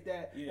appreciate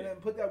that and then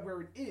put that where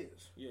it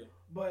is. Yeah.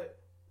 But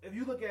if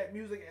you look at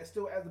music as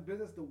a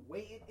business, the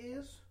way it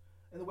is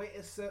and the way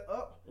it's set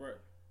up, right?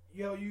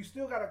 You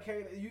still gotta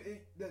cater.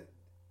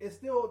 It's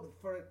still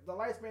for the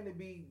lifespan to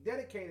be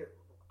dedicated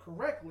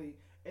correctly.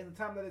 and the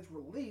time that it's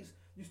released,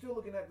 you're still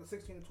looking at the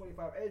 16 to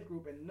 25 age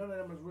group, and none of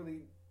them is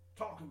really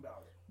talking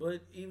about it.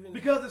 But even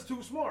because it's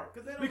too smart.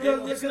 It's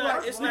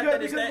not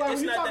that it's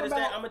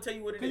that. I'm gonna tell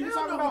you what it is.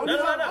 No.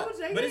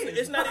 But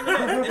it's not even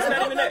that. It's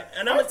not even that.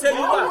 And I'm gonna tell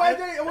you why.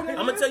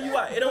 I'm gonna tell you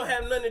why. It don't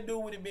have nothing to do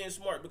with it being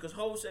smart because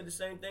Ho said the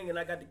same thing, and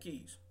I got the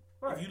keys.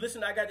 Right. If you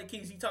listen to I Got the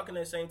Keys, he talking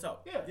that same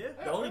talk. Yeah.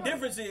 The only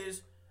difference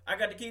is I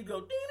Got the Keys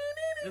go.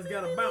 It's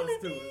got a bounce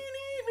to it,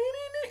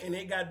 and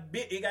it got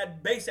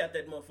bass at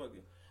that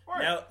motherfucker.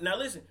 Right. Now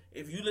listen.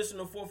 If you listen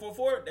to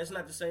 444, that's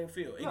not the same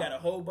feel. It got a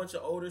whole bunch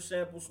of older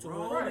samples to it.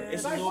 Right.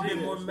 It's a little bit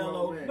more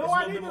mellow. It's a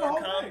little bit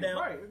more calm down.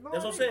 Right.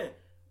 That's what I'm saying.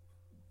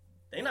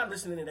 They not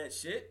listening to that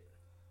shit.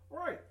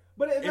 Right.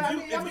 But if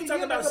you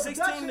talk about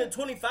 16 to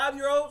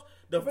 25-year-olds,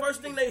 the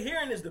first thing they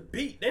hearing is the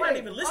beat. They're not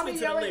even listening to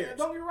the lyrics.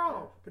 Don't get me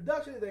wrong.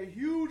 Production is a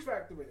huge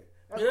factor in it.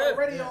 That's why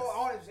radio,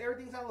 audience,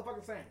 everything sounds the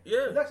fucking same.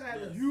 Yeah. Production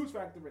has a huge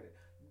factor in it.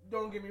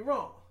 Don't get me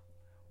wrong.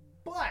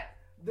 But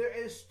there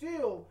is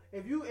still,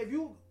 if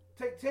you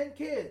take 10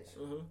 kids,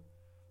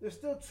 there's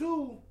still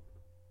 2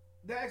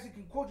 that actually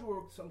can quote you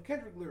with some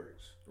Kendrick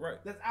lyrics.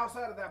 Right. That's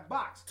outside of that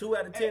box. 2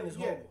 out of 10 is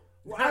horrible.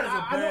 Well,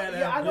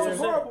 I know it's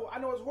horrible. I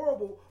know it's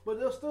horrible, but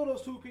there's still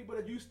those 2 people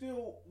that you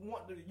still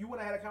want to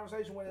have a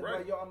conversation with. Right.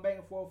 Like, yo, I'm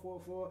banging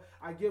 444.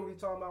 I get what he's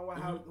talking about,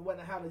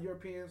 how the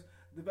Europeans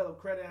develop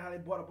credit and how they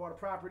bought a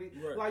property.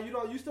 Right. Like,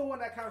 you still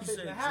want that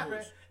conversation to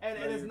happen, and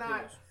it's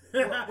not.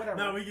 Whatever.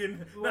 Now we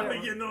getting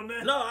on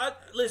that. No,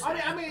 listen.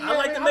 I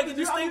like to make a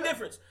distinct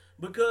difference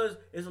because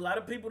there's a lot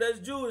of people that's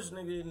Jewish,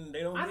 nigga, and they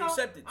don't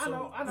accept it. I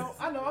know.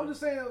 I'm just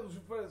saying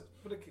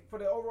for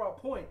the overall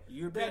point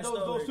that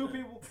those two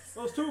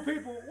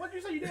people. What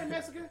did you say? You damn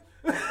Mexican?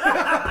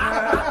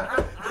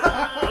 I'm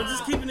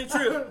just keeping it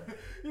true.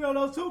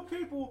 Those 2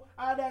 people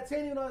out of that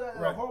 10,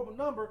 that horrible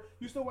number.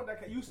 You still want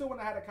that. You still want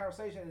to have that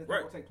conversation, and it's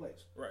not going to take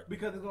place. Right.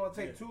 Because it's going to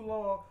take too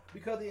long.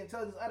 Because the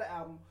intelligence of the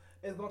album.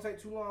 It's gonna take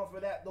too long for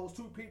those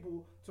 2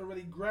 people to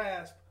really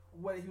grasp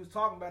what he was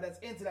talking about. That's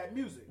into that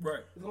music.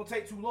 Right. It's gonna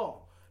take too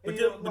long. But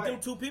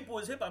them 2 people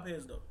is hip hop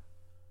heads though.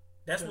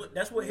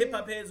 That's what hip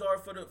hop heads are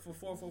for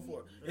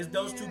 444. It's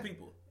those 2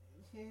 people.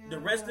 Yeah. The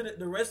rest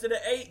of the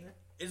 8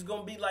 is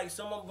gonna be like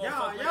some of them gonna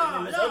fuck with it,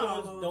 and the other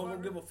ones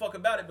don't give a fuck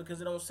about it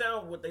because it don't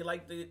sound what they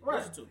like to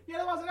listen to.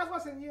 Yeah, that's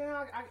what I said.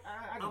 Yeah,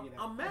 I can get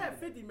that. I'm mad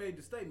 50 made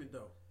the statement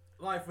though.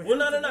 Like for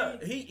no.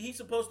 He's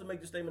supposed to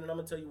make the statement, and I'm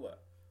gonna tell you why.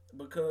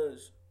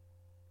 Because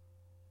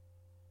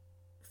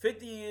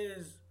 50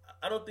 is,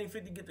 I don't think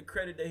 50 get the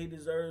credit that he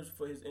deserves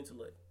for his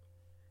intellect.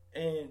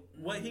 And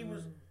what he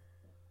was,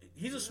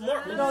 he's a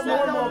smart one.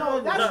 No,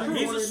 that's true.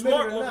 He's a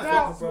smart one.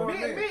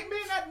 Me and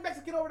that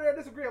Mexican over there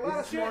disagree a lot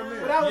of shit,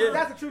 but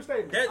that's a true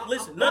statement.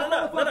 Listen,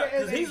 no,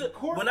 because he's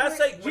when I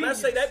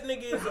say that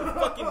nigga is a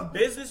fucking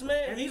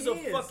businessman, he's a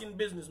fucking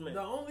businessman.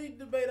 The only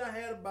debate I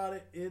had about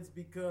it is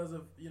because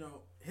of,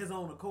 his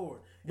own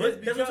accord.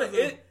 But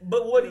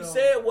what he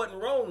said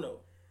wasn't wrong though.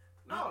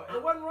 No,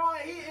 it wasn't wrong.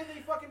 He is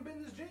a fucking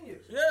business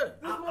genius. Yeah.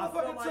 This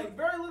motherfucker took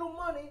very little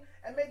money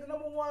and made the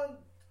 #1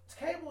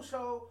 cable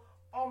show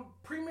on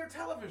premiere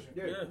television.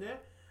 Yeah.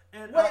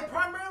 And a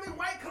primarily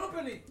white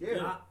company.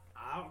 Yeah.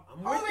 I'm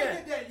with that.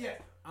 Ain't did that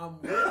yet.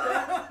 I'm with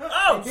that.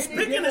 Oh,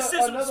 speaking of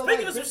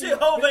some shit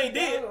Hov ain't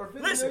did.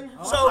 Listen,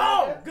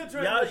 good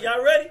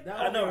y'all ready?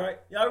 I know, right?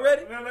 Y'all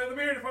ready?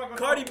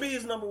 Cardi B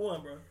is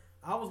 #1, bro.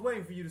 I was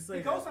waiting for you to say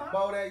he co-signed.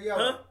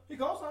 Huh? He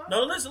co-signed.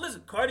 No,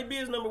 listen. Cardi B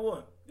is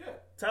 #1. Yeah.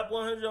 Top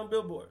 100 on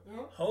Billboard.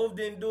 Hov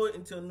didn't do it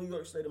until New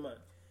York State of Mind.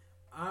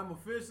 I'm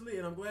officially,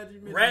 and I'm glad you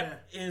mentioned Rap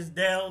that. is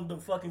down the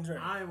fucking drain.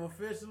 I am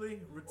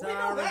officially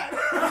retiring.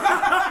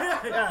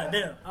 God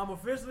damn. I'm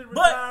officially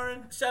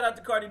retiring. But shout out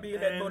to Cardi B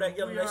and that Bodak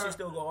Yellow. That shit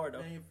still go hard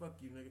though. Man, fuck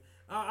you, nigga.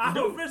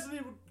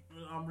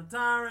 I'm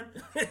retiring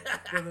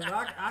because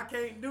I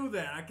can't do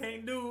that. I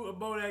can't do a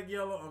Bodak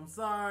Yellow. I'm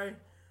sorry.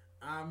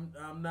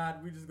 I'm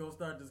not. We just gonna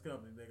start this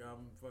company, nigga.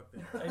 I'm fuck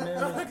that. Hey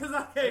man, because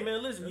I can't. Hey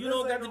man, listen. You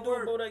don't got to do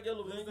a Bodak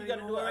Yellow, man. You got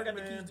to do it. I got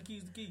the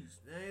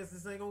keys. Man,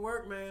 this ain't gonna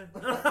work, man.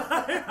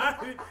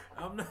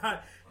 I'm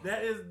not.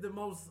 That is the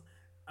most.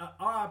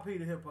 R.I.P.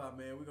 to hip hop,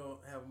 man. We're gonna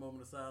have a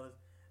moment of silence.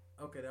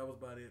 Okay, that was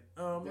about it.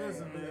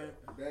 Listen, man.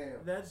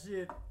 Damn. That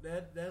shit.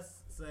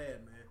 That's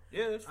sad, man.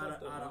 Yeah, it's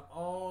fucked up. Out of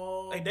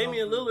all. Hey,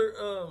 Damian Lillard.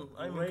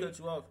 I ain't gonna cut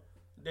you off.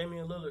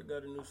 Damian Lillard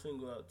got a new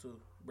single out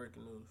too.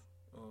 Breaking news.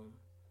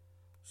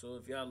 So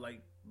if y'all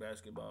like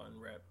basketball and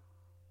rap,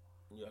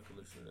 y'all can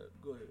listen to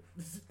that. Go ahead.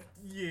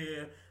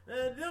 Yeah,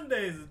 them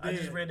days is dead. I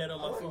just read that on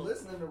my phone. I'm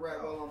listening to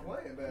rap while I'm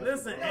playing basketball.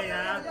 Listen,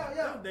 AI,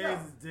 them days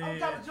is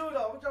dead. I'm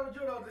dropping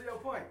judo to your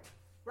point.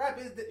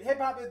 Hip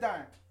hop is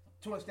dying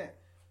to an extent,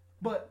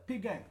 but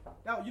peep game.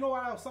 Now you know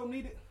why I was so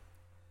needed?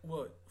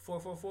 What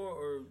 444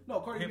 or no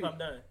Cardi B? Hip hop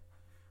dying.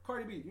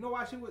 Cardi B. You know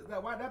why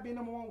why that being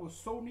 #1 was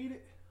so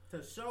needed?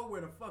 To show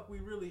where the fuck we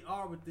really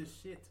are with this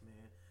shit,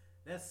 man.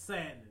 That's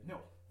saddening. No.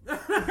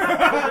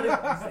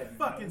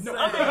 Fucking sad.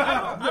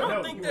 I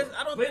don't think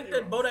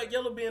that Bodak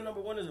Yellow being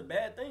 #1 is a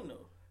bad thing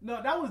though.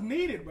 No, that was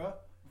needed, bro.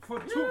 For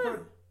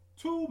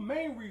two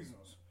main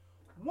reasons.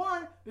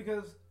 One,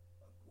 because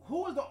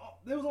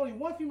there was only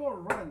one female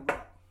running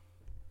rap.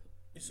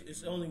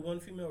 It's only one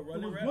female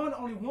running rap.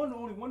 Only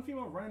one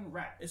female running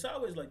rap. It's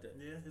always like that.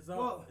 Yeah,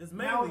 it's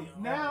mainly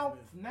mainly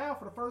now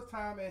for the first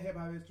time in hip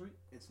hop history,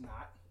 it's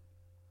not.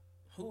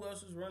 Who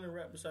else is running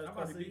rap besides I'm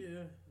about Cardi to B? say,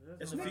 yeah.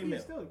 It's a Nicki female.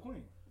 is still the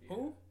queen.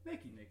 Who?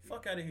 Nicki.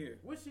 Fuck out of here.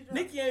 What's she?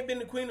 Nicki ain't been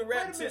the queen of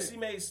rap Wait a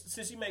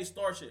since she made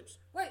Starships.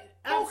 Wait,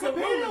 Don't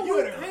absolutely. compare You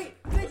with her.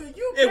 can't, nigga.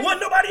 You It can't.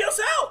 wasn't nobody else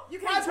out. You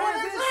My can't point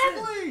transition.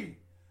 exactly.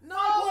 No,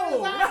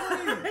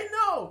 Exactly.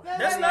 no.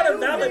 That's not a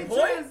valid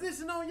point.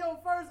 Transition on your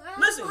first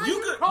album. Listen, How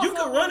you cross could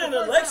over run on an the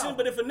first election, album?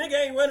 but if a nigga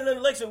ain't running an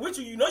election with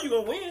you, you know you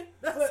gonna win.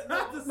 That's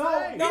not the No,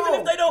 same. no. Even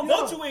if they don't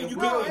vote you in, you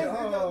No, can win.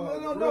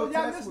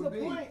 y'all missing the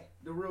point.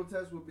 The real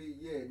test would be,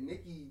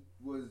 Nicki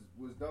was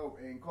dope,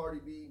 and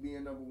Cardi B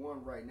being number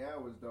one right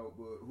now is dope.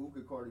 But who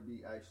could Cardi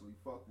B actually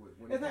fuck with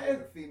when it comes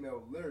to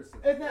female lyricists?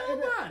 It's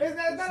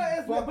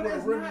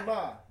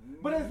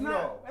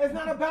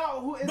not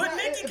about who. But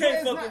Nicki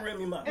can't fuck with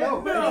Remy Ma. No,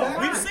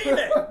 We've seen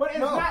that. But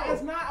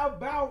it's not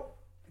about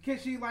can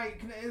she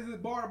is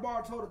it bar to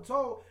bar, toe to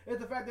toe?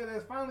 It's the fact that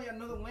there's finally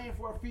another lane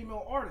for a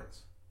female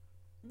artist.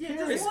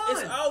 Yeah, It's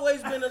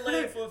always been a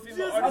lane for a female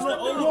Just artist. The one.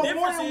 only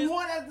difference more than is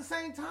one at the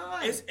same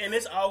time.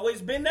 it's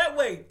always been that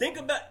way. Think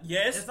about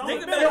It's only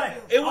think been about like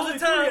it. It was only a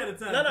 3 at a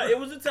time. time. No, it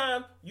was a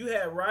time you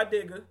had Rod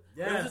Digger. It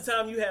Yes. was a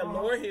time you had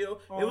Lauryn Hill.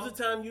 It was a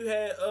time you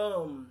had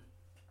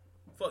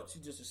fuck. She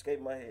just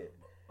escaped my head.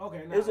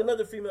 Okay, now. It was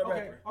another female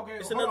rapper. Okay,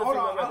 It's hold another on,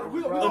 female hold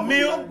on. rapper.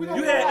 Emil,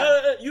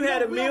 you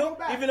had Emil,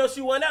 even though she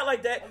went out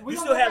like that. We You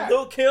gonna still go had back.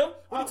 Lil Kim.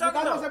 What are you talking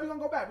We're about? gonna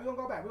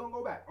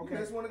go back. Okay,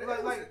 That's one of the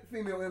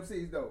female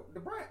MCs though. The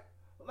Brat.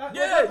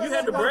 Yeah, you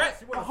had the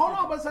Brat. Hold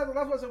on, but that's what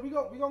I said. We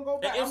gonna go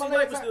back. And MC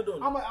Lyte was still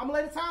doing it. I'm gonna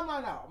lay the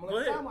timeline out. Go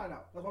ahead. That's why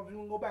we're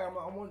gonna go back. I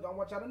want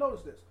y'all to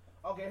notice this.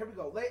 Okay, here we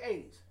go. Late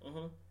 80s.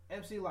 Mm-hmm.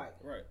 MC Lyte.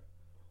 Right.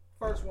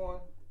 First one.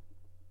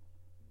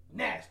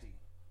 Nasty.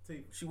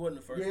 She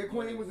wasn't the first. Yeah,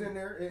 Queen was in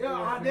there.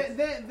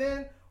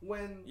 Then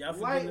when Y'all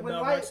Light, forgetting when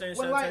about Light, Roxanne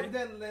when Light, Shante?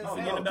 then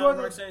Forgetting about towards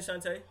the-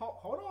 Roxanne Shante?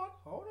 Hold on.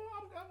 Hold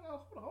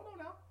on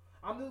now.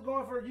 I'm just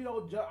going for,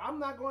 I'm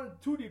not going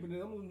too deep into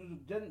it. I'm going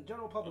to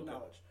general public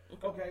knowledge.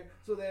 Okay.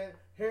 So then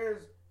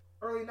here's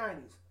early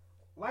 90s.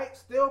 Light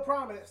still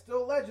prominent,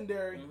 still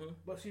legendary,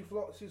 but she's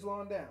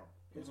slowing down.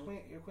 Here's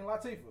Queen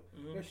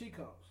Latifah. Here she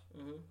comes.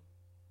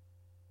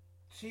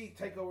 She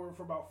take over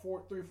for about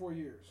 3 or 4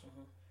 years.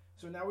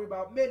 So now we're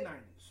about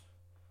mid-90s.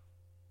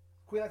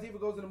 Queen Latifah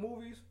goes into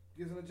movies,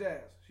 gets into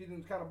jazz. She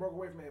done kind of broke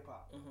away from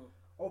hip-hop.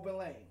 Open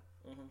lane.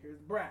 Here's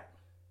Brat.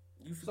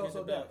 You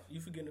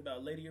forgetting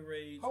about Lady of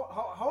Rage.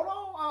 Hold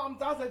on.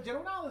 I'm saying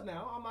general knowledge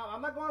now.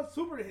 I'm not going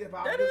super to hip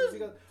hop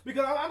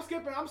because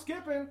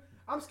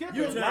I'm skipping.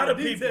 You a lot of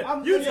people.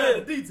 You trying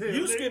to detail.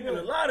 You skipping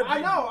a lot of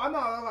people. I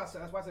know.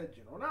 That's why I said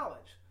general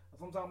knowledge.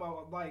 That's what I'm talking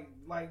about.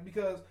 Like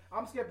because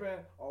I'm skipping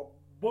a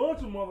bunch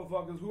of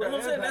motherfuckers who. That's what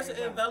I'm saying. That's an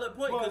invalid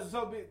point.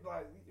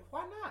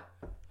 Why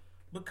not?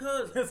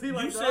 Because he you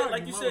like said, to like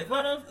argue, you said,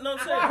 no, I'm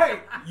saying,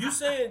 Right. you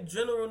saying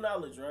general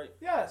knowledge, right?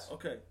 Yes.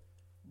 Okay,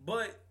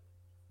 but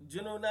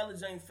general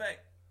knowledge ain't fact.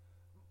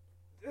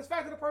 It's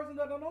fact that the person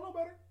that don't know no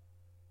better.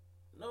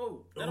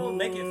 No, that don't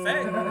make it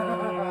fact.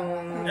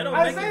 That don't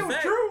I make didn't say it was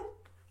fact. true.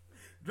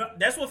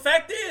 That's what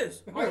fact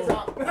is. No.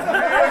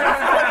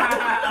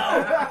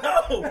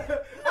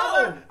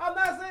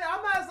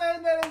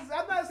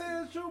 I'm not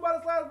saying it's true by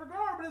the slightest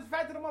regard, but it's the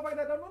fact that the motherfucker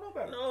that don't know no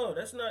better. No,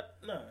 that's not.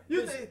 Nah.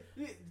 You Listen,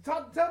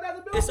 tell that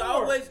to Billboard.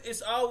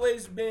 It's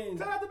always been.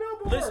 Tell that to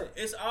Billboard. Listen,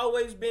 it's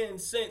always been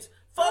since.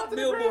 Tell Fuck it to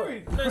the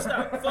Billboard. Grammy. No,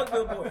 stop. Fuck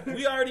Billboard.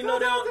 We already know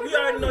Tell it to they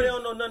the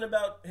don't know nothing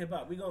about hip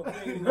hop. We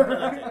ain't even gonna play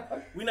like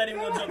that. We're not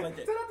even gonna joke like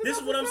that. Tell it to This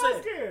is what I'm Dr.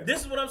 saying. Saskia.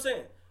 This is what I'm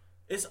saying.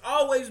 It's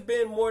always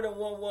been more than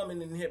one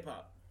woman in hip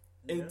hop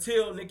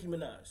until Nicki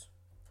Minaj.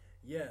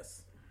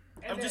 Yes.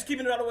 I'm just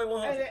keeping it all the way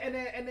 100. And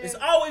then, It's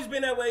always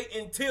been that way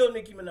until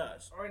Nicki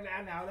Minaj. or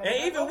now,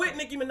 And even with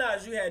Nicki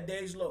Minaj, you had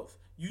Dej Loaf.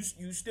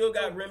 You still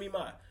got Remy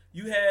Ma.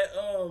 You had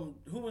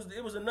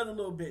it was another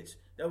little bitch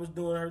that was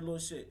doing her little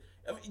shit.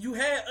 I mean, you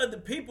had other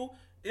people.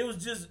 It was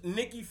just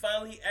Nicki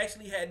finally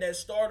actually had that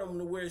stardom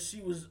to where she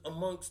was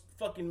amongst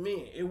fucking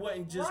men. It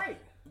wasn't just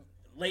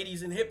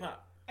ladies in hip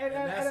hop. And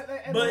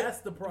But that's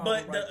the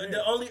problem. But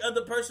the only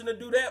other person to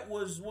do that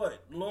was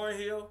what? Lauryn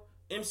Hill,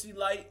 MC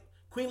Lyte,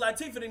 Queen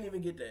Latifah didn't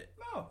even get that.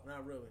 no,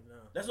 Not really, no.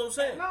 That's what I'm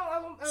saying.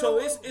 So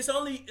it's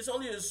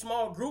only a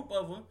small group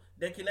of them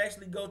that can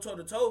actually go toe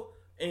to toe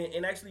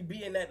and actually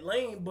be in that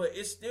lane. But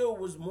it still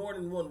was more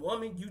than one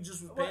woman. You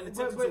just was paying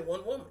attention to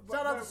one woman.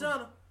 Shout out to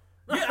Shauna.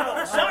 Yeah,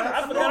 Shauna.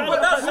 I forgot all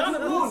about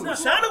Shauna.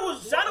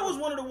 Shauna was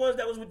one of the ones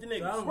that was with the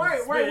niggas. Right,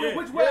 Yeah,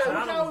 which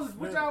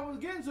yeah. I was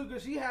getting to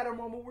because she had a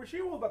moment where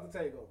she was about to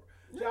take over.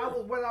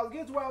 So what I was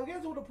getting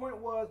to the point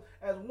was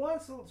as one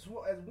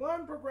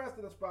progressed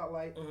to the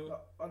spotlight,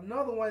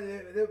 another one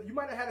you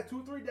might have had a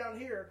 2-3 down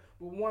here,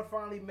 but one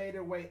finally made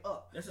their way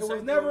up. That's It the was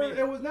same never. thing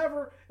with me.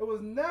 It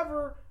was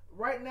never.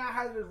 Right now,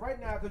 how it is right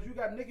now, because you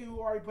got Nicki who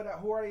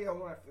already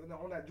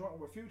on that joint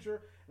with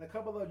Future, and a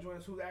couple other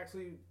joints who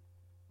actually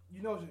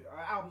you know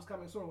our album's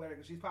coming sooner or later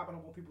because she's popping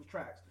up on people's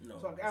tracks. No,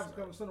 so the album's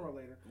coming sooner or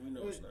later. We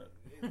know it's not.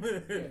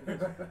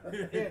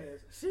 It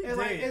is. She It's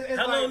dead. it's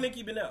How like, long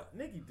Nicki been out?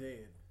 Nicki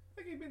dead.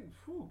 Nicki been,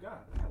 God,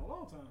 that's a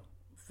long time.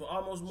 For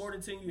almost more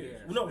than 10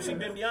 years. Yeah. No, she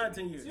been beyond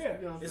 10 years. Yeah.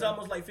 It's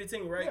almost like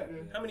 15, right? Yeah.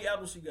 How many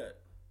albums she got?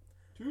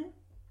 2.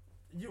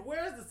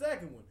 Where's the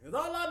second one? Because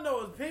all I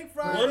know is Pink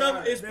Friday. One of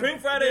them is then-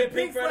 Pink Friday then and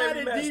Pink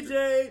Friday Remastered.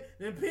 DJ,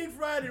 then Pink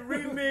Friday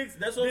Remix.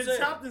 That's what I'm then saying.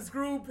 Chopped and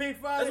Screwed Pink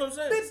Friday. That's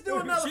what I'm saying. Bitch, do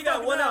another She got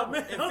fucking one album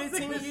man. I'm in sick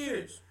 15 of this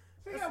years.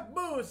 shit. That's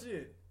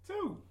bullshit.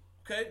 2.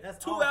 Okay? That's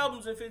 2 awful.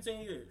 albums in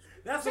 15 years.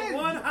 That's a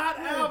one hot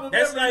album.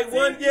 That's every like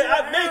one. 10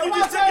 Yeah, man, you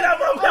just took it out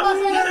my mouth.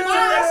 You just took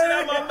that shit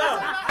out my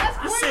mouth.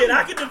 You said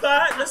I could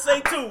divide. Let's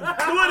say 2. 2 of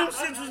them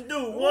shits was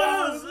due. One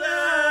was the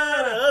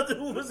other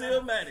was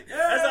Illmatic.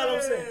 That's all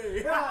I'm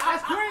saying.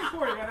 That's Queens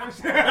for you, I'm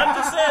just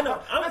saying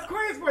though. That's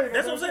Queens for you.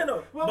 That's what I'm saying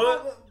though.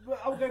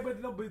 Okay, but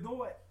no,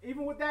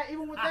 even with that,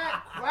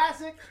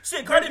 classic.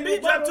 Shit, Cardi B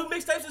dropped 2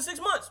 mixtapes in 6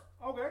 months.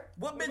 Okay.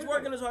 What bitch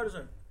working as hard as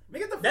her?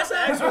 Get the That's fuck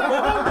an out. actual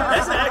bar.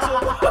 That's an actual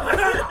bar.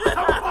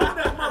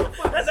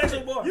 That's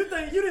actual bar. You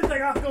didn't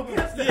think I was gonna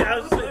catch that? Yeah, I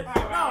was saying.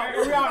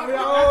 Speaking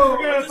of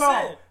just the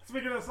song. saying.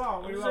 Speaking of the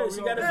song. I'm saying,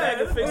 she got a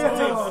bag of fixing tape,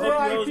 so you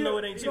always know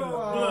it ain't cheap.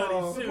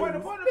 The point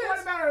of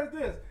the matter is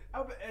this.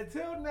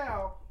 Until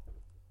now,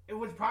 it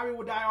was probably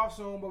will die off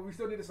soon, but we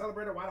still need to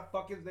celebrate it. Why the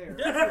fuck is there?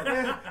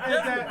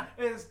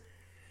 Is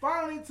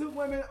finally 2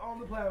 women on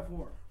the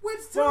platform. Which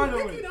 2?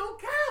 Finally. Nicki don't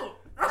count.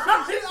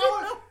 She's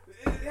always,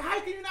 how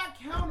can you not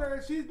count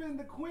her? She's been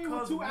the queen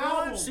with 2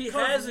 albums. She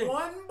hasn't.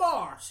 One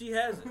bar. She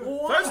hasn't.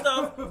 One, First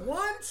off,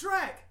 one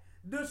track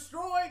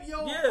destroyed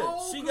your yeah,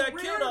 whole she got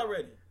career. killed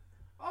already.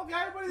 Okay,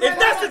 but If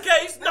that's the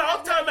case, no,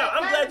 I'm talking about.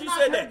 I'm glad you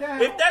said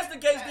that. If that's the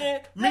case,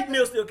 then Meek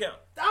Mill still count.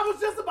 I was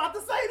just about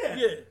to say that.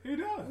 Yeah. He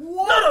does.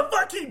 What? No, the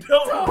fuck he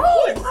don't.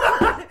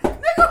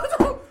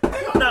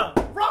 Nigga, No.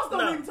 Ross don't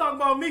No. even talk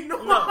about Meek no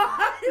more.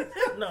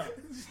 No.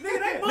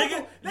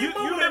 Nigga, You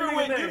remember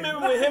when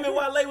him and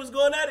Wale was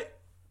going at it?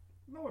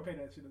 No one paid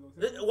that shit to go.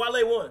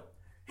 Wale won.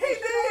 He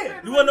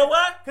did. You wanna know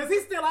why? Because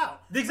he's still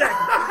out.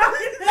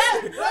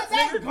 Exactly.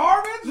 That's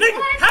garbage.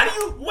 Nigga, how do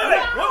you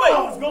wait?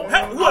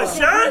 What,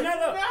 Sean?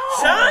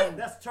 Sean?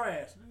 That's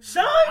trash.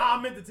 Sean? I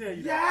meant to tell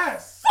you that.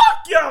 Yes.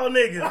 Fuck y'all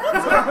niggas. What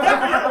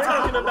y'all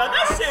talking about?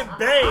 That shit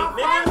bang,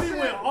 I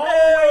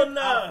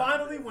nigga.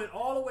 finally went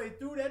all the way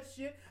through that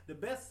shit. The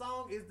best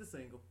song is the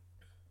single.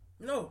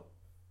 No.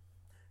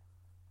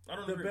 I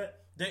don't The agree.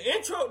 be- The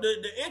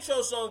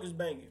intro song is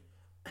banging.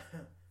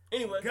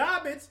 Anyway,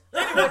 Garbage.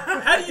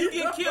 how do you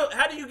get killed?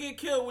 How do you get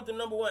killed with the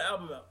 #1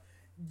 album out?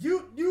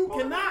 You I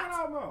cannot.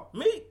 don't know.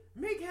 Meek.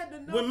 Meek had the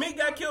number. When Meek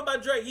got killed by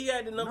Drake, he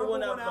had the number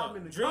one album album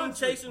in out. the Dream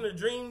country. Chasing or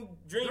Dreaming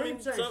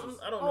Chasers. something.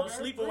 I don't know. Okay.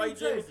 Sleeping Dream While You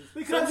Dreaming. Chasers.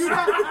 Because you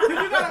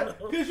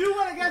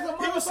went against a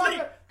He was asleep.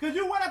 motherfucker. Because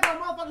you went after a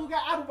motherfucker who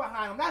got Apple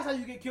behind him. That's how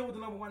you get killed with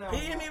the #1 album.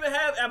 He didn't even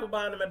have Apple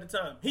behind him at the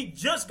time. He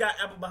just got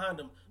Apple behind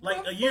him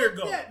like a year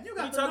ago. Yeah, you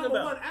got What the talking number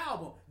about? 1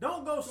 album.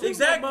 Don't go shoot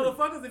Exactly.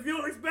 motherfuckers if you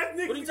don't expect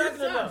niggas. What are you to get talking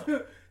shot.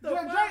 about?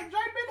 Drake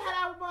been had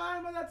Apple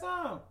behind him at that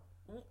time.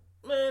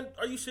 Man,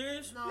 are you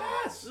serious? No.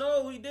 Yes.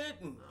 No, he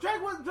didn't.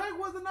 Drake was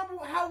the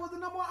number. How was the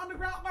 #1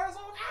 underground artist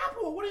on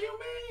Apple? What do you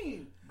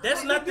mean?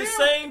 That's Like, not the deal-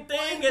 same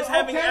thing as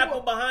having okay,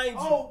 Apple but- behind you.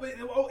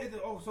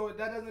 So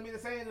that doesn't mean the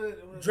same.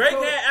 Drake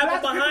so had Apple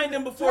that's a behind good-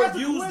 him before that's a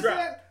Views coincidence-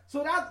 dropped.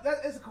 So that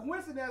it's a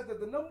coincidence that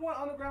the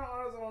 #1 underground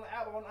artist on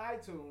Apple on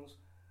iTunes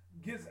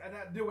gets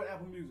that deal with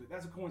Apple Music.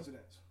 That's a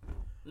coincidence.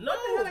 No,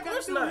 What the of hell course that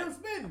got to do not. with him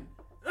spitting?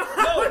 No,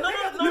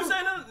 I'm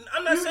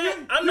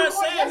saying I'm not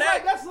saying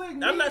that. That's like I'm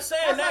not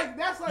saying that's that.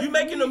 That's like You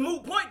making me. a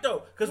moot point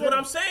though, because what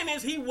I'm saying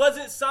is he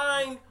wasn't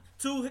signed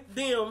to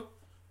them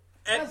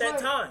at that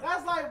time.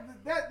 That's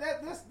like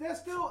that's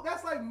still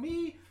that's like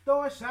me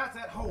throwing shots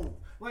at Hov.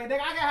 Like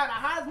nigga, I got the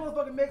hottest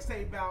motherfucking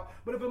mixtape out,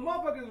 but if a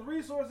motherfucker's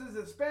resources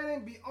is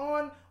spanning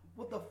beyond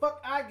what the fuck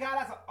I got,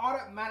 that's an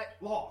automatic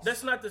loss.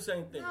 That's not the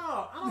same thing.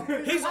 No, I don't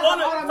think He's That's on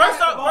an a automatic first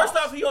loss.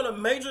 off he on a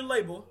major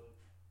label.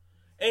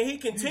 And he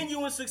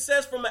continuing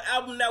success from an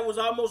album that was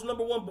almost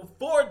 #1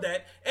 before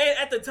that. And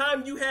at the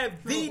time you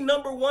have the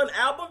 #1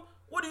 album.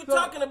 What are you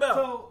talking about?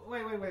 So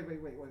wait.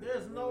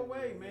 There's no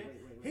way, man.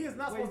 He is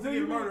not Wait, supposed so to you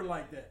get mean- murdered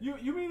like that.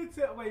 You mean to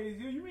tell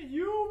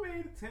you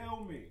mean to tell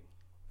me?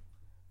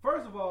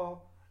 First of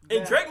all, and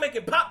that- Drake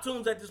making pop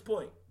tunes at this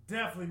point.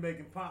 Definitely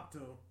making pop to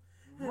him.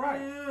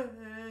 Right.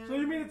 So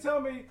you mean to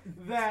tell me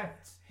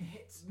that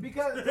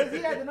because he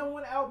had the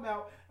 #1 album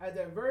out at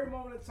that very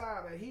moment in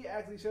time that he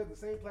actually shared the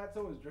same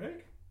plateau as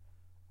Drake?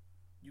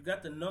 You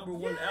got the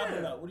 #1 Yeah.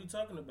 album out. What are you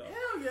talking about?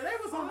 Hell yeah, they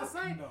was on the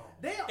same. No.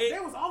 They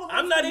was all over.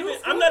 I'm not even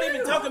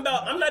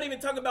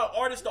talking about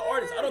artist to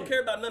artist. I don't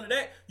care about none of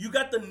that. You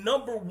got the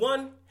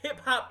 #1 hip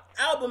hop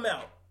album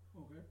out.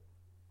 Okay.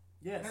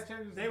 Yes, That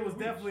changes they in was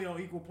 3 definitely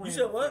on equal playing.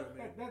 said what? field,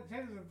 man. That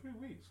changes in 3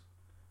 weeks.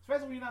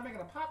 Especially when you're not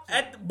making a pop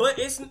song. But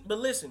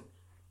listen,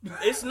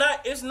 it's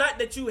not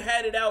that you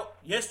had it out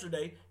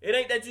yesterday. It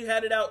ain't that you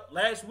had it out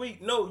last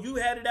week. No, you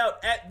had it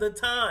out at the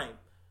time.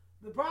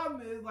 The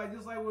problem is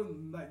just like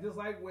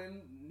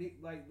when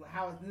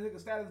how his nigga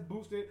status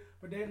boosted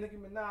for dating Nicki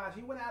Minaj.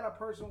 He went at a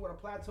person with a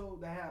plateau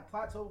that had a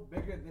plateau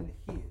bigger than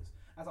his.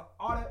 That's an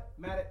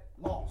automatic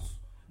loss.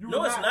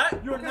 No, it's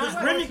not. Because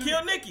Remy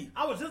killed Nicki.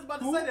 I was just about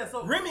to say that.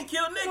 So Remy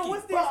killed Nicki. So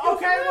what's the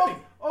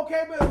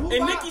okay, but who's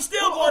and Nicki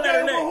still going at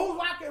her neck.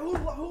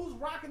 Who's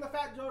rocking the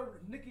Fat Joe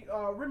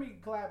Remy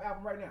collab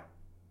album right now?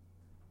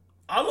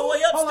 All the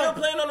way up, still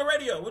playing on the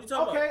radio. What are you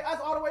talking about? Okay,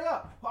 that's all the way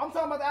up. I'm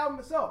talking about the album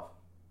itself.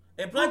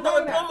 And Plato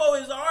y Plomo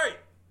is alright.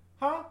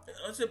 Huh?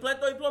 I said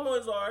Plato y Plomo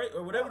is alright,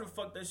 or whatever the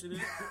fuck that shit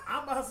is.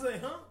 I'm about to say,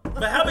 huh?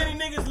 But how many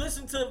niggas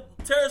listen to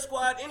Terror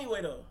Squad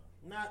anyway, though?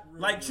 Not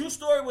really. Like, True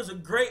Story was a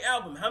great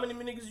album. How many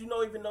niggas you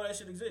know even know that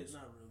shit exists?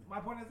 Not really. My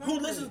point is who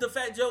listens to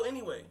Fat Joe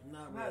anyway?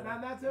 Not really.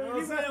 That's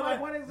my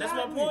point exactly. That's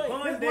my point.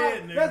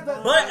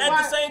 But at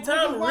the same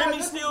time,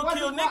 Remy still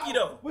killed Nicki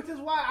though. Which is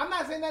why I'm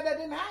not saying that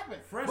didn't happen.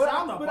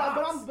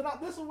 But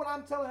this is what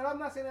I'm telling her. I'm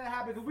not saying that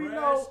happened because we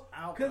know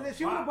because if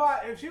she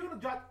would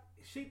have dropped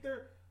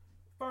Sheether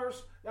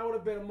first, that would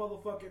have been a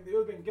motherfucking. It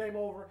would have been game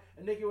over,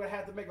 and Nicki would have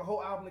had to make a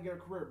whole album to get her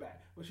career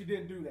back. But she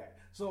didn't do that.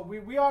 So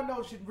we all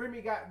know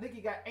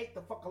Nicki got ate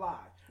the fuck alive.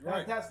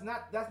 Right. That's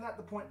not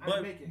the point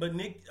I'm making. But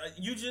Nick,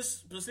 you just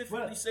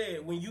specifically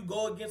said when you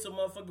go against a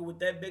motherfucker with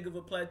that big of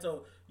a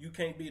plateau, you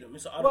can't beat him.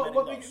 It's an automatic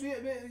loss.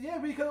 Yeah,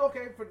 because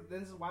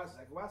this is why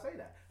I say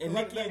that. And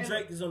Nicki and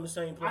Drake is on the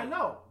same plane. I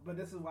know, but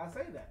this is why I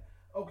say that.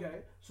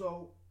 Okay,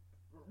 so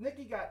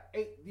Nicki got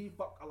ate the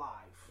fuck alive.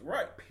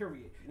 Right.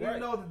 Period. Even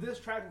though the diss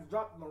track was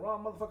dropped in the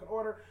wrong motherfucking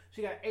order,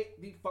 she got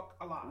ate the fuck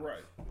alive.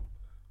 Right.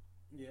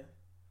 Yeah.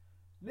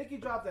 Nicki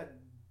dropped that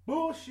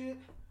bullshit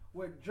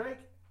with Drake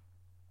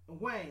and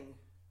Wayne.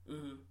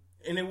 Mm-hmm.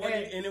 And it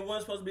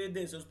wasn't supposed to be a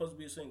diss. It was supposed to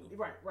be a single.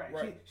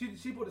 Right.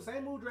 She put the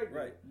same move Drake did.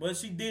 Right. But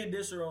she did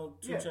diss her on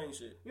 2 Chainz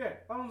shit. Yeah.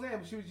 That's what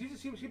I'm saying.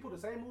 She put the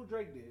same move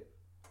Drake did.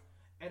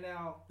 And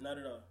now. Not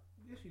at all.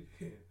 Yes,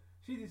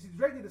 she did.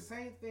 Drake did the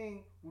same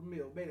thing with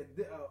Mill. Made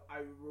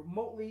a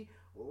remotely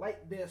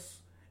light diss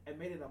and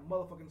made it a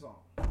motherfucking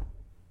song.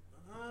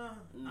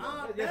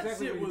 That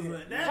shit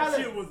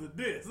was a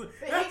diss.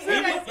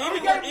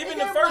 Even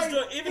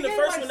the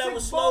first one that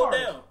was slowed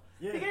down.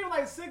 Yeah. He gave him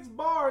like 6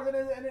 bars and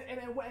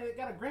it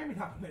got a Grammy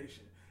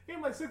nomination. He gave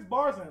him like 6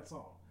 bars in that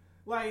song.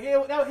 Like he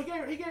gave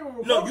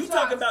him. No, you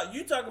talking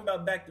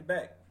about back to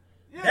back.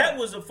 Yeah. That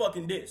was a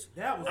fucking diss.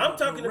 I'm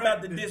talking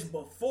about the diss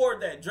before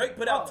that. Drake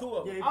put out 2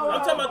 of them.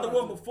 I'm talking about the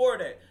one before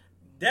that.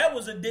 That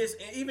was a diss,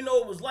 and even though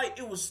it was light,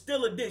 it was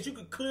still a diss. You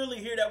could clearly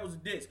hear that was a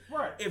diss.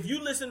 Right. If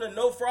you listen to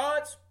No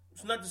Frauds,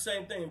 it's not the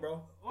same thing,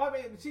 bro. Well, I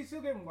mean, she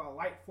still gave him a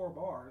light 4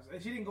 bars, and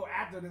she didn't go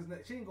after this.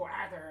 She didn't go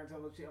after her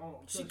until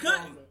she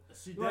couldn't.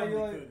 She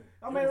definitely couldn't.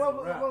 I mean,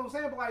 what I'm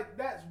saying, but like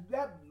that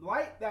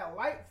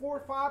light 4 or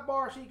 5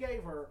 bars she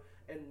gave her,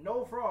 and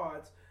No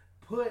Frauds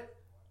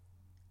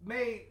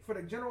made for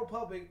the general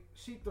public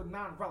Sheether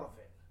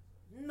non-relevant.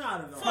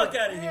 Not at all. Fuck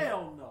out of here.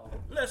 Hell no.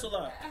 That's a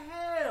lie.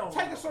 Hell.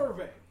 Take a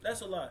survey.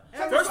 That's a lie.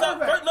 First off,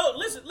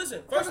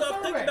 listen. First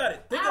off, think about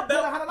it.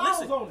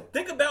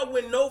 Think about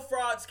when No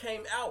Frauds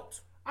came out.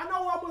 I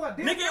know what was I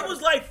did. Nigga, it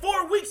was like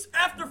 4 weeks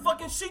after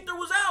fucking Sheether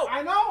was out.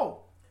 I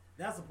know.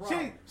 That's a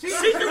problem.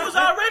 Sheether was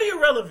already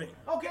irrelevant.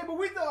 Okay, but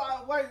we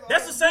thought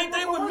that's the same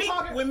thing with Meek.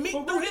 When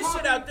Meek threw his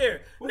shit out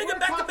there, nigga,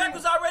 back to back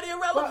was already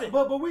irrelevant.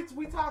 But we're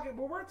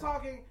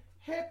talking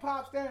hip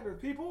hop standards,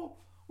 people.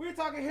 We're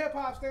talking hip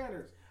hop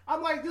standards.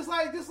 I'm like, just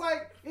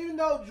like, even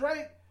though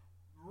Drake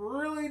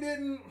really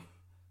didn't,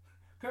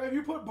 cause if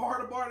you put bar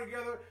to bar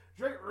together,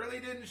 Drake really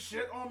didn't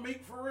shit on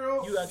Meek for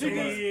real. You got to He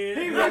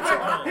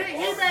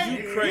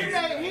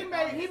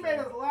made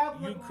us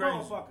laugh like a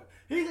motherfucker.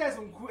 He had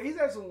some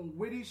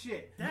witty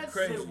shit. That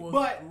crazy. Shit was,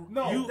 but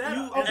no, you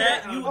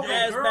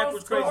ass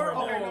backwards crazy.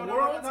 Okay, no,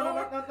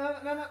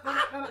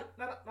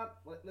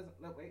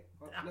 wait.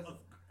 Listen.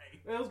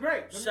 It was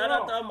great. Shout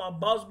out to all my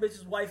boss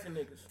bitches, wife and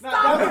niggas. That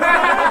was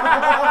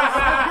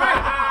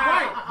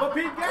great. But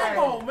Pete Gang,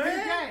 come on, man.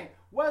 Pete Gang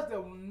was the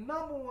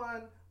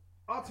 #1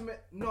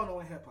 ultimate no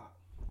in hip hop.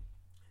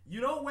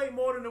 You don't wait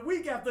more than a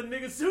week after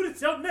nigga shoot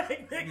at your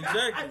neck, nigga.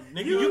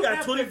 Exactly. Nigga, you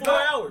got 24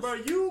 hours. Bro,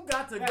 you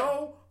got to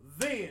go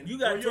then. You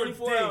got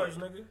 24 hours,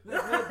 nigga.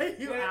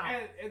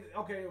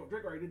 Okay,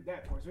 Drake already did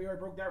that part, so he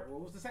already broke that rule.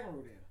 What's the second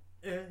rule then?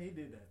 Yeah, he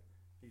did that.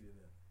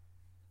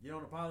 You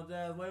don't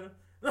apologize later?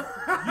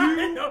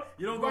 You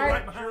don't go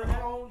right behind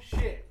your own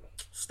shit.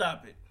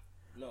 Stop it.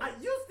 No.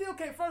 You still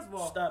can't. First of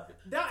all, stop it.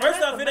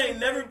 First off, it ain't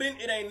never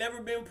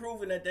been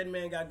proven that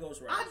man got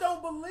ghostwriters. I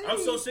don't believe. I'm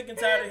so sick and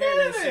tired of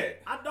hearing that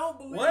shit. I don't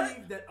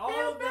believe that all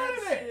that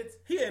shit.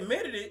 He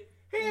admitted it.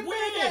 He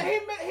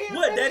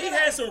admitted that he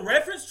had some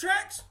reference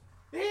tracks.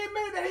 He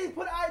admitted that he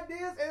put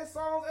ideas and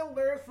songs and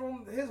lyrics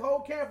from his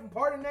whole camp, from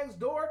Party Next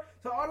Door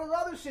to all this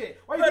other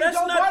shit. Bro, that's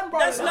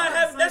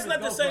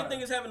not the same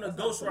thing as having a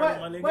ghostwriter,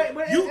 my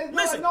nigga.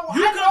 Listen, I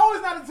know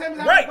it's not the same as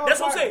having a ghostwriter. Right, that's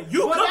what I'm saying.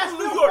 You come from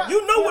New York,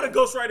 you know what a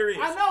ghostwriter is.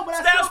 I know, but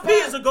Styles P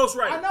is a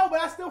ghostwriter. I know, but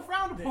that's still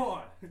frowned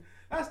upon.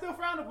 That's still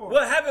frowned upon.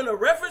 What, having a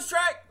reference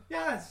track?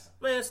 Yes.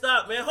 Man,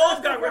 stop, man.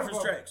 Ho's got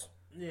reference tracks.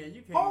 Yeah,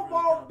 you can't. Ho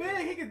ball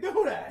big, he can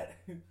do that.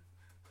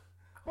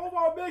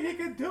 Omar Big, he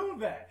can do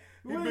that.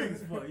 He big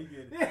as fuck. He get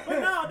it. Yeah. But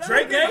no, that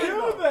Drake ain't the ain't? same,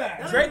 though. That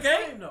That Drake ain't the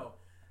ain't? same, though.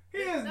 He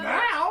is That-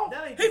 now.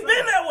 That ain't the He same.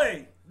 been that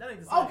way. That ain't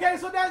the same. Okay,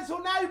 so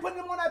now you putting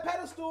him on that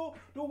pedestal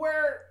to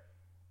where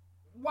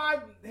why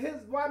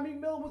Meek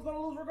Mill was gonna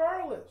lose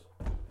regardless.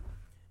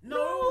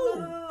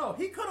 No.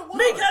 He could have won.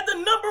 Meek had the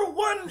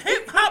 #1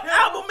 hip hop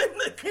album in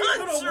the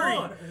could've country.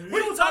 won. What are He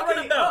you was talking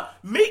already about?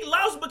 up. Meek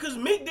lost because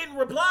Meek didn't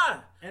reply.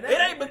 And It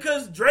that- ain't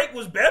because Drake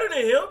was better than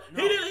him.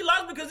 No. He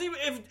lost because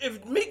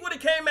if Meek would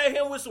have came at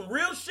him with some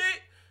real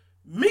shit,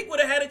 Meek would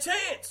have had a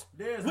chance.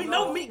 There's We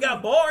no- know Meek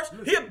got bars.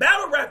 He a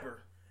battle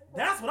rapper.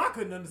 That's what I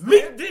couldn't understand.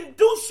 Meek didn't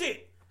do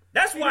shit.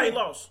 That's why he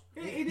lost.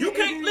 He You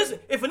can't listen.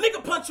 If a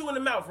nigga punch you in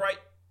the mouth, right?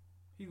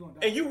 He's gonna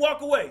die. And you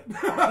walk away. No,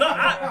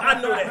 I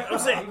know that. I'm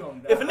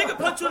saying, if a nigga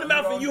punch you in the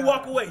mouth and you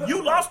walk away,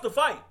 you lost the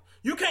fight.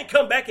 You can't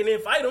come back and then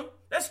fight him.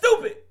 That's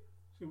stupid.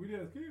 Shit, we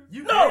did as kids.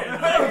 You No,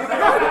 can.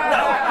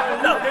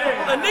 no.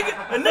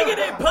 A nigga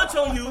didn't punch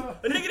on you.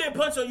 A nigga didn't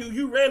punch on you.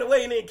 You ran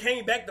away and then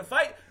came back to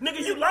fight. Nigga,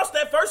 you lost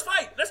that first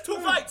fight. That's 2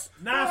 fights.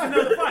 Now it's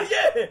another fight.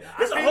 Yeah,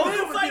 it's a I whole can't new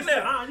live with fight this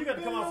shit. now. You got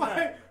to come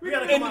outside. We You got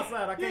to gotta- come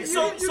outside. I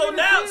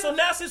can't. So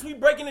now since we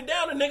breaking it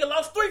down, the nigga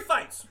lost 3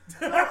 fights.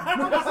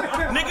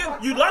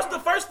 Nigga, you lost the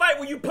first fight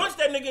where you punched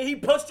that nigga and he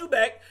punched you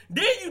back.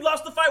 Then you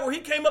lost the fight where he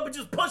came up and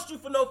just punched you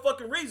for no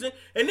fucking reason.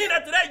 And then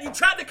after that, you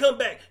tried to come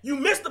back. You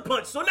missed the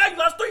punch. So now you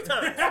lost 3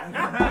 times.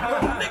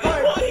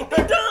 Nigga, boy,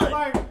 he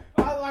done.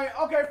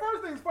 Okay,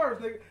 first things first,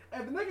 nigga.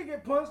 If the nigga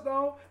get punched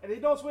on and he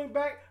don't swing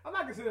back, I'm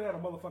not considering that a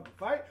motherfucking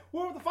fight.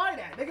 Where was the fight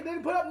at? Nigga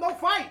didn't put up no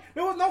fight.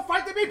 There was no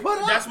fight to be put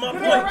up. That's my Nigga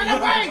point. ran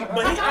away.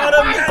 But he That's not a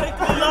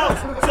automatically fight.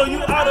 lost. So you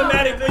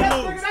automatically Yes,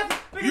 lose.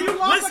 nigga, you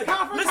lost the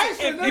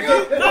confrontation, if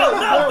nigga. you,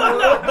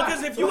 no,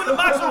 because if you in the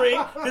boxing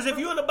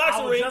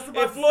ring, just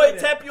about and to Floyd say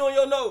that. tap you on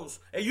your nose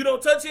and you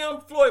don't touch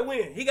him, Floyd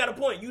win. He got a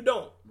point. You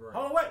don't.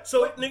 Hold on, wait.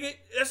 So nigga,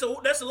 that's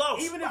a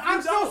loss. Even if you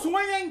I'm still don't,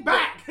 swinging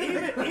back.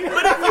 even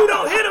but if you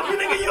don't hit him,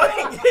 nigga, you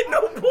ain't get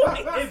no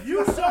point. if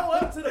you show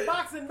up to the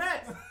boxing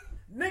match,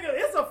 nigga,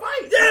 it's a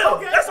fight. Yeah,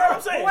 okay. that's what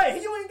I'm saying. But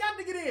wait, you ain't got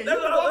to get in. You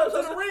That's can what walk I'm up to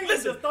the saying. ring and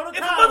Listen, just throw the if a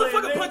towel in,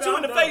 motherfucker nigga, punch you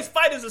in the I'm face,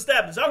 fight is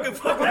established. I don't give a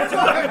fuck what you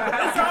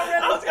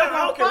I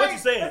don't care what you're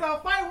saying. It's a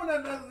fight when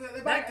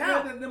That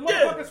count. the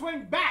motherfucker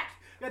swing back.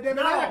 Goddamn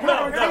it, that's a No,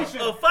 confrontation.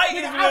 a fight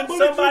is Nigga, I when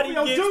bullied you somebody for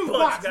your gets juice punched.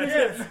 box, goddamn.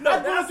 nigga. No, I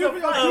bullied you for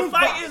your a juice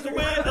fight box, is nigga.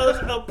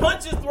 when a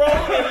punch is thrown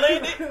and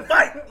landed.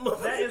 Fight.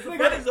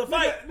 That is a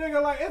fight.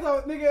 Nigga, like it's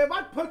a nigga. If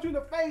I punch you in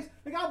the face,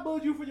 nigga, I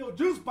bullied you for your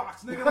juice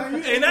box, nigga. Like, you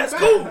And that's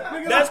back. cool.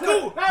 Nigga, That's like,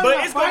 cool. that was But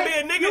a it's gonna fight. be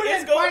a nigga. You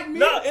It's didn't fight me.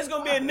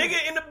 gonna be a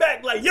nigga in the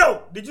back. Like,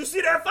 yo, did you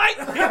see that fight?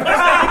 He punched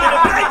that nigga in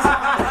the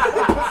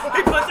face.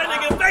 He punched that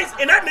nigga in the face,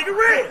 and that nigga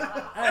ran.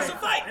 That's a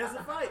fight. It's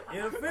a fight.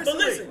 But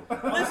listen.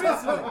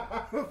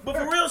 But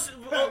for real,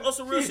 on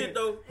some real shit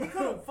though. He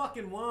could have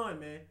fucking won,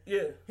 man.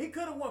 Yeah. He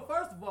could have won.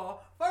 First of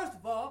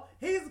all,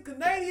 he's a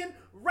Canadian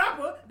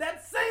rapper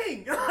that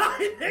sings.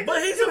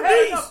 But he's You a had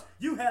beast. enough-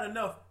 You had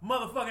enough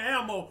motherfucking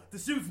ammo to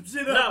shoot some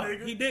shit up, No,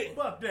 nigga. he didn't.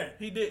 Fuck that.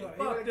 He didn't.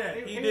 Fuck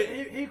that. He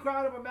did. He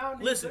climbed up a mountain.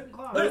 He Listen, couldn't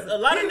climb. a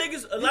lot of He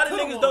niggas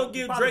could've don't won.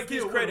 give Probably Drake his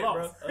still credit, bro.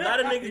 would've A lot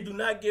of niggas do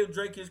not give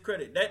Drake his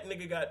credit. That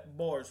nigga got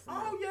bars from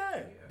Oh him.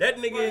 yeah. That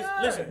nigga is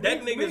Yeah. listen.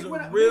 That Meek nigga is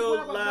went a up- real Meek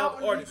went up a live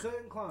mountain, artist. He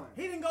couldn't climb.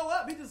 He didn't go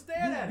up. He just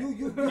stared at it.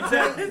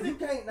 Exactly. You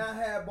can't not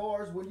have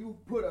bars when you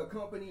put a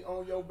company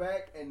on your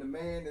back and the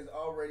man is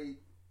already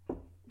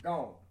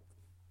gone.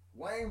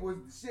 Wayne was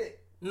the shit.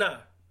 Nah,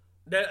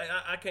 that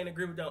I can't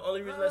agree with that.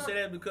 Only reason I say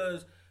that is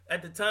because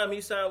at the time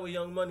he signed with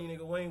Young Money,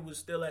 nigga, Wayne was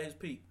still at his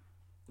peak,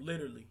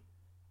 literally.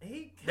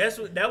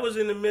 That was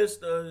in the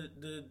midst of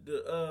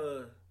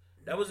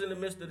that was in the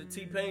midst of the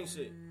T-Pain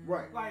shit.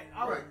 Right. Like,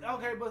 right.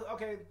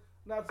 okay.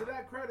 Now to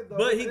that credit though,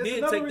 But he it's did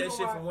another take that reason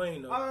shit why- from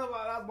Wayne, though. That's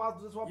what I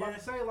was about to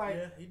say. Like,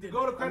 Yeah, he to did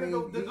go to that. credit, I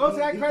mean, to go to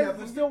that he credit kept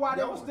is him still why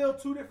there was going.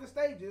 still 2 different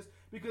stages.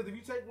 Because if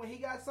you take when he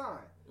got signed,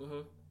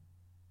 Mhm.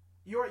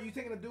 you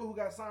taking a dude who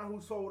got signed who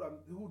sold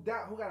who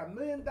got $1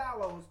 million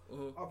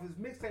off his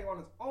mixtape on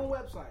his own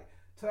website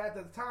to at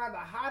the time the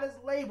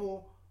hottest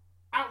label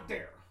out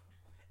there.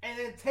 And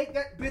then take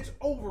that bitch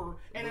over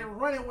and then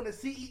run it when the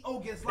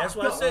CEO gets locked That's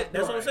what I up. said.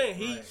 That's what I'm saying.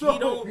 He So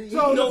don't the get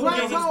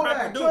his plateau-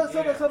 proper due.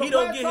 so the He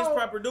don't get his plateau-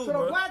 proper due, So the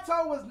bro.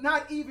 plateau was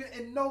not even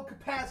in no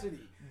capacity.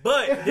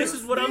 But this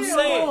is what I'm Still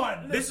saying.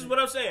 on. This is what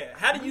I'm saying.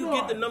 How do you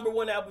get the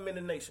 #1 album in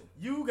the nation?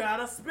 You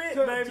gotta spit,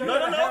 So- baby. so- No,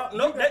 you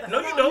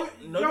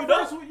don't. No, you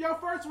don't. Your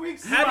first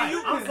week's How do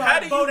you? I'm sorry. How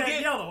do you Bodak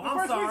get? Yellow. I'm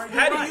First sorry. week's- How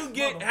You're do right, you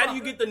get? How do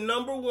you motherfucker. get the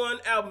 #1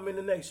 album in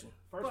the nation?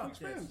 first Fuck week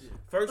that spins? shit.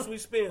 First week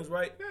spins,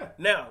 right? Yeah.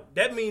 Now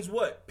that means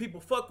what?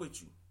 People fuck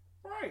with you.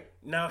 Right.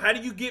 Now, how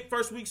do you get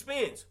first week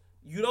spins?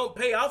 You don't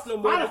pay off no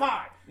more.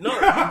 Spotify. No. All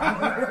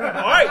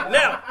right.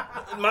 Now,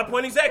 my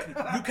point exactly.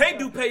 You can't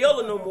do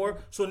payola no more.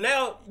 So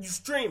now you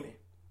streaming.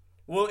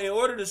 Well, in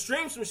order to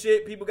stream some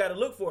shit, people got to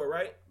look for it,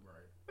 right?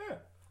 Yeah.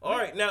 All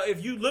right. Now,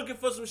 if you looking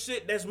for some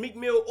shit that's Meek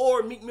Mill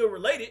or Meek Mill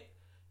related,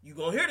 you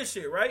gonna hear the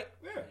shit, right?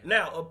 Yeah.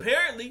 Now,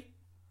 apparently,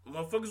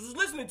 motherfuckers was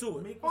listening to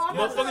it. Meek Oh, I'm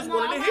not Motherfuckers saying-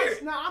 wanted to hear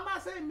it. No, I'm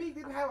not saying Meek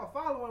didn't have a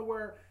following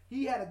where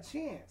he had a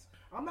chance.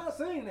 I'm not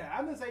saying that.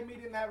 I didn't say me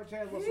didn't have a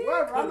chance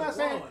whatsoever. I'm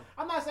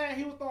not saying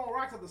he was throwing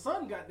rocks at the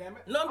sun.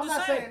 Goddammit. No, I'm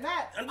not saying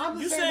that.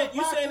 You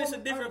saying it's a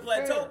different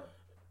plateau.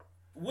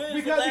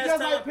 Because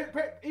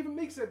like even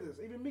Meek said this.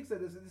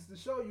 It's to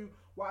show you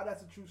why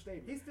that's a true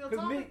statement. He's still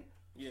talking.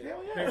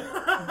 Hell yeah.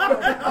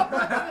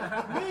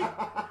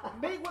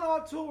 Meek went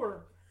on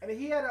tour and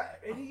he had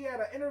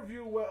an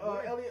interview with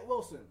Elliott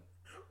Wilson.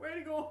 Where'd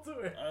he go on tour?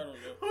 I don't know.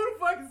 Who the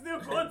fuck is still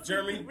going to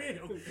Germany?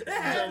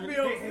 That has to be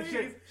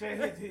overseas.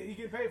 He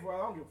get paid for it. I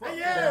don't give a fuck.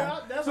 Yeah,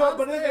 that's what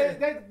I'm saying.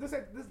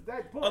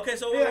 That point. Okay,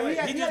 so wait.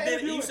 He just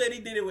did it. You said he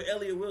did it with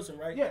Elliott Wilson,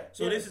 right? Yeah.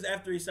 So this is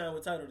after he signed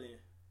with Tidal then?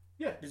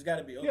 Yeah. This got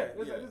to be. Okay.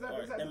 Yeah,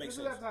 That makes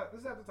sense. This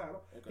is after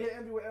Tidal. Okay. He had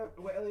an interview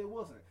with Elliott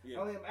Wilson. Yeah.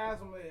 Elliott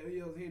asked him,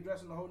 he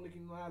addressing the whole Nicki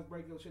Minaj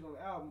breakup shit on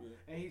the album,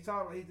 and he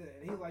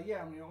was like,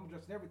 yeah, I mean, I'm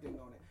addressing everything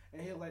on it.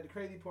 And he was like, the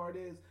crazy part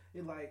is,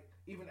 like,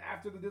 even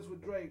after the diss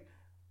with Drake,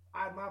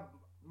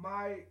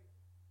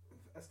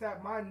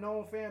 my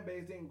known fan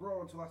base didn't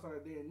grow until I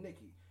started dating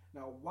Nicki.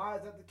 Now, why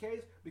is that the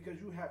case? Because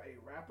you have a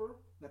rapper.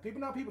 Now, he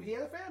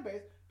has a fan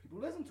base. People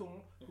listen to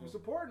him. People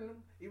supporting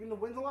him. Even the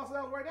wins and losses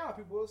out right now,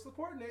 people are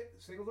supporting it.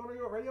 Singles on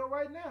your radio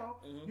right now.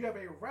 You have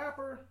a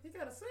rapper. He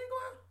got a single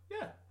out?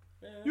 Yeah.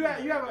 You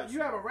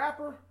have a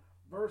rapper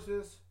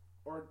versus,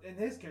 or in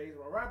his case,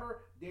 a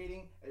rapper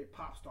dating a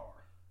pop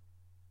star.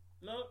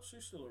 No,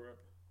 she's still a rapper.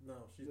 No,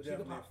 she's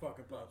definitely a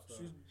fucking pop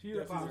star. She's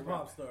a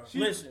pop star.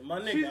 Listen, my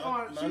nigga,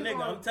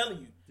 I'm telling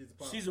you,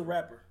 she's a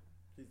rapper.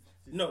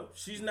 No,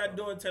 she's not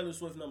doing Taylor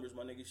Swift numbers,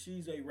 my nigga.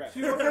 She's a rapper.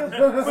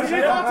 But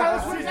she's on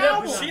Taylor Swift's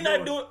album. She's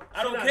not doing.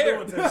 I don't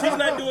care.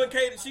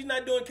 She's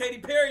not doing Katy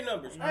Perry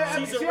numbers. She's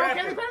a rapper.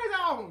 On Katy Perry's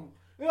album.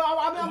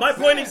 My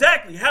point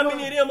exactly. How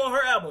many of them on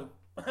her album?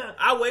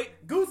 I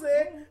wait. Goose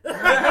egg.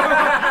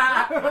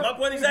 My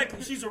point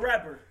exactly. She's a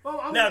rapper.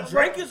 Now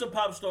Drake is a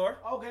pop star.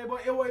 Okay,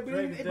 but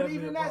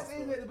even that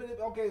saying that.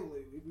 Okay,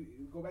 we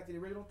go back to the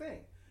original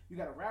thing. You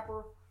got a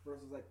rapper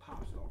versus a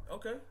pop star.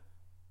 Okay.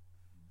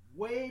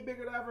 Way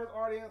bigger diverse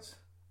audience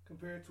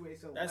compared to a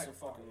select. That's a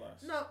fucking lie.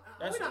 No,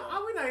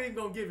 we're not even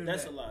gonna give him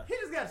That's that. a lie. He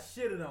just got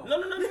shitted on.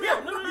 No.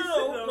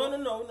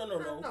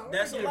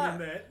 That's a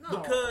lie. No.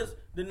 Because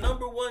the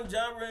number one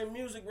genre in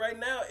music right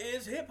now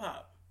is hip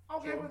hop.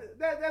 Okay, but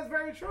that's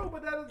very true.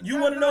 But that is. You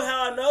want to know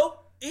how I know?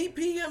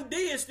 EPMD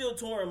is still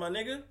touring, my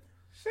nigga.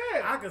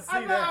 Shit, I can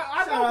see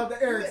that. Shout out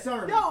to Eric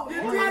Sermon. Yo,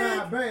 hip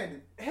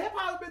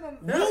hop has been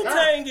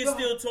Wu-Tang is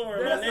still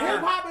touring, my nigga. Hip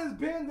hop has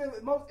been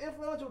the most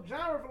influential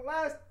genre for the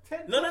last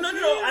 10 No. years.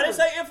 I didn't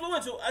say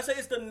influential. I say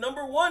it's the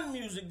number one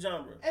music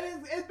genre. And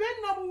it's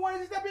been number one.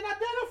 It's just not been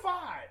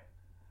identified.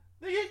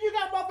 You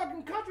got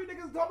motherfucking country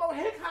niggas talking about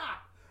hip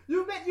hop.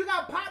 You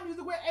got pop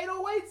music with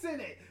 808s in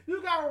it.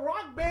 You got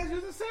rock bands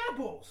using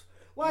samples.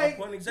 Like,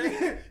 my point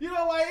exactly. You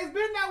know, like, it's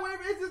been that way.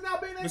 It's just not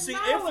been acknowledged.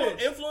 But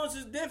see, influence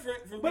is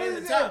different from being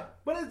the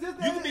top. But it's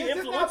just you can be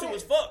influential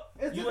as fuck.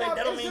 That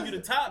don't mean you the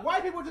top.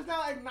 White people just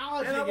not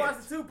acknowledging it. And I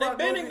watched the Tupac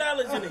They've been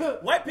acknowledging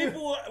it. White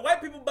people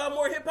buy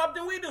more hip hop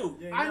than we do.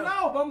 Yeah, I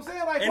know, but I'm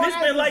saying like, and it's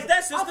been like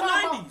that since the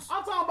 90s.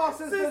 I'm talking about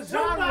since the Tupac,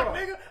 genre.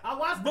 nigga. I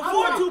watched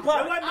before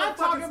Tupac. I'm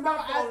talking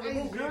about as a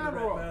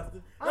genre.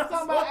 I'm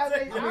talking about as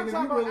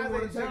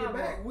a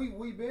genre.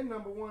 We've been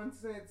number one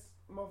since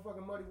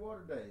motherfucking Muddy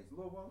Water days,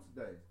 Lil Wayne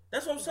days.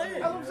 That's what I'm saying.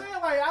 That's what I'm saying.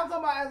 Like, I'm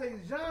talking about as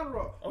a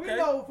genre. We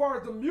know as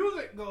far as the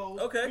music goes,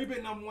 we've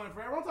been number one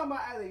forever. I'm talking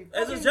about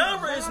as a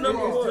genre, it's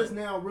number one. It's just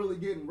now really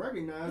getting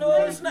recognized. No,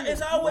 it's not.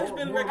 It's always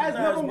been recognized,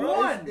 as number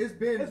one. It's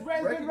been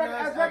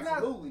recognized,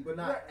 absolutely, but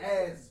not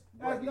as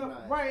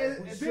recognized. Right,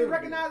 it's been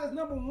recognized as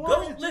number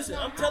one. Listen,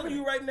 I'm telling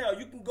you right now,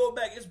 you can go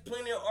back. It's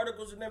plenty of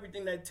articles and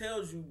everything that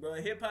tells you, bro.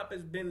 Hip hop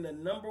has been the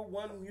number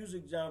one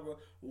music genre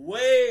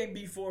way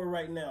before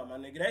right now, my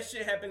nigga. That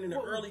shit happened in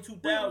the early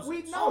 2000s.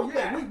 We know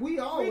that. We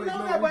always know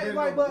that,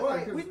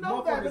 we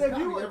know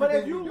that. But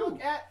if you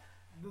look at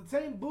the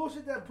same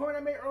bullshit that point I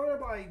made earlier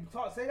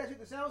about say that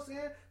shit to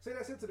SoundScan, say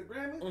that shit to the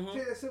Grammys,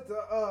 say that shit to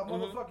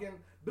motherfucking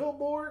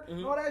Billboard,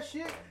 and all that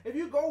shit. If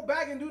you go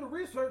back and do the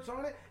research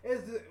on it,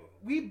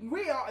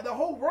 we are the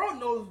whole world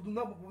knows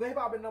hip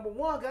hop been number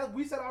one because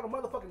we set all the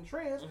motherfucking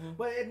trends.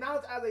 But now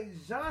it's as a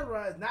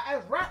genre, it's not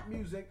as rap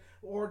music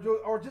or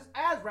just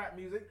as rap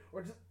music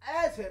or just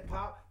as hip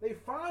hop. They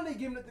finally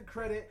giving it the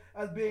credit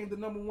as being the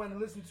number one to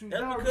listen to.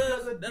 That's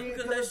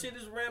because that shit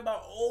is ran by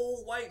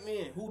old white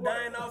men who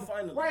dying out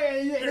finally.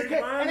 Right, and they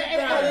could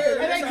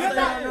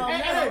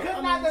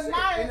not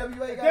deny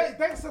it.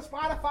 Thanks to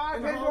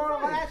Spotify, Pandora,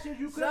 all that shit,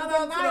 you couldn't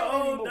deny it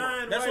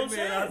anymore. That's what I'm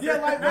saying.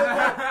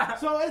 Yeah,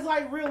 so it's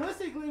like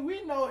realistically,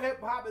 we know hip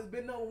hop has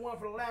been number one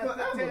for the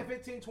last 10,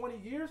 15, 20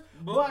 years.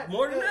 But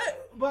more than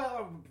that. But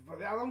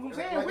I'm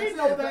saying we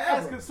know that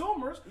as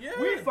consumers,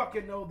 we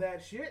fucking know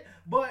that shit.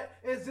 But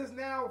it's just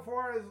now as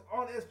far as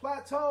on its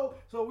plateau,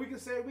 so we can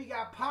say we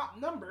got pop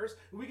numbers,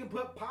 we can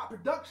put pop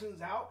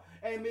productions out,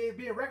 and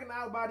being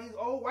recognized by these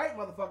old white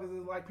motherfuckers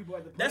is like people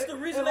like to put That's the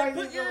reason they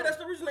put. That's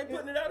the reason they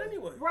putting it out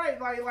anyway. Right,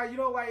 like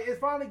like it's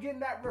finally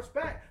getting that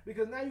respect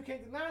because now you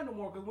can't deny no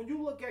more. Because when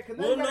you look at,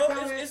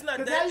 it's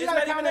not that. It's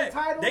not even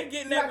that. They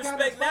getting that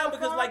respect now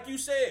because, like you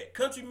said,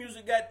 country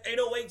music got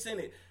 808s in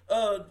it.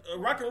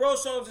 Rock and roll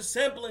songs is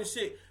sampling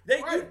shit.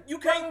 You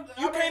can't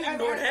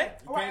ignore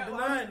that. You can't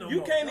deny it no more.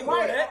 You can't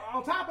ignore that.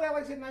 On top of that,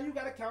 like I said, now you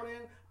got to count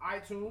in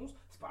iTunes,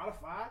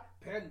 Spotify,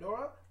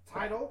 Pandora,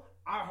 Tidal,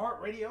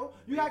 iHeartRadio.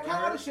 You got to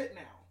count all this shit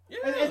now.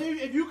 Yeah. And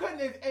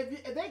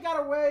if they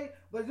got away,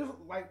 just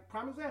like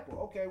prime example,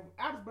 okay,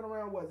 Apple's been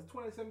around, what is it,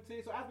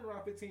 2017? So Apple's been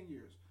around 15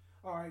 years.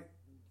 All right,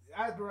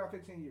 Apple's been around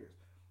 15 years.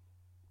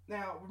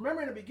 Now,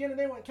 remember in the beginning,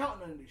 they weren't counting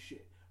none of this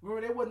shit.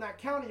 Remember, they was not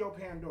counting your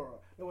Pandora.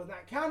 They was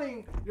not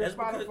counting your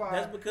Spotify.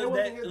 That's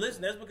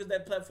because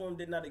that platform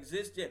did not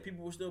exist yet.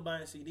 People were still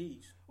buying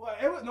CDs. Well,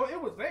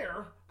 it was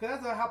there because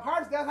that's how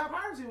piracy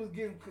was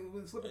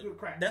slipping through the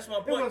cracks. That's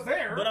my point. It was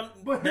there,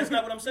 but that's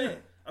not what I'm saying.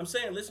 I'm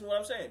saying, listen to what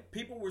I'm saying.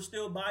 People were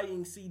still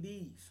buying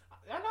CDs.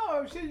 I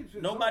know.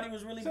 Shit, Nobody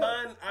was really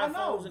buying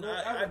iPhones and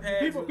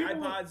iPads and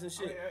iPods and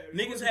shit.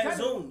 Niggas had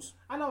Zooms.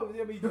 I know. You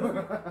would be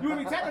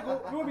technical.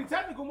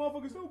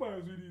 Motherfuckers still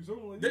buying CDs.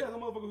 So you got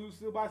some motherfuckers who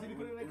still buy CDs,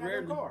 put it in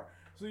their car.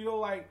 So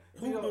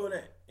who doing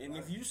that? And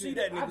if you see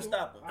that nigga,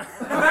 stop him.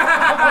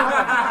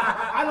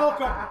 I know a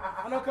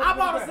couple. I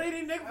bought a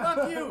CD, nigga.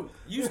 Fuck you.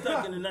 You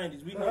stuck in the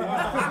 90s. We know you.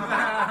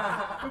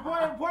 The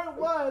point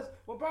was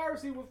when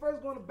piracy was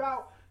first going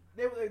about.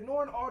 They were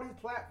ignoring all these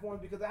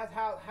platforms because that's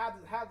how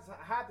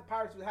the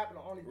piracy was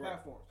happening on these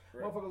platforms.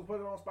 Right. Motherfuckers put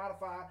it on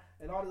Spotify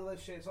and all this other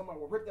shit. Somebody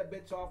will rip that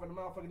bitch off and the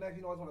motherfucker next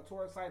it's on a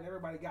tourist site and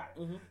everybody got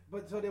it. Mm-hmm.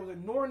 But so they was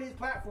ignoring these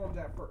platforms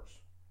at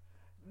first.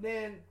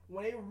 Then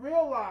when they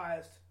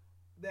realized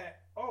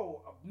that, a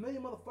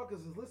million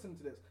motherfuckers is listening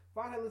to this,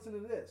 500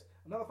 listening to this,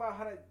 another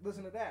 500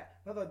 listen to that,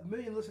 another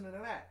million listening to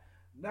that.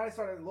 Now they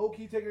started low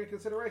key taking into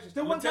consideration.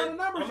 Still wasn't counting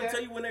the numbers yet. I'm gonna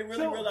tell you when they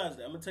really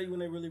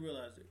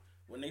realized it.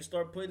 When they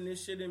start putting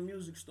this shit in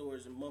music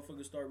stores and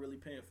motherfuckers start really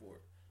paying for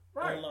it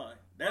online.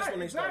 That's when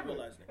they start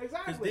realizing it.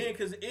 Exactly.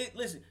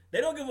 Listen, they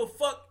don't give a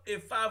fuck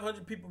if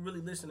 500 people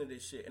really listen to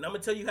this shit. And I'm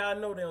going to tell you how I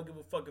know they don't give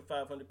a fuck if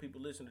 500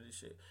 people listen to this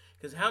shit.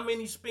 Because how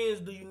many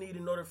spins do you need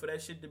in order for that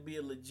shit to be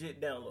a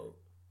legit download?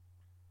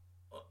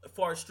 As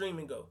far as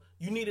streaming go.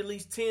 You need at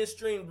least 10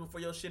 streams before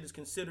your shit is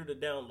considered a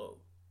download.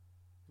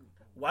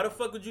 Why the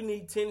fuck would you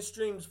need 10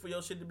 streams for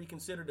your shit to be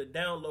considered a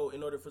download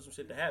in order for some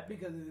shit to happen?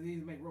 Because it's easy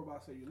to make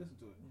robots say you listen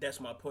to it. That's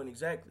my point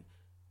exactly.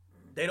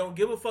 They don't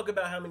give a fuck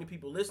about how many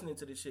people listening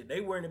to this shit.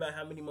 They worrying about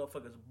how many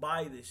motherfuckers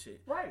buy this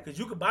shit. Right. Because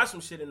you could buy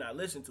some shit and not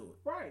listen to it.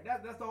 Right.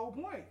 That's the whole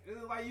point.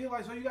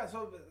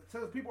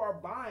 So people are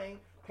buying,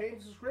 paying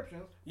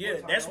subscriptions.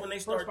 Yeah, that's when they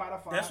start.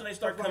 That's when they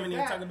start coming in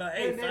and talking about,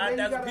 hey,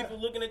 5,000 people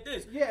looking at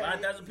this. Yeah,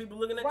 5,000 people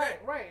looking at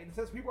that. Right. And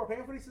since people are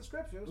paying for these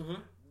subscriptions. Mm-hmm.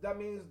 That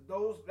means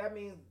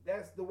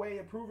that's the way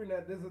of proving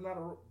that this is not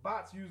a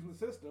bots using the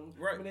system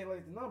to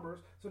manipulate the numbers.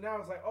 So now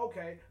it's like,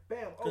 okay,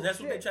 bam, because that's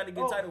what they try to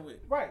get title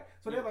with. Right.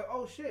 So they're like,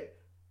 oh shit,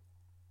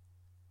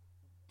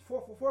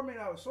 4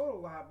 million hours sold a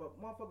lot, but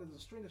motherfuckers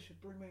is streaming this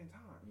shit 3 million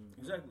times.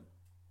 Exactly.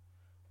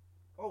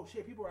 Oh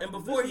shit, people are. And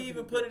before he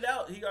even put it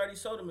out, he already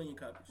sold 1 million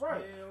copies.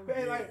 Right. So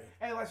they're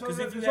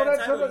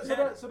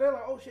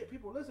like, oh shit,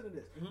 people listen to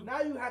this. Mm-hmm.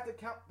 Now you have to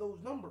count those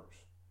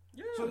numbers.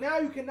 Yeah. So now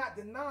you cannot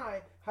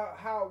deny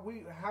how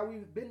we've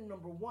been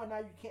number one. Now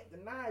you can't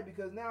deny it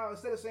because now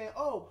instead of saying,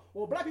 oh,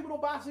 well, black people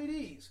don't buy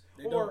CDs,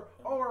 or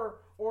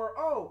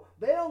oh,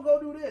 they don't go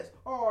do this,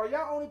 or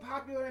y'all only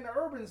popular in the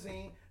urban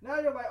scene. Now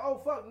you're like, oh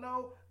fuck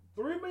no,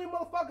 3 million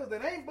motherfuckers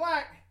that ain't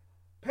black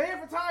paying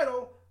for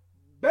title,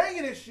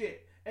 banging this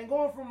shit. And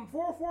going from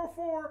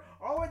 444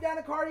 all the way down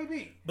to Cardi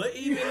B. But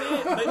even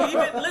before you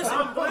had the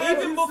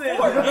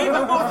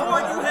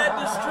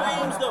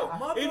streams though.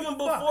 Even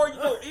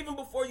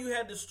before you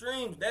had the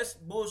streams, that's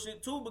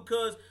bullshit too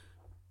because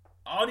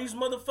all these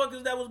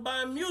motherfuckers that was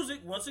buying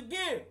music, once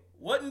again,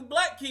 wasn't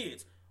black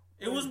kids.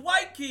 It was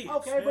white kids.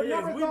 Okay, but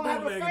numbers don't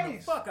have a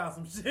face. Fuck out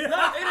some shit. No, it ain't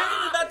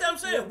even about that. I'm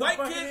saying white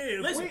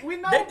kids. Listen, we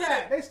know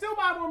that. They still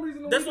buy more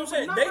reason. That's what I'm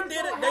saying.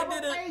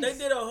 They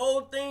did a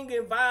whole thing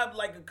and vibe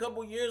like a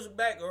couple years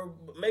back, or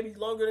maybe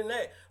longer than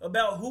that,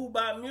 about who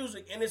buy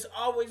music, and it's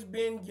always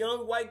been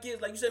young white kids,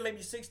 like you said,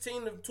 maybe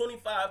 16 to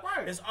 25.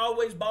 Right. It's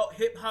always bought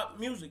hip hop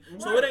music,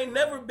 so it ain't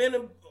never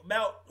been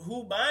about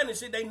who buying the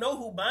shit. They know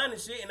who buying the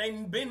shit, and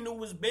they knew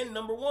was been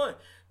number one.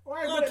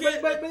 Right, white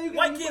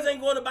kids ain't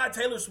going to buy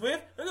Taylor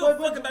Swift. They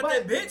don't fuck about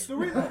that bitch. The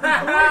reason, even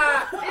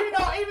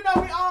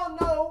though we all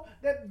know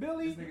that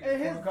Billy and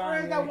his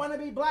friends that want to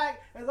be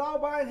black is all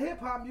buying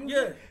hip hop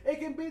music, it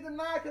can be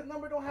denied because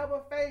numbers don't have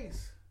a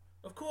face.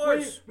 Of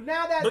course.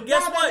 But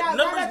guess what?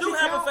 Numbers do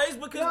have a face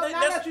because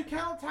now that you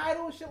count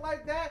title and shit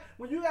like that,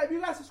 when you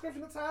got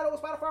subscription to title on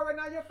Spotify right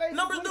now, your face.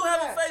 Numbers do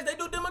have a face. They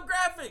do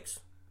demographics.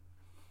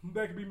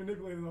 That can be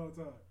manipulated all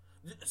the time.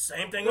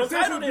 Same thing on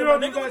title. Then, you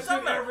can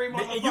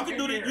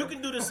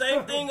do the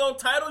same thing on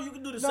title. You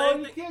can do the same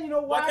thing. No, you can't. You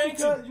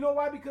know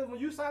why? Because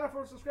when you sign up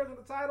for a subscription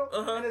to title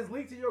and it's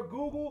linked to your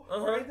Google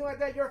or anything like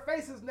that, your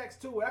face is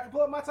next to it. I can pull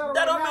up my title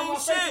right now. My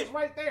face is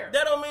right there.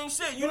 That don't mean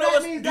shit. Do you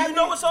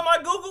know what's on my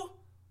Google?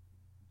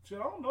 Shit,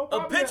 I don't know.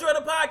 A picture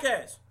of the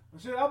podcast.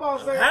 Shit, I'm about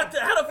to say. How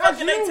the fuck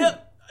can they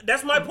tell?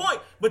 That's my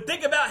point. But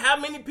think about how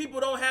many people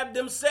don't have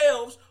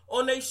themselves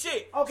on their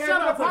shit. Okay,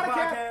 Shout out but to the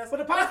podcast. But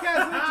the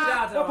podcast is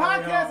linked to the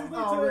podcast is linked to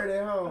already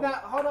at home. Now,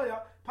 hold on,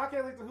 y'all.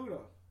 Podcast linked to who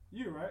though?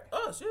 You, right?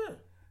 Us, yeah.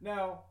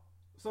 Now,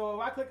 so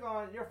if I click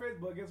on your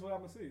Facebook, guess what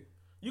I'm gonna see?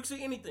 You can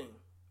see anything.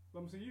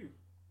 I'm gonna see you.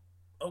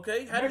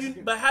 Okay, how Mexican. do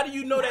you? But how do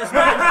you know that's me?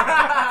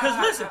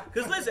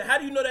 Cause listen, how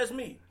do you know that's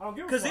me? I don't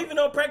give a Cause fuck. even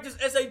on practice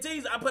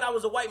SATs, I put I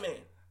was a white man.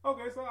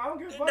 Okay, so I don't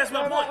give a fuck. That's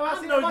my point.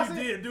 I know you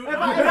did, dude.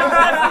 That's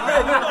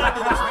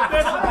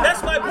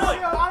my point.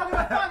 I don't give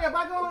a fuck if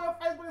I go on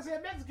Facebook and say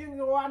Mexican,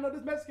 I know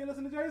this Mexican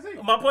listen to Jay-Z.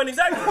 My point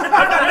exactly.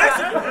 I'm not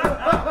Mexican.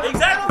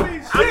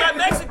 Exactly. I'm not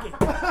Mexican.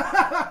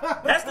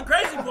 That's the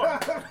crazy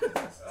part.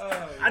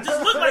 I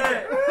just look like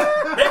that.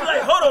 They be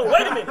like, hold on,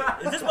 wait a minute.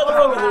 Is this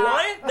motherfucker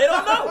Hawaiian? They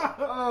don't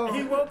know.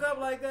 He woke up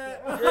like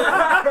that.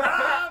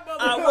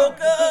 I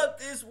woke up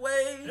this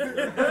way. It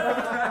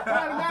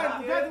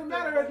doesn't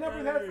matter if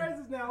numbers have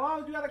faces now. As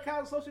long as you got a kind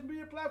of social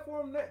media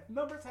platform,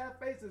 numbers have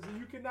faces, and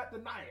you cannot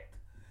deny it.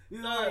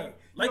 You know,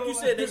 Like you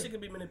said, that shit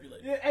can be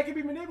manipulated. Yeah, it can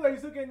be manipulated. You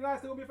still can't deny it.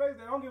 Still gonna be face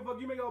there. I don't give a fuck.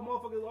 You make all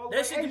motherfuckers all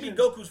That shit can be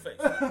Goku's face.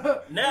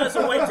 Now it's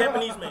a white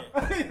Japanese man.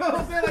 You know what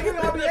I'm saying? Like, it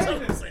can all be That's what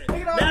Asian. I'm saying. It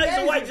can all Now be he's a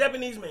Asian. white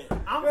Japanese man.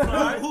 I'm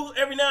sorry. Who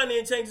every now and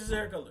then changes his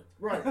hair color.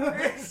 Right.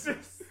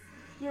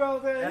 You know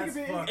what I'm saying? That's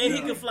He can fucked be, And he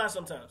can fly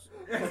sometimes.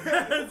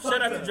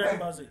 Shout out to Dragon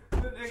Ball Z.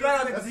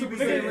 Shout out to That's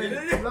GBZ.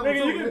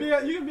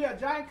 Nigga, you can be a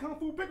giant kung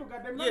fu pickle,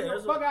 goddamn. Yeah, Yeah,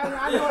 that's fuck what- out of here.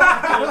 I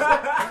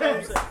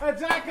know. A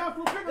giant kung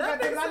fu pickle,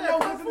 goddamn. I know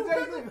listen to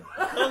Jay-Z.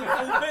 Kung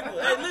Fu Pickle.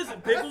 Hey, listen,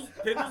 pickles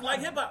like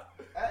hip hop.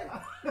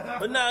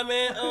 But nah,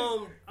 man.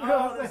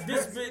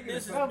 This has been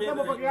an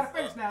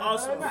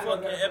awesome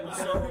fucking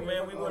episode,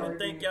 man. We want to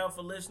thank y'all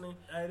for listening.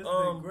 Hey, this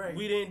has been great.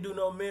 We didn't do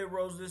no mid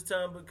rolls this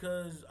time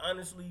because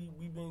honestly,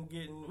 we've been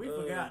getting. We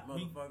forgot,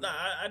 motherfucker. Nah,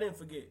 I didn't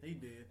forget. He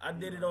did. I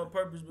did it on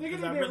purpose because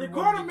Nigga, I you really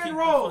record wanted them to keep in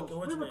the rolls.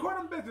 fucking. We record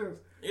them bitches.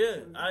 Yeah,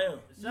 I am.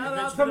 Shout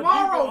out to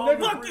Tomorrow, the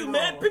people nigga. Fuck you,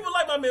 man. People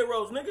like my mid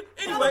rolls, nigga.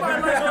 Anyway,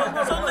 Nobody likes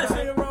my so listen.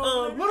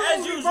 mid-rolls, Little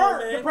As Uzi usual, Vert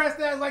man. depressed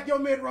ass like your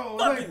mid roll.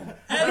 Fuck you.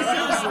 As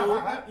usual,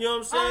 you know what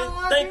I'm saying?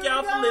 Thank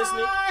y'all for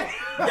listening.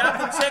 Y'all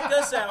can check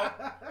us out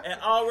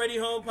at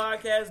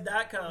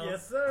alreadyhomepodcast.com.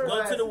 Yes, sir.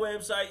 Go to the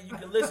website. You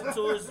can listen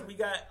to us. We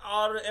got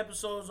all the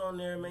episodes on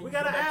there, man. We You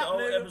got can an go back app, to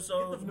old nigga.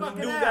 episodes. Get the We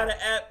fucking do app. got an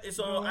app. It's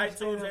on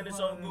iTunes and it's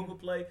on Google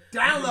Play.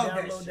 Download You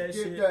can that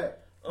shit. Get that.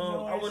 I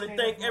want to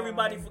thank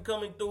everybody for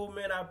coming through,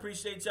 man. I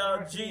appreciate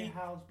y'all. G,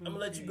 I'm going to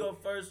let you go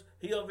first.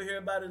 He over here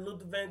about his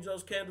Luther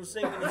Vandross candle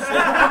singing and shit.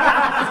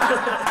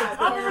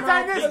 I'm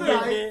gonna take He this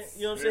getting thing. in,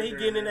 you know what I'm saying? He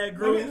getting in that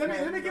groove.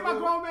 Let me get my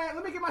grown man.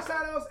 Let me get my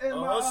shout outs and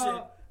my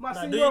Nah, do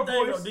senior your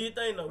thing, voice. though. Do your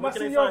thing, though. My Where can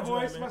they senior find you,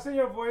 voice. at, My man?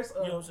 senior voice.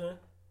 You know what I'm saying?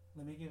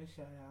 Let me give a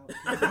shout out.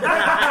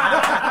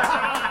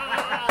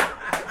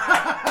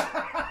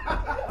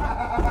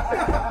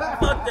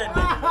 Fuck that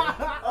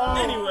nigga,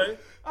 man. Anyway.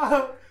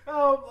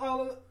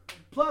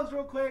 Plugs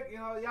real quick, you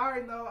know, y'all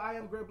already know I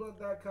am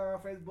GrayBlunt.com,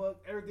 Facebook,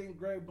 everything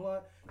Gray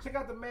Blunt. Check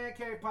out the Man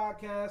Cave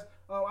podcast.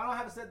 I don't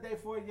have a set date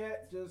for it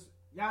yet.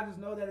 Y'all just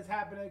know that it's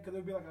happening because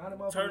it'll be like 100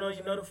 motherfuckers. Turn on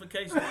your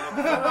notifications.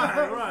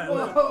 Right.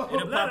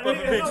 It'll pop up a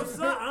picture.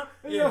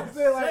 You know what I'm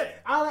saying?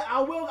 Like,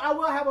 I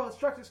will have a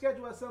structured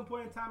schedule at some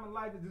point in time in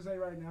life. It just ain't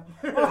right now.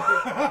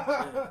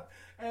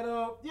 And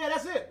yeah,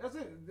 that's it. That's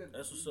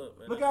That's what's up,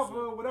 man. Look out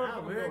for whatever. Wow,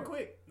 I'm very doing.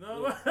 quick.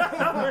 No.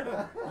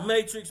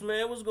 Matrix,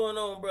 man. What's going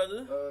on,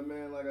 brother?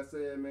 Man, like I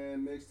said,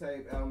 man,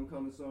 mixtape album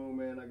coming soon,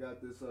 man. I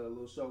got this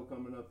little show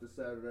coming up this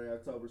Saturday,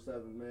 October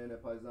 7th, man.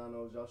 At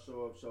Paisanos, y'all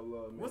show up, show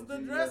love, man. What's the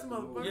GDS address, movie.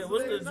 motherfucker? Yeah,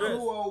 what's the address?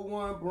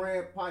 201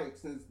 Brand Pike,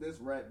 since this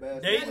rat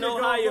bastard. Dayton,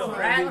 Ohio.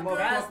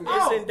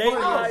 It's in Dayton,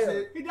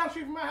 Ohio. He down the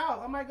street from my house.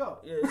 I might go.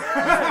 Yeah.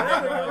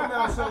 Come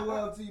out, show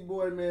love,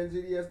 T-Boy, man.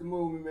 GDS the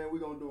movie, man. We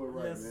gonna do it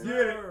right, Yes, man.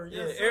 sir. Yeah,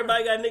 Yes, sir.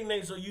 everybody got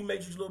nicknames, so you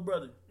Matrix little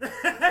brother. His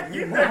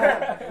name.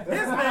 Yeah.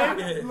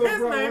 Little His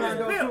bro, name is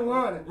Rondo Pip.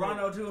 200.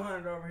 Rondo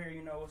 200 over here,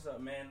 you know what's up,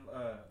 man.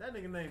 That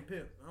nigga named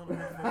Pip. I don't know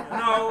what the fuck.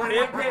 No, it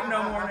ain't Pip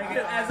no more,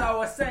 nigga. As I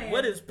was saying.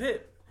 What is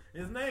Pip?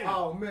 His name.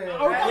 Oh, man. As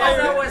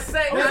I was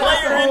saying. Player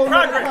That's a in whole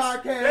nother progress.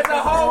 podcast. It's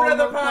a whole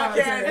other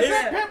podcast.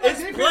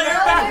 It's player in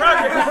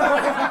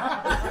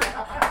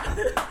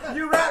progress.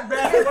 You rap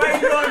bastard. Why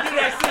you gonna do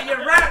that shit? You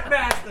rap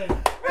bastard.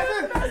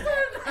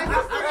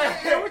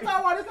 Yeah, we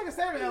talking about this nigga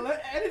saving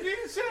energy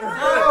and shit.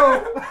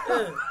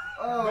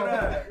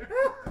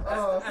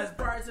 As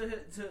prior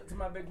to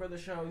my Big Brother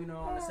show, you know,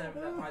 on the 7th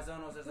at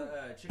Paisanos, there's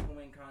a chicken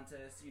wing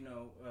contest. You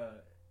know,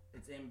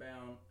 it's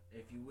inbound.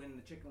 If you win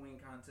the chicken wing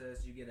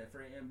contest, you get a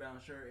free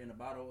inbound shirt and a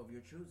bottle of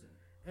your choosing.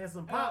 And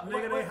some pop,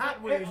 nigga. They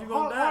hot wings. You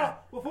gonna die.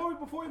 Before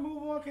we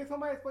move on, can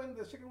somebody explain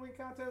the chicken wing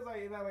contest?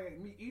 Like, is that like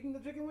me eating the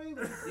chicken wings?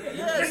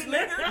 Yes,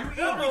 nigga.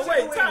 Hold on,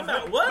 wait, time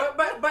out. What?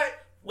 But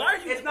Why are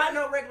you? it's not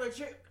no regular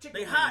chicken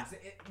They wings. hot.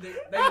 They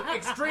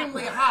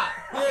extremely hot.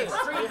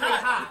 Extremely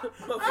hot.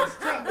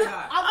 Extremely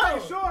hot. I'm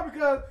not sure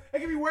because it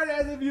can be worded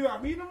as if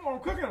I'm eating them or I'm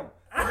cooking them.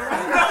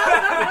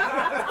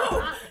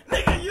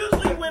 Nigga,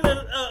 usually when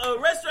a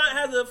restaurant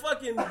has a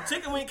fucking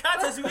chicken wing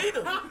contest, you eat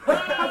them.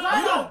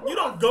 You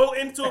don't go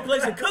into a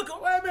place and cook them.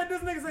 Wait a minute,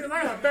 this nigga says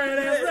I got a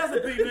badass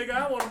recipe, nigga.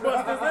 I want to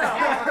bust this out.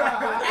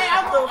 Hey,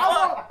 I'm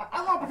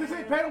gonna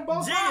participate on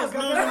both sides.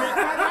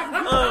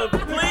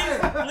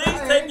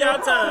 Please take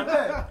y'all time.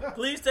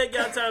 Please take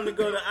y'all time to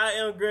go to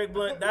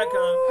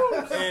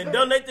IamGregBlunt.com and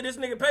donate to this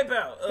nigga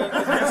PayPal.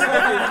 This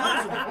nigga is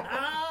losing.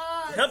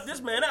 Help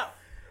this man out.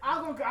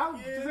 I'm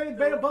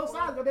participate on both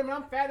sides. Goddamn it,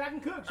 I'm fat and I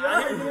can cook. You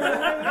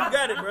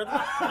got it, brother.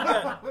 You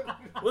got it.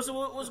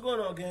 What's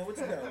going on, gang? What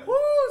you got? Woo,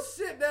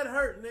 shit, that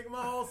hurt, nigga.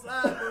 My whole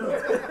side.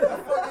 Get the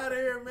fuck out of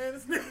here, man.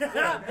 This nigga.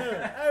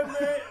 Hey,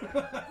 man.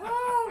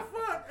 Oh,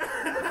 fuck.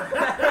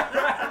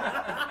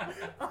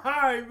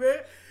 All right, man.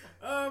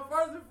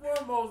 First and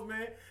foremost,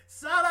 man,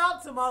 shout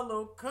out to my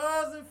little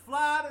cousin,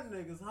 fly the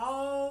niggas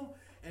home,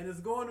 and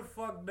it's going to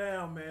fuck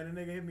down, man.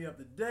 The nigga hit me up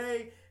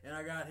today, and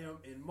I got him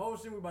in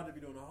motion. We about to be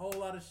doing a whole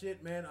lot of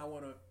shit, man. I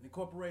want to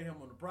incorporate him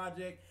on the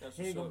project.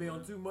 He ain't going to be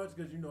on too much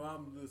because, you know,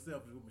 I'm a little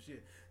selfish with my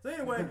shit. So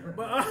anyway,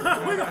 but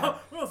we're gonna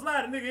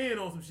slide the nigga in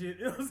on some shit.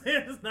 You know what I'm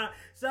saying? It's not.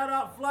 Shout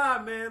out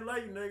Fly, man. Love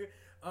you, nigga.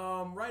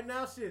 Right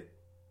now, shit,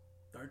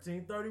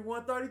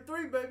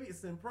 13/31/33, baby.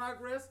 It's in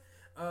progress.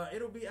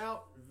 It'll be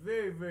out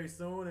very, very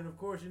soon. And of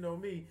course, you know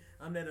me,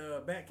 I'm that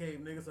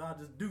Batcave nigga, so I'll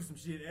just do some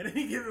shit at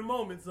any given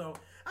moment. So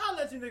I'll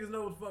let you niggas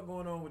know what the fuck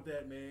going on with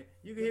that, man.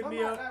 You can hit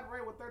me up.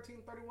 Elaborate what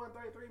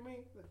 13/31/33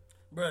 mean?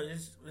 Bro,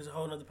 it's a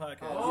whole nother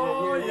podcast.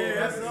 Oh,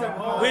 yeah.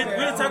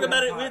 We'll talk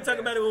about it. We'll talk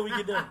about it when we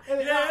get done. I'm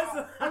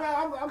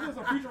doing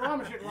some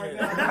Futurama shit right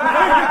now.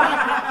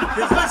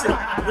 Because listen,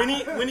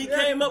 when he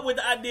came up with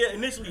the idea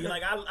initially,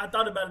 like I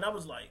thought about it, and I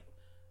was like,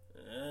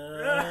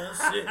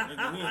 shit,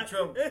 nigga, we in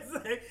trouble.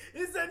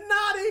 He said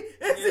naughty.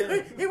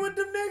 He with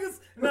them niggas.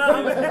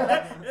 No, it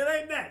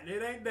ain't that.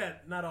 It ain't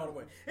that. Not all the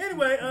way.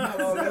 Anyway,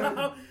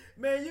 so,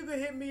 man, you can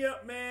hit me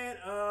up, man.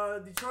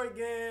 Detroit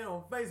Gang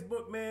on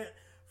Facebook, man.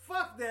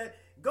 Fuck that.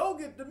 Go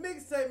get the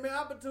mixtape, man.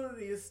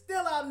 Opportunity is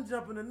still out and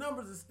jumping. The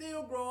numbers are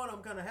still growing.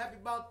 I'm kind of happy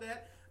about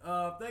that.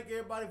 Thank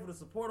everybody for the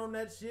support on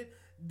that shit.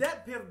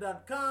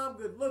 Datpiff.com.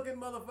 Good looking,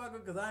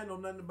 motherfucker, because I ain't know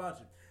nothing about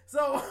you.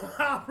 So,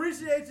 I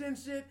appreciate you and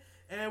shit.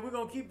 And we're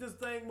going to keep this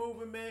thing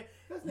moving, man.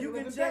 You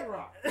can check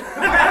rock.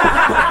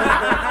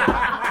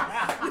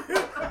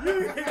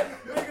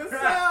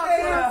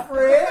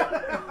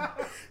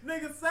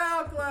 Nigga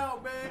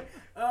SoundCloud, man.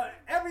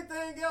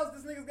 Everything else,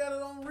 this nigga's got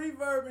his own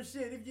reverb and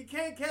shit. If you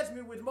can't catch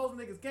me, which most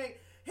niggas can't,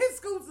 hit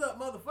Scoots up,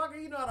 motherfucker.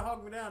 You know how to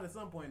hog me down at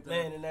some point in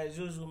time. Man, and as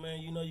usual,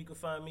 man, you know you can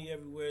find me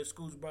everywhere.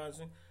 Scoots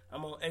Bronson.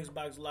 I'm on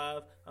Xbox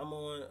Live. I'm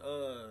on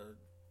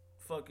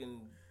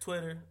fucking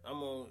Twitter.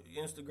 I'm on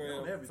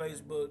Instagram,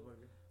 Facebook.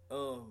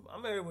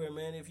 I'm everywhere,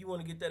 man. If you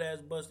want to get that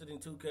ass busted in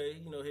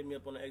 2K, you know, hit me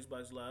up on the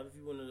Xbox Live. If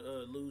you want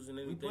to lose in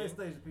anything, we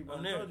PlayStation people. I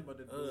told you about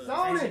that.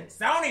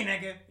 Sony,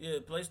 nigga. Yeah,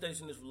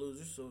 PlayStation is for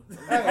losers. So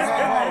Hey.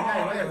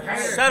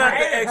 shout out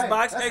to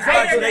Xbox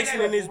Nation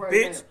in this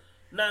bitch.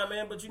 Nah,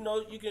 man, but you know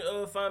you can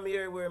find me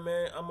everywhere,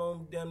 man. I'm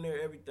on damn near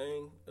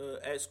everything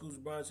at Scoots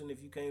Bronson.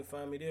 If you can't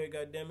find me there,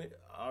 goddammit,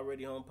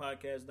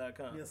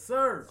 alreadyhomepodcast.com. Yes,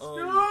 sir.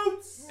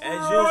 Scoots.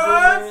 As usual,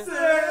 man.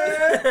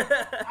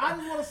 I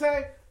just want to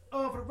say,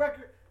 for the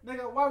record,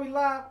 nigga, while we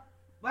live,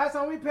 last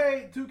time we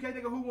paid 2K,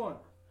 nigga, who won?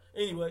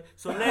 Anyway,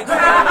 so next.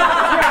 Anyway,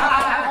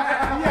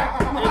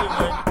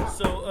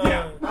 so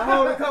I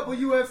hold a couple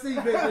UFC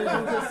bitches.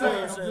 I'm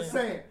just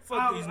saying.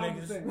 Fuck these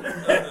niggas.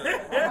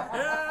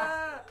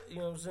 You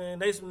know what I'm saying?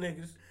 They some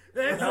niggas.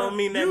 I don't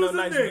mean that no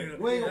nice nigga.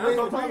 We ain't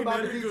gonna talk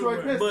about the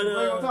Detroit Pistons. We ain't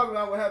gonna talk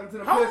about what happened to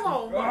the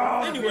Pistons.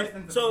 Anyway,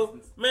 so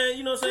man,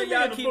 you know what I'm saying?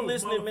 Y'all keep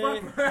listening,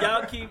 man.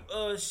 Y'all keep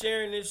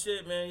sharing this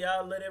shit, man.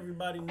 Y'all let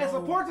everybody know. And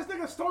support this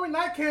nigga Stormy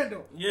Night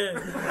Candle. Yeah. Go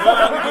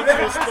out and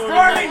get you a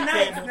Stormy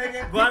Night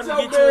candle. Go out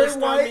and get you a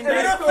Stormy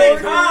Night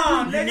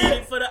candle. You need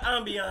it for the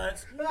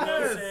ambiance. You know what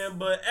I'm saying?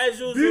 But as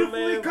usual,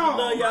 man, we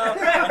love y'all.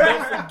 And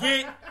don't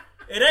forget,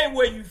 it ain't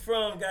where you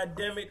from,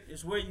 goddammit.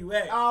 It's where you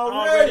at.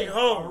 Already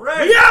home.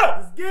 We out.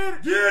 Let's get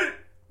it.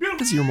 What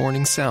does your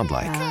morning sound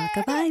like?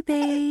 Goodbye,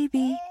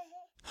 baby.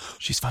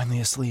 She's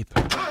finally asleep.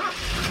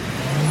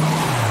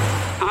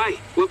 Hi,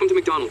 welcome to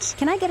McDonald's.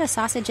 Can I get a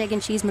sausage, egg,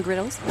 and cheese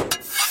McGriddles?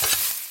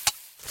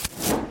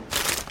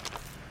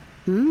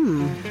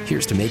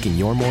 Here's to making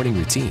your morning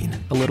routine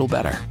a little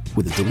better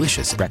with a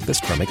delicious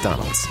breakfast from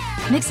McDonald's.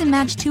 Mix and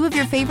match two of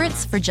your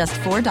favorites for just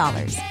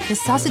 $4. The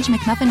Sausage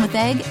McMuffin with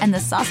egg and the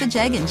Sausage,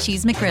 egg, and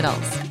cheese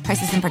McGriddles.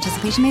 Prices and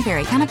participation may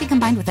vary. Cannot be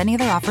combined with any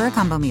other offer or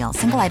combo meal.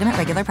 Single item at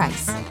regular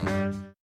price.